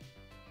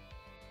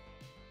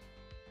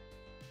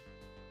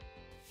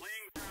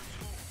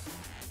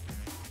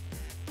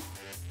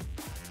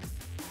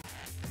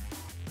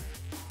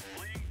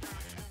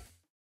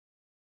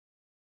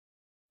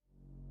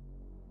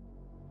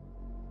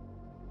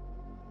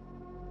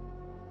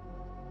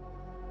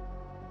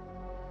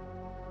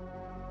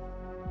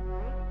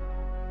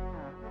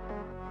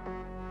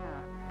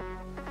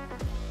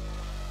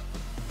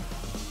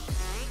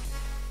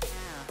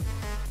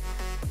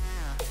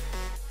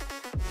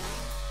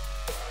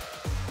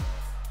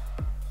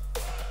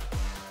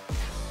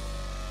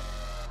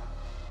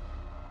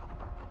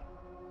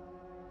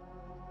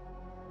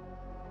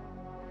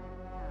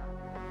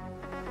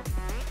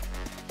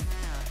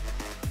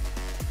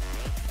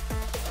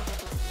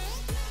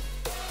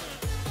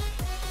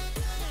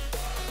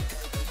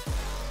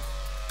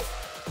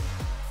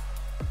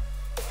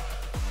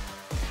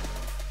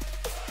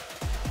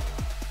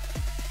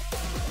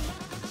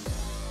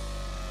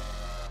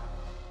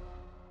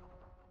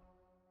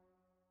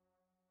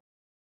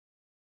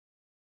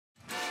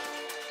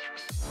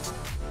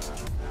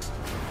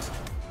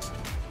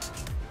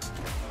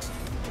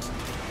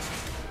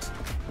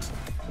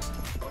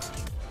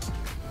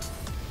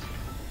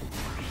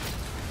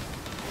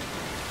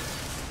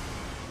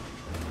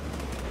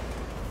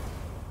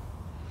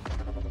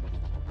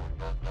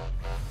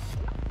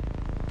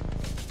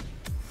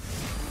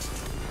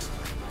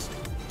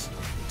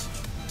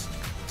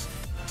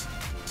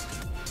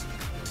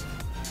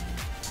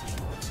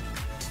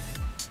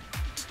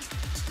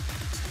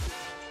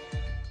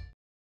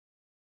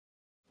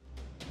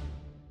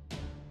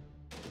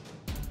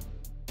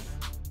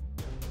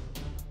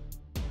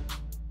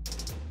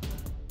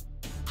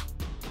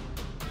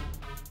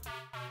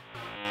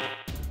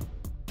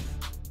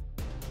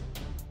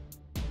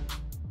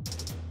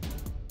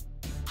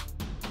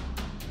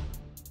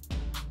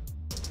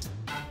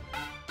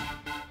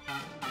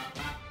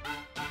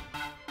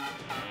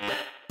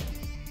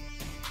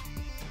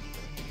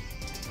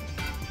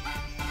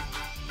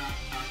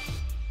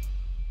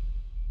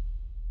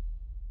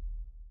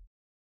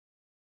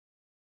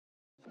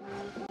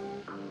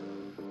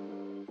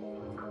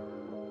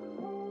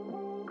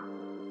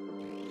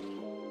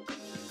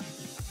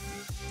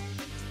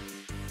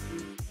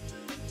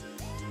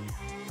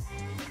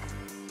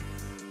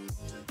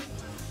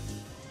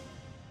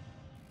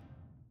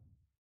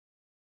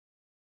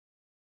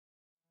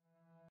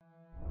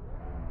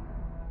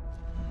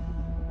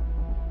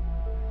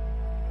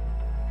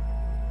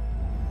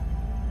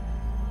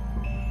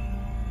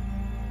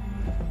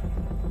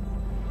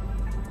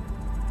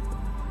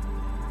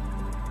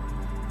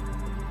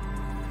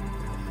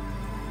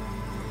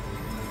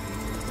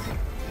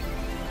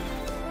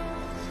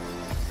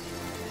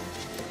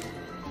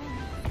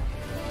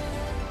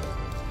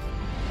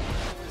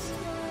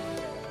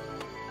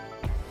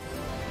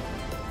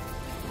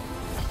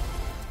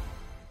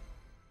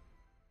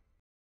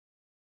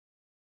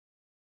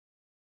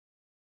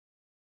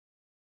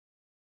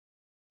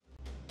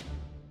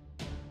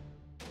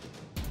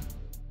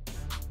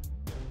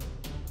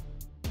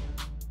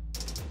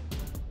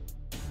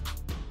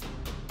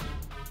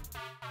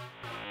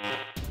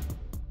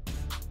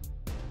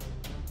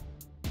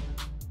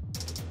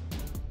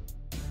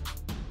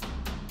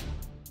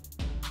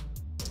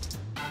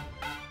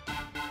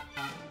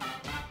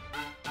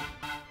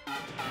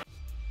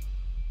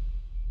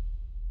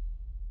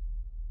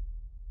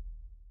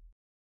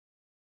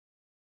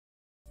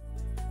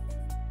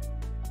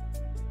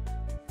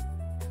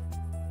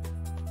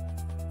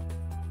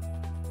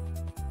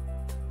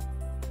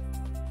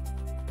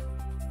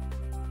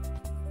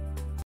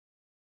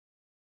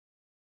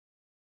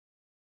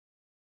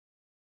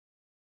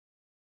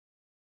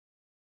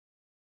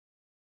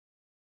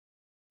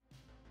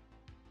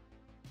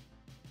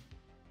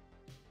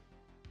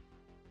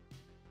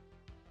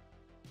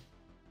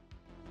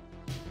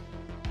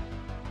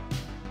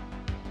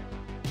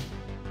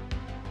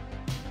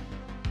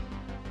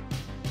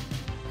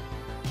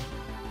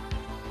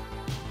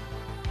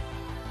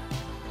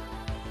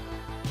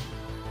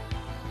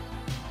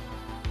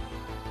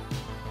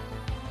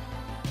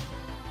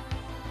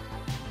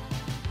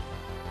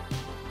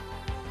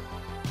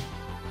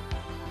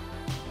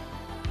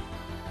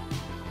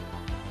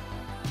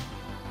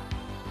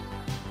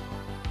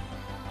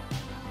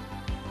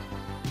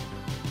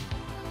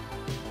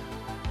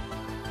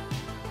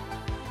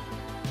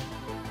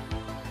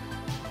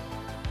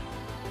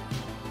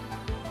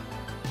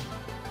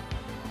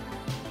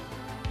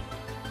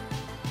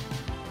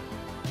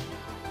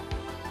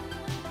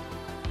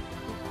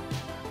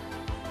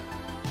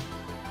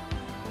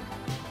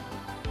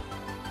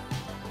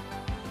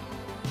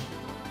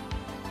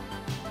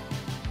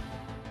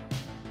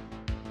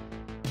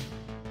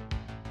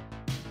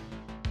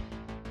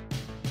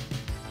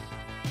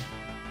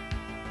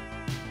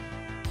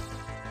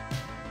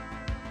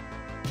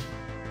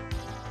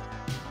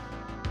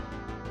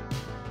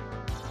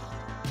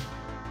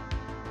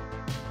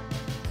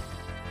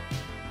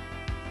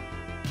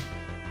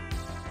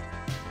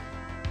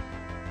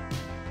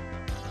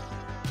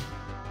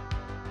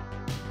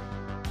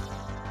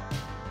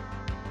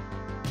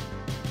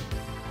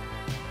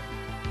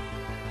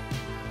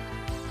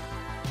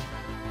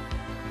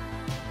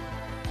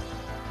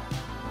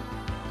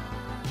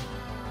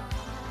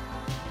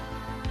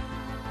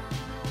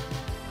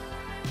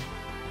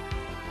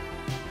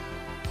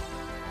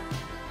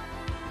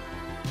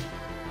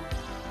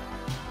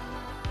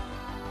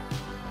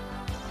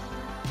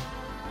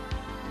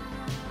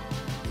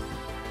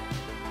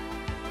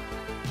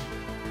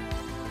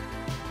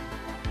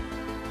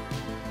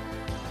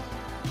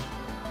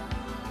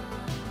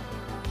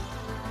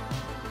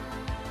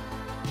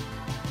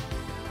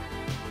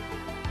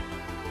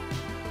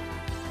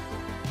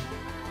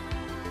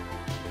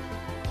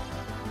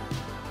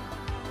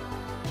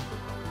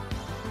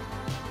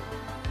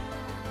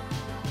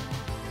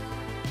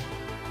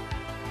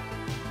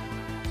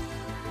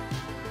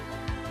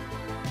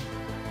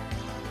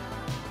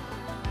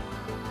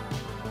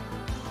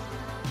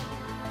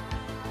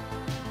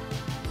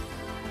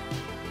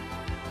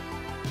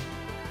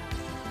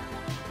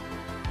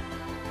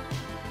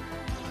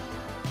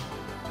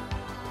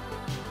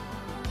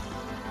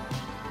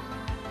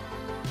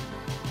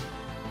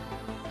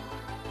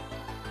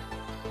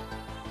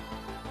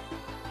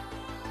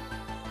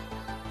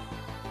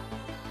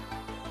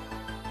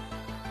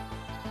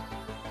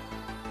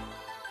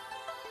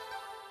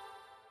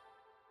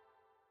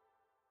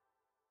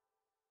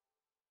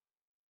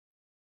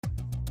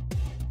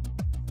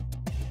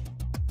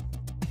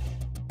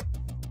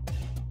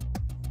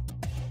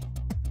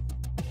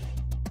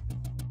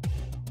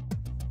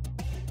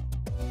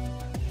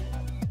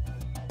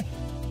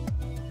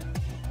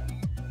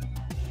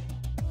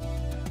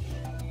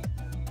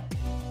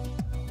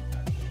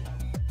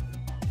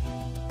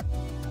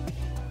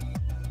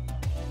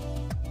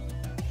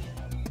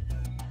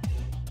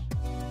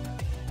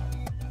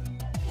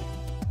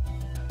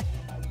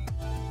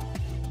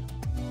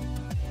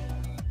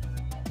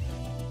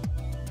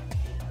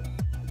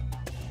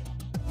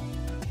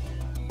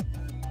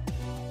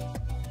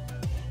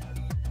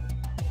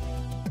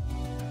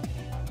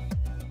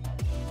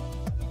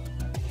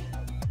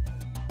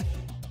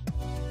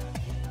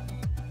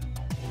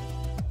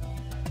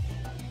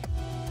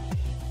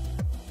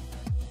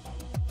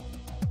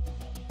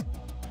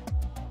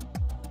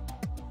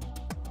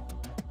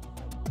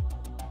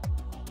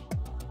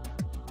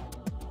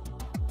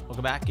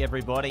 Welcome back,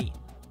 everybody,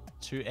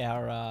 to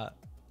our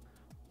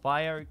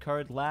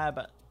Biocode Lab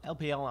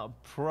LPL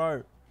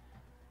Pro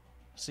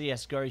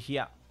CSGO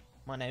here.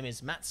 My name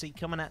is Matsy,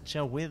 coming at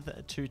you with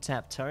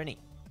TwoTapTony.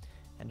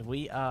 And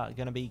we are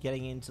going to be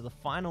getting into the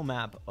final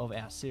map of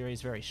our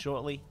series very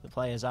shortly. The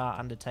players are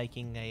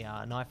undertaking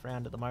a knife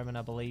round at the moment,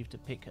 I believe, to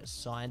pick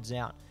sides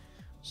out.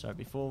 So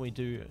before we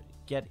do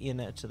get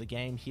into the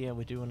game here,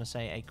 we do want to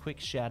say a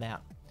quick shout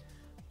out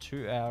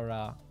to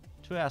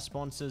our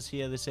sponsors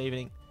here this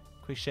evening.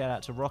 Quick shout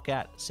out to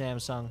Rockat,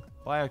 Samsung,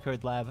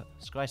 Biocode Lab,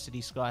 Sky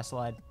City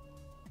Skyslide,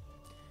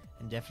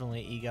 and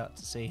definitely eager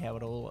to see how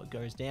it all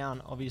goes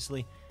down.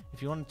 Obviously,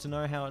 if you wanted to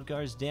know how it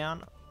goes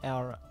down,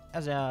 per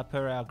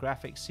our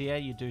graphics here,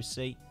 you do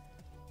see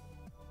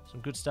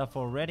some good stuff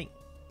already.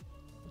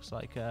 Looks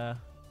like not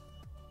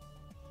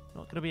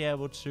going to be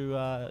able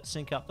to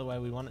sync up the way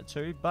we want it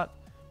to, but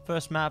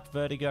first map,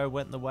 Vertigo,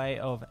 went the way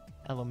of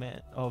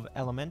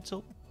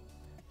Elemental.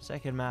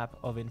 Second map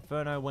of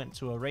Inferno went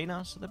to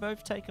Arena, so they're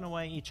both taking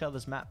away each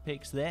other's map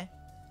picks there.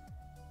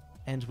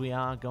 And we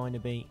are going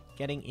to be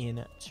getting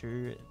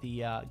into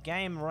the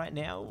game right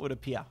now, it would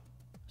appear.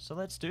 So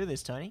let's do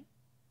this, Tony.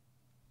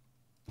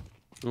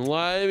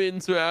 Live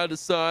into our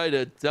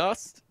decider,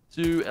 Dust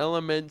to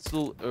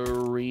Elemental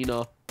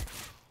Arena.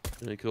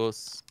 And of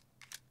course,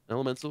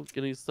 Elemental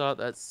going to start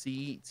that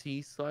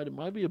CT side. It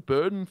might be a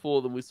burden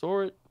for them. We saw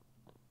it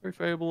very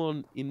favorable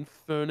on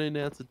Inferno,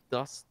 now to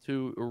Dust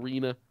to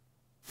Arena.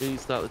 Then you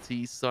start the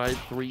T side,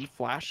 3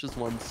 flashes,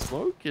 1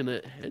 smoke, and a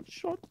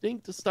headshot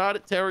dink to start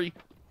it. Terry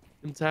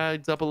and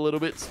tagged up a little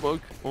bit,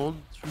 smoke on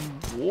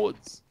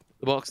towards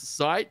the box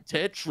side.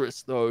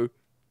 Tetris, though,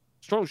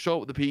 strong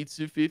shot with the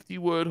P250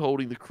 word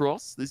holding the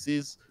cross. This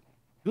is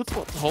a good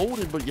spot to hold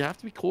in, but you have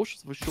to be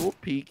cautious of a short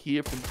peek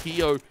here from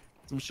Keo.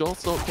 Some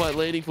shots not quite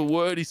landing for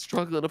Word. He's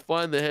struggling to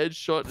find the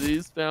headshot. It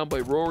is found by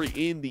Rory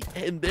in the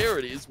end. There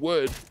it is.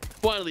 Word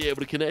finally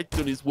able to connect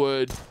on his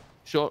Word.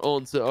 Shot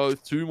onto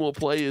Oath. 2 more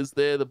players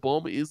there. The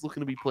bomb is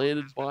looking to be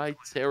planted by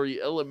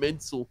Terry.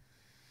 Elemental.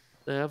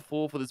 They have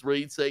 4 for this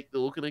retake.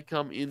 They're looking to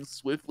come in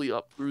swiftly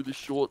up through the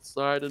short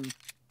side. And,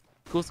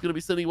 of course, going to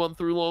be sending one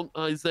through long.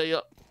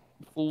 Isaiah,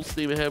 full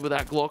steam ahead with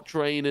that Glock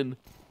train. And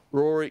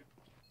Rory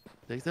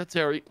takes that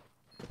Terry.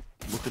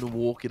 Looking to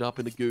walk it up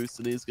in a Goose.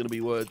 And is going to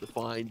be Word to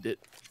find it.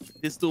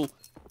 Pistol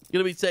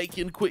going to be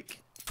taken.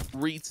 Quick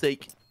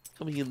retake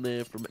coming in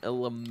there from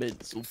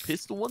Elemental.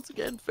 Pistol once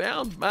again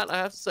found. Matt, I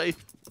have to say,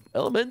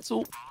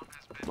 Elemental,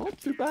 not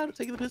too bad at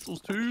taking the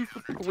pistols. 2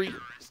 for 3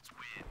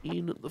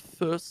 in the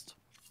first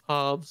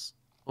halves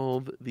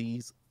of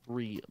these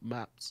 3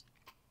 maps.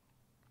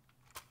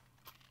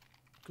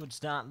 Good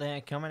start there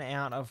coming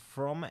out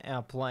from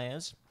our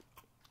players.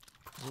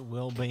 It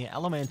will be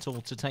Elemental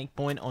to take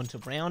point onto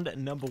round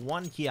number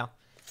 1 here.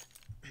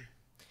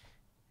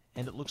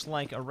 And it looks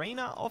like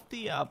Arena off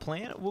the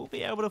plan will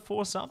be able to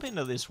force up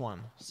into this one.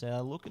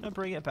 So looking to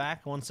bring it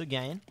back once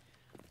again.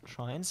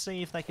 Try and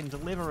see if they can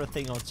deliver a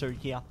thing or two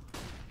here.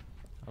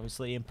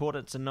 Obviously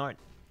important to note,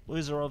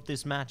 loser of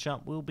this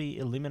matchup will be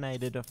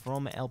eliminated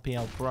from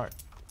LPL Pro.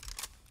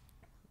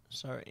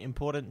 So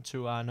important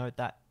to note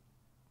that.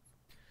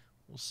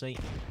 We'll see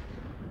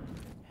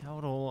how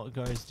it all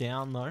goes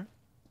down though.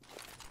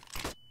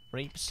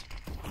 Reaps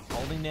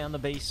holding down the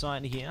B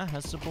side here.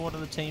 Has support of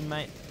the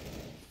teammate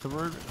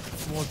through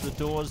towards the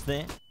doors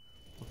there.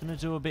 Looking to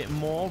do a bit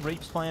more.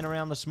 Reaps playing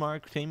around the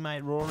smoke.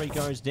 Teammate Rory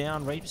goes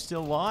down. Reaps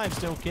still live,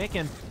 still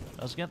kicking.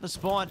 Does get the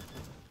spot.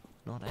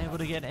 Not able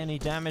to get any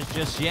damage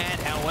just yet.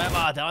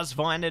 However, does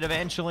find it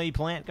eventually.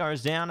 Plant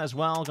goes down as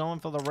well. Going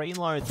for the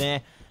reload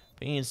there.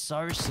 Being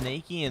so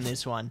sneaky in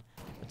this one.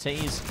 The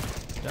T's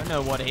don't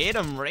know what hit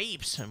him.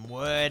 Reaps and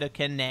Word to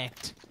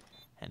connect.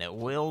 And it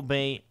will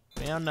be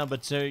round number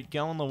 2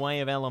 going the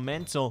way of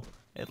Elemental.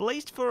 At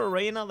least for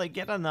Arena, they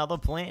get another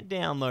plant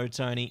down though,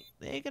 Tony.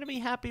 They're going to be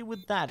happy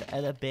with that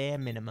at a bare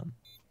minimum.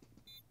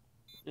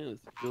 Yeah, they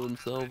secure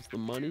themselves the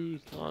money. You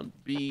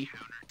can't be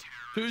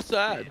too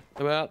sad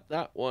about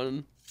that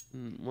one.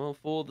 Well,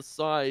 for the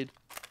side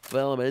of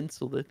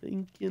Elemental, they're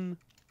thinking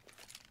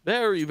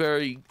very,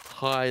 very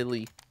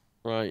highly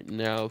right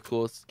now. Of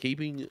course,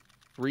 keeping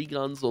 3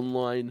 guns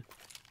online,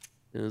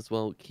 and as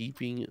well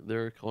keeping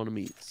their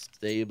economy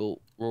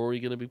stable. Rory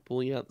going to be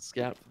pulling out the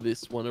scout for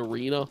this one.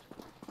 Arena,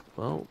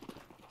 well,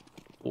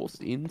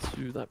 forced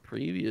into that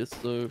previous,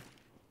 so there's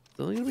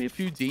only going to be a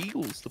few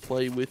deagles to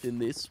play with in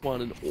this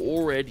one, and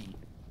already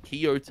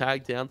Keo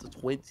tagged down to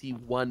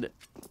 21.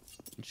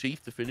 And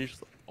Chief to finish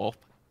off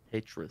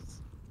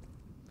Tetris.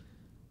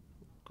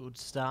 Good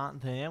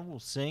start there. We'll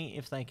see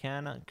if they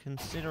can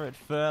consider it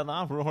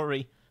further.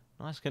 Rory,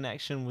 nice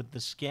connection with the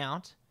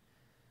scout.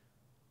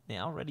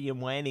 Now ready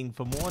and waiting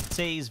for more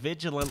T's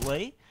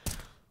vigilantly.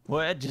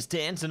 Word just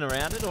dancing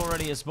around it.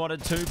 Already has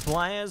spotted 2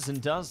 players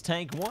and does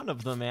take one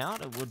of them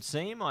out, it would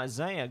seem.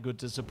 Isaiah good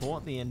to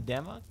support the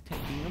endeavor,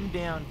 taking them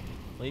down,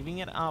 leaving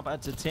it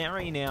up to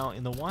Terry now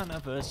in the 1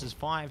 versus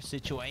 5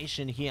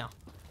 situation here.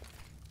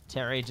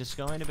 Terry just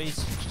going to be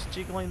just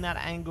jiggling that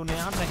angle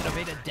now, taking a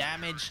bit of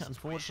damage.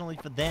 Unfortunately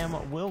for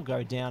them, will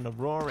go down to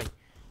Rory.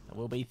 It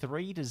will be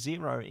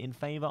 3-0 in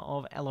favor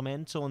of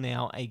Elemental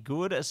now. A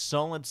good,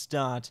 solid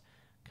start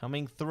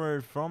coming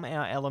through from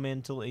our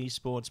Elemental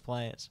Esports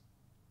players.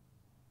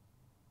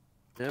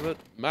 Yeah, but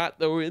Matt,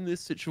 they were in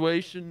this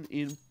situation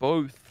in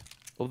both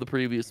of the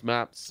previous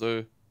maps,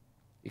 so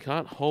you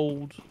can't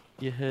hold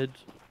your head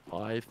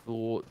high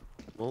for,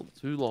 well,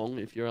 too long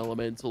if you're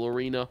Elemental.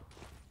 Arena,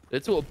 they're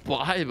to a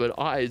bye, but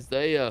Eyes,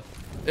 they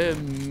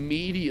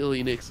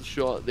immediately nicks a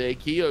shot there.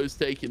 Keo's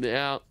taken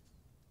out.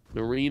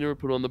 Arena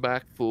put on the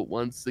back foot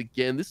once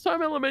again. This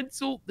time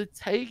Elemental, they're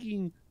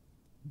taking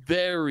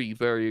very,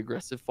 very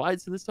aggressive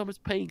fights, and this time it's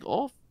paying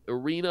off.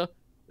 Arena,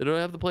 they don't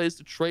have the players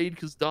to trade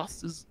because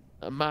Dust is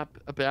a map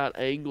about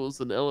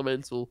angles, and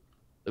Elemental,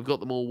 they've got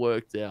them all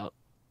worked out.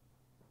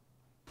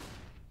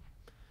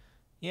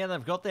 Yeah,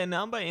 they've got their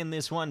number in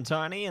this one,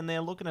 Tony, and they're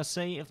looking to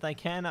see if they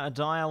can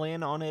dial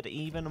in on it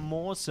even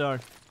more so.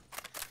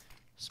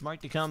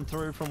 Smoke to come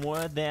through from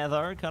Word there,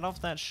 though. Cut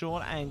off that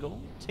short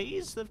angle.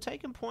 Tees, they've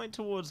taken point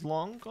towards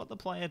long. Got the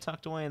player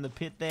tucked away in the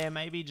pit there.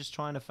 Maybe just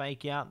trying to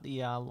fake out the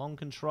long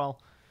control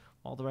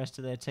while the rest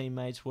of their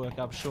teammates work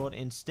up short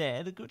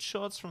instead. Good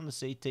shots from the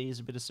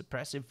CTs, a bit of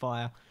suppressive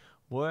fire.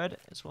 Word,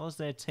 as well as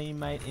their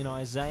teammate in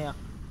Isaiah.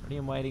 Ready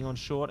and waiting on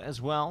short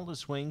as well. The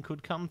swing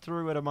could come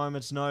through at a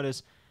moment's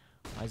notice.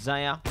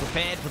 Isaiah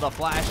prepared for the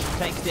flash.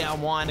 Takes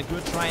down Wine. A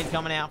good trade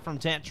coming out from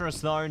Tetris,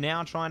 though.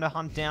 Now trying to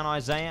hunt down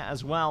Isaiah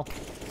as well.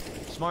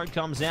 Smoke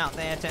comes out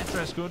there.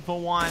 Tetris good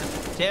for Wine.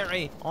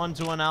 Terry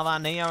onto another.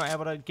 Neo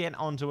able to get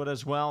onto it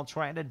as well.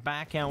 Traded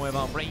back,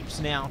 however.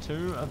 Reaps now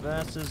 2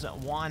 versus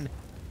 1.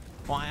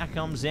 Fire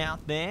comes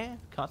out there.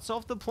 Cuts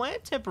off the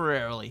plant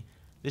temporarily.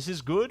 This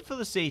is good for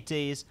the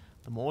CTs.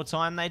 The more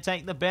time they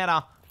take, the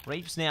better.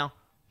 Reaps now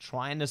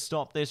trying to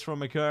stop this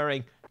from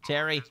occurring.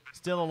 Terry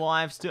still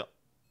alive, still...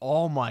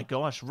 Oh my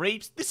gosh,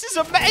 Reaps, this is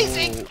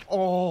amazing!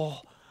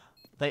 Oh,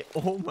 they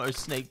almost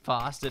sneak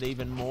past it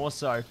even more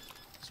so.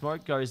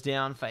 Smoke goes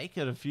down, fake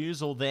a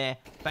defusal there.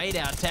 Fade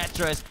out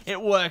Tetris,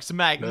 it works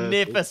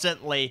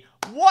magnificently.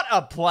 What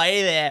a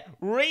play there.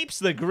 Reaps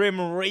the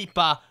Grim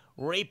Reaper,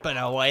 reaping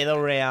away the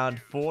round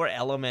for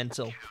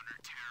Elemental.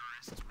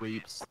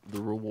 Reaps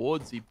the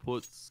rewards. He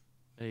puts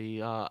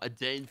a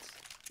dent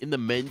in the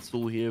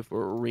mental here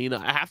for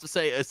Arena. I have to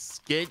say, a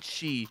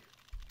sketchy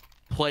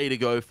play to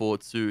go for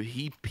too.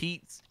 He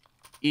peeked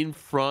in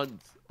front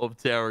of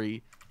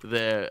Terry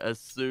there as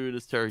soon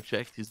as Terry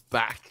checked his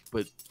back.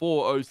 But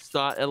 4-0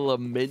 start,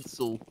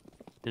 Elemental,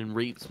 and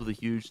Reaps with a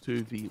huge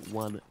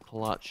 2v1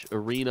 clutch.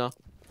 Arena,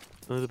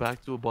 they're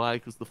back to a bye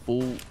because the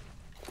full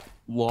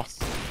loss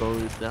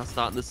zone is now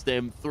starting to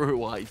stem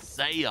through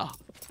Isaiah.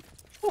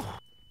 Whew.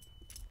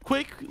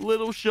 Quick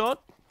little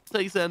shot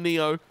takes out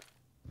Neo.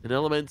 And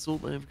Elemental,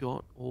 they've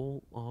got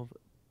all of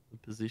the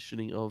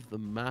positioning of the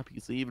map. You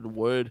can see even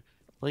Word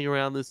playing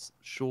around this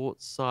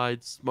short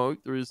side smoke.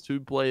 There is 2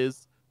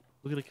 players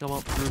looking to come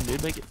up through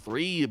mid, make it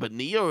 3. But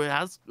Neo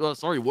has,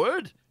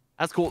 Word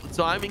has caught the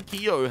timing.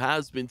 Keo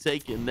has been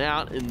taken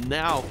out, and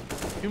now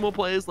a few more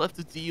players left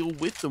to deal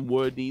with them.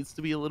 Word needs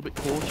to be a little bit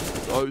cautious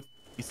with Oath.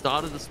 He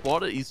started to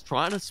spot it. He's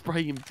trying to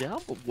spray him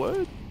down, but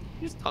Word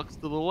just tucks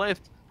to the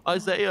left.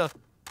 Isaiah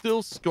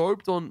still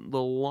scoped on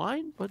the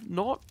line, but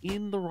not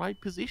in the right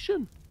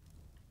position.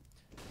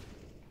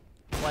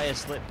 Players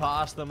slip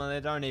past them and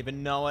they don't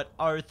even know it.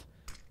 Oath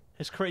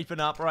is creeping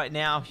up right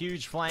now.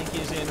 Huge flank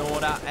is in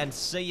order, and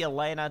see you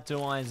later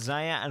to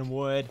Isaiah and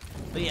Word.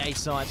 The A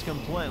site's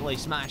completely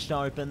smashed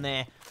open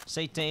there.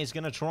 CT is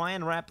going to try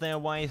and wrap their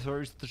way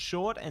through the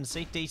short, and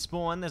CT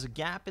spawn. There's a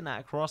gap in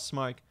that cross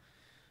smoke,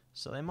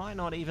 so they might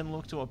not even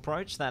look to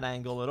approach that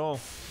angle at all.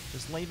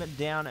 Just leave it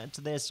down to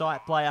their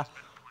site player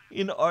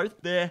in Oath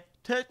there.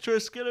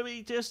 Tetris going to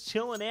be just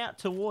chilling out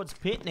towards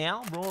pit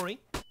now. Rory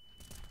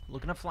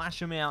looking to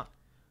flash him out.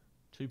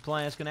 2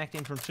 players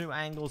connecting from 2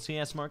 angles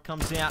here. Smoke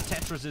comes out.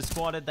 Tetris is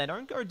spotted. They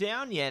don't go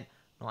down yet.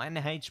 9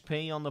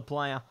 HP on the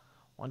player.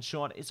 1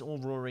 shot is all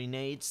Rory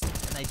needs,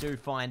 and they do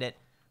find it.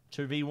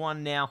 2v1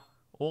 now.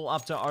 All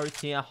up to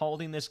Oath here,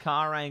 holding this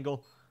car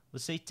angle. The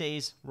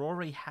CTs,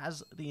 Rory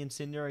has the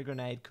incendiary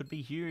grenade. Could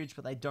be huge,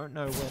 but they don't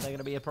know where they're going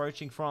to be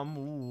approaching from.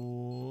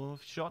 Ooh,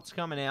 shots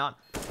coming out.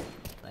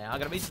 They are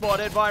going to be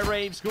spotted by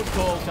Reeves. Good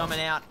call coming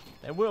out.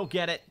 They will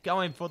get it.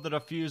 Going for the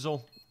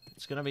defusal.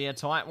 It's going to be a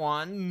tight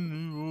one.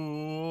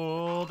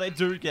 Ooh, they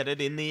do get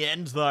it in the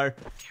end, though.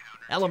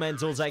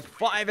 Elemental take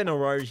 5 in a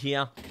row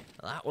here.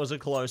 That was a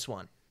close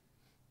one.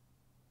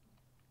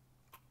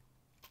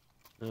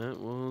 That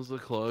was a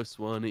close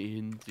one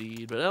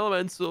indeed. But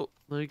Elemental,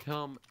 they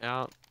come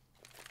out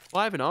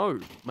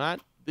 5-0. Matt,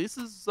 this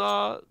is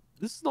not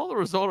the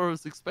result I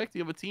was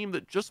expecting of a team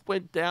that just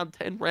went down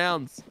 10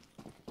 rounds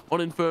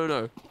on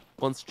Inferno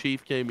once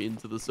Chief came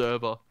into the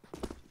server.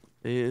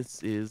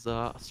 This is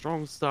a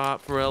strong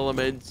start for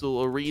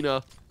Elemental.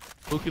 Arena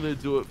looking to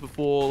do it for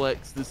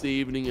 4Lex this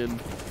evening, and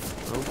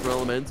well, for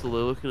Elemental,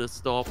 they're looking to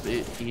stop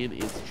it in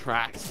its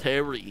tracks.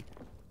 Terry,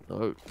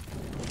 so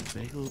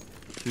big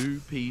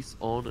 2-piece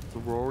on to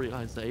Rory.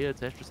 Isaiah,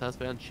 Tetris has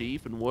found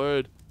Chief, and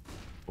Word.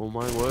 Oh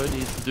my Word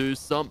needs to do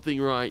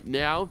something right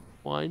now.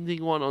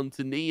 Finding one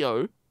onto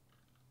Neo.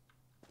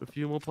 A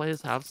few more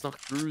players have snuck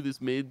through this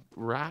mid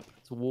wrap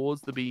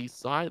towards the B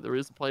site. There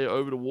is a player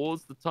over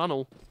towards the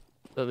tunnel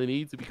that they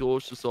need to be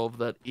cautious of.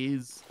 That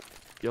is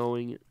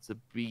going to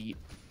be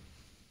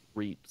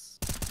Reaps.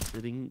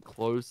 Sitting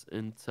close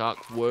and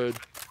tucked. Word.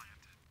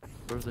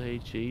 Throws the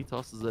HE,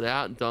 tosses it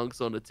out, and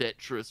dunks onto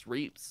Tetris.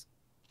 Reaps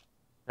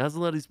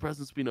hasn't let his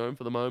presence be known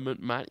for the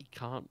moment. Matt, he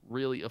can't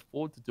really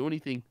afford to do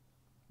anything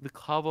in the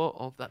cover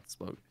of that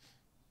smoke.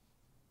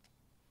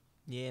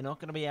 Yeah, not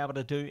going to be able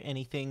to do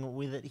anything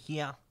with it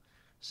here.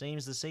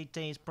 Seems the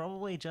CT is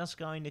probably just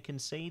going to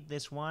concede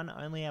this one.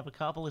 Only have a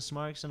couple of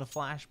smokes and a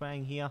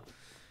flashbang here.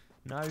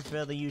 No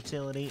further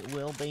utility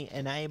will be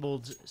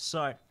enabled.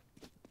 So,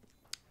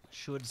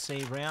 should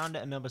see round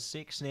number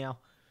 6 now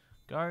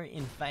go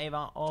in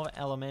favour of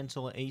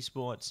Elemental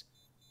Esports.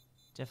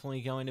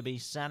 Definitely going to be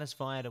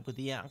satisfied with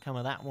the outcome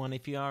of that one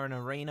if you are an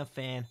Arena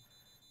fan,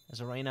 as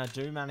Arena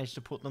do manage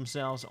to put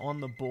themselves on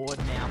the board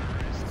now.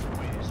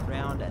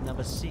 Round at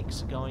number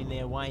 6 going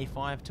their way,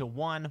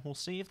 5-1. We'll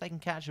see if they can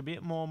catch a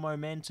bit more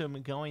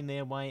momentum going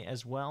their way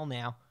as well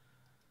now,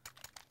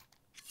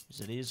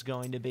 as it is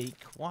going to be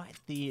quite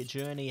the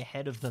journey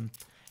ahead of them.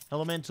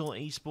 Elemental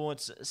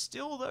Esports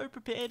still, though,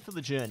 prepared for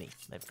the journey.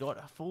 They've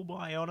got a full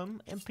buy on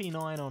them,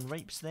 MP9 on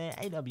Reaps there,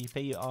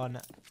 AWP on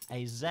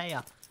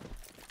Isaiah.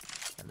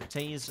 And the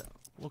T's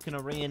looking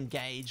to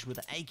re-engage with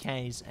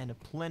AKs and a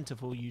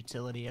plentiful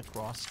utility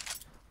across.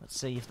 Let's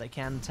see if they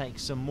can take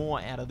some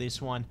more out of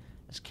this one,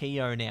 as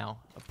Keo now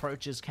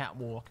approaches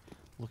Catwalk,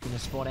 looking to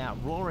spot out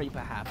Rory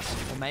perhaps,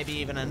 or maybe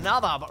even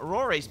another, but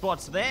Rory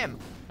spots them.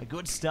 A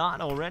good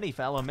start already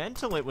for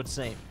Elemental, it would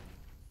seem.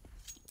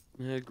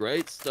 Yeah,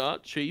 great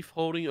start. Chief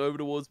holding over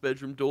towards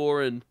bedroom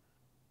door, and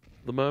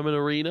the moment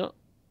Arena,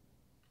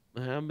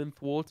 they haven't been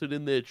thwarted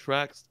in their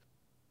tracks.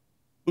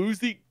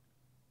 Losing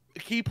a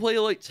key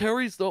player like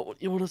Terry's not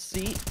what you want to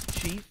see,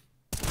 Chief.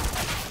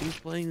 He's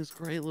playing this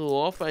great little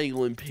off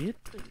angle in pit.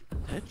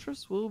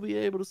 Tetris will be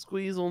able to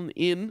squeeze on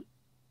in.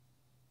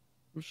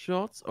 Some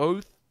shots.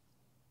 Oath.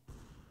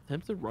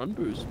 Attempted run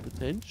boost,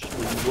 potentially.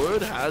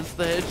 Word has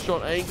the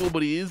headshot angle,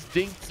 but he is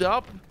dinked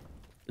up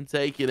and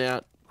taken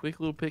out. Quick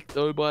little pick,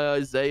 though, by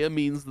Isaiah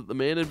means that the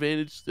man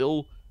advantage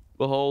still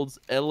beholds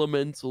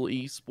Elemental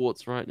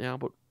Esports right now,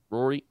 but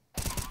Rory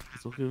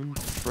is looking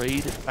to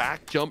trade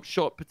back. Jump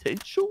shot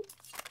potential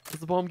as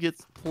the bomb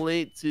gets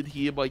planted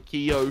here by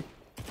Keo.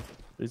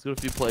 He's got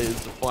a few players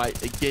to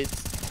fight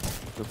against.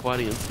 The fight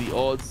against the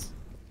odds.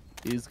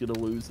 He's going to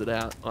lose it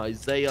out.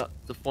 Isaiah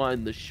to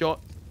find the shot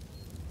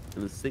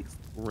in the 6th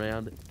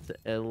round to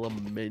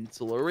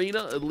Elemental.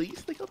 Arena, at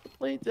least they got the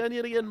plant down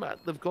yet again, Matt.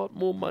 They've got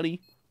more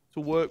money to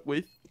work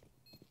with.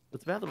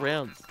 It's about the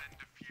rounds.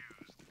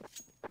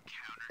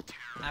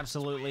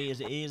 Absolutely,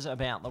 it is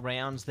about the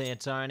rounds there,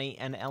 Tony.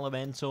 And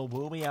Elemental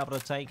will be able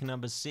to take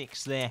number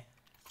 6 there.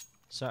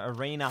 So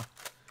Arena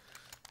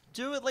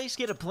do at least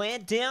get a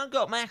plant down.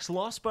 Got max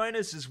loss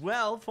bonus as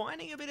well.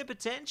 Finding a bit of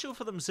potential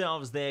for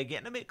themselves there.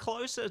 Getting a bit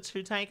closer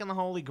to taking the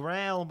Holy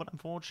Grail. But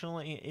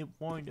unfortunately, it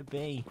won't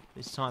be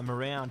this time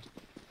around.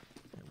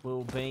 It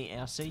will be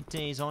our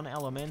CTs on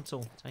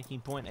Elemental. Taking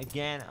point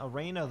again.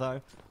 Arena,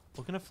 though,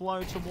 looking to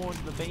flow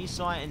towards the B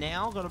site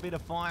now. Got a bit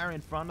of fire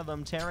in front of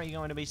them. Terry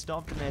going to be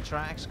stopped in their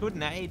tracks. Good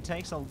nade.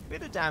 Takes a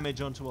bit of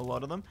damage onto a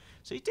lot of them.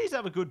 CTs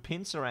have a good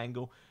pincer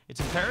angle. It's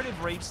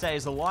imperative Reap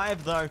stays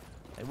alive, though.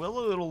 They will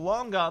a little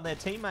longer. Their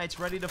teammates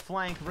ready to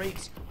flank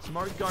Reaps.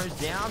 Smoke goes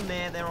down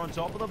there. They're on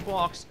top of the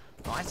box.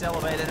 Nice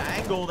elevated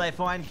angle. They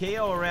find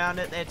Keo around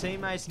it. Their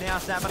teammates now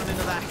stabbing them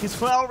into that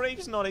as well.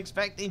 Reaps not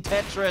expecting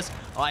Tetris.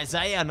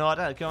 Isaiah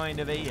not going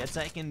to be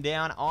taken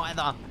down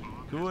either.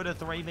 Good, a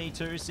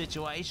 3v2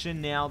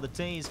 situation now. The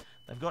T's,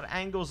 they've got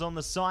angles on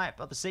the site,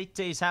 but the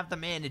CTs have the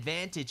man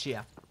advantage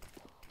here.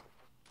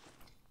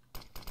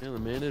 Yeah, the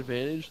man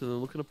advantage, and they're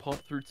looking to pop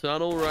through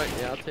tunnel right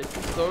now.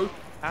 Tetris, though,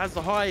 has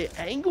a high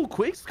angle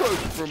quick scope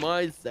from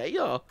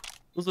Isaiah.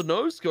 There's a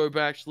no scope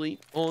actually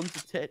onto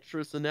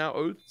Tetris, and now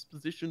Oath's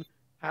position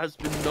has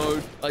been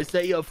known.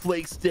 Isaiah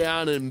flakes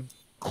down and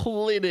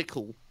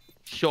clinical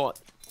shot.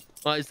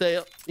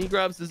 Isaiah, he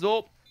grabs his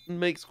AWP and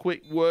makes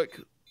quick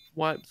work,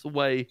 wipes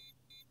away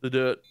the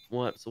dirt,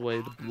 wipes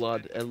away the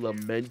blood.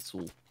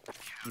 Elemental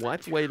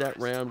wipe away that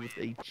round with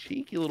a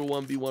cheeky little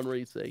 1v1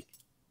 retake.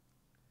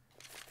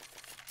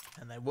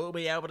 And they will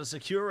be able to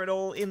secure it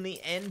all in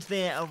the end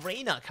there.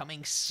 Arena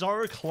coming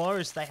so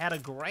close. They had a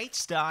great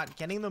start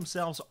getting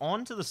themselves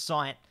onto the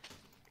site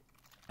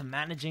and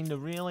managing to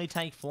really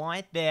take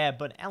flight there.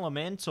 But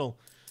Elemental,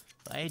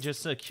 they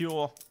just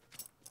secure,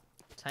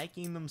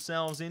 taking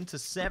themselves into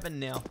 7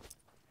 now.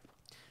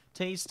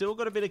 T's still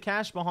got a bit of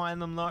cash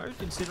behind them, though,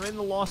 considering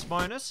the loss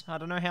bonus. I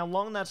don't know how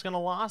long that's going to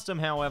last them,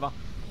 however.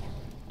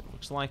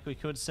 Looks like we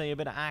could see a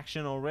bit of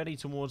action already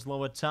towards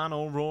lower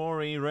tunnel.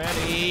 Rory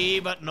ready,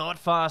 but not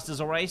fast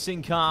as a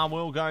racing car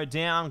will go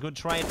down. Good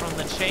trade from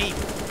the Chief.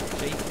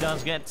 Chief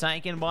does get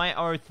taken by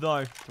Oath,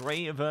 though.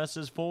 3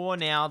 versus 4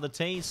 now. The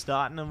T's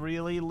starting to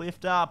really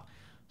lift up.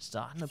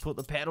 Starting to put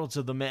the pedal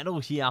to the metal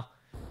here.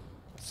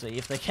 See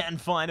if they can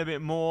find a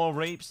bit more.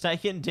 Reaps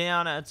taken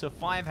down to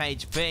 5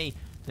 HP.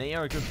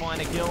 Neo could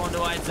find a kill onto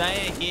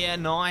Isaiah here.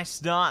 Nice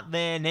start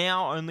there.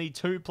 Now only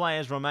 2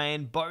 players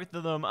remain. Both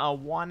of them are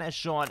 1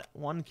 shot,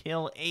 1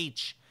 kill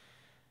each.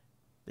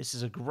 This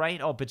is a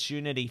great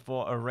opportunity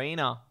for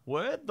Arena.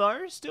 Word,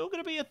 though, still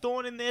going to be a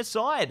thorn in their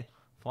side.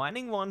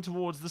 Finding one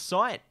towards the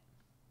site.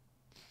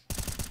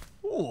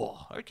 Ooh,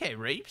 okay,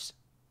 Reeps.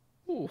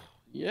 Ooh,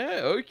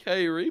 yeah,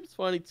 okay, Reeps.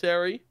 Finding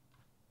Terry.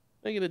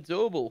 Making it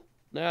doable.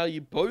 Now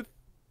you both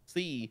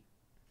see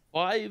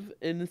 5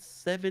 and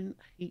 7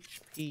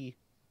 HP,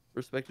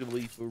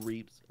 respectively, for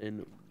Reeps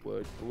and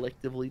Word.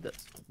 Collectively,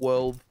 that's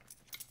 12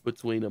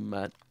 between them,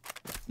 Matt.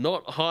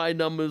 Not high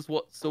numbers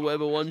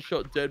whatsoever. 1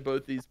 shot dead,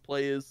 both these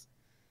players.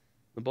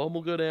 The bomb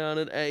will go down,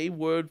 and A,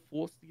 Word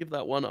forced to give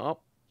that one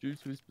up due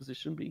to his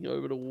position being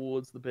over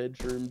towards the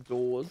bedroom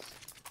doors.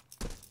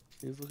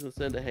 He's looking to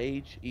send a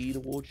HE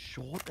towards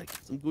short. That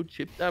gets some good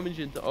chip damage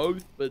into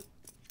Oath, but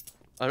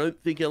I don't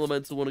think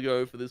Elemental want to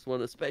go for this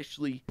one,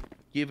 especially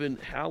given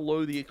how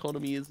low the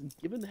economy is and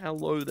given how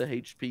low the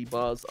HP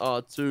bars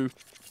are too.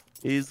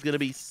 Is going to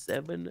be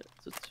 7-2.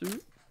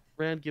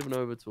 Round given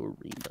over to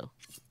Arena.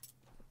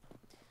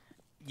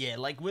 Yeah,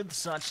 like with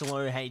such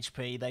low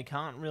HP, they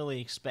can't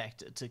really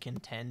expect to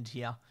contend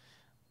here.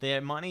 Their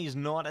money is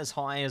not as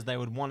high as they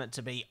would want it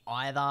to be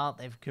either.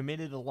 They've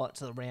committed a lot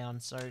to the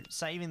round, so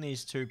saving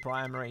these 2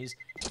 primaries,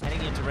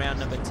 heading into round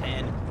number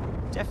 10,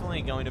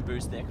 definitely going to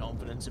boost their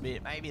confidence a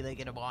bit. Maybe they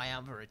get a buy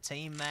up for a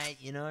teammate,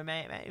 you know,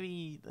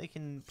 maybe they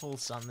can pull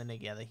something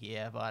together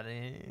here, but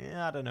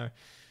I don't know.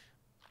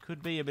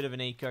 Could be a bit of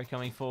an eco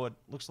coming forward.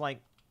 Looks like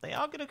they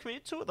are going to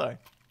commit to it, though.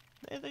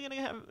 They're going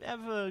to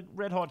have a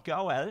red-hot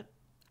go at it.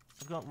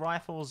 They've got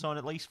rifles on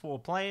at least 4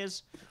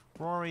 players.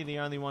 Rory, the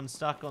only one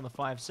stuck on the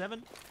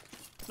 5-7.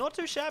 Not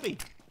too shabby.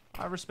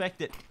 I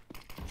respect it.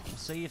 We'll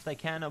see if they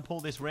can pull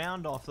this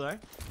round off, though.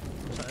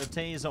 So the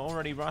T's are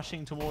already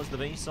rushing towards the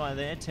B side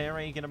there.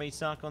 Terry going to be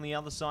stuck on the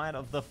other side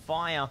of the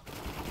fire.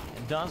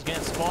 And does get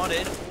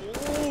spotted.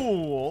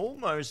 Ooh,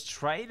 almost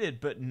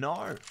traded, but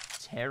no.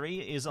 Terry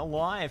is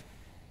alive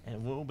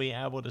and will be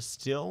able to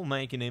still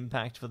make an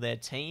impact for their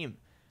team.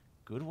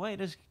 Good way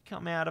to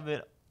come out of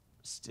it.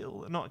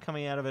 Still not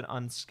coming out of it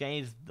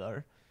unscathed,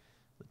 though.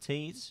 The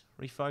T's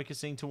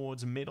refocusing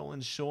towards middle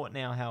and short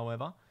now,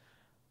 however.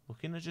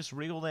 Looking to just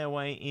wriggle their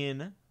way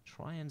in.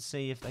 Try and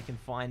see if they can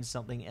find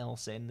something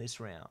else in this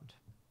round.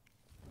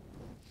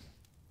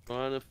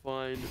 Trying to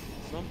find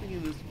something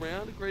in this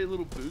round. A great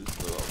little boost.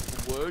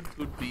 The Word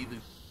could be the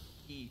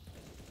key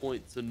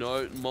point to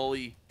note.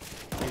 Molly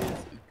is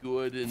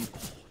good and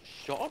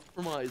shot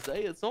from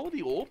Isaiah. It's not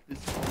the AWP.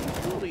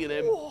 It's building an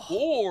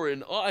M4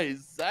 and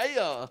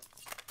Isaiah.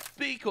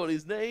 Speak on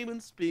his name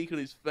and speak on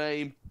his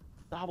fame.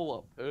 Double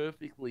up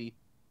perfectly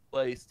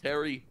placed.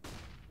 Terry,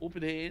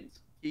 open hands.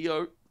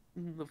 Keo,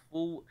 the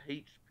full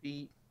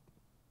HP.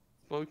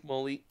 Smoke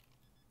Molly.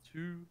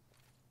 2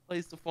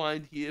 plays to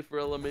find here for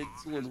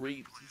Elemental, and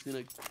Reeps is in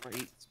a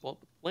great spot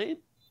to plant.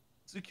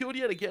 Secured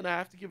yet again. I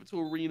have to give it to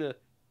Arena.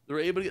 They're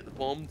able to get the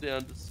bomb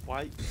down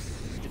despite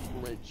the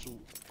differential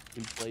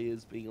in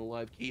players being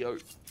alive. Keo,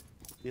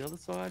 the other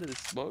side of the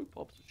smoke,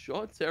 pops a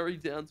shot. Terry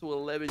down to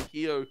 11.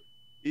 Keo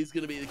is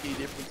going to be the key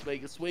difference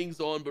maker. Swings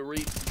on, but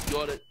Reeps has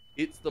got it.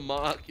 Hits the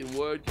mark, and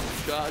Word can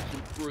charge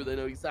him through. They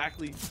know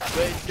exactly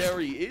where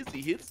Terry is. He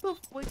hits the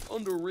flick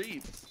onto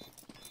Reeps.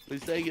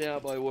 He's taken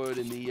out by Word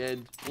in the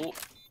end. Oh,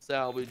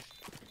 salvaged.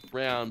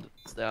 Round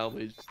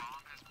salvaged.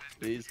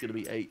 It is going to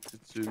be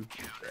 8-2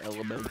 for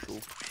Elemental.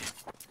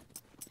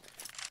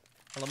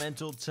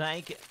 Elemental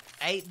take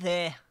 8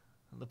 there.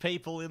 The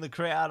people in the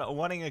crowd are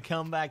wanting a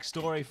comeback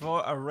story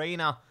for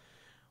Arena.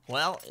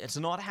 Well, it's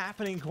not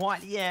happening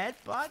quite yet,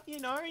 but, you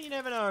know, you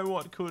never know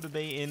what could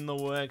be in the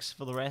works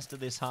for the rest of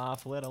this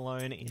half, let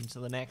alone into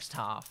the next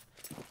half.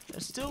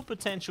 There's still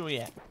potential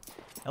yet.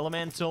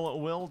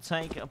 Elemental will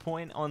take a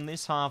point on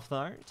this half,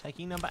 though.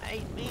 Taking number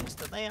 8 means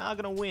that they are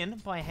going to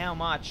win. By how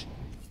much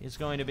is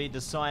going to be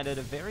decided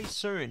very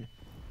soon.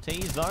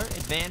 T's, though,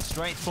 advance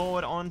straight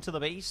forward onto the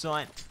B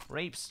site.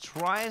 Reeps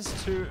tries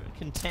to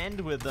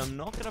contend with them.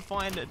 Not going to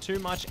find too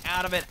much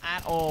out of it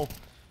at all.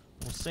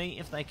 We'll see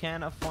if they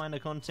can find a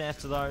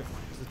contest, though.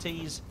 The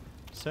T's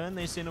turn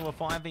this into a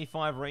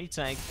 5v5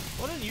 retake.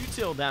 A lot of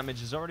util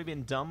damage has already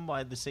been done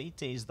by the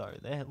CTs, though.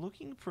 They're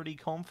looking pretty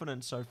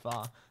confident so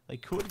far. They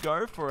could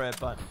go for it,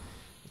 but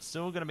it's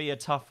still going to be a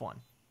tough one.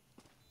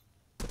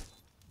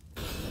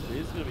 It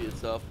is going to be a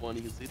tough one.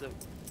 You can see that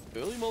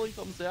early Molly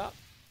comes out.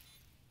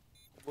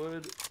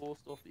 Word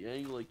forced off the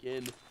angle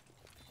again.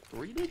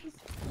 Arena just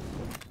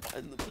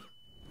find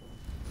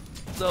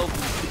themselves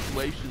in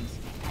situations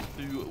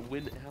to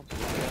win out the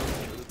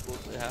round, but of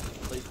course they have to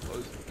play the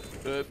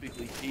post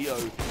perfectly. Keo,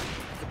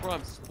 the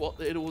prime spot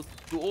there towards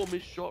the door,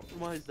 missed shot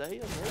from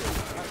Isaiah. Very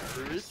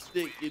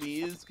characteristic, and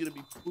he is going to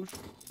be pushed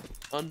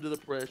under the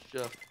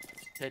pressure.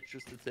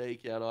 Tetris to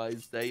take out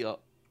Isaiah.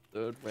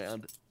 3rd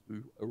round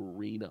to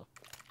Arena.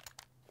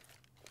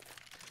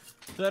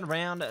 3rd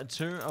round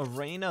to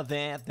Arena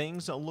there.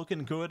 Things are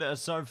looking good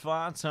so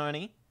far,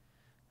 Tony.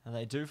 And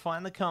they do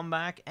find the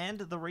comeback and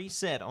the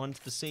reset onto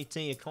the CT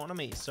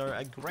economy. So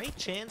a great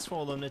chance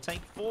for them to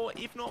take 4,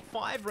 if not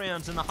 5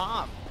 rounds in the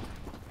half.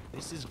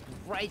 This is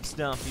great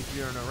stuff if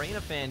you're an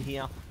Arena fan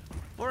here.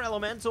 For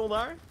Elemental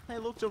though, they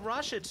look to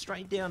rush it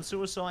straight down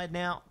Suicide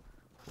now.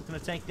 Looking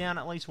to take down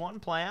at least one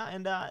player.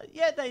 And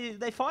yeah,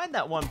 they find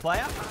that one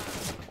player.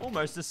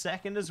 Almost a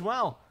second as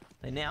well.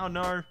 They now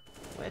know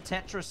where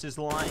Tetris is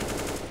lying.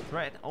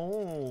 Threat,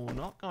 oh,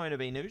 not going to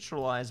be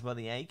neutralized by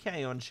the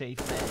AK on Chief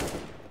there.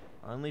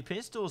 Only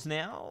pistols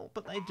now,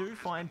 but they do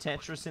find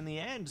Tetris in the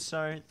end.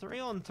 So 3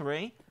 on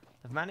 3.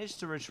 They've managed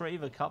to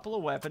retrieve a couple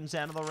of weapons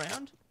out of the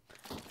round.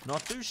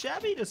 Not too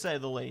shabby to say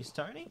the least,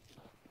 Tony.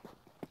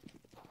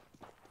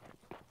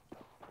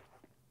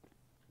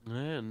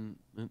 And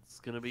it's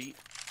going to be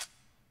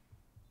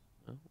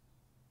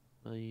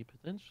a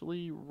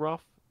potentially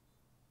rough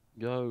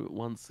go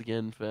once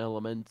again for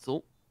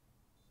Elemental.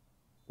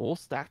 Or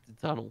stacked in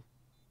tunnel.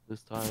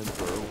 This time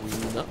for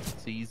Arena.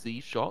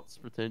 TZ shots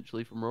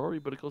potentially from Rory,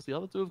 but of course the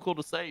other two have called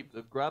a save.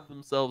 They've grabbed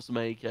themselves some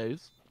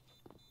AKs.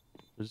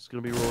 There's just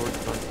going to be Rory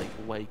trying to take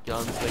away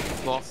guns, make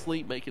it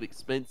costly, make it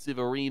expensive.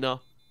 Arena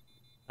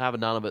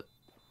having none of it.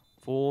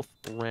 4th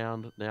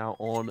round now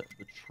on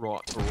the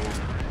trot for Rory.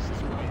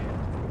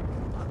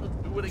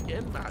 Do it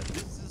again, Matt.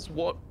 This is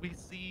what we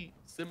see.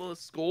 Similar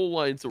score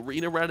lines.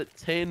 Arena ran at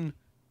 10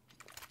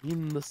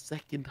 in the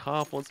second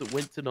half once it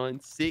went to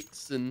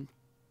 9-6, and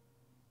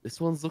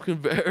this one's looking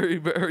very,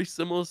 very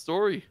similar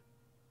story.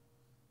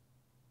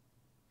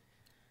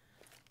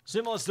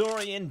 Similar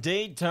story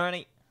indeed,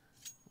 Tony.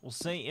 We'll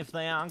see if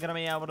they are going to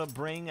be able to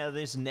bring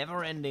this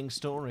never-ending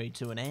story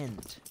to an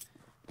end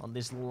on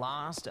this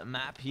last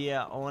map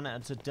here on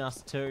to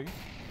Dust 2.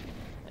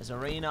 As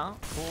Arena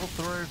fall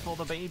through for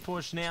the B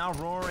push now.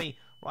 Rory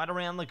right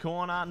around the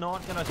corner,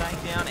 not going to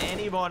take down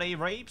anybody.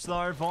 Reaps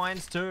though,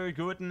 finds 2.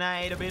 Good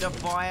nade, a bit of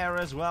fire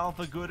as well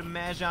for good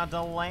measure.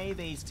 Delay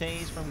these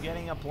T's from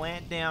getting a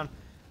plant down.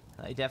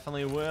 They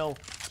definitely will.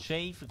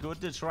 Chief, good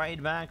to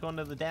trade back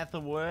onto the death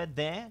of word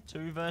there.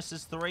 2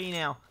 versus 3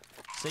 now.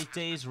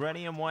 CT's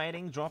ready and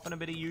waiting, dropping a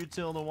bit of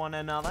util to one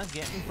another,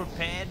 getting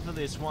prepared for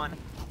this one.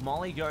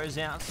 Molly goes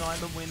outside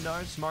the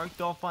window, smoked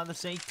off by the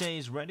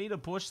CTs, ready to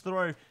push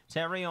through.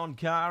 Terry on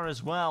car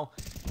as well.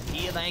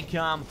 Here they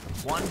come.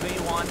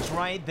 1v1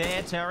 trade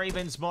there. Terry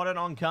been spotted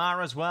on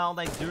car as well.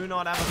 They do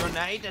not have a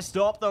grenade to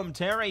stop them.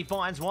 Terry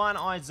finds one.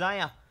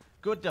 Isaiah,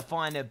 good to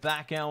find it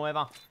back,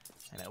 however.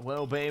 And it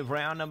will be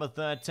round number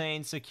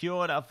 13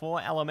 secured for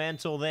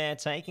Elemental there,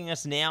 taking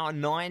us now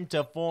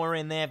 9-4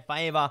 in their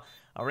favor.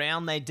 A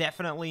round they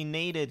definitely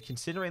needed,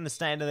 considering the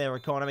state of their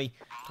economy.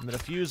 And the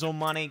defusal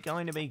money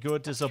going to be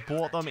good to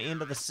support them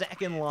into the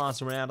second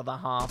last round of the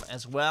half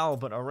as well.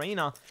 But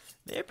Arena,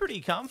 they're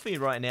pretty comfy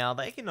right now.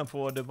 They can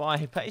afford to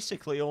buy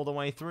basically all the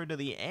way through to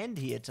the end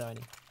here, Tony.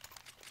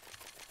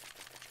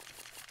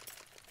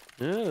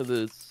 Yeah,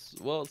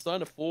 well, it's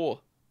 9-4,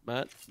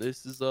 Matt.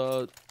 This is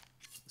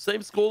same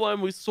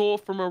scoreline we saw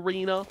from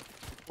Arena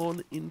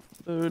on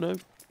Inferno.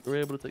 They were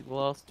able to take the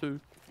last 2,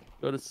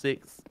 go to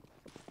 6.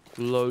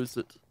 Close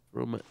it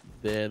from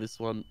there. This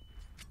one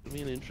will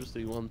be an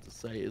interesting one to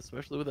say,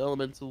 especially with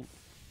Elemental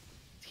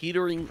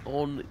teetering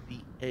on the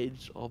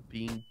edge of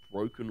being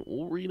broken.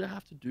 All Arena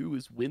have to do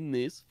is win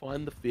this,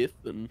 find the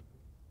 5th, and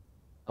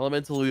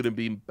Elemental are going to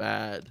be in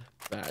bad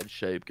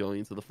shape going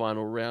into the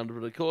final round.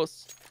 But of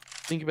course,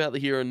 think about the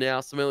here and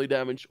now. Some early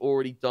damage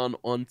already done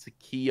onto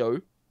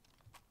Keo.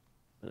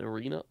 And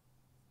Arena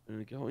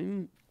and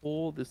going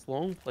for this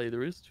long play.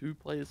 There is 2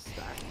 players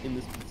stacked in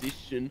this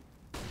position.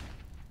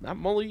 That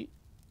Molly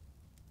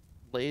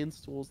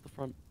lands towards the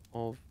front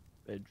of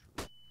bedroom.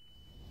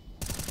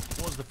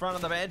 Towards the front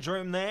of the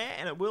bedroom there,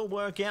 and it will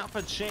work out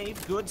for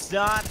Chief. Good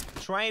start.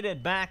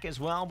 Traded back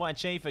as well by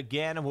Chief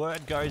again.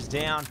 Word goes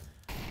down.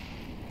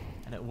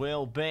 And it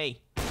will be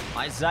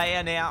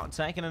Isaiah now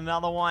taking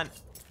another one.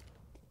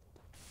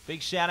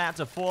 Big shout out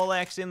to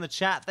Forlex in the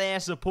chat there,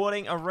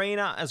 supporting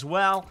Arena as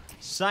well.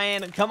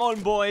 Saying, come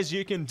on boys,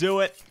 you can do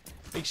it.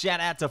 Big shout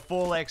out to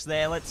Forlex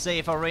there. Let's see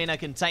if Arena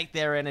can take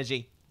their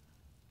energy.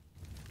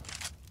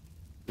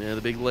 Yeah,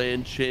 the big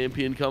land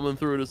champion coming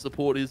through to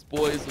support his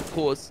boys, of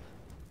course,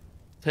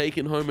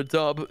 taking home a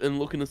dub and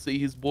looking to see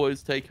his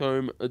boys take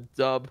home a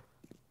dub.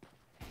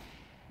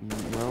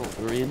 Well,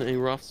 we're in a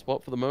rough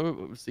spot for the moment,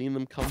 but we've seen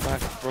them come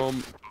back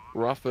from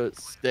rougher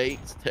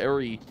states.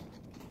 Rory.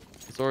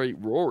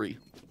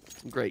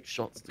 Some great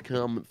shots to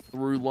come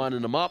through,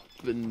 lining them up,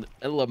 and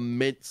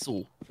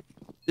Elemental.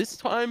 This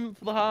time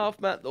for the half,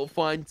 Matt, they'll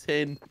find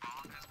 10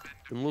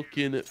 and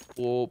looking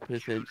for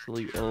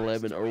potentially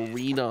 11.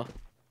 Arena.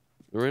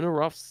 They're in a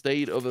rough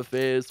state of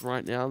affairs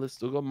right now. They've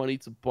still got money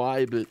to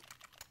buy, but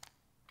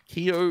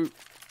Keo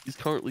is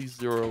currently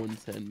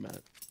 0-10,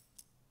 Matt.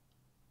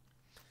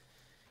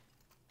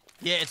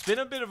 Yeah, it's been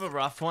a bit of a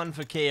rough one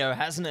for Keo,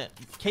 hasn't it?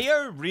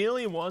 Keo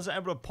really was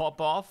able to pop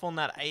off on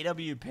that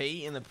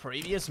AWP in the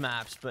previous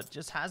maps, but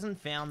just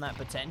hasn't found that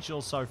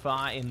potential so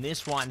far in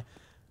this one.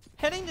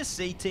 Heading to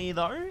CT,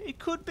 though, it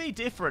could be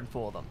different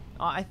for them.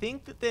 I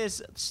think that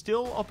there's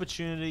still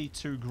opportunity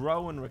to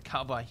grow and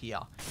recover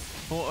here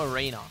for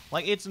Arena.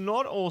 Like, it's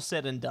not all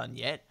said and done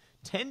yet.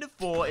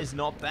 10-4 is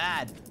not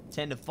bad.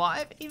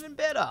 10-5, even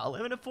better.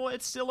 11-4,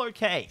 it's still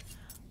okay.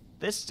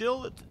 There's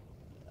still,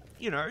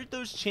 you know,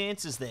 those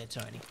chances there,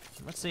 Tony.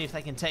 Let's see if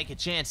they can take a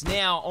chance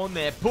now on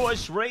their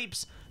push.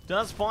 Reaps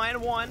does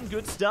find one.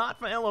 Good start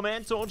for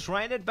Elemental.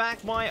 Traded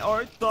back by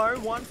Oath, though.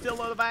 One still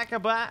on the back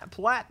of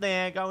Plat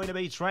there. Going to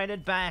be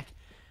traded back.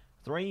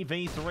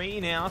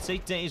 3v3 now.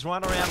 CT's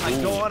right around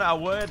the corner.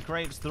 Word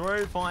creeps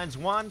through. Finds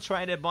one.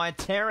 Traded by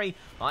Terry.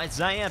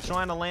 Isaiah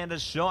trying to land a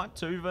shot.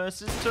 2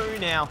 versus 2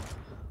 now.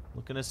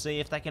 Looking to see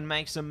if they can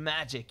make some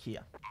magic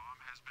here.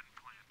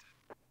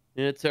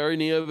 Yeah, Terry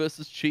Neo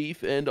versus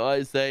Chief and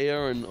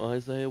Isaiah. And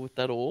Isaiah with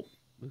that AWP.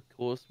 Of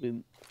course,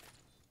 we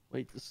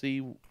wait to see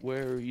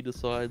where he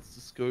decides to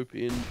scope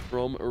in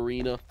from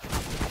Arena.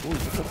 Ooh,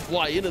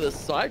 fly into the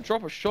side,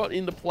 drop a shot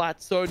into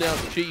Plateau. Now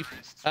the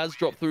Chief has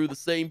dropped through the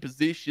same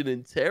position,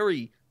 and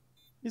Terry,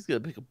 he's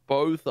going to pick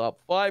both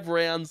up. 5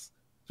 rounds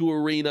to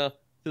Arena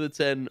to the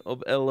 10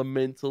 of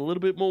Elemental. A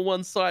little bit more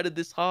one-sided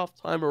this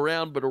half-time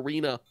around, but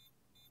Arena,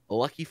 a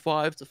lucky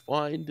 5 to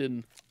find,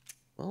 and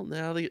well,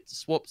 now they get to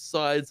swap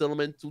sides.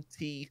 Elemental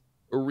T,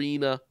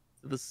 Arena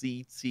to the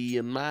CT,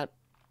 and Matt,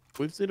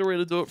 we've seen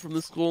Arena do it from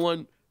the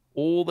scoreline.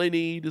 All they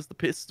need is the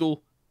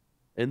pistol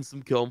and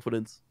some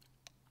confidence.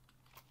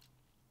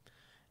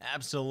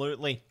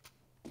 Absolutely.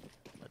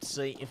 Let's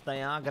see if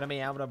they are going to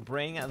be able to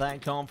bring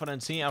that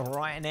confidence here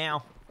right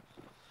now.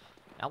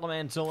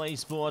 Elemental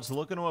Esports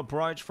looking to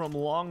approach from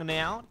long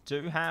now.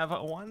 Do have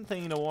one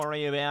thing to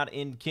worry about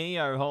in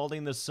Keo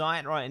holding the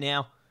site right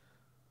now.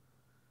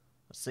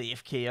 Let's see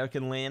if Keo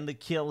can land the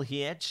kill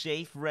here.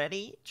 Chief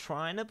ready,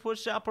 trying to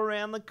push up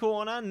around the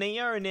corner.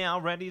 Neo now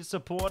ready to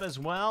support as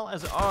well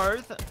as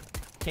Oath.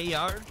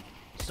 Keo,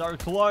 so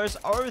close.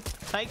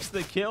 Oath takes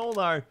the kill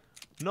though.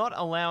 Not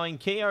allowing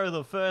Keo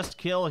the first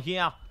kill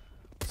here.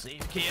 Let's see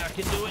if Keo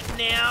can do it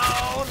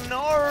now.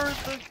 No,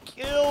 the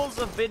kills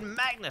have been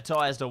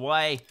magnetized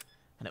away.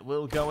 And it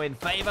will go in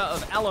favor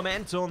of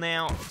Elemental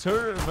now.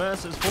 2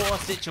 versus 4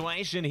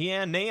 situation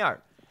here. Neo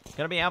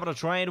gonna be able to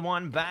trade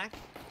one back.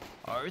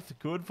 Oath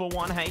good for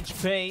 1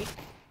 HP.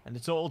 And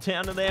it's all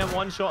down to there.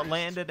 1 shot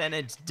landed and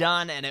it's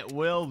done. And it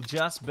will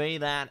just be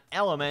that.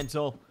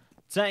 Elemental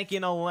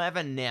taking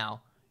 11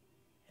 now.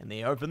 And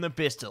they open the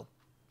pistol.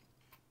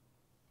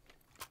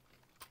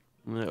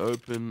 And they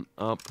open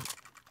up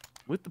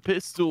with the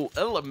pistol.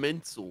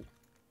 Elemental.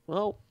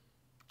 Well,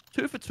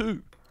 2 for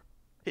 2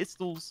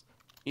 pistols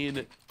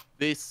in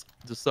this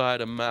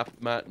decider map,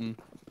 Matt. And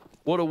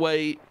what a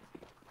way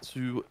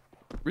to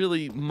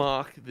really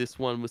mark this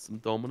one with some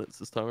dominance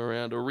this time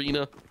around.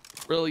 Arena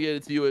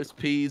relegated to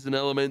USPs, and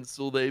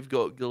Elemental, they've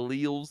got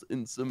Galils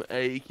and some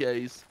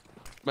AKs.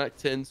 Mac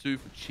 10-2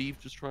 for Chief,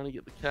 just trying to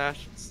get the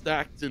cash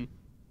stacked, and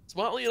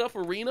smartly enough,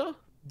 Arena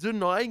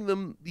denying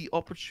them the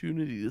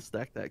opportunity to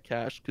stack that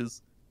cash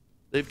because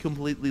they've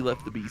completely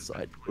left the B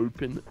side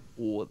open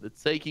for the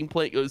taking.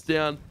 Plate goes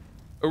down.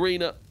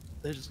 Arena,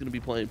 they're just going to be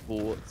playing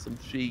for some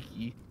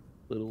cheeky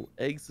little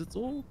exits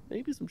or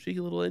maybe some cheeky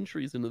little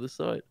entries into the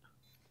site.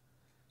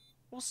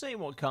 We'll see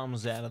what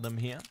comes out of them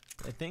here.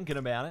 They're thinking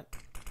about it.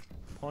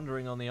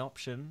 Pondering on the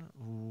option.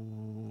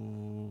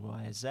 Ooh,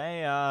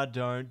 Isaiah,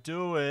 don't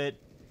do it.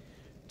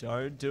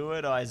 Don't do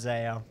it,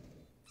 Isaiah.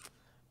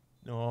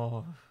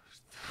 Oh.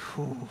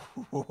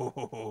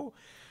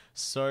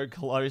 So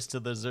close to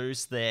the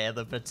Zeus there.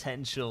 The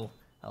potential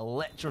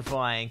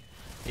electrifying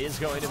is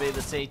going to be the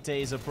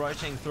CTs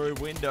approaching through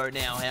window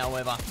now,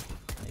 however.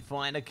 They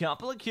find a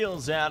couple of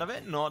kills out of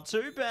it. Not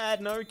too bad.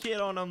 No kit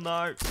on them,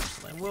 though.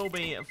 They will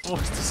be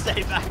forced to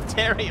stay back.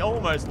 Terry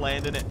almost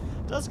landed it.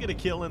 Does get a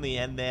kill in the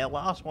end there.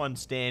 Last one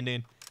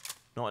standing.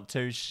 Not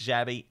too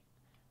shabby.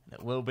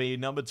 It will be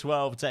number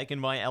 12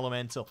 taken by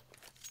Elemental.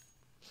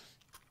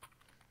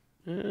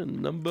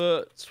 And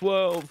number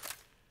 12.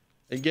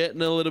 And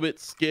getting a little bit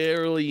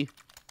scarily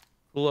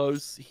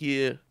close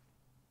here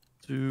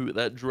to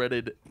that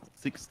dreaded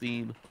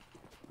 16.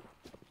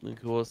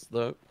 Of course,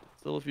 though,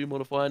 still a few more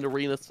to find.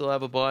 Arena still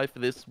have a buy for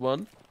this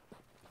one.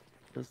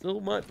 And still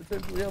might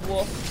potentially have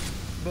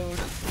lost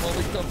bonus.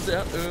 Molly comes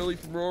out early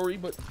from Rory,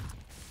 but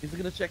he's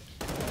going to check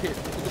the kit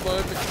for the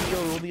moment.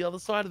 Keo on the other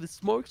side of the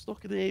smoke's not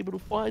going to be able to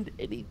find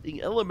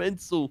anything.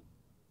 Elemental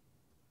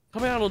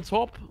come out on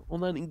top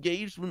on that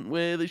engagement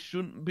where they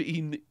shouldn't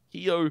be.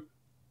 Keo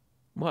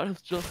might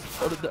have just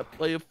spotted that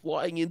player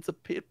flying into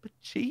pit, but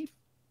Chief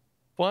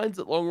finds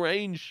it long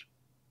range.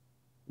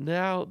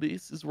 Now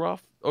this is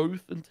rough.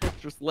 Oath and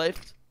Tetris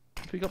left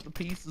to pick up the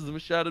pieces of a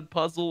shattered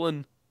puzzle,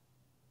 and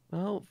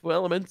well, for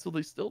Elemental,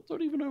 they still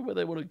don't even know where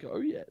they want to go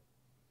yet.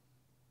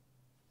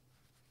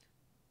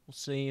 We'll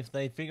see if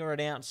they figure it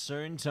out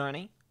soon,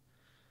 Tony.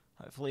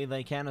 Hopefully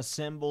they can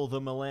assemble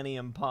the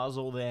Millennium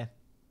Puzzle there.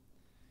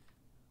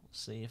 We'll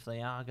see if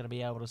they are going to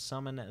be able to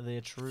summon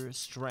their true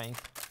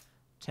strength.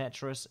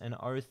 Tetris and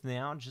Oath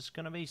now just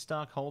going to be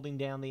stuck holding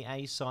down the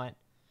A site.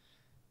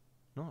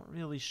 Not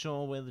really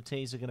sure where the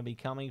T's are going to be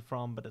coming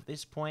from, but at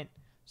this point,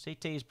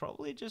 CT is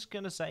probably just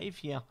going to save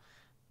here.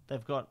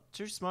 They've got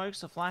 2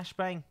 smokes, a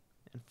flashbang,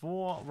 and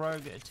 4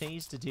 rogue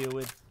T's to deal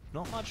with.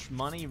 Not much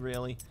money,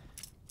 really,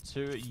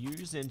 to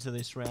use into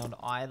this round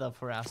either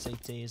for our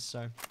CTs,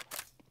 so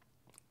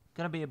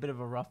going to be a bit of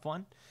a rough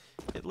one.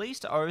 At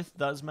least Oath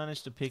does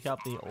manage to pick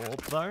up the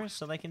AWP, though,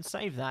 so they can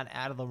save that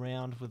out of the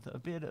round with a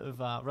bit of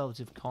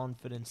relative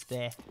confidence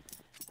there.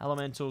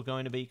 Elemental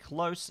going to be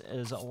close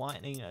as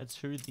Lightning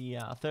to the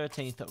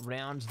 13th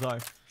round, though.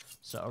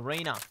 So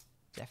Arena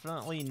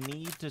definitely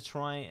need to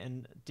try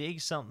and dig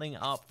something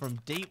up from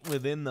deep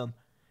within them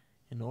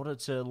in order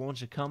to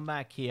launch a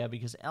comeback here,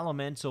 because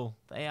Elemental,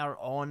 they are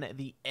on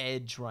the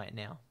edge right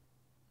now.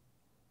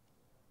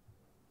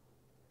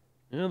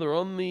 Yeah, they're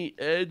on the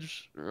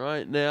edge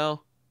right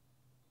now.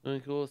 And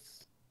of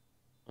course,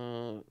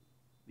 the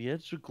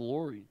edge of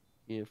glory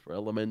here for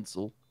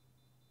Elemental.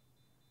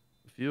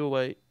 A few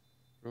away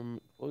from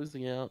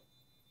closing out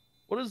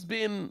what has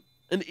been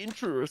an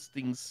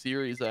interesting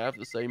series, I have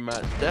to say,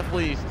 Matt.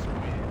 Definitely,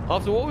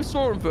 after what we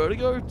saw in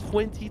Vertigo,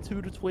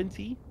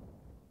 22-20,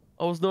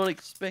 I was not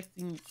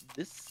expecting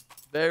this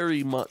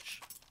very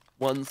much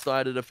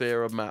one-sided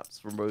affair of maps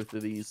from both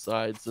of these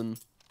sides.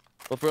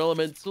 But for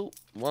Elemental,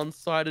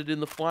 one-sided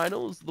in the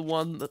finals, the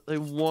one that they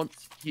want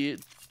here.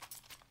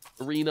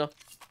 Arena,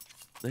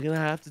 they're going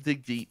to have to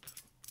dig deep.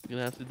 They're going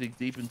to have to dig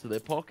deep into their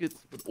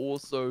pockets, but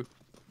also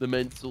the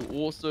mental,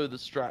 also the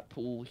strat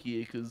pool here,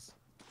 because,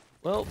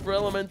 well, for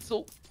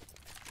Elemental,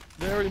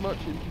 very much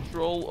in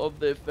control of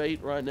their fate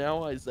right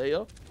now.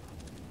 Isaiah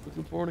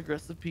looking for an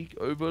aggressive peek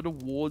over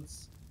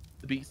towards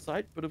the B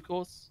site, but of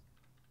course,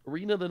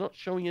 Arena, they're not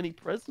showing any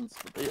presence,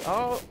 but they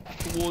are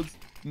towards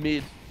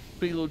mid.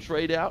 Big little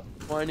trade out,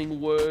 finding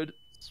word,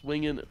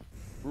 swinging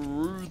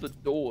through the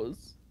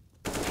doors.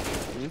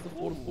 There's the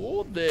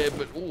 4-4 there,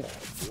 but oh,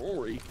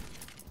 Rory.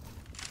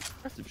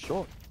 Aggressive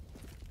shot.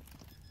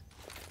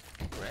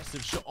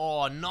 Aggressive shot.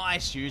 Oh,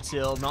 nice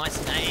util.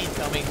 Nice nade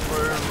coming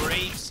through.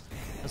 Reeves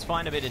has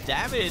find a bit of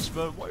damage,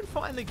 but won't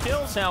find the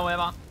kills,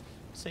 however.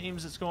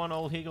 Seems it's gone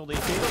all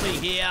higgledy-piggledy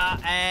here,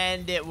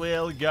 and it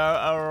will go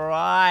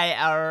awry.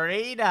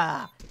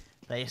 Arena.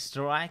 They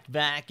strike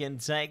back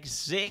and take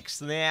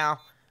 6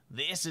 now.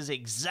 This is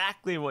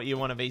exactly what you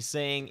want to be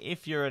seeing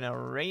if you're an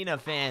Arena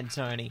fan,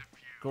 Tony.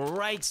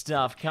 Great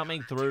stuff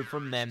coming through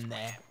from them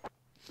there.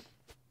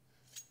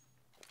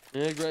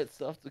 Yeah, great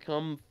stuff to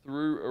come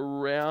through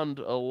around.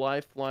 A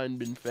lifeline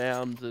been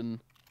found, and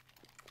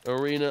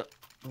Arena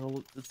will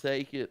look to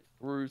take it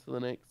through to the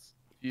next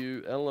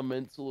few.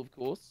 Elemental, of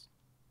course.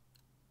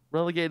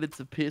 Relegated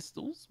to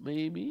pistols,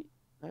 maybe.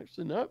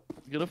 Actually, no.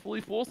 Gonna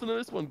fully force into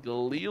this one.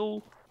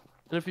 Galil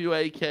and a few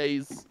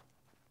AKs.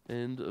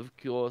 And, of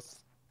course,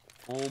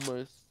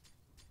 almost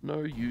no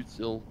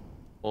util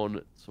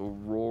on to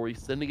Rory,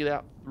 sending it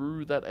out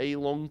through that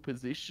A-long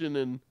position.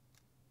 And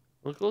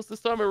of course, this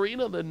time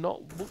Arena, they're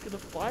not looking to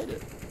fight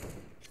it.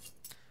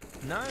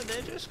 No,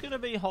 they're just going to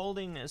be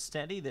holding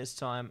steady this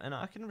time, and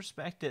I can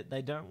respect it.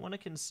 They don't want to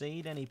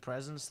concede any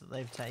presence that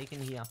they've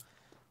taken here.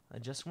 They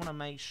just want to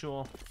make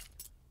sure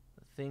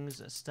that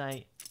things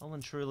stay well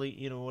and truly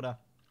in order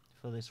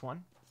for this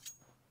one.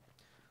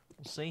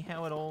 We'll see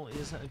how it all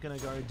is going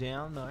to go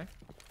down, though.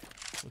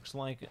 Looks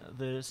like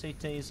the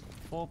CT's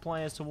 4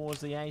 players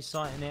towards the A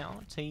site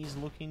now. T's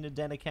looking to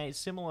dedicate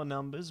similar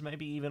numbers,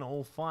 maybe even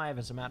all 5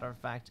 as a matter of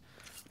fact.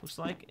 Looks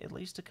like at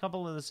least a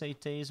couple of the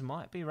CTs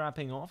might be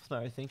wrapping off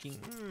though, thinking,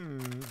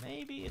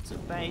 maybe it's a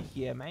bait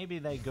here, maybe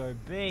they go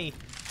B.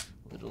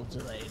 Little do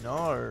they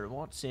know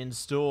what's in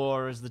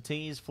store as the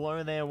T's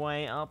flow their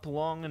way up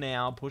long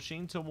now,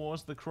 pushing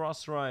towards the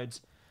crossroads.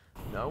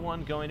 No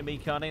one going to be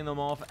cutting them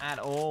off at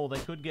all. They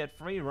could get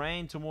free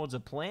reign towards a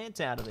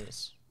plant out of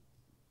this.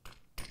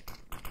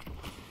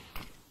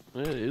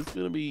 Yeah, it is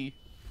going to be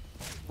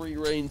free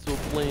reign to a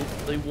plant.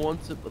 They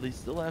want it, but they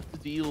still have to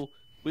deal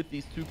with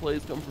these 2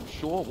 players coming from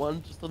short.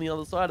 One just on the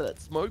other side of that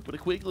smoke, but a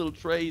quick little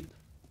trade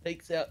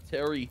takes out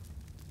Terry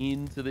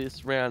into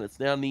this round. It's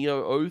now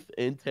Neo, Oath,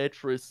 and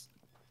Tetris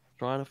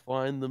trying to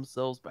find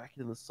themselves back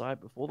in the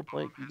site before the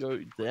plant can go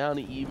down.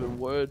 Even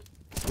word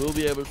will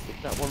be able to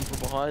slip that one from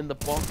behind the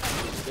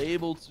box,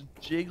 able to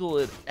jiggle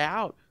it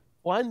out,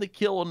 find the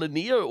kill on the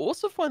Neo,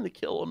 also find the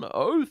kill on the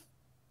Oath.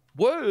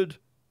 Word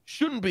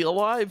shouldn't be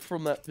alive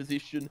from that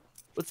position,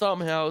 but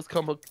somehow has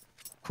come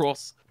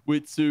across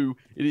with 2.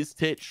 It is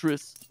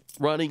Tetris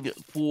running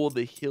for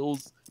the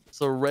hills,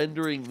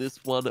 surrendering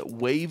this one,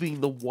 waving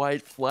the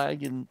white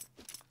flag and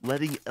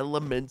letting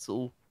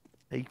Elemental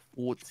take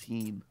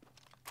 14.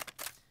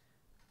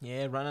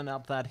 Yeah, running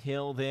up that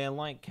hill there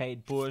like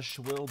Kate Bush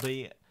will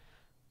be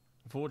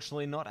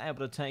unfortunately not able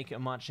to take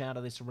much out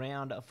of this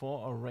round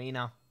for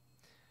Arena.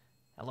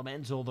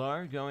 Elemental,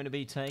 though, going to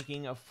be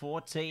taking a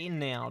 14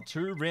 now.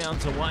 2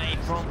 rounds away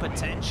from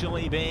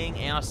potentially being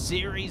our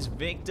series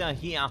victor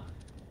here.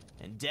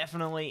 And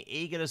definitely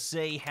eager to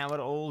see how it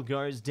all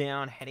goes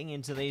down heading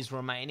into these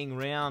remaining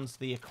rounds.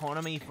 The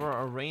economy for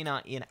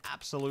Arena in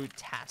absolute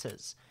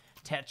tatters.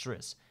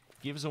 Tetris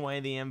Gives away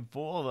the M4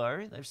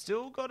 though. They've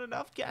still got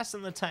enough gas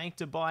in the tank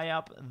to buy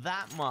up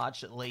that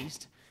much at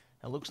least.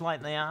 It looks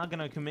like they are going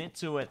to commit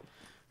to it.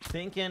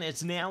 Thinking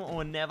it's now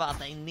or never.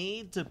 They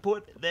need to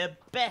put their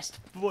best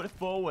foot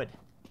forward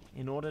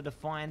in order to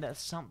find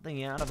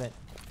something out of it.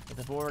 But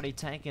they've already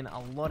taken a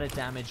lot of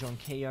damage on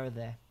Keo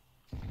there.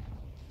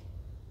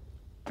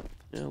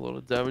 Yeah, a lot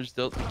of damage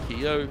dealt to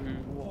Keo,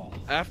 who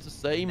I have to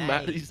say,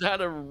 Matt, he's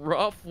had a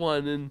rough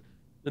one, and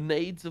the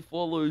need to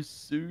follow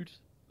suit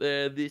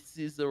there. This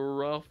is a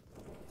rough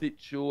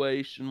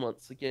situation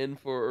once again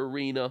for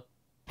Arena.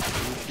 You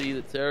can see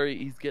that Terry,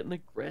 he's getting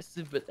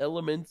aggressive, but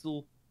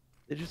Elemental,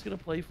 they're just going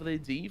to play for their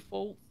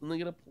defaults, and they're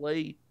going to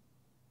play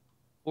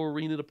for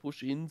Arena to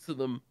push into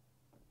them.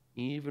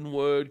 Even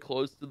word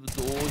close to the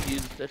door here.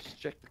 Let's just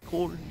check the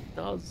corner. He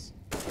does.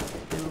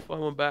 Able to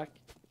find one back.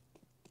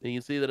 And you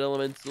can see that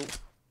Elemental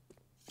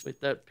with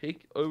that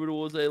pick over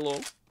towards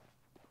A-Long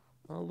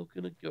are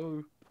looking to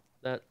go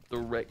that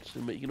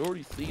direction. But you can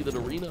already see that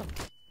Arena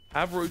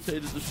have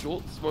rotated the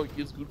short. The smoke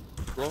gives good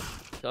cross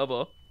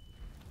cover.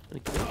 And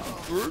it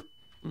comes through.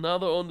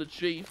 Another on the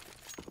Chief.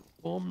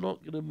 Bomb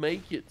not going to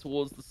make it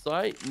towards the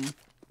site. And,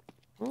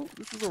 well,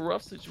 this is a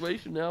rough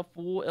situation now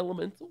for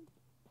Elemental.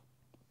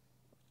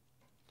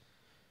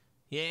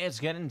 Yeah, it's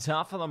getting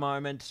tough at the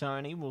moment,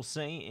 Tony. We'll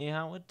see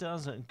how it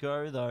doesn't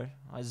go, though.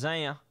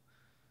 Isaiah.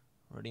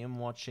 Already am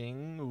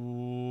watching.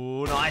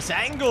 Ooh, nice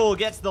angle.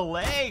 Gets the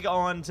leg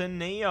on to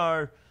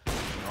Neo.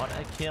 Not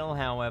a kill,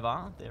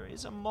 however. There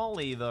is a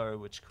molly, though,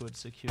 which could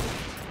secure it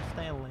if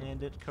they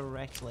land it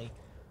correctly.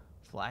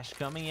 Flash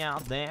coming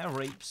out there.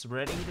 Reaps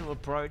ready to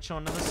approach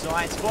onto the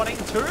side. Spotting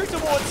two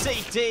towards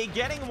CT.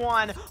 Getting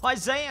one.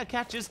 Isaiah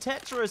catches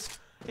Tetris.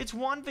 It's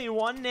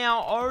 1v1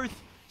 now.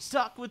 Oath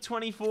stuck with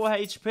 24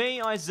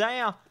 HP.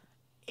 Isaiah,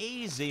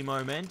 easy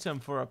momentum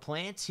for a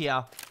plant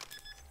here.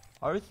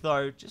 Oath,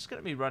 though, just going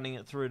to be running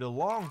it through to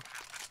long.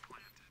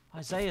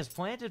 Isaiah's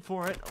planted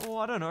for it. Oh,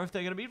 I don't know if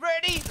they're going to be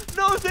ready.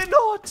 No, they're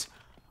not.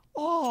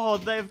 Oh,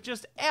 they've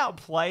just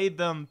outplayed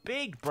them.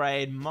 Big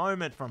brain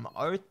moment from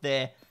Oath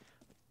there.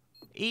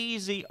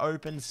 Easy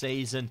open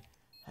season.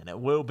 And it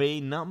will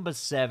be number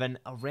 7,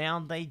 a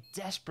round they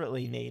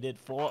desperately needed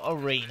for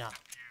Arena.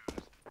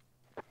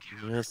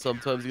 Yeah,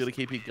 sometimes you got to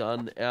keep your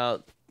gun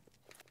out.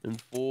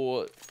 And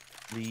for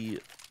the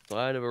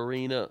side of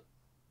Arena,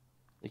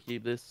 they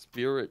keep their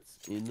spirits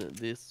in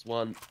this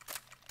one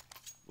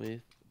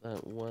with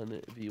that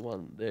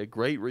 1v1 there.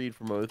 Great read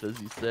from Oath,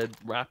 as you said,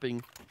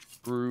 wrapping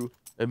through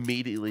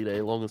immediately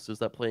there, long as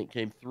that plant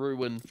came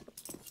through and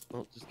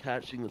not just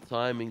catching the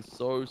timing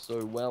so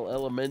well.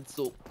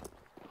 Elemental,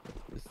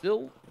 they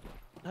still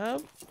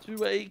have 2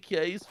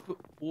 AKs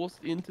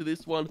forced into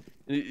this one.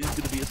 It is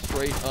going to be a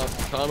straight up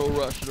tunnel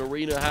rush, and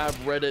Arena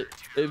have read it.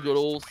 They've got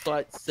all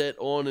sights set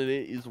on, and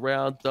it is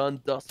round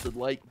done, dusted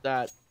like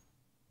that.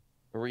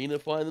 Arena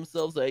find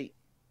themselves 8,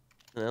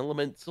 and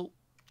Elemental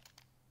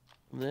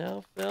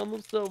now found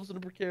themselves in a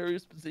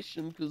precarious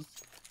position because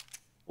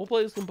all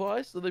players can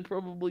buy, so they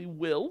probably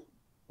will.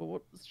 But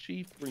what does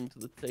Chief bring to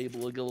the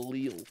table? A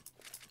Galil.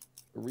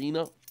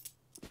 Arena,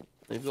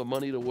 they've got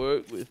money to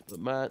work with, but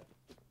Matt,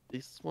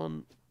 this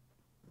one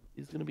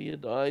is going to be a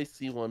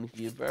dicey one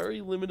here. Very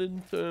limited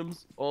in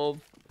terms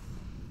of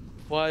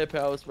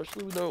firepower,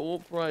 especially with no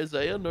AWP for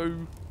Isaiah.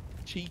 No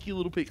cheeky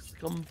little picks to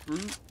come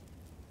through.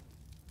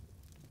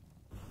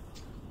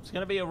 It's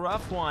going to be a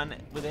rough one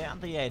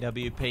without the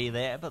AWP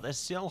there, but there's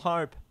still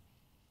hope.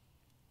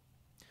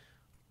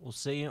 We'll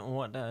see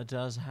what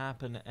does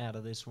happen out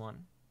of this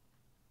one.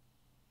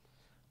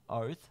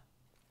 Oath.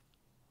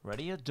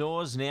 Ready at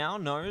doors now.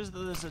 Knows that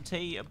there's a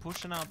T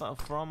pushing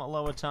up from a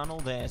lower tunnel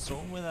there. Saw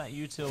where that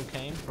util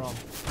came from.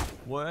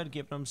 Word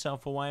giving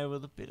himself away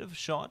with a bit of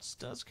shots.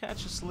 Does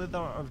catch a slither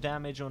of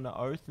damage onto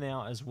Oath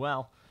now as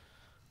well.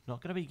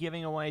 Not going to be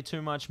giving away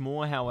too much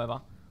more,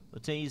 however. The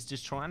T's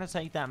just trying to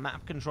take that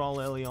map control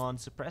early on.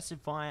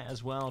 Suppressive fire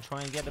as well.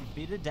 Try and get a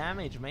bit of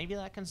damage. Maybe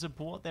that can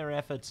support their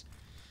efforts.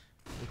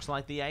 Looks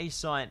like the A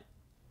site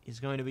is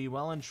going to be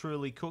well and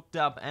truly cooked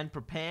up and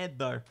prepared,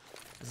 though,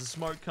 as the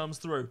smoke comes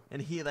through.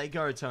 And here they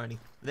go, Tony.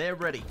 They're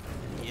ready.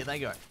 And here they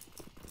go.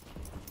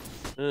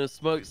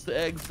 Smokes to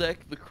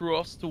exec the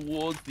cross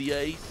towards the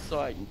A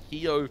site. And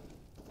Keo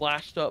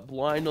flashed up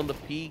blind on the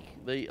peak.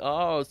 They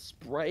are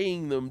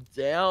spraying them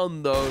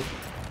down, though,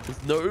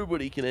 because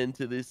nobody can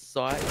enter this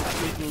site.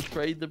 They will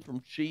trade them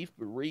from Chief,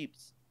 but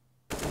Reaps.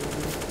 A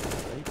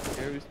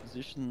precarious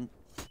position.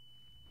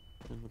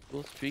 And of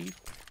course, Chief,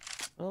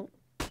 well,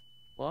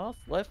 last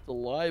left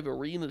alive.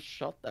 Arena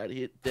shut that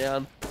hit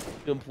down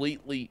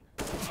completely.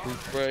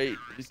 Spray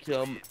to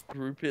come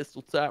through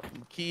pistol tap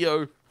from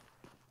Keo.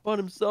 Got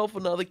himself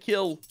another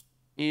kill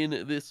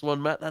in this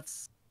one, Matt.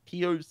 That's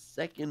Keo's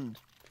second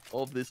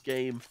of this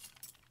game.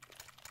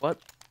 But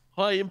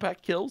high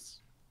impact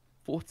kills.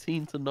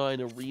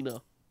 14-9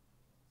 Arena.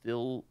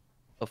 Still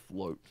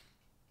afloat.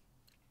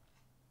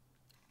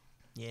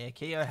 Yeah,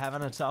 Keo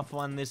having a tough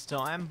one this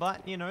time,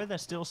 but, you know, they're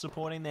still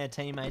supporting their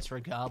teammates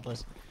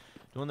regardless.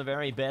 Doing the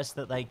very best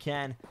that they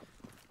can.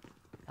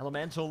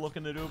 Elemental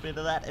looking to do a bit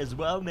of that as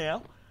well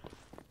now.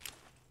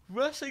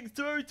 rushing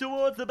through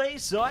towards the B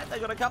site. They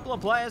got a couple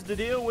of players to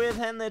deal with,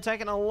 and they're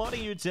taking a lot of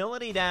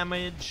utility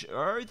damage.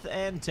 Oath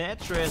and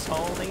Tetris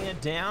holding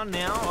it down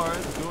now.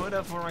 Oath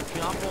good for a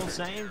couple,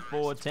 same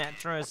for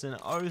Tetris, and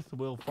Oath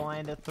will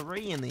find a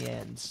 3 in the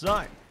end.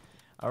 So,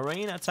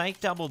 Arena take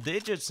double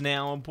digits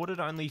now and put it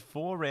only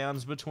 4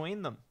 rounds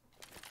between them.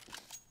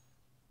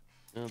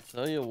 I'll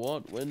tell you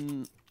what,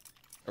 when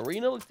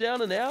Arena look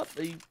down and out,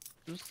 they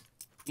just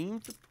seem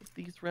to put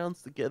these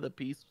rounds together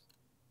piece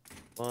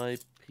by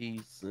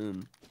piece.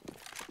 And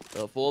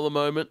for the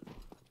moment,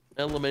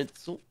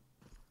 Elemental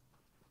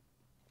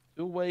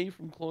still away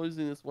from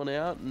closing this one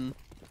out, and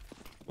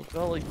what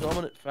felt like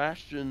dominant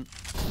fashion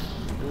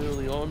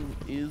early on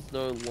is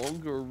no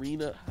longer.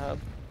 Arena have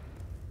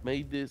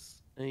made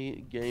this a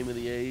game of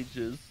the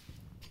ages,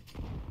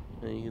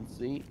 and you can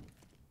see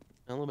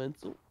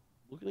Elemental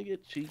looking to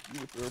get cheeky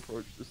with their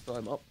approach this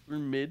time. Up through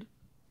mid,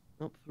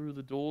 up through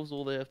the doors.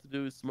 All they have to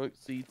do is smoke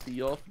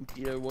CT off, and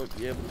Keo won't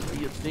be able to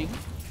see a thing.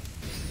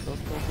 Does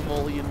toss a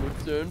molly in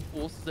return,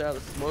 forces out a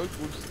smoke,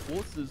 which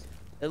forces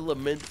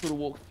Elemental to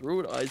walk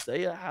through it.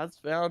 Isaiah has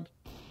found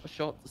a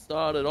shot to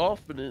start it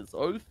off, and it's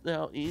Oath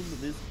now in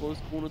this close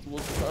corner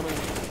towards the tunnel.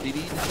 They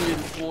need to clear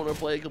this corner.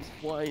 Player comes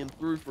flying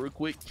through for a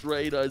quick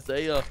trade.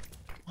 Isaiah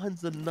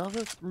finds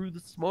another through the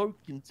smoke,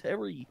 and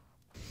Terry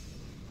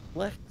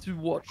left to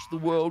watch the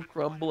world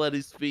crumble at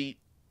his feet.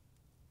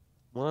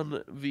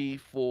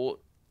 1v4.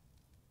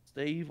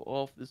 Stave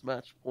off this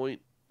match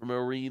point from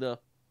Arena.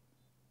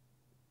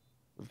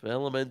 And for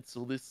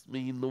Elemental, this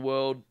mean the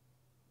world.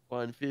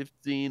 Find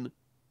 15.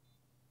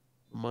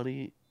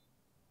 Money,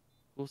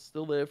 of course,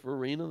 still there for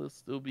Arena. They'll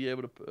still be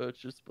able to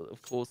purchase, but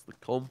of course the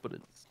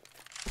confidence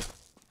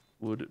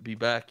would be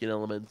back in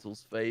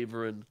Elemental's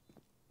favor. And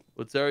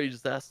Terry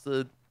just has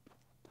to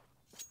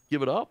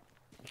give it up.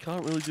 You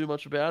can't really do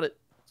much about it.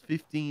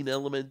 15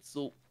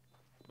 Elemental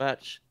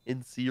match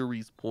in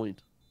series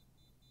point.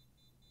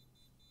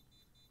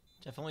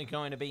 Definitely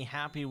going to be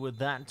happy with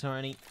that,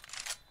 Tony.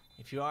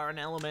 If you are an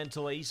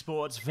Elemental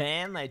Esports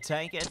fan, they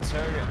take it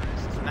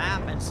to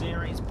map and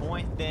series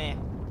point there.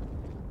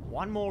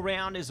 One more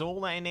round is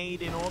all they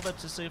need in order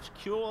to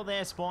secure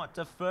their spot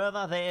to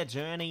further their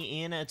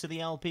journey into the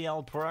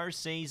LPL Pro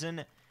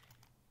Season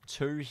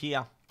 2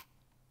 here.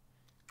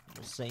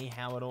 We'll see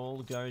how it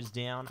all goes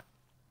down.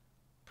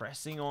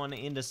 Pressing on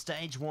into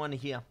stage 1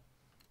 here.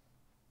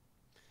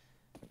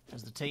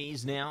 As the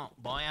T's now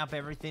buy up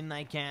everything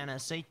they can.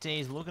 CT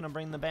is looking to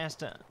bring the best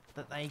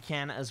that they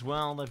can as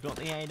well. They've got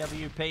the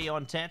AWP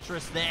on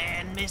Tetris there,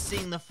 and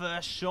missing the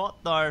first shot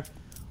though.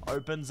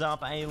 Opens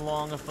up a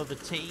long for the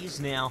T's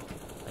now.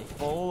 They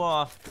fall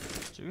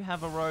off. Do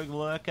have a rogue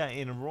lurker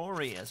in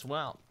Rory as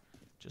well.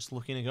 Just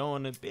looking to go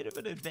on a bit of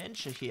an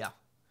adventure here.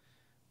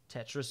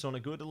 Tetris on a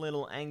good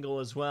little angle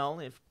as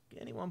well. If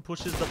anyone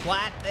pushes the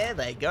plat, there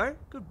they go.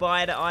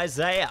 Goodbye to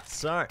Isaiah.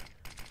 So,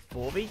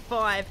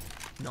 4v5.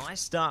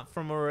 Nice start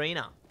from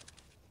Arena.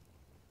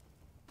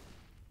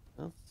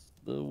 That's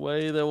the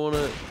way they want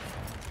to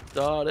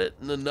start it.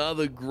 And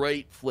another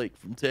great flick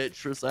from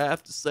Tetris, I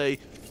have to say.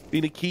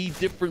 Been a key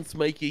difference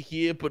maker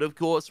here. But of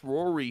course,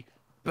 Rory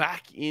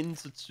back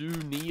into 2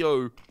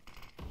 Neo.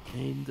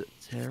 And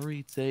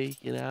Terry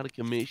taken out of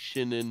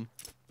commission. And,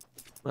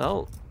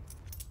 well,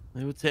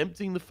 they were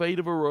tempting the fate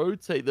of a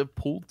rotate. They've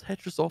pulled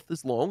Tetris off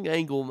this long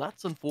angle. And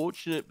that's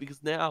unfortunate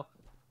because now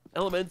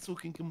Elemental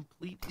can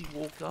completely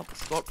walk up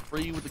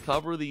scot-free with the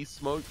cover of these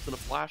smokes, and a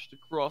flash to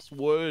cross.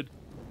 Word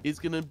is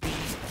going to be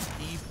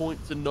a key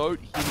point to note.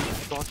 He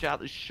needs to dodge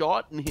out the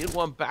shot and hit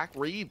one back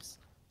Reeves.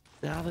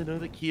 Now they know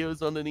that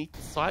Keo's underneath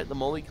the site. The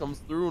molly comes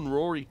through, and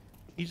Rory,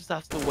 he just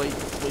has to wait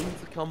for swing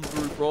to come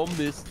through from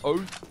this.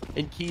 Oath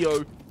and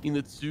Keo in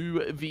the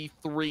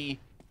 2v3.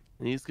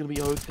 And he's going to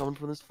be Oath coming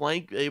from this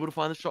flank, able to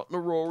find the shot in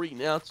Rory.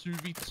 Now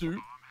 2v2.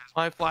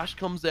 High flash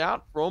comes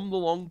out from the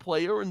long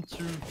player, and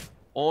 2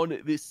 on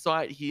this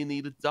site here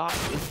need to duck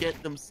and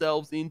get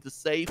themselves into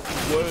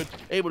safety. Word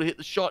able to hit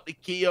the shot to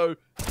Keo.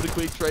 The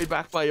quick trade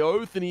back by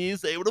Oath, and he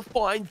is able to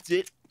find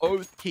it.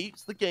 Oath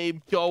keeps the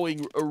game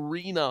going.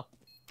 Arena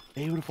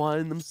able to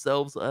find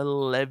themselves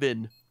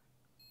 11.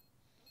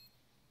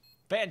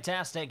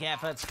 Fantastic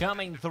efforts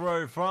coming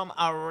through from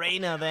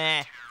Arena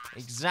there.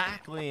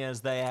 Exactly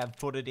as they have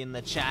put it in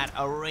the chat.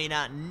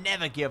 Arena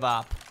never give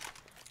up.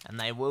 And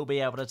they will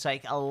be able to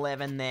take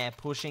 11 there,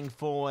 pushing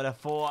forward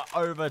for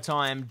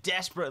overtime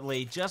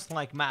desperately, just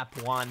like map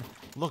 1.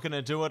 Looking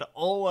to do it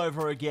all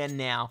over again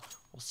now.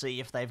 We'll see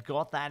if they've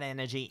got that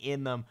energy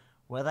in them,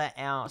 whether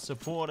our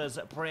supporters'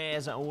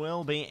 prayers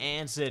will be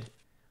answered,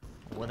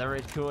 whether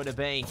it could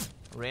be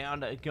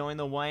round going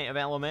the way of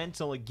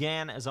Elemental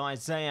again as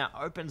Isaiah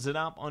opens it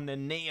up on the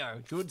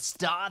Neo. Good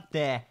start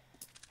there,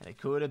 and it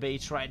could be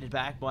traded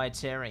back by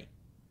Terry.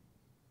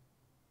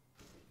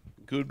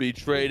 Could be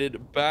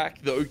traded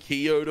back, though.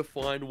 Keo to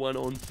find one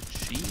on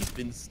Chief.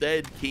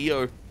 Instead,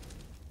 Keo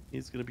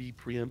is going to be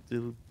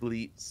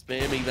preemptively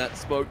spamming that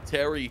smoke.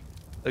 Terry,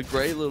 a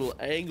great little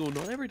angle.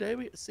 Not every day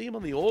we see him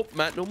on the AWP,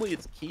 Matt. Normally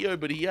it's Keo,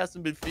 but he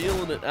hasn't been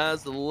feeling it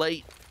as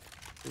late.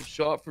 A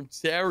shot from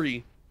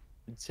Terry.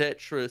 And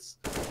Tetris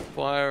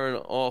firing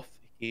off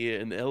here,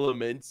 and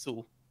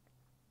Elemental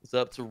is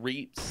up to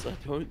Reaps. I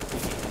don't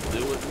think he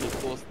can do it, and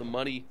of course the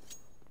money.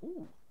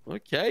 Ooh,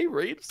 okay,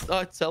 Reaps,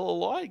 I tell a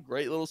lie.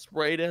 Great little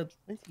spray down,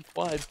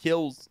 25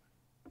 kills.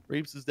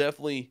 Reaps is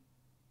definitely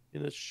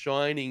in a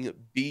shining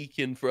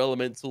beacon for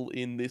Elemental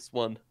in this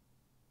one.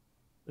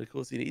 But of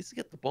course, he needs to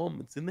get the bomb.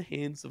 It's in the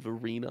hands of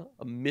Arena.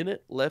 A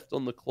minute left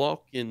on the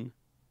clock, and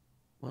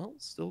well,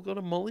 still got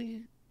a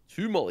molly.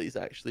 2 mollies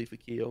actually for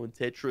Keo and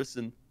Tetris,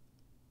 and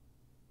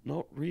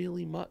not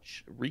really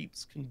much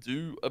Reaps can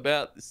do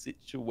about the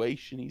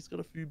situation. He's got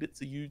a few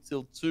bits of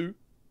util too.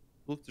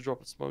 Look to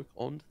drop a smoke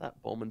onto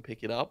that bomb and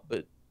pick it up,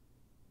 but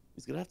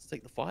he's gonna have to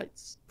take the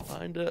fights.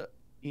 Kinda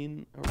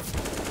in a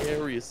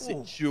precarious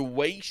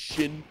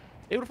situation.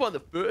 Able to find the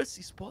first.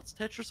 He spots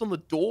Tetris on the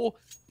door.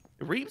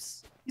 And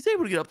Reaps, he's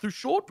able to get up through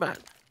short, man.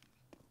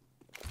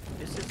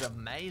 This is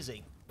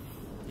amazing.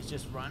 He's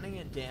just running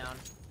it down.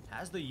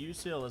 Has the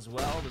util as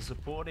well to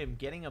support him,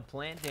 getting a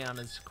plant down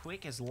as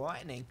quick as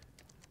lightning.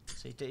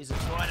 CT's a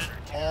trident.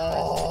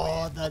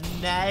 Oh, the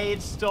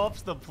nade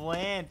stops the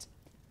plant.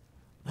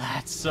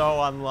 That's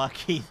so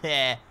unlucky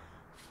there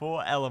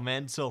for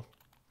Elemental.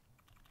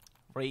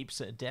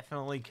 Reaps are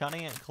definitely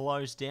cutting it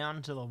close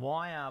down to the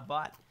wire,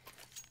 but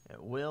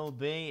it will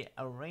be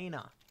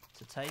Arena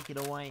to take it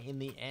away in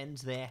the end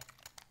there.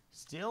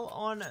 Still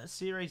on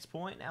series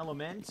point,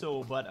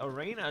 Elemental, but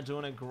Arena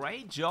doing a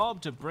great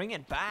job to bring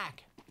it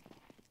back.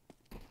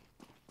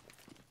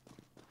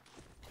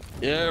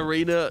 Yeah,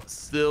 Arena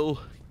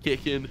still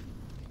kicking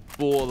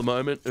for the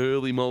moment.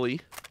 Early molly.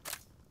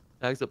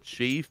 Tags up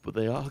Chief, but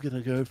they are going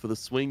to go for the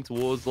swing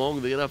towards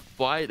Long. They're going to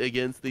fight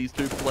against these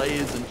 2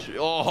 players. And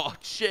oh,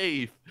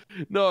 Chief.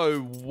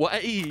 No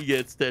way he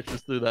gets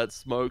Tetris through that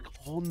smoke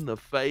on the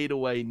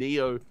fadeaway.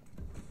 Neo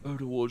go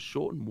towards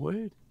short and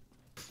word.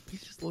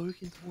 He's just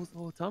looking towards the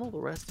lower tunnel. The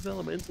rest of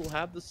Elemental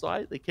have the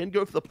site. They can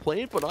go for the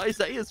plant, but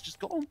Isaiah's just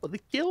gone for the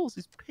kills.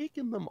 He's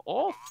picking them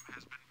off.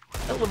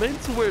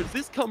 Elemental, where does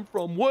this come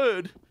from?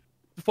 Word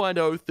to find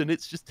Oath, and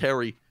it's just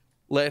Terry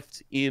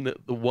left in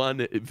the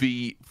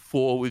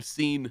 1v4. We've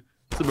seen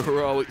some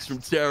heroics from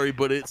Terry,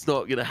 but it's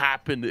not going to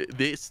happen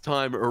this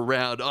time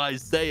around.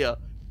 Isaiah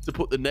to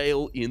put the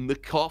nail in the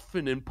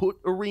coffin and put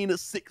Arena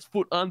 6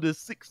 foot under,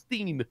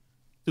 16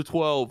 to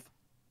 12.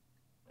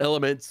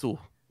 Elemental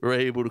were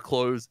able to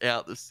close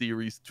out the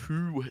series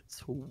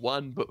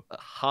 2-1, but a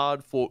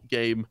hard fought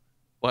game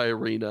by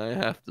Arena, I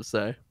have to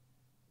say.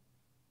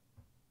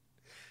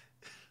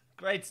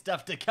 Great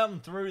stuff to come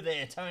through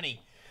there,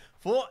 Tony,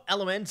 for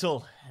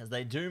Elemental, as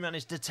they do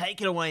manage to take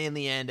it away in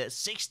the end at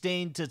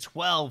 16 to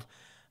 12.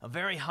 A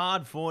very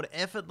hard fought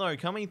effort though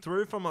coming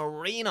through from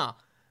Arena.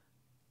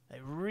 They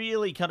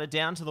really cut it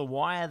down to the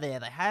wire there.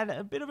 They had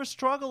a bit of a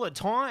struggle at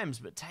times,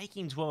 but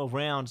taking 12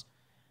 rounds,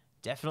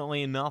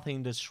 definitely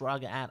nothing to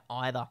shrug at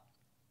either,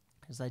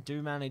 as they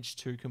do manage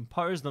to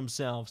compose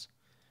themselves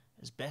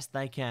as best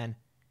they can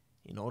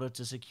in order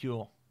to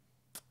secure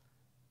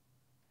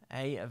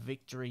a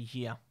victory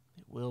here.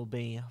 It will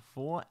be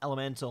for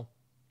Elemental.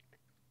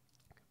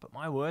 But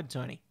my word,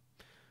 Tony,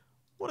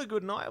 what a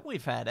good night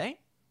we've had, eh?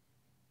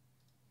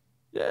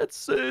 Yeah,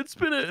 it's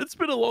been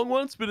a long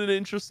one. It's been an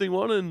interesting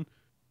one, and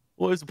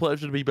always a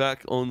pleasure to be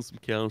back on some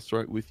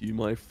Counter-Strike with you,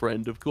 my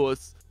friend. Of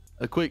course,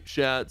 a quick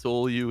shout out to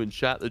all of you in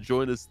chat that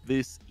joined us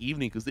this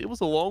evening, because it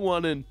was a long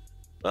one, and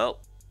well,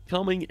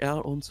 coming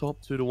out on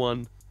top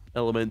 2-1,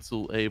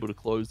 Elemental able to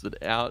close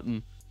it out.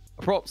 And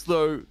props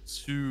though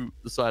to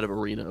the side of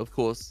Arena. Of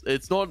course,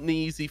 it's not an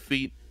easy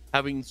feat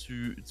having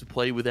to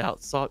play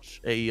without such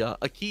a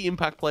key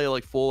impact player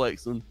like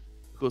Forlex, and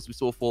of course we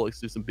saw Forlex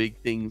do some big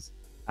things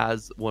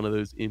as one of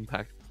those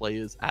impact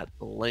players at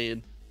the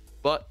LAN.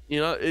 But you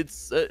know,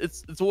 it's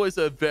always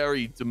a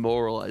very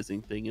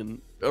demoralizing thing,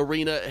 and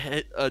Arena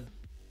had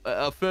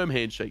a firm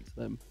handshake to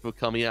them for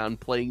coming out and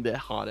playing their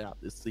heart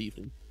out this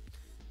evening.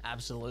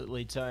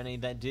 Absolutely, Tony.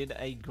 They did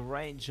a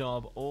great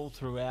job all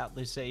throughout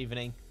this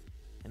evening,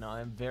 and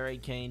I am very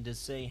keen to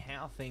see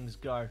how things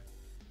go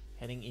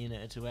heading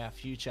into our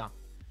future.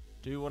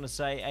 Do want to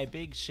say a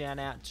big shout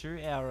out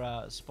to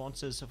our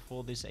sponsors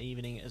for this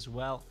evening as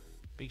well.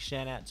 Big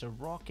shout out to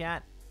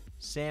Roccat,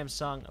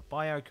 Samsung,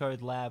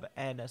 Biocode Lab,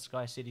 and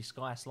Sky City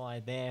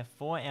Skyslide there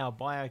for our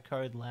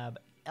Biocode Lab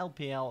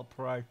LPL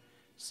Pro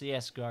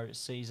CSGO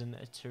Season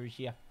 2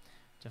 here.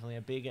 Definitely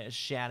a big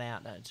shout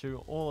out to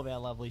all of our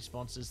lovely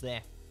sponsors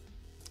there.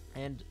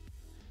 And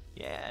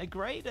yeah, a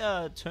great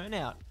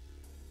turnout,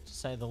 to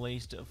say the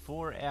least,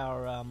 for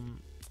our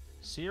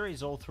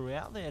series all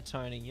throughout there,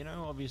 Tony. You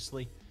know,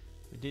 obviously,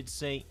 we did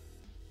see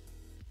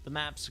the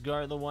maps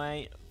go the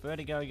way.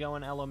 Vertigo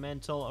going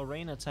Elemental,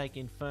 Arena take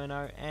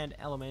Inferno, and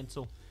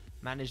Elemental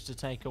managed to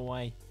take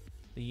away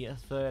the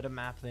third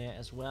map there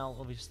as well.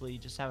 Obviously,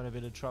 just having a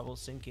bit of trouble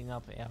syncing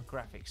up our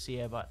graphics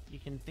here, but you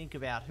can think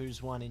about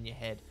who's won in your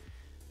head,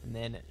 and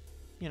then,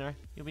 you know,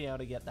 you'll be able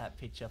to get that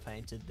picture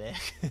painted there.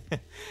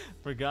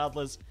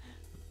 Regardless,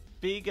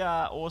 big,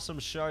 awesome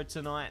show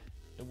tonight.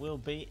 It will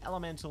be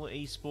Elemental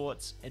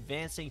Esports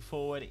advancing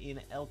forward in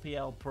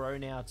LPL Pro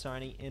now,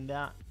 Tony. And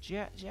do you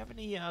have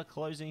any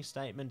closing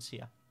statements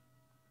here?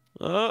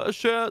 A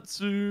shout out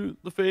to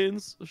the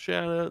fans, a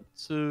shout out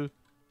to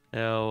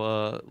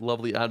our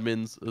lovely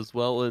admins as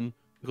well, and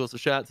of course a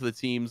shout out to the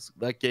teams.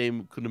 That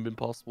game couldn't have been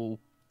possible.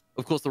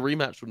 Of course, the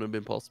rematch wouldn't have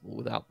been possible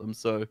without them.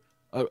 So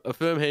a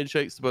firm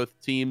handshakes to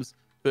both teams,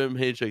 firm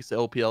handshakes to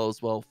LPL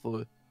as well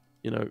for,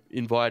 you know,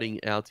 inviting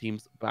our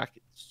teams back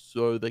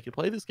so they can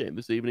play this game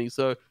this evening.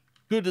 So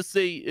good to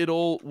see it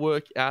all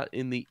work out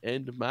in the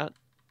end, Matt.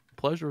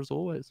 Pleasure as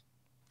always.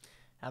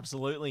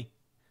 Absolutely.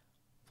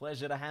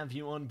 Pleasure to have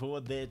you on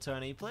board there,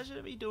 Tony. Pleasure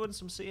to be doing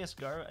some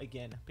CSGO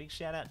again. Big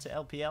shout out to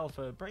LPL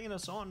for bringing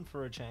us on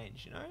for a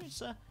change. You know,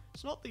 it's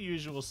not the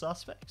usual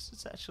suspects.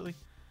 It's actually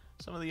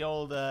some of the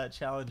old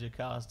challenger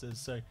casters.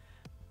 So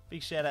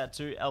big shout out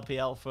to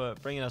LPL for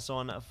bringing us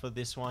on for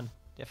this one.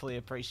 Definitely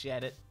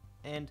appreciate it.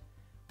 And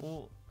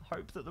we'll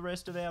hope that the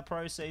rest of our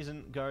pro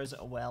season goes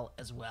well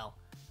as well.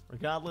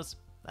 Regardless,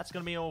 that's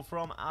going to be all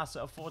from us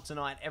for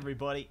tonight,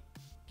 everybody.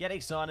 Get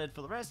excited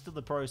for the rest of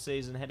the pro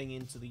season heading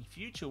into the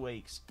future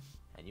weeks,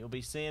 and you'll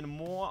be seeing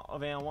more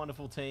of our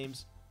wonderful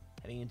teams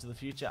heading into the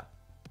future.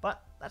 But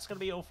that's going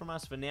to be all from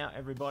us for now,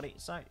 everybody.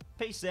 So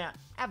peace out,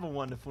 have a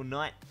wonderful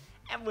night,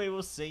 and we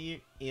will see you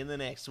in the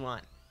next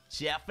one.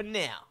 Ciao for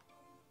now.